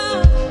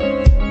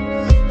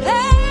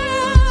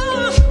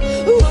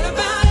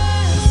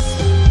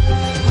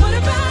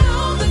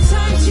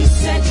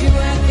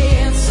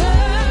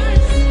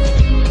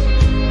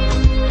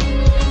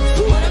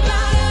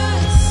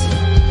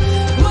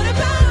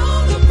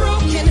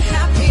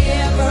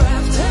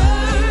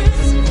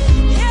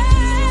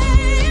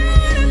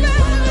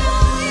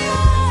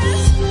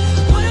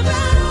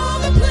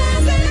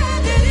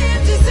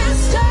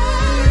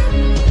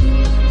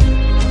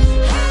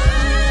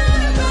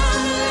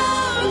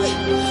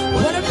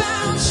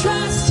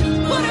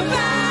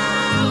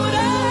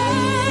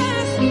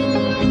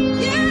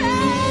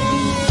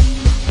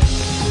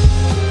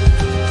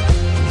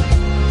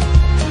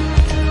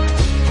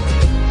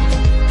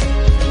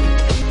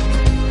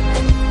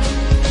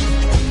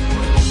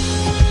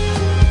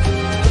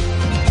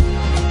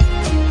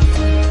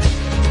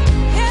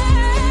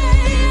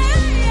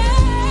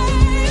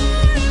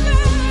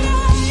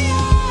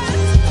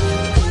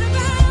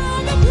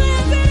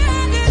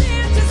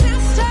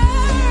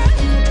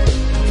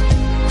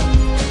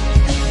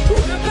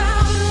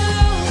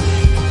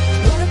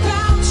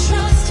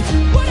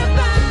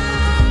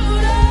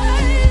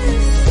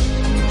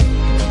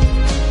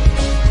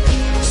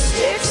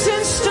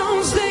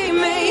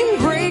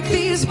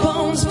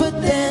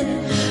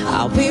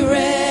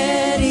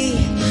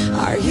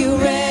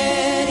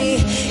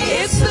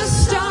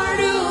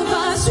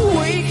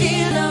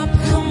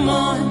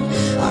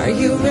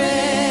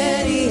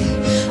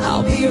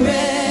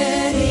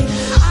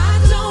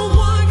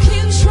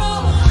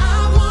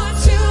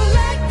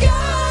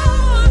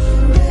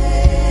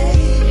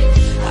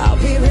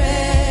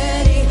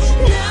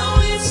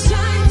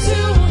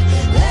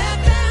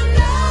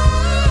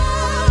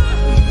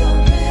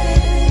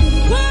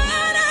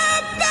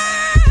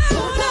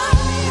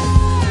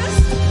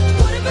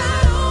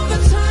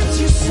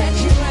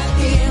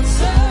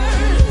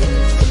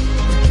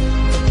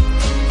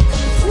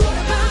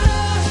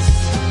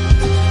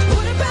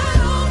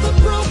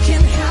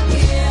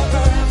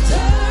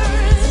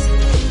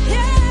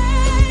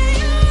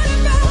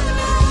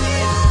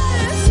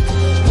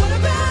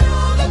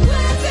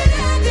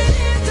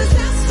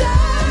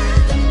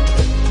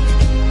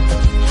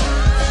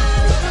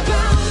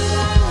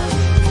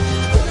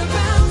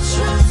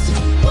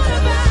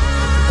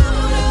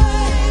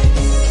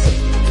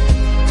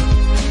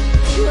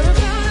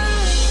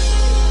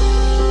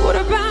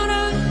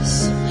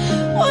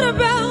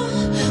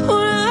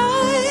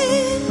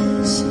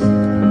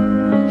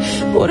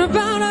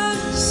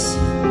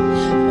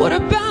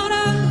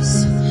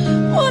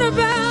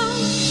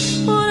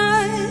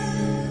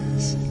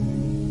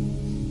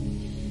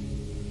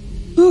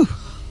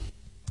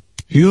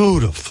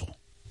 Beautiful.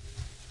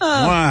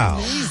 Wow.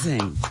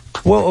 Amazing.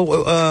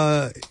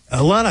 Well,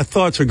 a lot of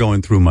thoughts are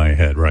going through my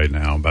head right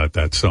now about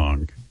that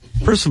song.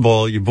 First of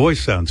all, your voice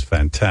sounds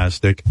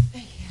fantastic.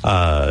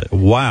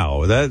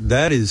 Wow,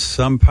 that is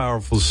some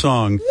powerful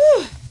song.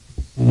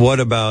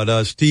 What about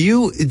us? Do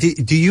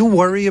you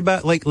worry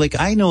about like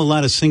I know a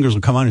lot of singers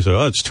will come on and say,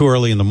 "Oh, it's too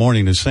early in the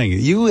morning to sing."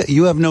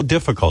 You have no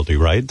difficulty,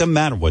 right? It doesn't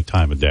matter what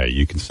time of day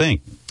you can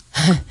sing.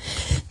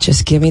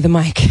 Just give me the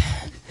mic.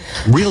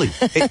 Really?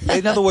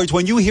 In other words,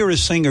 when you hear a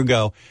singer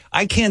go,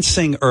 "I can't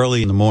sing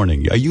early in the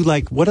morning," are you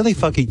like, "What are they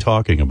fucking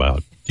talking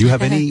about?" Do you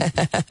have any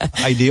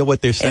idea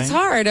what they're saying? It's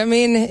hard. I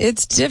mean,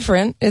 it's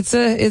different. It's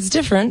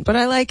different, but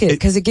I like it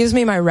because it gives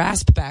me my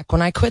rasp back.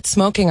 When I quit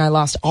smoking, I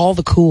lost all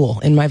the cool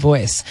in my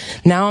voice.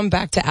 Now I'm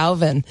back to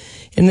Alvin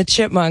in the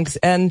Chipmunks.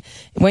 And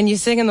when you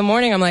sing in the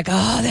morning, I'm like,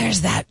 oh,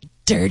 there's that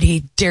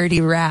dirty,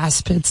 dirty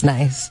rasp. It's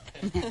nice.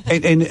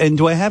 And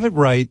do I have it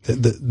right?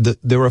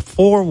 There are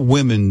 4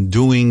 women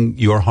doing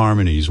your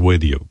harmonies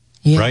with you,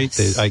 yes. Right?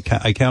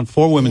 I count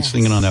 4 women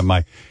singing on that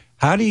mic.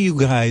 How do you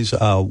guys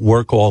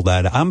work all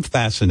that? I'm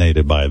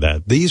fascinated by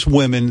that. These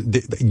women,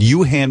 you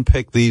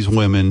handpick these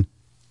women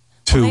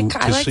to sing with you.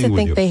 I like to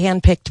think they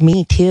handpicked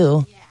me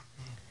too.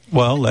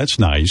 Well, that's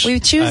nice.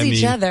 We choose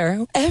each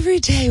other every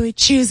day. We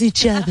choose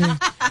each other.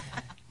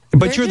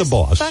 But you're the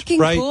boss, fucking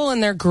right? Cool,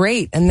 and they're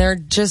great, and they're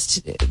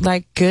just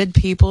like good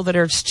people that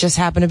are just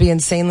happen to be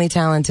insanely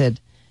talented.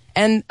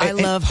 And I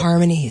love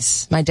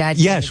harmonies. My dad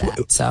gave me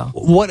that, so.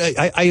 What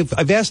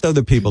I've asked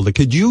other people,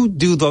 could you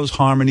do those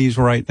harmonies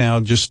right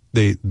now, just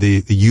the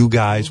you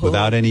guys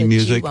without any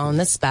music? You on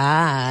the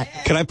spot.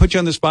 Can I put you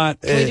on the spot?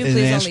 Can we do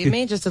Please Don't Leave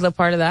Me, just a little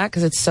part of that,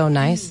 because it's so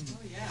nice.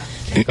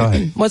 Go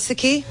ahead. What's the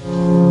key?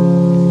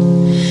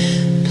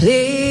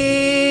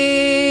 Please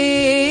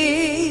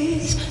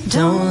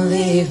don't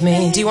leave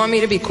me. Do you want me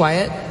to be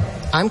quiet?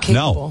 I'm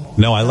capable.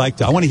 No, I like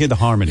that. I want to hear the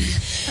harmony.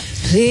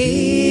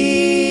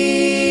 Please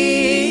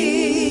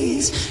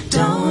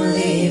don't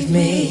leave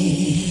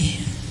me.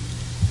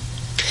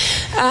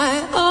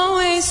 I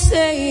always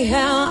say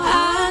how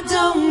I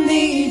don't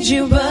need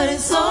you, but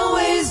it's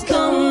always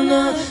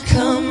gonna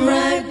come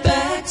right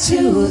back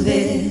to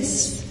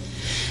this.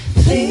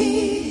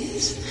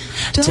 Please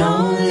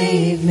don't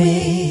leave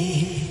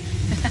me.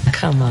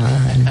 Come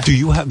on. Do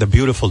you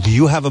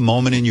have a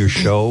moment in your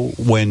show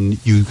when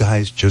you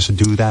guys just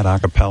do that a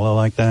cappella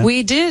like that?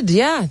 We did,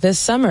 yeah, this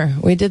summer.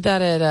 We did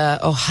that at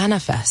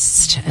Ohana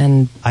Fest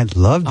and I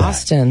love that.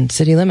 Austin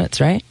City Limits,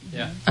 right?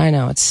 Yeah. I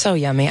know, it's so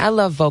yummy. I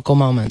love vocal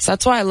moments.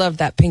 That's why I love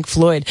that Pink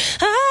Floyd.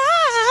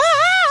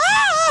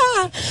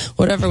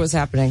 Whatever was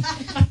happening.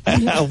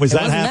 Was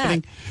that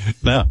happening?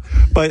 No.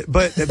 But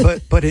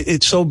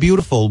it's so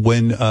beautiful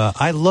when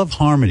I love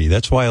harmony.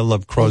 That's why I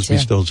love Crosby,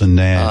 Stills and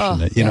Nash. Oh,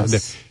 and, you know,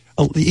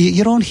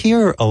 you don't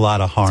hear a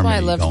lot of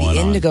harmony. That's why I love the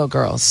Indigo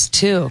Girls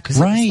too, because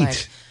right.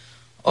 Like,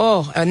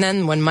 oh, and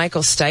then when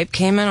Michael Stipe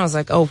came in, I was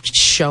like, oh,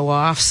 show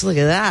offs! Look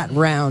at that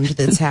round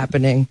that's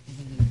happening.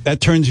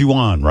 That turns you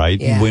on, right?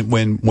 Yeah.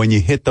 When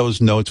you hit those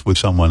notes with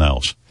someone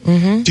else.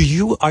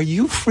 Mm-hmm. Are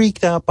you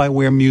freaked out by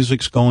where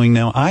music's going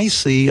now? I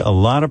see a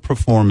lot of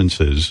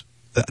performances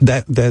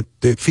that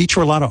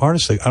feature a lot of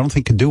artists that I don't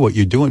think could do what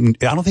you're doing.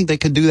 I don't think they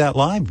could do that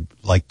live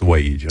like the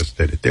way you just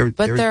did it.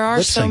 But there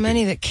are so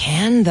many that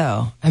can,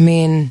 though. I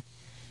mean,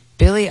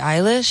 Billie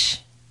Eilish,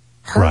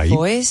 her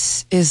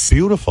voice is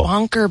beautiful,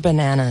 bonker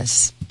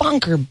bananas,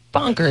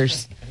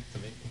 bonkers.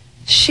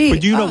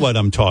 But you know what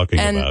I'm talking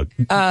about.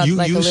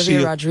 Like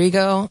Olivia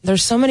Rodrigo.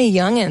 There's so many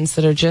youngins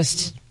that are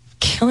just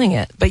killing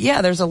it. But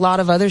yeah, there's a lot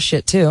of other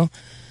shit too.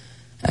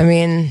 I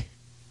mean,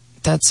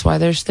 that's why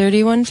there's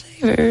 31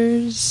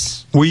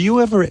 flavors. Were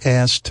you ever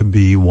asked to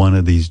be one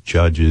of these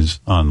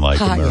judges on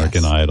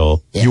American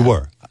Idol? Yeah. You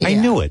were. Yeah. I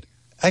knew it.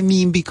 I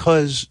mean,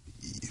 because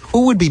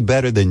who would be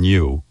better than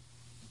you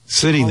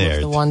sitting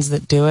there? The ones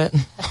that do it.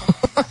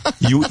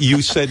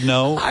 You said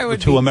no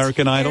to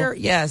American Idol?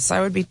 Yes, I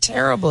would be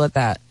terrible at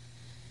that.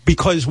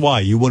 Because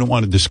why? You wouldn't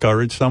want to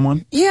discourage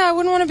someone? Yeah, I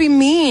wouldn't want to be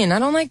mean. I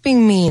don't like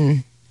being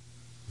mean.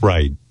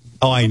 Right.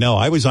 Oh, I know.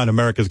 I was on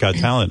America's Got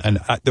Talent, and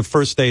the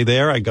first day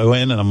there, I go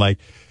in, and I'm like,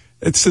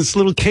 it's this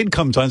little kid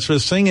comes on,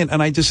 starts singing,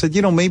 and I just said,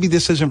 maybe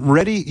this isn't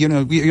ready.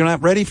 You're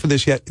not ready for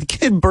this yet. The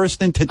kid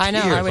burst into tears. I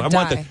know, I would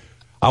die.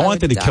 I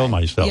wanted to kill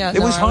myself. Yeah, it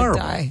was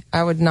horrible.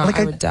 I would not.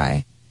 I would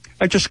die.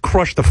 I just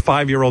crushed a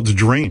 5-year-old's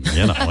dream,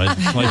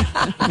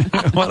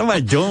 what am I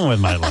doing with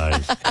my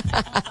life?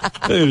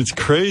 Dude, it's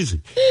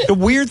crazy. The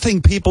weird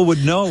thing people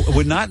would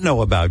not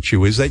know about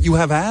you is that you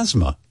have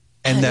asthma.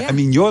 And that, I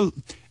mean,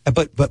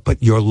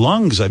 but your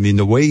lungs, I mean,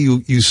 the way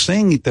you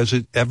sing,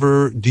 do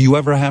you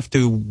ever have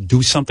to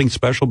do something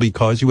special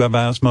because you have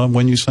asthma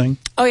when you sing?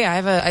 Oh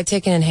yeah, I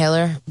take an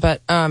inhaler,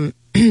 but, I'm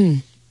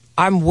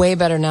way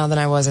better now than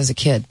I was as a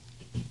kid.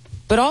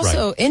 But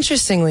also,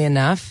 interestingly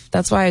enough,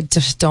 that's why I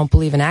just don't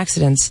believe in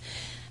accidents.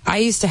 I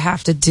used to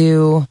have to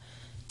do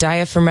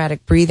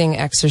diaphragmatic breathing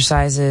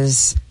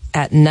exercises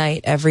at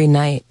night, every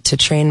night, to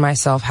train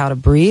myself how to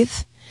breathe.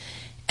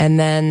 And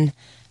then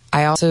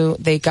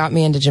they got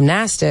me into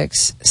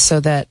gymnastics so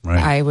that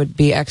I would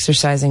be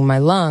exercising my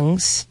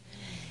lungs.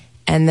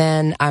 And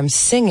then I'm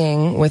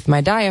singing with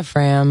my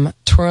diaphragm,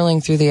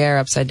 twirling through the air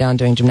upside down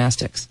doing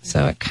gymnastics.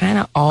 So it kind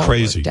of all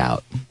worked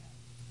out.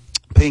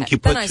 Pink, you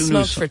put then I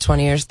smoked for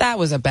 20 years. That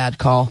was a bad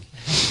call.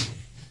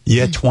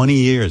 Yeah, 20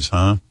 years,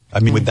 huh?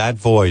 I mean, with that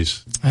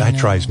voice, that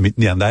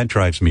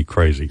drives me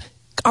crazy.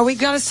 Oh, we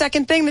got a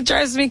second thing that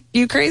drives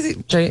you crazy?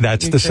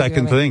 That's the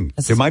second thing.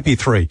 There might be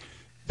three.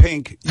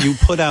 Pink, you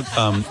put out,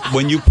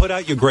 when you put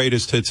out your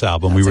greatest hits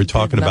album, we were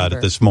talking about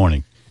it this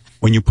morning.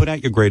 When you put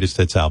out your greatest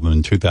hits album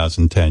in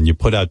 2010, you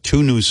put out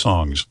 2 new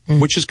songs,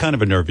 which is kind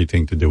of a nervy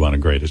thing to do on a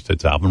greatest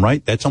hits album,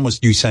 right? That's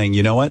almost you saying,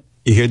 you know what?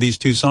 You hear these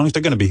 2 songs,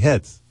 they're going to be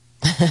hits.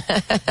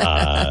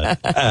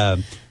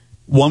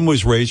 One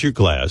was Raise Your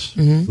Glass,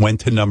 went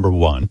to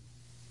 #1.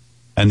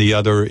 And the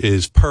other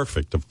is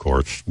Perfect, of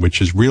course,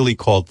 which is really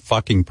called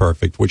Fucking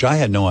Perfect, which I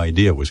had no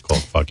idea was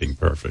called Fucking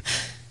Perfect.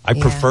 I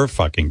prefer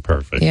Fucking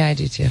Perfect. Yeah, I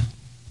do too.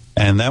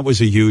 And that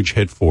was a huge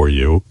hit for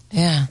you.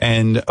 Yeah.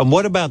 And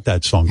what about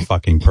that song,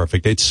 Fucking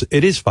Perfect?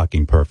 It is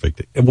fucking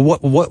perfect.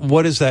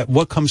 What is that?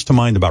 What comes to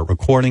mind about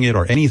recording it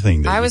or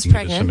anything? I was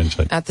pregnant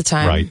at the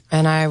time,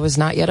 and I was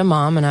not yet a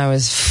mom, and I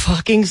was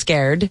fucking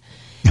scared.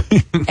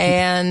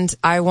 And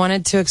I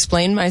wanted to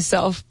explain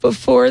myself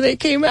before they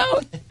came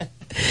out.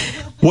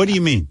 What do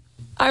you mean?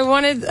 I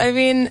wanted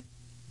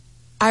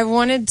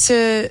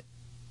to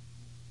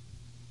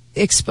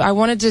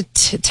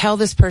tell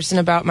this person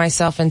about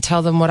myself and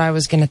tell them what I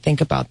was going to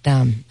think about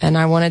them. And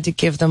I wanted to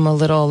give them a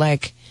little, I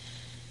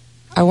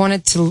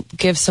wanted to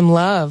give some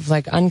love,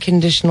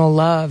 unconditional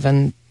love.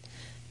 And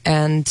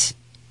then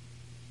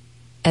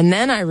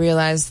I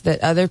realized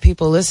that other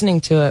people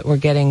listening to it were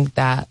getting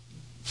that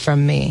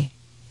from me.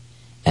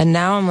 And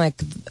now I'm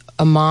like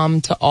a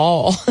mom to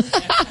all.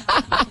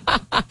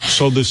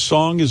 So the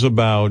song is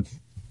about...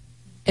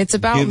 It's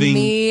about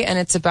me, and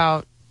it's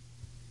about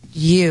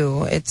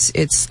you.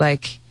 It's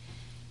like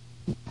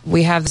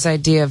we have this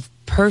idea of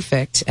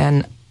perfect,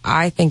 and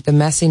I think the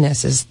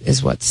messiness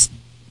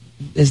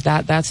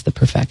that's the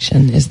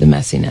perfection, is the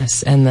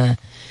messiness and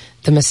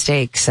the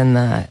mistakes and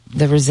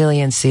the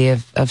resiliency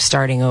of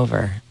starting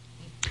over.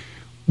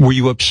 Were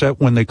you upset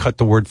when they cut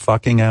the word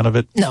fucking out of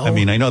it? No. I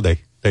mean, I know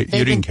you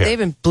didn't care. They've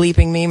been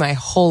bleeping me my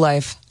whole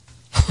life.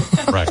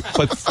 Right.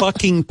 But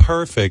fucking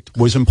perfect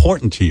was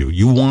important to you.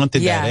 You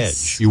wanted that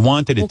edge. You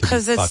wanted it to be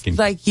fucking... Because it's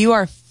like, you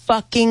are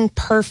fucking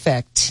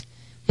perfect.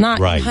 Not,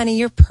 honey,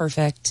 you're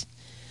perfect.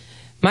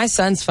 My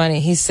son's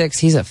funny. He's 6.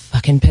 He's a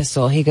fucking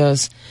pistol.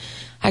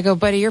 I go,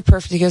 buddy, you're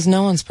perfect. He goes,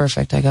 no one's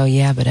perfect. I go,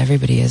 yeah, but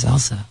everybody is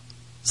also.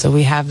 So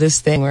we have this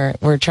thing where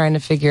we're trying to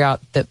figure out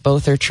that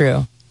both are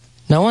true.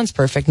 No one's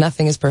perfect.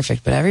 Nothing is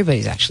perfect, but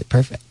everybody's actually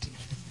perfect.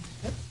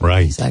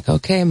 Right. He's like,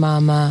 okay,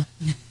 mama.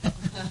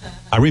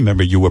 I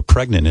remember you were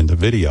pregnant in the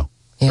video.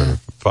 Yeah.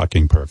 For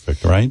Fucking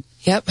Perfect, right?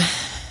 Yep.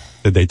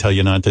 Did they tell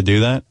you not to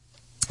do that?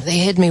 They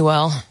hid me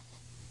well.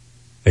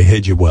 They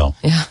hid you well.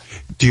 Yeah.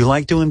 Do you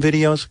like doing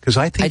videos? Because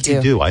I think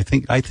you do. I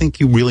think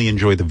you really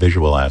enjoy the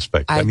visual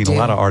aspect. I mean, a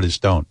lot of artists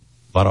don't.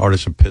 A lot of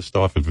artists are pissed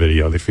off at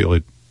video. They feel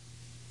it,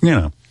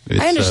 I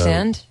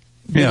understand.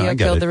 Video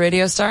killed the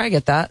radio star. I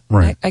get that.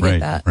 Right. I get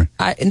that. Right.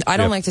 I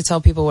don't like to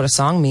tell people what a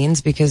song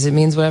means, because it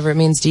means whatever it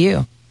means to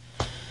you.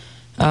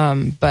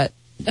 But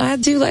I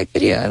do like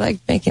video. I like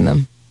making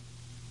them.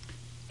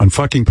 On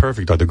Fucking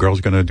Perfect, are the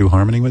girls going to do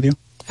harmony with you?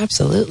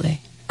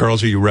 Absolutely.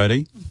 Girls, are you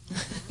ready?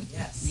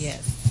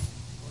 Yes.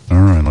 All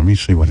right, let me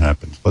see what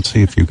happens. Let's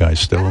see if you guys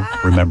still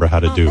remember how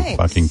to do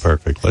Fucking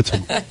Perfect. Let's.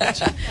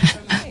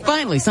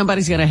 Finally,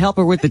 somebody's going to help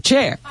her with the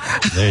chair.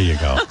 There you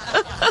go.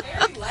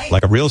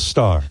 Like a real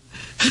star.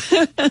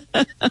 All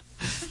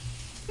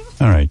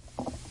right.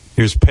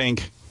 Here's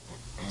Pink.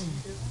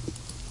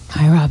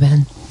 Hi,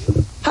 Robin.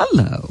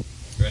 Hello.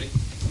 Ready?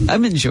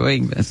 I'm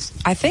enjoying this.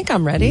 I think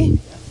I'm ready.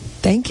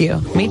 Thank you.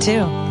 Me too.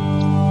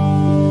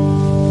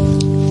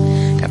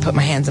 Gotta put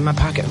my hands in my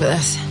pocket for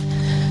this.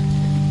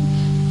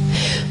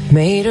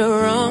 Made a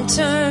wrong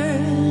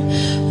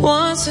turn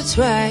once or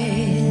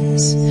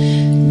twice.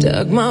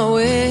 Dug my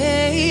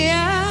way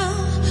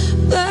out,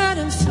 blood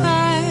and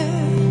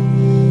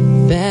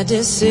fire. Bad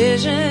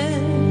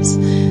decisions,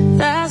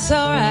 that's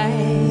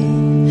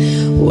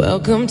alright.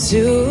 Welcome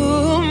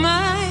to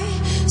my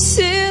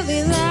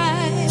silly life.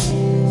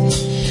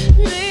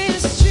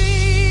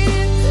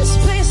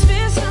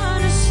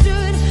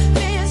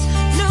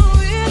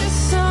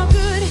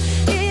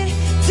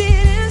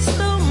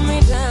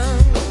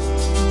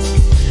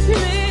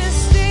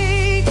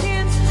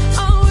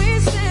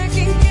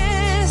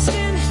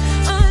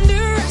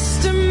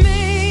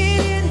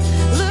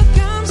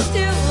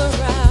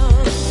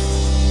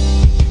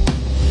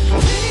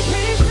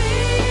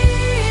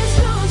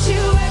 Don't you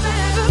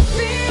ever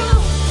feel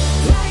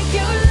like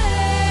you're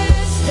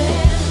less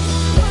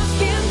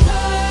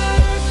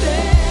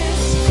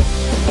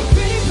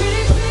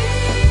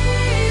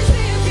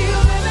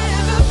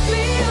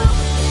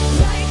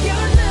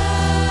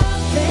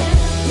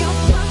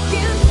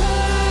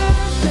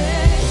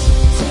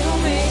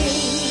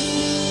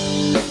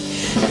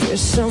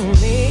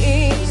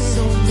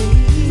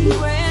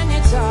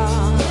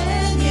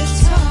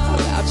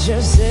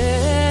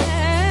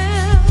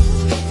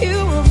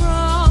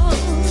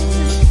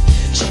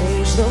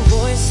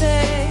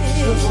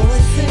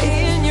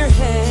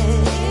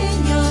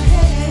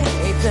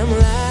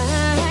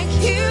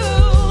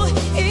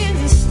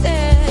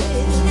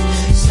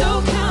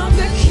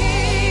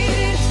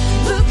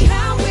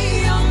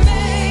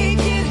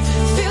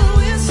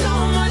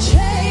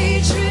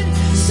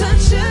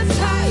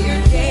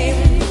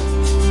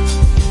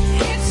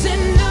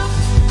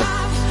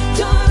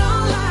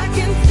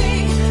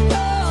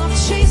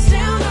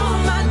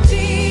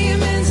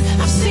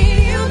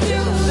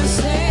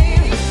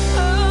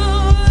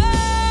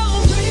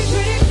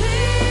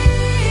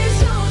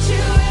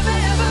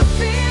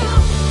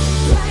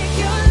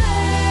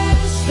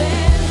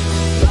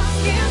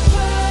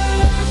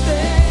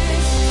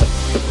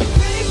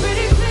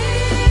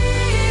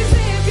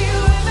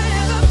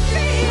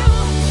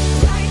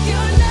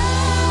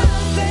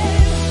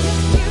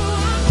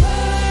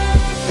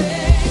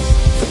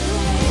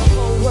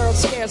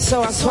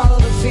I swallow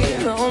the fear.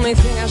 The only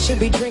thing I should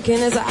be drinking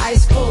is an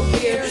ice cold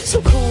beer.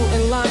 So cool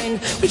in line,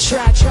 we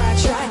try.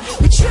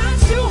 We try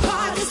too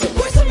hard, it's the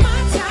worst of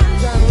my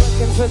time. I'm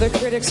looking for the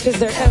critics cause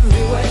they're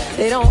everywhere.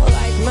 They don't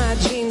like my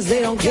jeans, they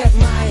don't get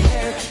my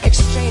hair.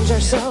 Exchange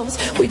ourselves,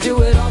 we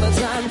do it all the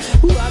time.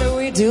 Why do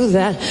we do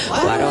that?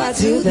 Why do I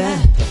do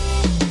that?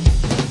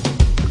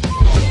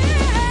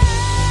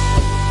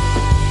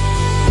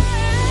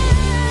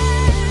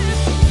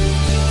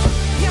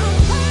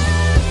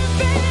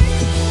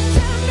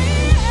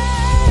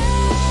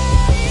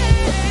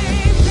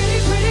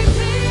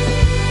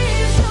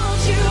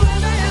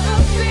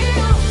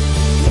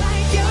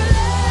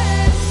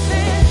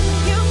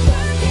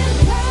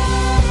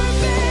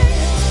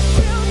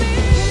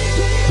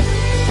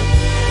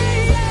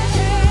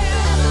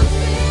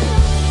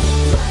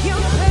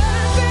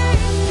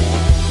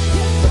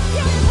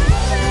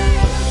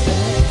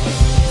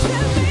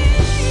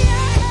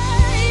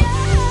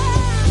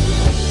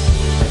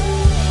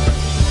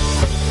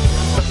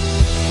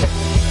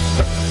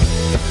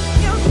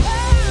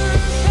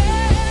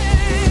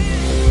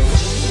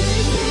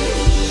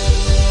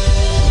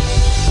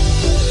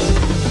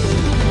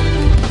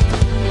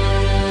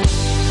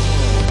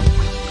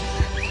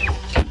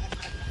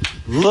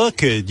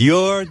 Look at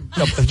you're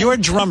a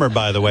drummer,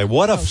 by the way.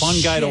 What a fun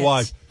guy to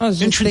watch.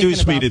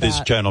 Introduce me to this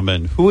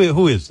gentleman.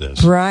 Who is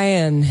this?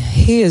 Brian.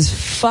 He is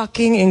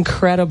fucking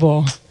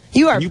incredible.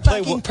 You are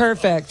fucking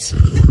perfect.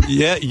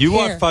 Yeah, you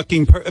are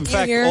fucking perfect. In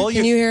fact, Can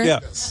you hear? Yeah.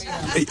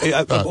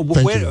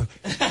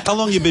 How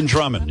long you been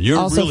drumming? You're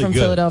also really from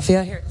good.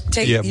 Philadelphia. Here,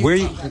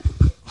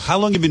 how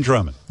long you been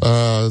drumming?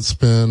 It's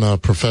been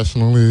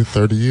professionally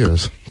 30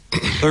 years.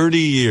 30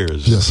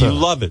 years. Yes, sir. You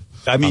love it.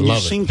 I mean, you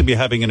seem to be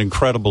having an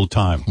incredible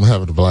time. I'm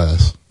having a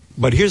blast.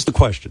 But here's the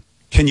question: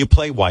 can you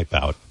play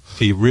Wipeout?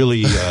 Do you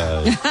really?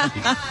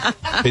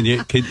 Can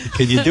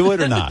you do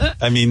it or not?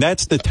 I mean,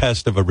 that's the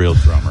test of a real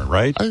drummer,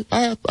 right?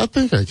 I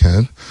think I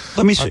can.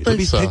 Let me see.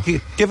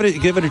 Give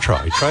it a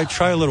try.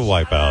 Try a little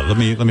Wipeout.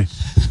 Let me.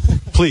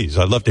 Please,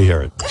 I'd love to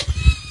hear it.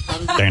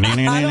 I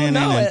don't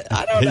know it.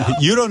 I don't know.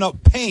 You don't know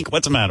Pink?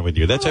 What's the matter with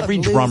you? That's every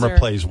drummer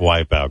plays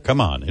Wipeout.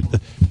 Come on.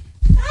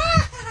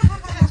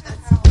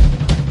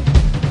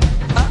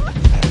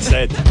 That's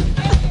it.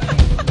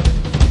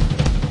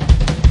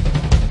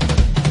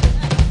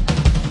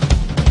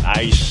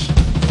 Nice.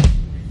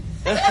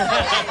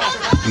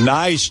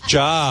 Nice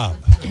job.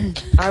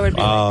 I would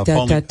be like, if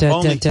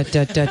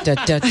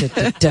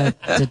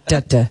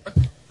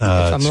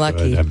I'm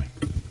lucky.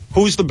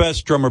 Who's the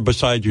best drummer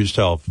besides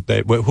yourself?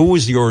 Who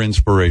was your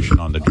inspiration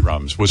on the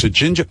drums? Was it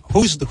Ginger?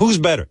 Who's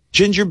better?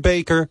 Ginger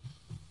Baker,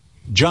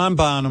 John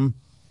Bonham,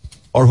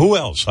 or who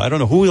else? I don't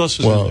know. Who else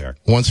is in there?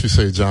 Once you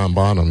say John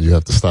Bonham, you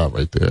have to stop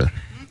right there.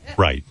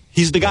 Right.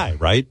 He's the guy,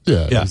 right?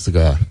 Yeah, he's the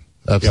guy.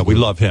 Absolutely. Yeah, we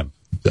love him.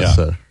 Yes,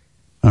 sir.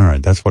 All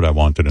right, that's what I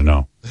wanted to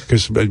know.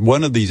 Because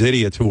one of these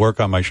idiots who work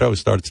on my show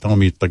starts telling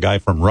me it's the guy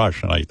from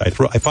Rush, and I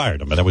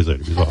fired him, and that was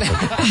it. He was off.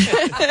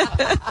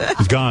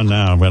 He's gone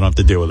now. We don't have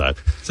to deal with that.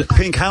 So,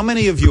 Pink, how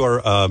many of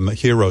your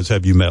heroes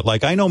have you met?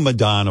 Like, I know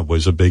Madonna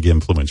was a big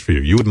influence for you.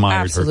 You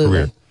admired her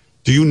career.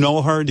 Do you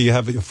know her? Do you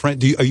have a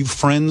friend? Are you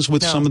friends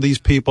with some of these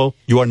people?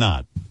 You are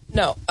not.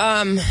 No,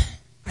 I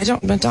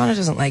don't. Madonna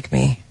doesn't like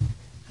me.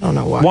 I don't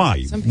know why.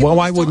 Why? Well,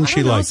 why wouldn't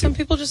she like you? Some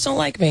people just don't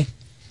like me.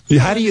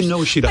 How do you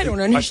know she doesn't? I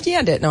don't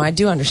understand it. No, I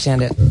do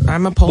understand it.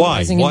 I'm a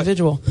polarizing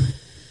individual.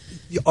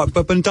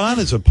 But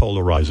Madonna's a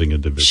polarizing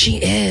individual. She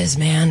is,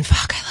 man.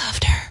 Fuck, I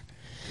loved her.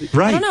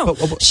 Right. I don't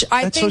know.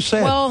 That's so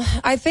sad. Well,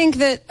 I think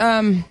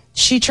that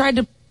she tried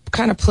to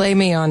kind of play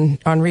me on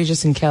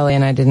Regis and Kelly,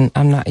 and I didn't.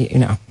 I'm not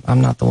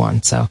the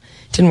one. So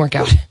it didn't work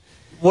out.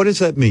 What does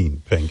that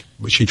mean, Pink?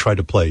 She tried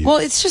to play you? Well,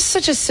 it's just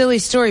such a silly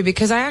story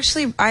because I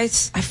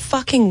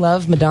fucking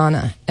love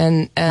Madonna,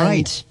 and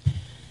right.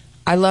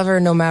 I love her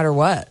no matter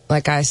what.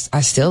 Like, I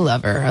still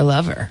love her. I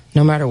love her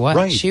no matter what.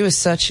 Right. She was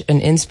such an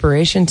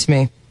inspiration to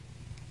me.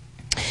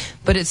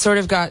 But it sort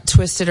of got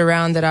twisted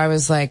around that I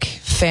was like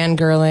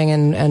fangirling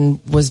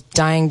and was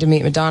dying to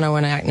meet Madonna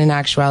when in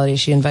actuality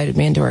she invited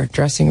me into her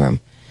dressing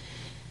room.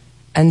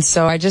 And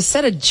so I just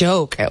said a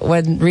joke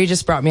when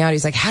Regis brought me out.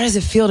 He's like, how does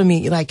it feel to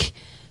meet you? Like,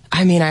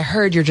 I mean, I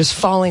heard you're just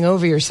falling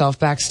over yourself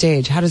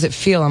backstage. How does it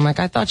feel? I'm like,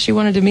 I thought she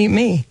wanted to meet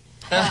me.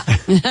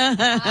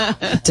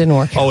 It didn't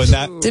work out.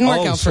 Didn't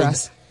work out for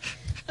us.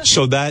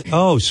 So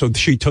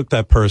she took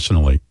that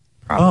personally.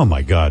 Probably. Oh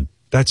my God.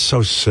 That's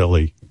so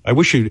silly. I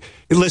wish you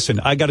listen,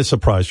 I got a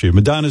surprise for you.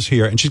 Madonna's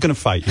here and she's going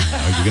to fight you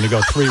now. You're going to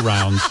go 3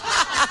 rounds.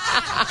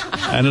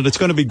 And it's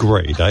going to be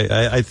great.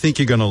 I think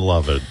you're going to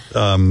love it.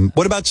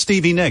 What about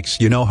Stevie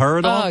Nicks? You know her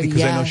at all?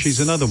 Because I know she's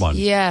another one.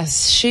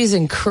 Yes, she's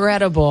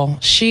incredible.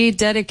 She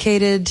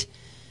dedicated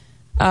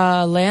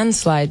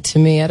Landslide to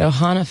me at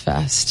Ohana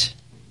Fest.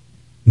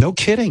 No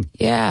kidding.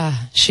 Yeah.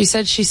 She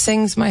said she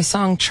sings my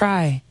song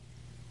Try.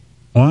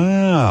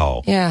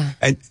 Wow. Yeah.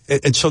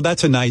 And so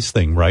that's a nice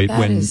thing, right?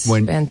 That is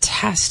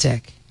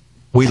fantastic.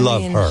 We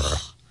love her.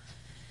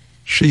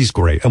 She's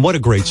great. And what a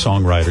great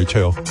songwriter,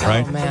 too,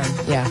 right? Oh, man.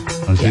 Yeah.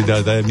 She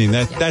does. I mean,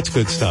 that's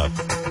good stuff.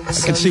 I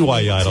can see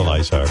why you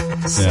idolize her.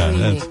 So Yeah,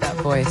 unique, that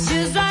voice.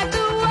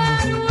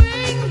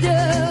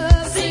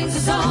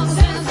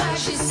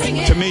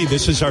 to me,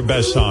 this is our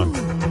best song,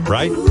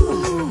 right?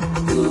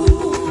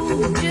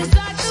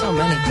 So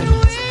many good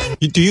ones.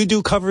 Do you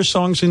do cover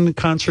songs in the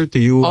concert? Do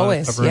you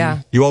Always, cover yeah.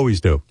 them? You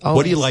always do. What do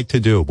Always. you like to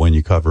do when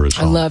you cover a I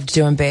song? loved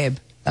doing Babe.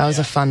 That was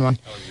a fun one.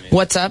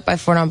 What's Up by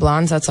Four Non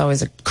Blondes? That's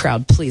always a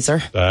crowd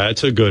pleaser.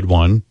 That's a good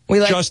one.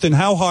 Justin,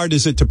 how hard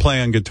is it to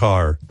play on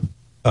guitar?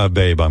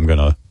 Babe, I'm going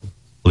to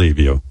leave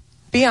you.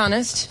 Be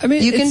honest. I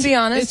mean, you can be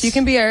honest. You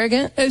can be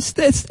arrogant.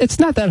 It's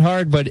not that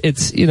hard, but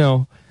it's, you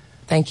know.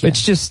 Thank you.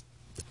 It's just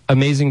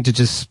amazing to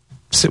just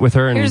sit with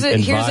her and Here's a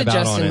vibe out on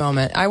Justin it.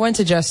 moment. I went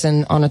to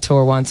Justin on a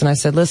tour once and I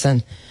said,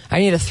 listen, I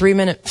need a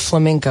 3-minute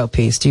flamenco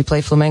piece. Do you play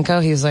flamenco?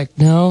 He was like,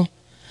 no.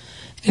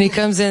 And he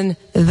comes in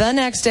the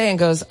next day and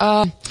goes,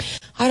 I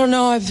don't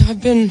know.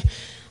 I've been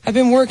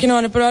working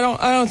on it, but I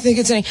don't think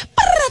it's any.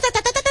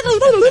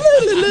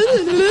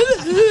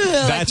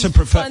 That's a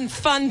fun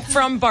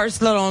from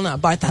Barcelona.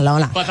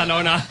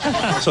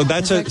 So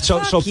that's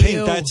so Pink.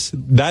 you.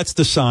 That's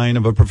the sign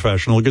of a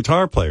professional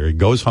guitar player. He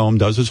goes home,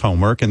 does his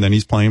homework, and then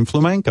he's playing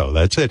flamenco.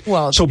 That's it.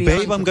 Well, so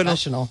beyond Babe, I'm gonna.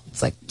 professional.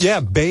 It's like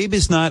Babe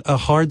is not a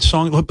hard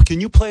song. Look, can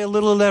you play a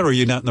little of that, or are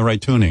you not in the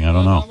right tuning? I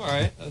don't know. I'm all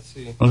right. Let's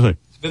see. Let's see.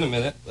 It's been a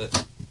minute,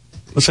 but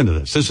Listen to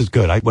this. This is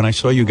good. When I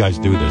saw you guys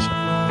do this.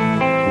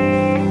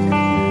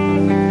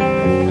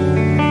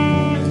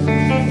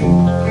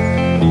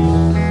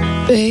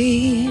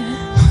 Babe.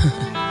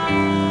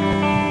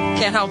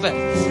 Can't help it.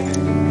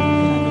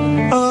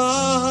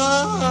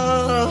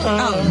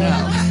 Oh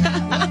no.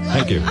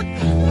 Thank you.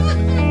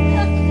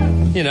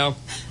 you know.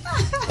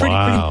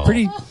 Wow.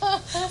 Pretty.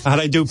 How'd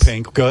I do,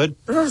 Pink? Good?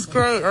 It was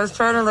great. I was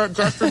trying to let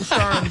Justin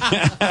shine.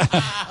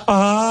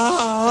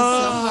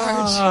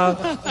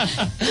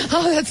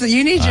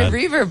 You need your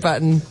reverb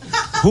button.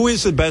 Who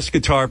is the best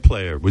guitar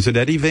player? Was it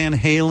Eddie Van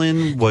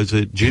Halen? Was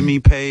it Jimmy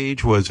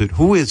Page?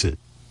 Who is it?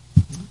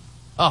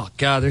 Oh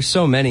God, there's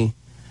so many.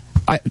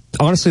 I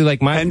honestly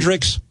like my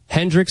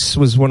Hendrix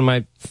was one of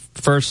my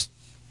first.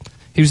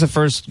 He was the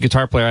first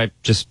guitar player I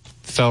just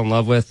fell in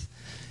love with,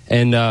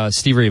 and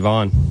Stevie Ray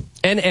Vaughan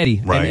and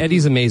Eddie. Right. And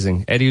Eddie's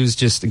amazing. Eddie was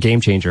just a game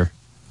changer.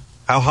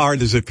 How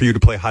hard is it for you to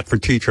play Hot for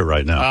Teacher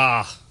right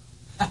now?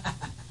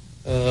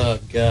 Oh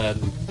God.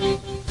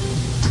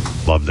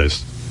 Love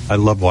this. I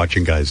love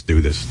watching guys do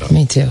this stuff.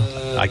 Me too.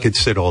 I could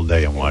sit all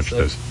day and watch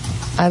this.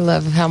 I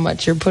love how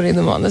much you're putting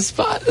them on the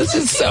spot. This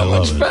is so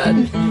much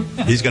fun.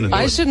 He's going to do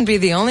I it. shouldn't be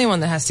the only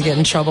one that has to get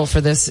in trouble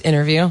for this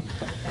interview.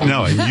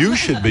 No, and you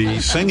should be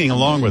singing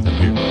along with him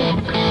here.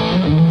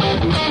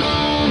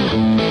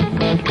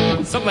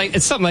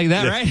 It's something like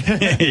that, right?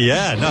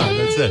 Yeah, no,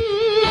 that's it.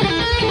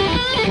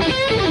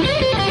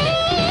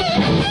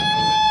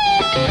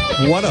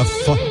 What a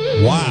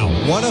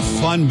what a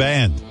fun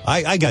band.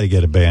 I got to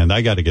get a band.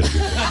 I got to get a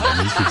good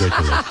band. It's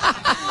ridiculous.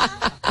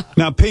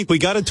 Now, Pink, we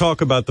got to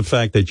talk about the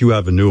fact that you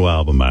have a new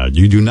album out.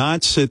 You do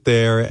not sit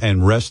there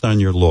and rest on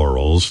your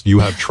laurels. You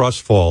have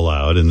Trust Fall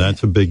out, and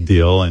that's a big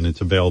deal, and it's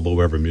available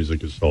wherever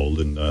music is sold.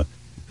 And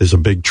there's a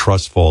big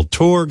Trust Fall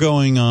tour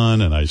going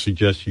on, and I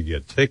suggest you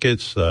get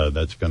tickets.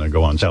 That's going to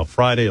go on sale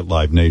Friday at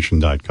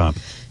livenation.com.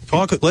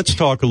 Let's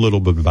talk a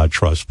little bit about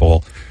Trust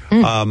Fall.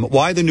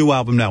 Why the new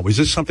album now? Was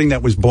this something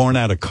that was born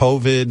out of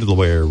COVID,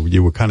 where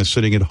you were kind of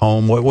sitting at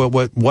home?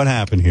 What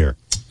happened here?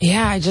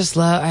 Yeah, I just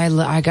love.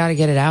 I got to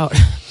get it out.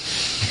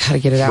 I got to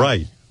get it out.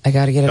 Right. I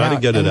got to get it out. Got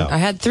to get it out. I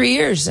had 3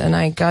 years, and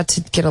I got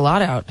to get a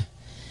lot out.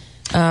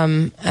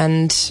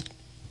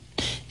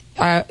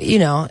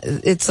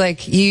 It's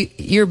like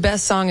your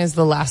best song is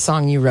the last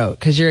song you wrote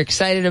because you're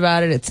excited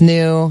about it. It's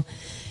new.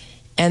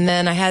 And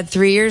then I had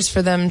 3 years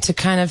for them to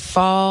kind of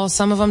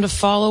some of them to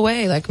fall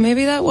away. Like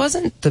maybe that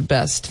wasn't the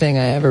best thing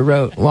I ever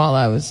wrote while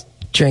I was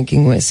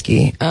drinking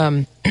whiskey.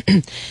 Well,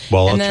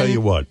 I'll tell you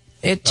what.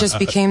 It just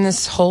became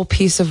this whole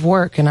piece of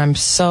work, and I'm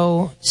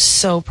so,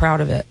 so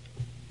proud of it.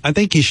 I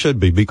think you should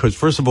be, because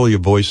first of all, your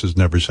voice has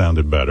never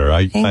sounded better.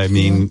 I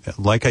mean,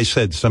 like I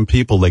said, some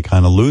people, they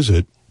kind of lose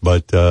it,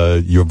 but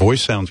your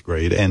voice sounds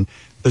great. And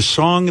the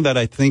song that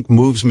I think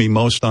moves me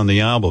most on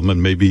the album,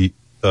 and maybe,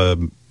 I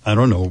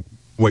don't know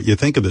what you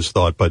think of this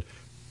thought, but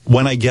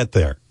When I Get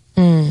There.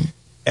 And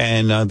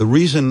the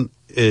reason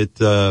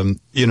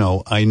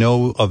I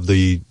know of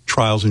the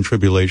trials and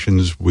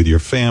tribulations with your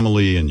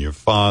family and your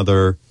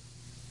father,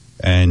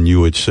 and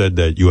you had said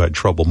that you had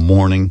trouble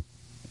mourning.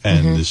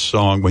 And this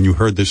song, when you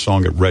heard this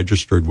song, it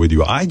registered with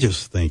you. I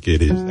just think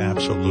it is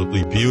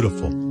absolutely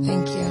beautiful.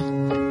 Thank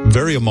you.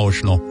 Very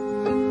emotional.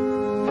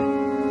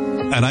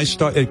 And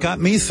it got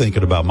me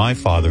thinking about my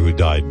father who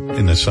died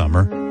in the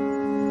summer.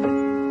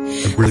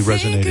 It really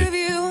resonated. Think of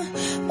you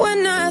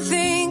when I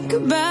think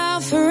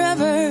about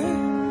forever.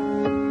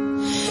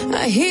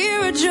 I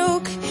hear a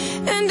joke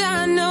and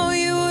I know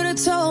you would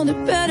have told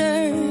it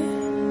better.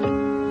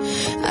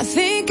 I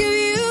think of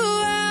you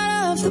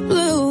out of the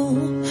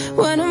blue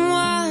when I'm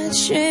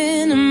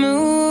watching a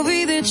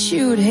movie that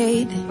you'd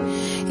hate.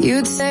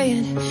 You'd say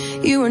it.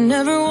 You were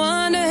never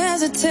one to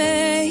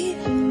hesitate.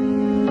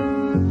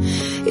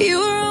 You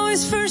were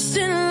always first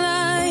in line.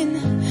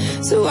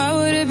 So why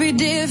would it be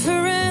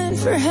different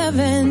for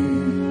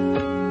heaven?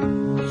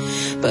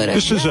 But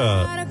this is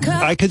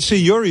I could see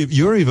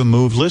you're even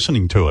moved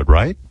listening to it,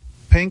 right,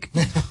 Pink?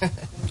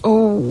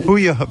 Oh. Who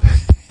you?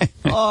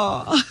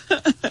 Oh.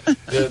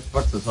 It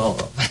fucks us all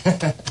up.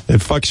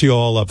 It fucks you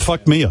all up.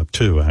 Fucked me up,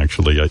 too,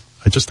 actually. I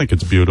just think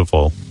it's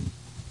beautiful.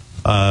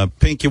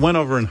 Pink, you went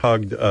over and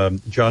hugged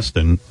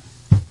Justin.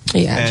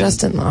 Yeah,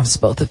 Justin lost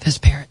both of his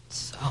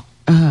parents,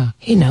 so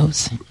he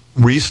knows.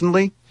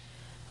 Recently?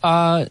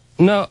 No,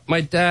 my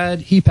dad,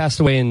 he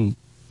passed away in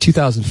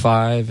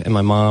 2005, and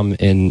my mom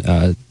in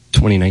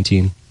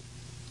 2019.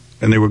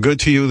 And they were good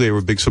to you? They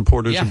were big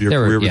supporters of your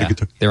career? Yeah,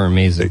 they were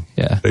amazing.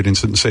 They didn't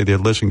sit and say,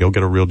 listen, go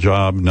get a real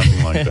job,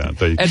 nothing like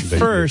that. At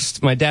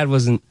first, my dad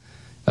wasn't,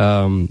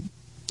 so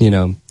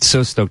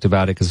stoked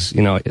about it because,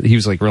 he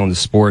was like real into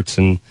sports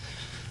and,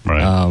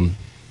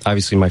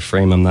 obviously my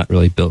frame, I'm not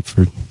really built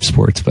for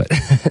sports, but,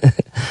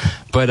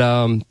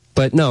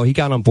 but no, he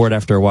got on board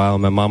after a while.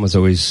 My mom was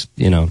always,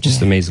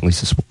 just amazingly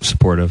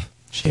supportive.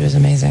 She was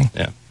amazing.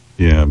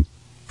 Yeah.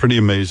 Pretty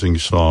amazing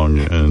song,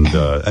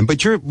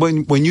 but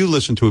when you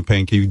listen to it,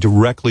 Pink, you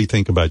directly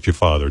think about your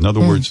father. In other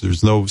words,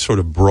 there's no sort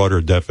of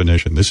broader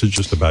definition. This is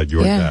just about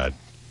your dad.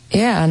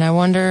 Yeah, and I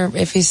wonder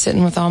if he's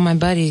sitting with all my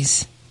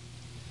buddies.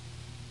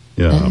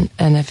 Yeah,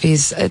 and if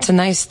it's a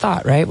nice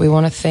thought, right? We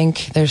want to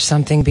think there's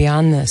something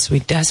beyond this.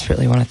 We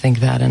desperately want to think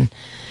that,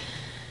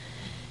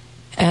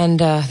 and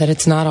that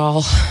it's not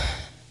all,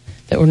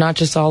 that we're not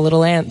just all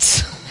little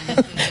ants.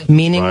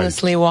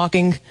 Meaninglessly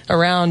walking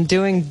around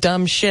doing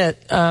dumb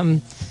shit.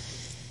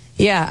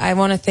 Yeah, I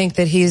want to think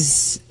that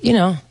he's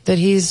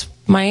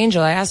my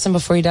angel. I asked him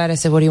before he died, I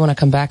said, what do you want to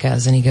come back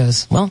as? And he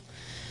goes, well,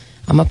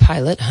 I'm a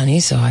pilot, honey,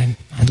 so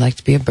I'd like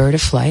to be a bird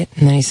of flight.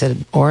 And then he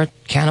said, or a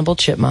cannibal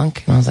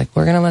chipmunk. And I was like,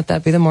 we're going to let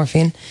that be the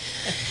morphine.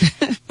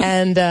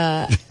 And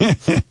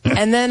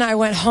then I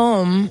went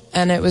home,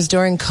 and it was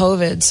during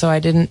COVID, so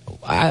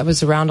I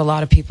was around a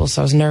lot of people,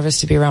 so I was nervous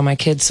to be around my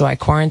kids, so I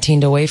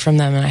quarantined away from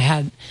them, and I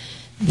had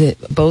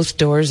both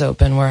doors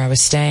open where I was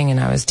staying, and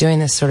I was doing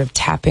this sort of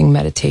tapping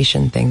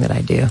meditation thing that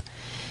I do.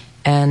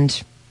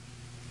 And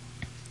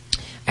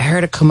I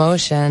heard a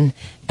commotion,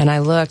 and I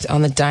looked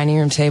on the dining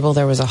room table,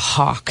 there was a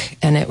hawk,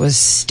 and it was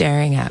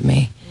staring at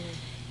me.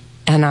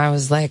 And I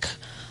was like,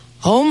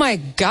 oh my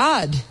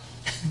God,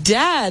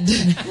 Dad.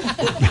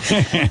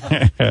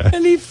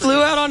 And he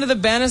flew out onto the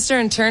banister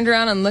and turned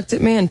around and looked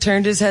at me and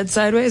turned his head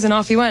sideways, and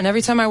off he went. And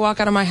every time I walk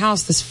out of my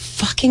house, this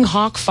fucking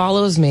hawk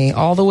follows me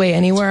all the way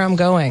anywhere I'm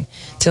going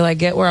till I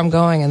get where I'm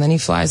going, and then he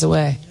flies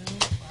away.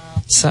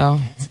 So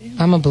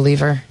I'm a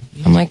believer.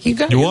 I'm like,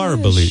 you are a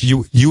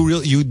believer.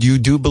 You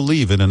do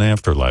believe in an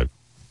afterlife.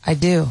 I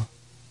do.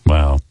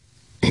 Wow.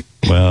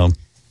 Well,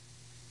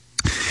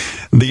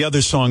 the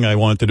other song I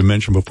wanted to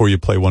mention before you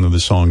play one of the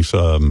songs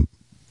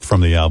from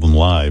the album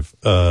live,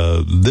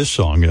 this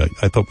song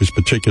I thought was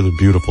particularly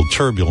beautiful,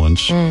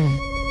 Turbulence.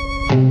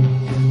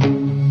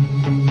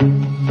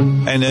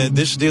 And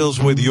this deals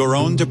with your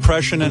own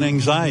depression and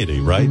anxiety,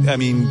 right? I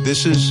mean,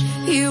 this is...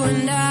 You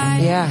and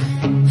I,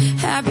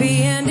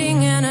 happy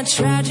ending and a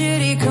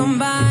tragedy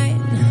combined.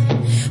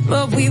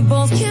 But we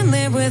both can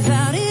live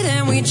without it,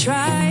 and we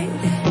tried.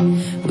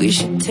 We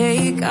should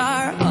take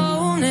our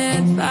own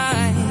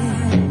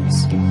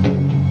advice.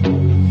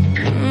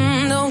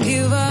 Don't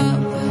give up.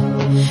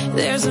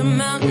 There's a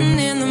mountain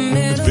in the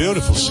middle. It's a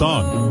beautiful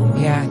song.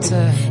 Yeah,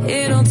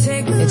 it'll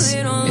take a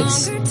little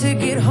longer to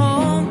get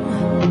home.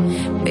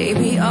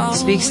 Baby, it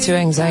speaks to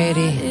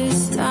anxiety.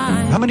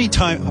 How many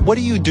times, what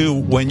do you do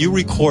when you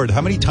record?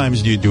 How many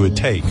times do you do a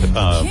take?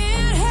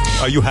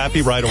 Are you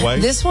happy right away?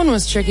 This one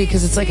was tricky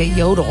because it's like a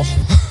yodel.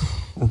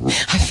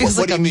 I feel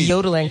like I'm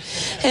yodeling.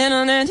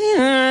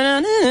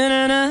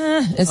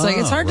 It's like,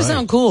 it's hard to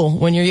sound cool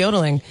when you're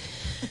yodeling.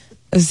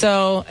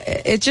 So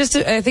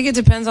I think it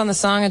depends on the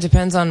song. It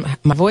depends on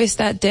my voice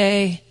that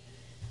day.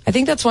 I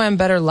think that's why I'm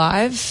better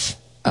live,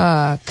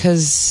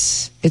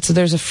 because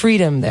there's a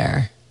freedom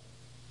there.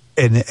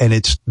 And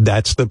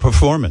that's the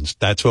performance.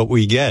 That's what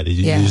we get.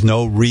 There's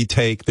no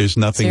retake. There's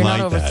nothing like that.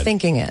 You're not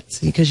overthinking it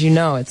because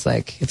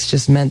it's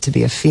just meant to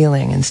be a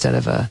feeling instead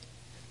of a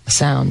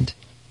sound.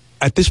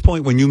 At this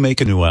point, when you make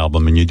a new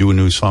album and you do a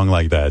new song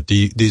like that,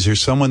 is there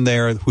someone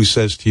there who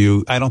says to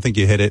you, I don't think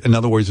you hit it? In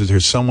other words, is there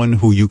someone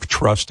who you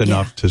trust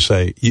enough to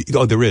say,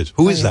 there is.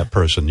 Who is that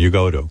person you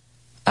go to?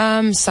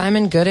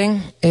 Simon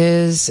Gooding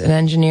is an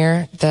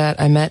engineer that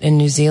I met in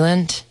New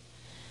Zealand,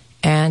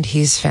 and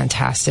he's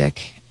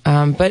fantastic.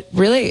 But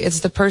really,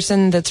 it's the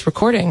person that's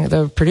recording,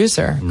 the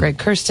producer, Greg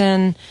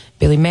Kirsten,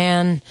 Billy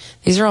Mann.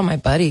 These are all my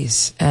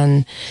buddies.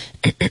 And,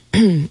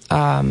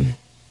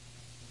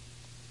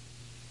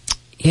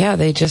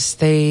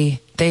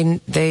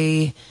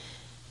 they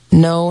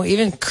know,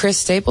 even Chris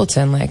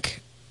Stapleton,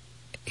 like,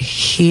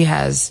 he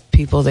has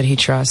people that he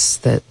trusts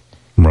that.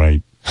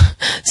 Right.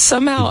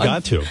 Somehow you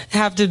got to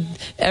have to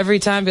every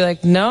time be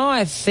like, no,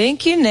 I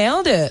think you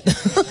nailed it.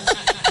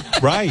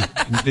 Right.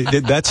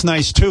 That's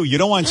nice, too. You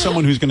don't want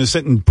someone who's going to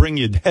sit and bring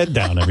your head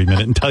down every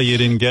minute and tell you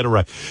didn't get it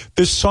right.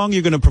 This song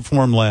you're going to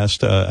perform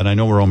last, and I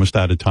know we're almost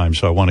out of time,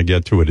 so I want to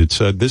get to it. It's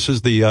this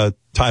is the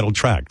title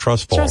track,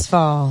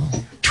 Trustfall.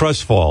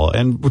 Trustfall.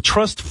 And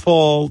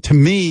Trustfall, to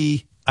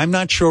me, I'm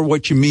not sure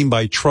what you mean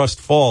by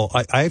trustfall.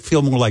 I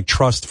feel more like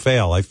trust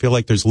fail. I feel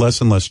like there's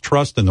less and less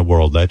trust in the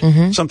world. That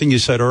something you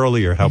said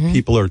earlier, how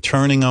people are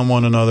turning on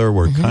one another.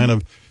 We're kind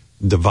of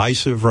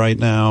divisive right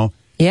now.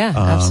 Yeah,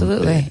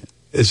 absolutely.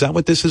 Is that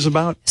what this is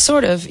about?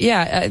 Sort of,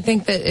 yeah. I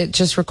think that it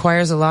just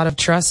requires a lot of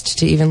trust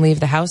to even leave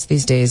the house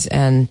these days,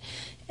 and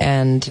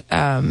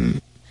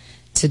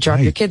to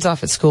drop your kids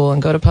off at school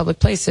and go to public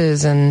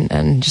places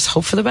and just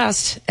hope for the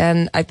best.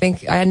 And I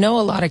think I know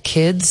a lot of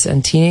kids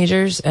and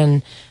teenagers,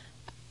 and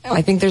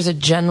I think there's a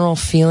general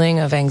feeling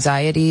of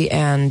anxiety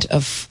and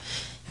of,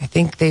 I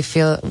think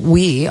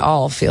we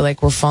all feel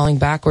like we're falling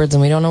backwards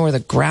and we don't know where the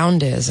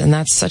ground is. And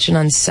that's such an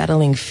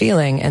unsettling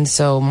feeling. And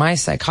so my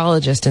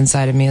psychologist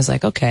inside of me is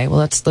like, okay, well,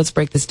 let's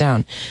break this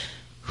down.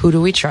 Who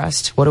do we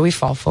trust? What do we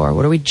fall for?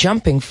 What are we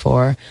jumping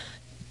for?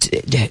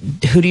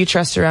 Who do you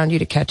trust around you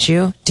to catch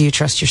you? Do you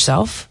trust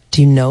yourself?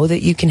 Do you know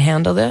that you can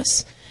handle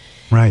this?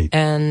 Right.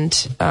 And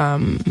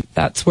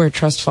that's where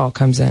Trustfall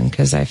comes in,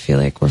 because I feel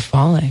like we're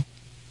falling.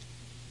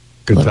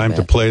 Good time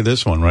to play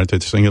this one, right? To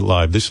sing it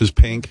live. This is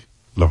Pink,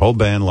 the whole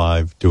band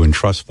live, doing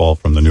Trustfall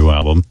from the new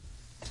album.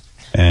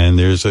 And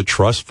there's a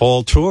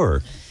Trustfall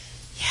tour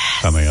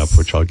coming up,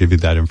 which I'll give you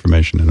that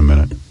information in a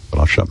minute. But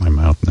I'll shut my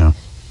mouth now.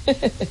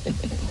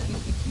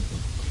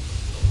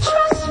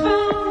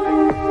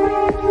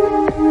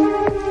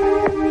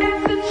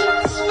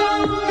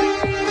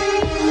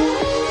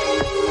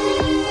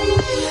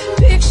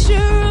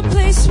 Picture a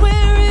place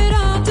where it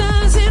all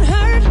doesn't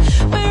hurt,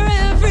 where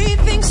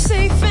everything's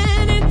safe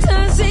and it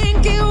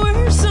doesn't get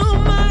worse. Oh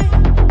my,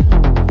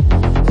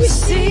 we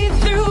see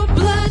through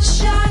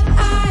bloodshot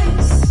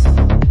eyes.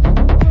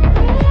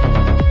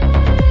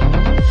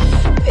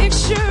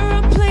 Picture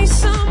a place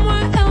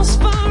somewhere else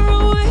far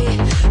away,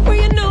 where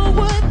you know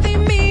what they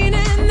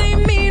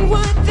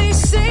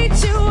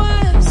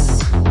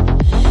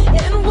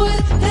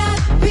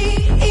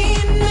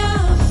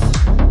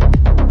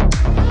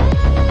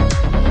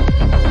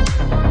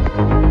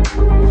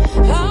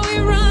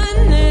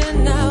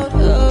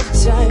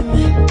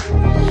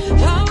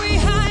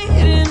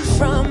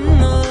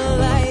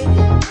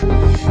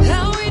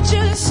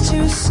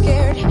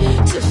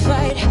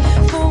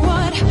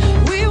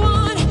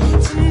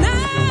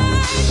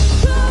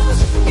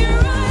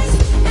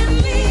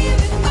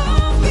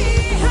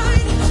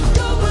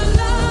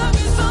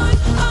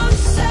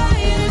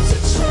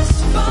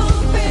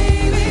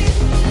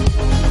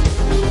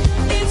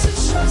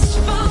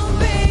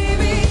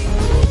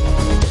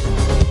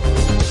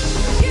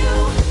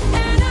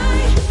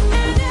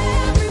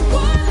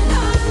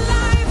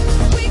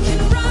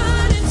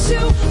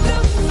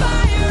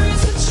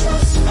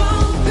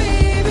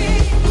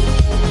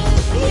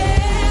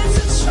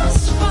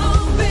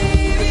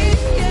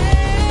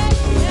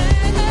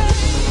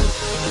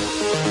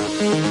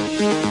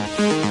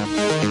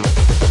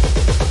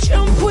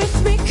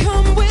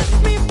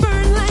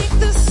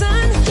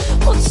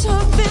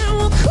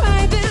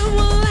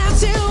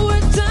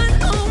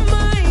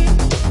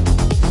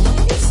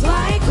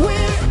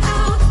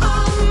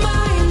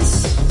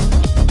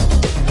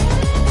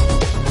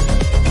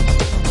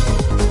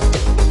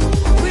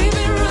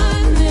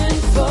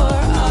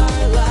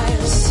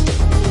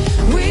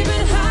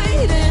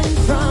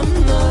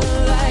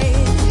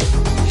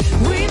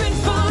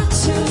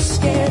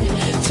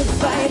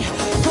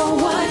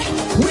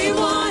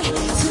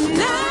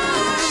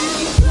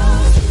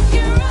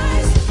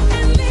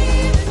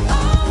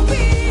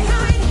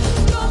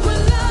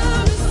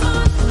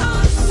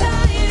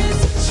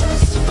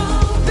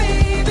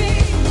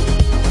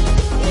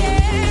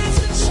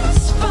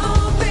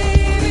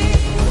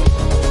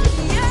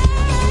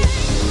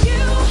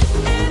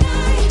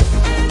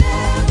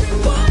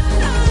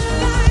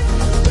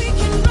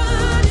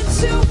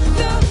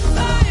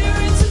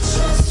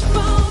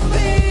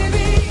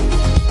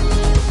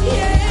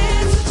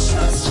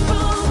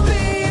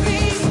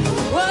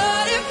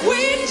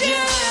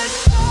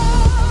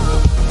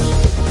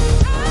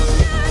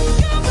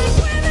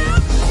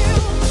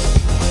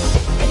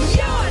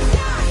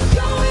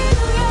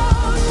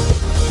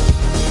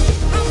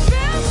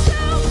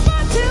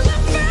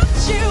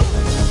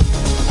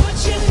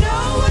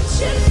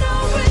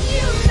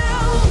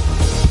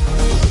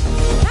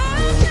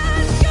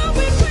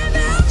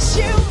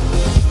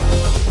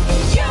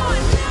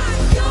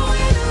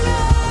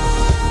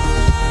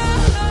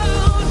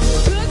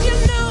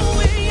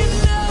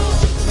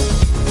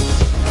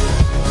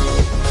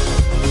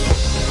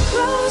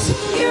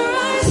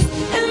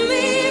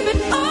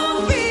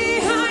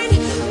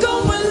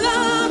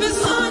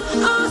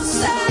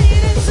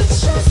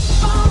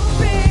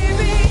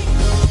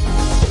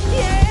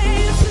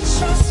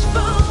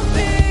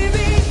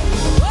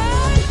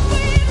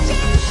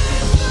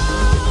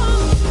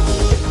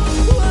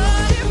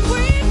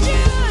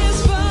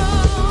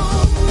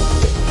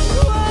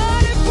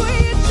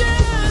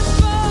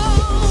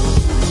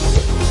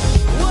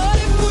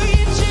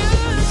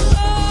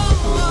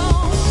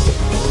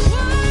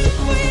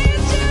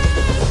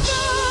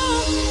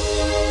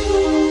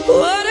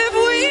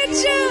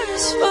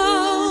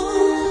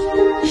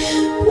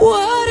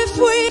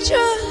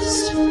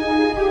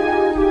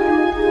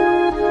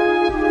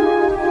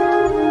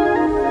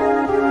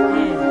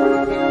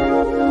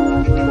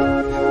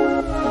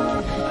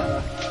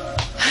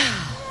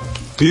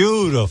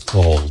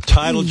Beautiful.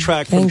 Title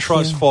track from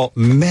Trust Fall.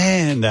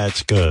 Man,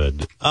 that's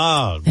good.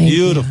 Oh,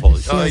 beautiful.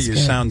 Oh, you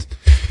sound...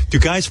 Do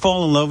guys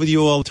fall in love with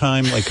you all the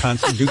time? Like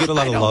constantly? Do you get a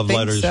lot of love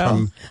letters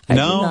from... I do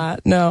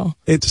not. No.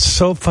 It's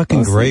so fucking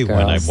mostly great girls.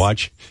 When I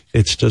watch.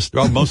 It's just...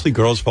 Oh, mostly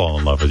girls fall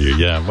in love with you.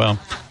 Yeah, well...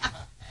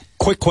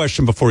 Quick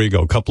question before you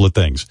go. A couple of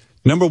things.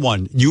 Number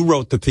one, you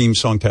wrote the theme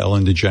song to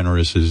Ellen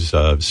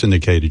DeGeneres'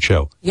 syndicated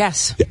show.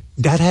 Yes.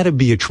 That had to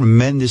be a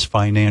tremendous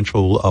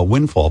financial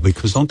windfall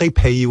because don't they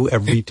pay you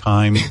every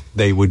time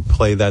they would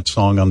play that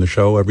song on the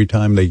show? Every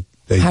time they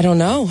I don't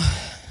know.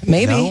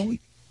 Maybe. No?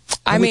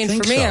 I mean,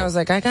 for me, I was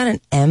like, I got an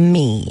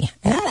Emmy.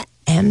 That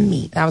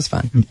was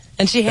fun.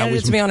 And she handed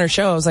it to me on her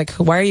show. I was like,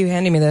 why are you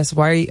handing me this?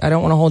 I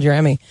don't want to hold your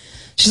Emmy.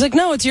 She's like,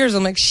 no, it's yours.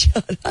 I'm like, shut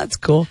up. That's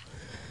cool.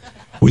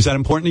 Was that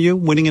important to you,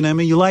 winning an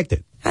Emmy? You liked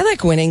it? I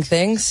like winning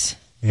things.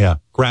 Yeah.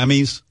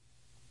 Grammys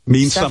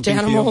means stuffed something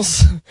animals.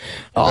 to you?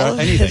 All of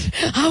anything.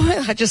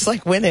 I just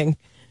like winning.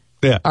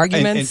 Yeah.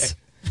 Arguments.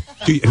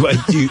 Do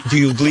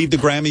you leave the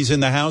Grammys in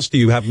the house? Do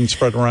you have them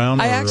spread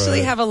around? I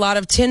actually have a lot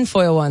of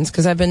tinfoil ones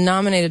because I've been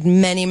nominated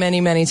many,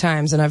 many, many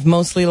times, and I've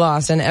mostly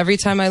lost. And every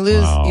time I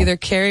lose, either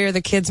Carrie or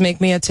the kids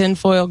make me a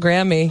tinfoil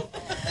Grammy.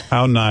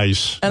 How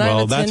nice. And I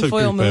have a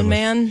tinfoil Moon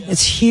Man.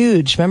 It's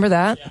huge. Remember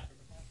that?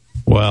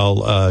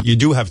 Well, you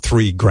do have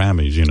 3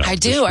 Grammys, you know. I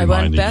do. I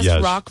won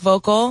Best Rock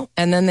Vocal,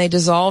 and then they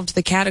dissolved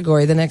the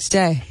category the next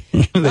day.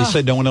 They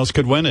said no one else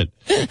could win it.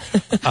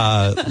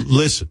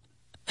 Listen,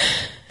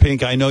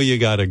 Pink, I know you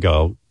got to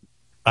go.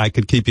 I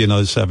could keep you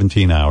another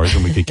 17 hours,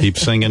 and we could keep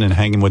singing and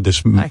hanging with this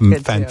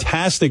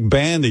fantastic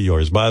band of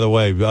yours. By the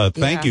way,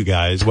 thank you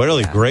guys.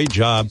 Really great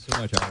job. So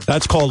much,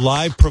 that's called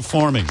live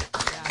performing.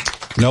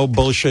 No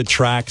bullshit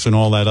tracks and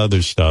all that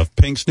other stuff.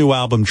 Pink's new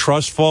album,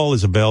 Trust Fall,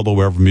 is available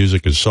wherever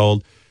music is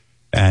sold.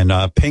 And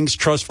Pink's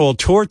Trust Fall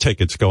tour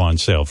tickets go on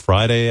sale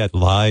Friday at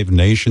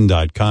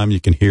livenation.com. You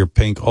can hear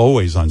Pink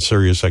always on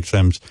Sirius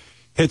XM's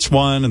Hits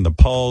 1 and The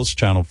Pulse,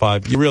 Channel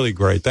 5. You're really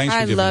great. Thanks for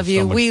giving us so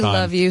much time. We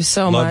love you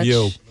so much.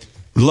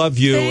 Love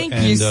you. Thank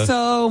you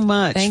so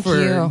much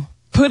for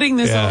putting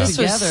this all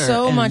together. This was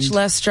so much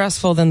less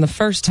stressful than the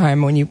first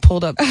time when you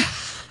pulled up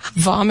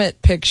vomit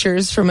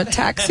pictures from a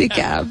taxi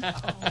cab.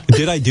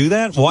 Did I do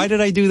that? Why did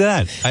I do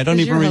that? I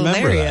don't even remember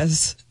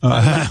hilarious.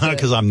 that.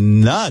 Because I'm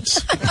nuts.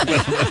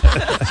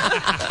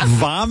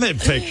 Vomit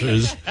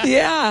pictures.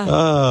 Yeah.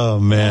 Oh,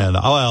 man.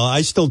 Well,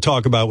 I still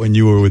talk about when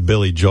you were with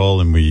Billy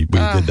Joel and we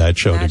did that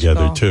show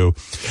together, too.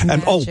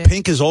 And,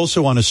 Pink is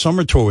also on a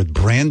summer tour with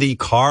Brandi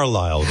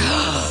Carlile.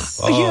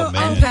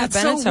 Man.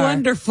 That's so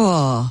wonderful.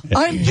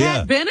 I'm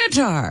Pat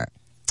Benatar.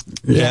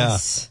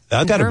 Yes.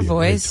 And her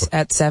voice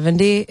at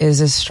 70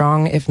 is as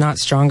strong, if not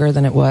stronger,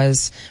 than it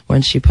was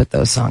when she put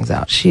those songs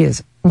out. She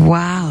is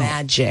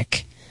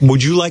magic.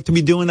 Would you like to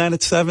be doing that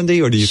at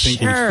 70, or do you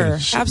think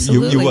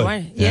absolutely. You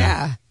would?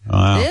 Yeah.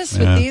 Wow.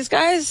 With these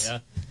guys? Yeah.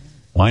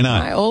 Why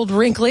not? My old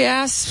wrinkly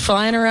ass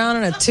flying around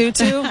in a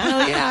tutu?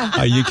 Hell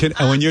yeah. You can.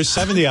 And when you're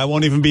 70, I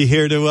won't even be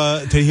here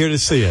to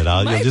see it.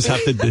 You'll just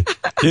have to.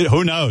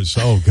 Who knows?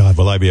 Oh God,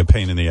 will I be a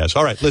pain in the ass?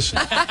 All right, listen.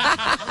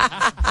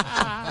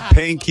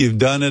 Pink, you've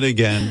done it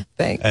again.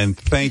 Thanks. And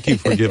thank you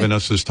for giving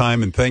us this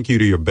time, and thank you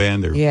to your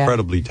band. They're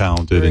incredibly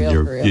talented,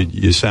 and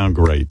you sound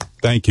great.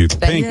 Thank you,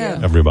 Pink,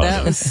 everybody.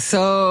 That was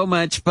so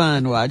much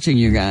fun watching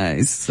you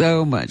guys.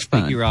 So much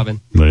fun. Thank you,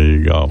 Robin. There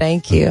you go.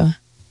 Thank you.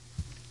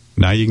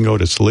 Now you can go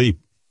to sleep.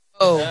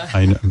 Oh,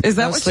 I know. Is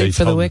that what sleep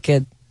for the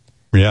wicked?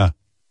 Yeah.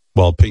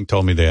 Well, Pink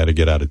told me they had to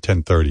get out at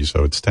 10:30,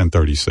 so it's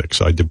 10:36.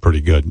 So I did pretty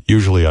good.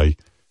 Usually I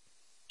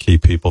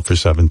keep people for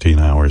 17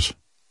 hours.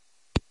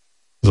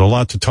 There's a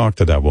lot to talk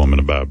to that woman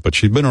about, but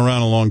she's been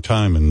around a long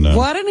time. And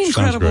what an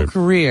incredible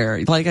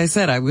career. Like I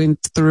said, I went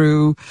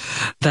through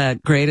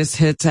that Greatest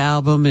Hits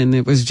album, and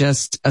it was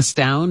just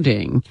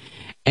astounding.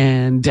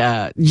 And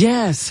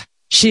yes,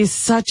 she's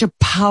such a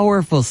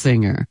powerful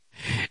singer.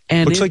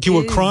 And looks like you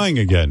were crying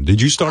again.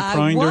 Did you start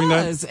crying during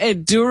that?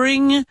 And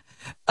during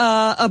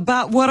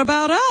What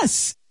About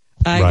Us?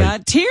 I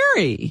got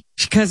teary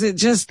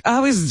because I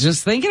was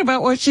just thinking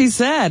about what she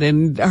said,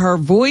 and her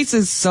voice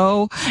is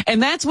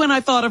and that's when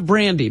I thought of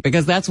Brandi,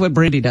 because that's what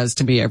Brandi does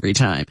to me every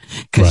time,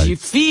 because you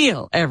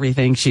feel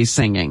everything she's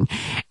singing,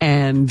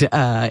 and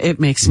it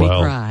makes me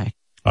cry.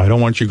 I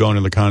don't want you going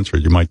to the concert.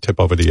 You might tip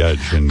over the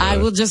edge. And I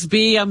will just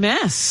be a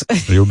mess.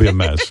 You'll be a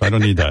mess. I don't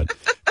need that.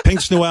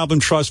 Pink's new album,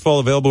 Trust Fall,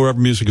 available wherever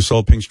music is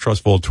sold. Pink's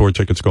Trust Fall tour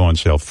tickets go on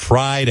sale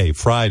Friday at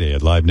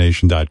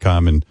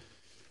livenation.com. And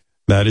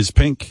that is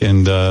Pink.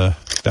 And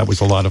that was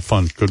a lot of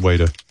fun. Good way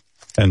to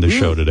end the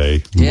show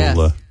today. Yeah.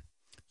 We'll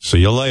see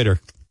you later.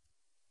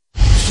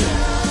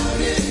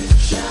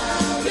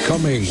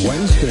 Coming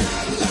Wednesday,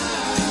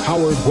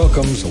 Howard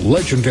welcomes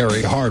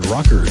legendary hard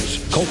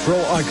rockers,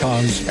 cultural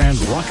icons, and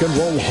rock and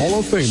roll Hall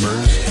of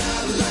Famers,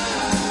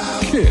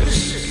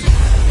 Kiss.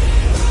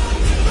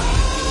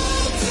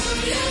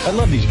 I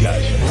love these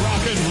guys.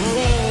 Rock and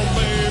roll,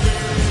 baby.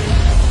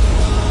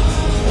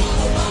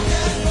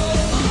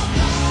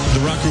 The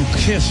rock group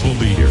Kiss will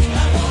be here.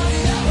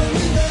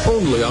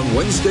 Only on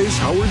Wednesday's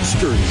Howard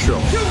Stern Show.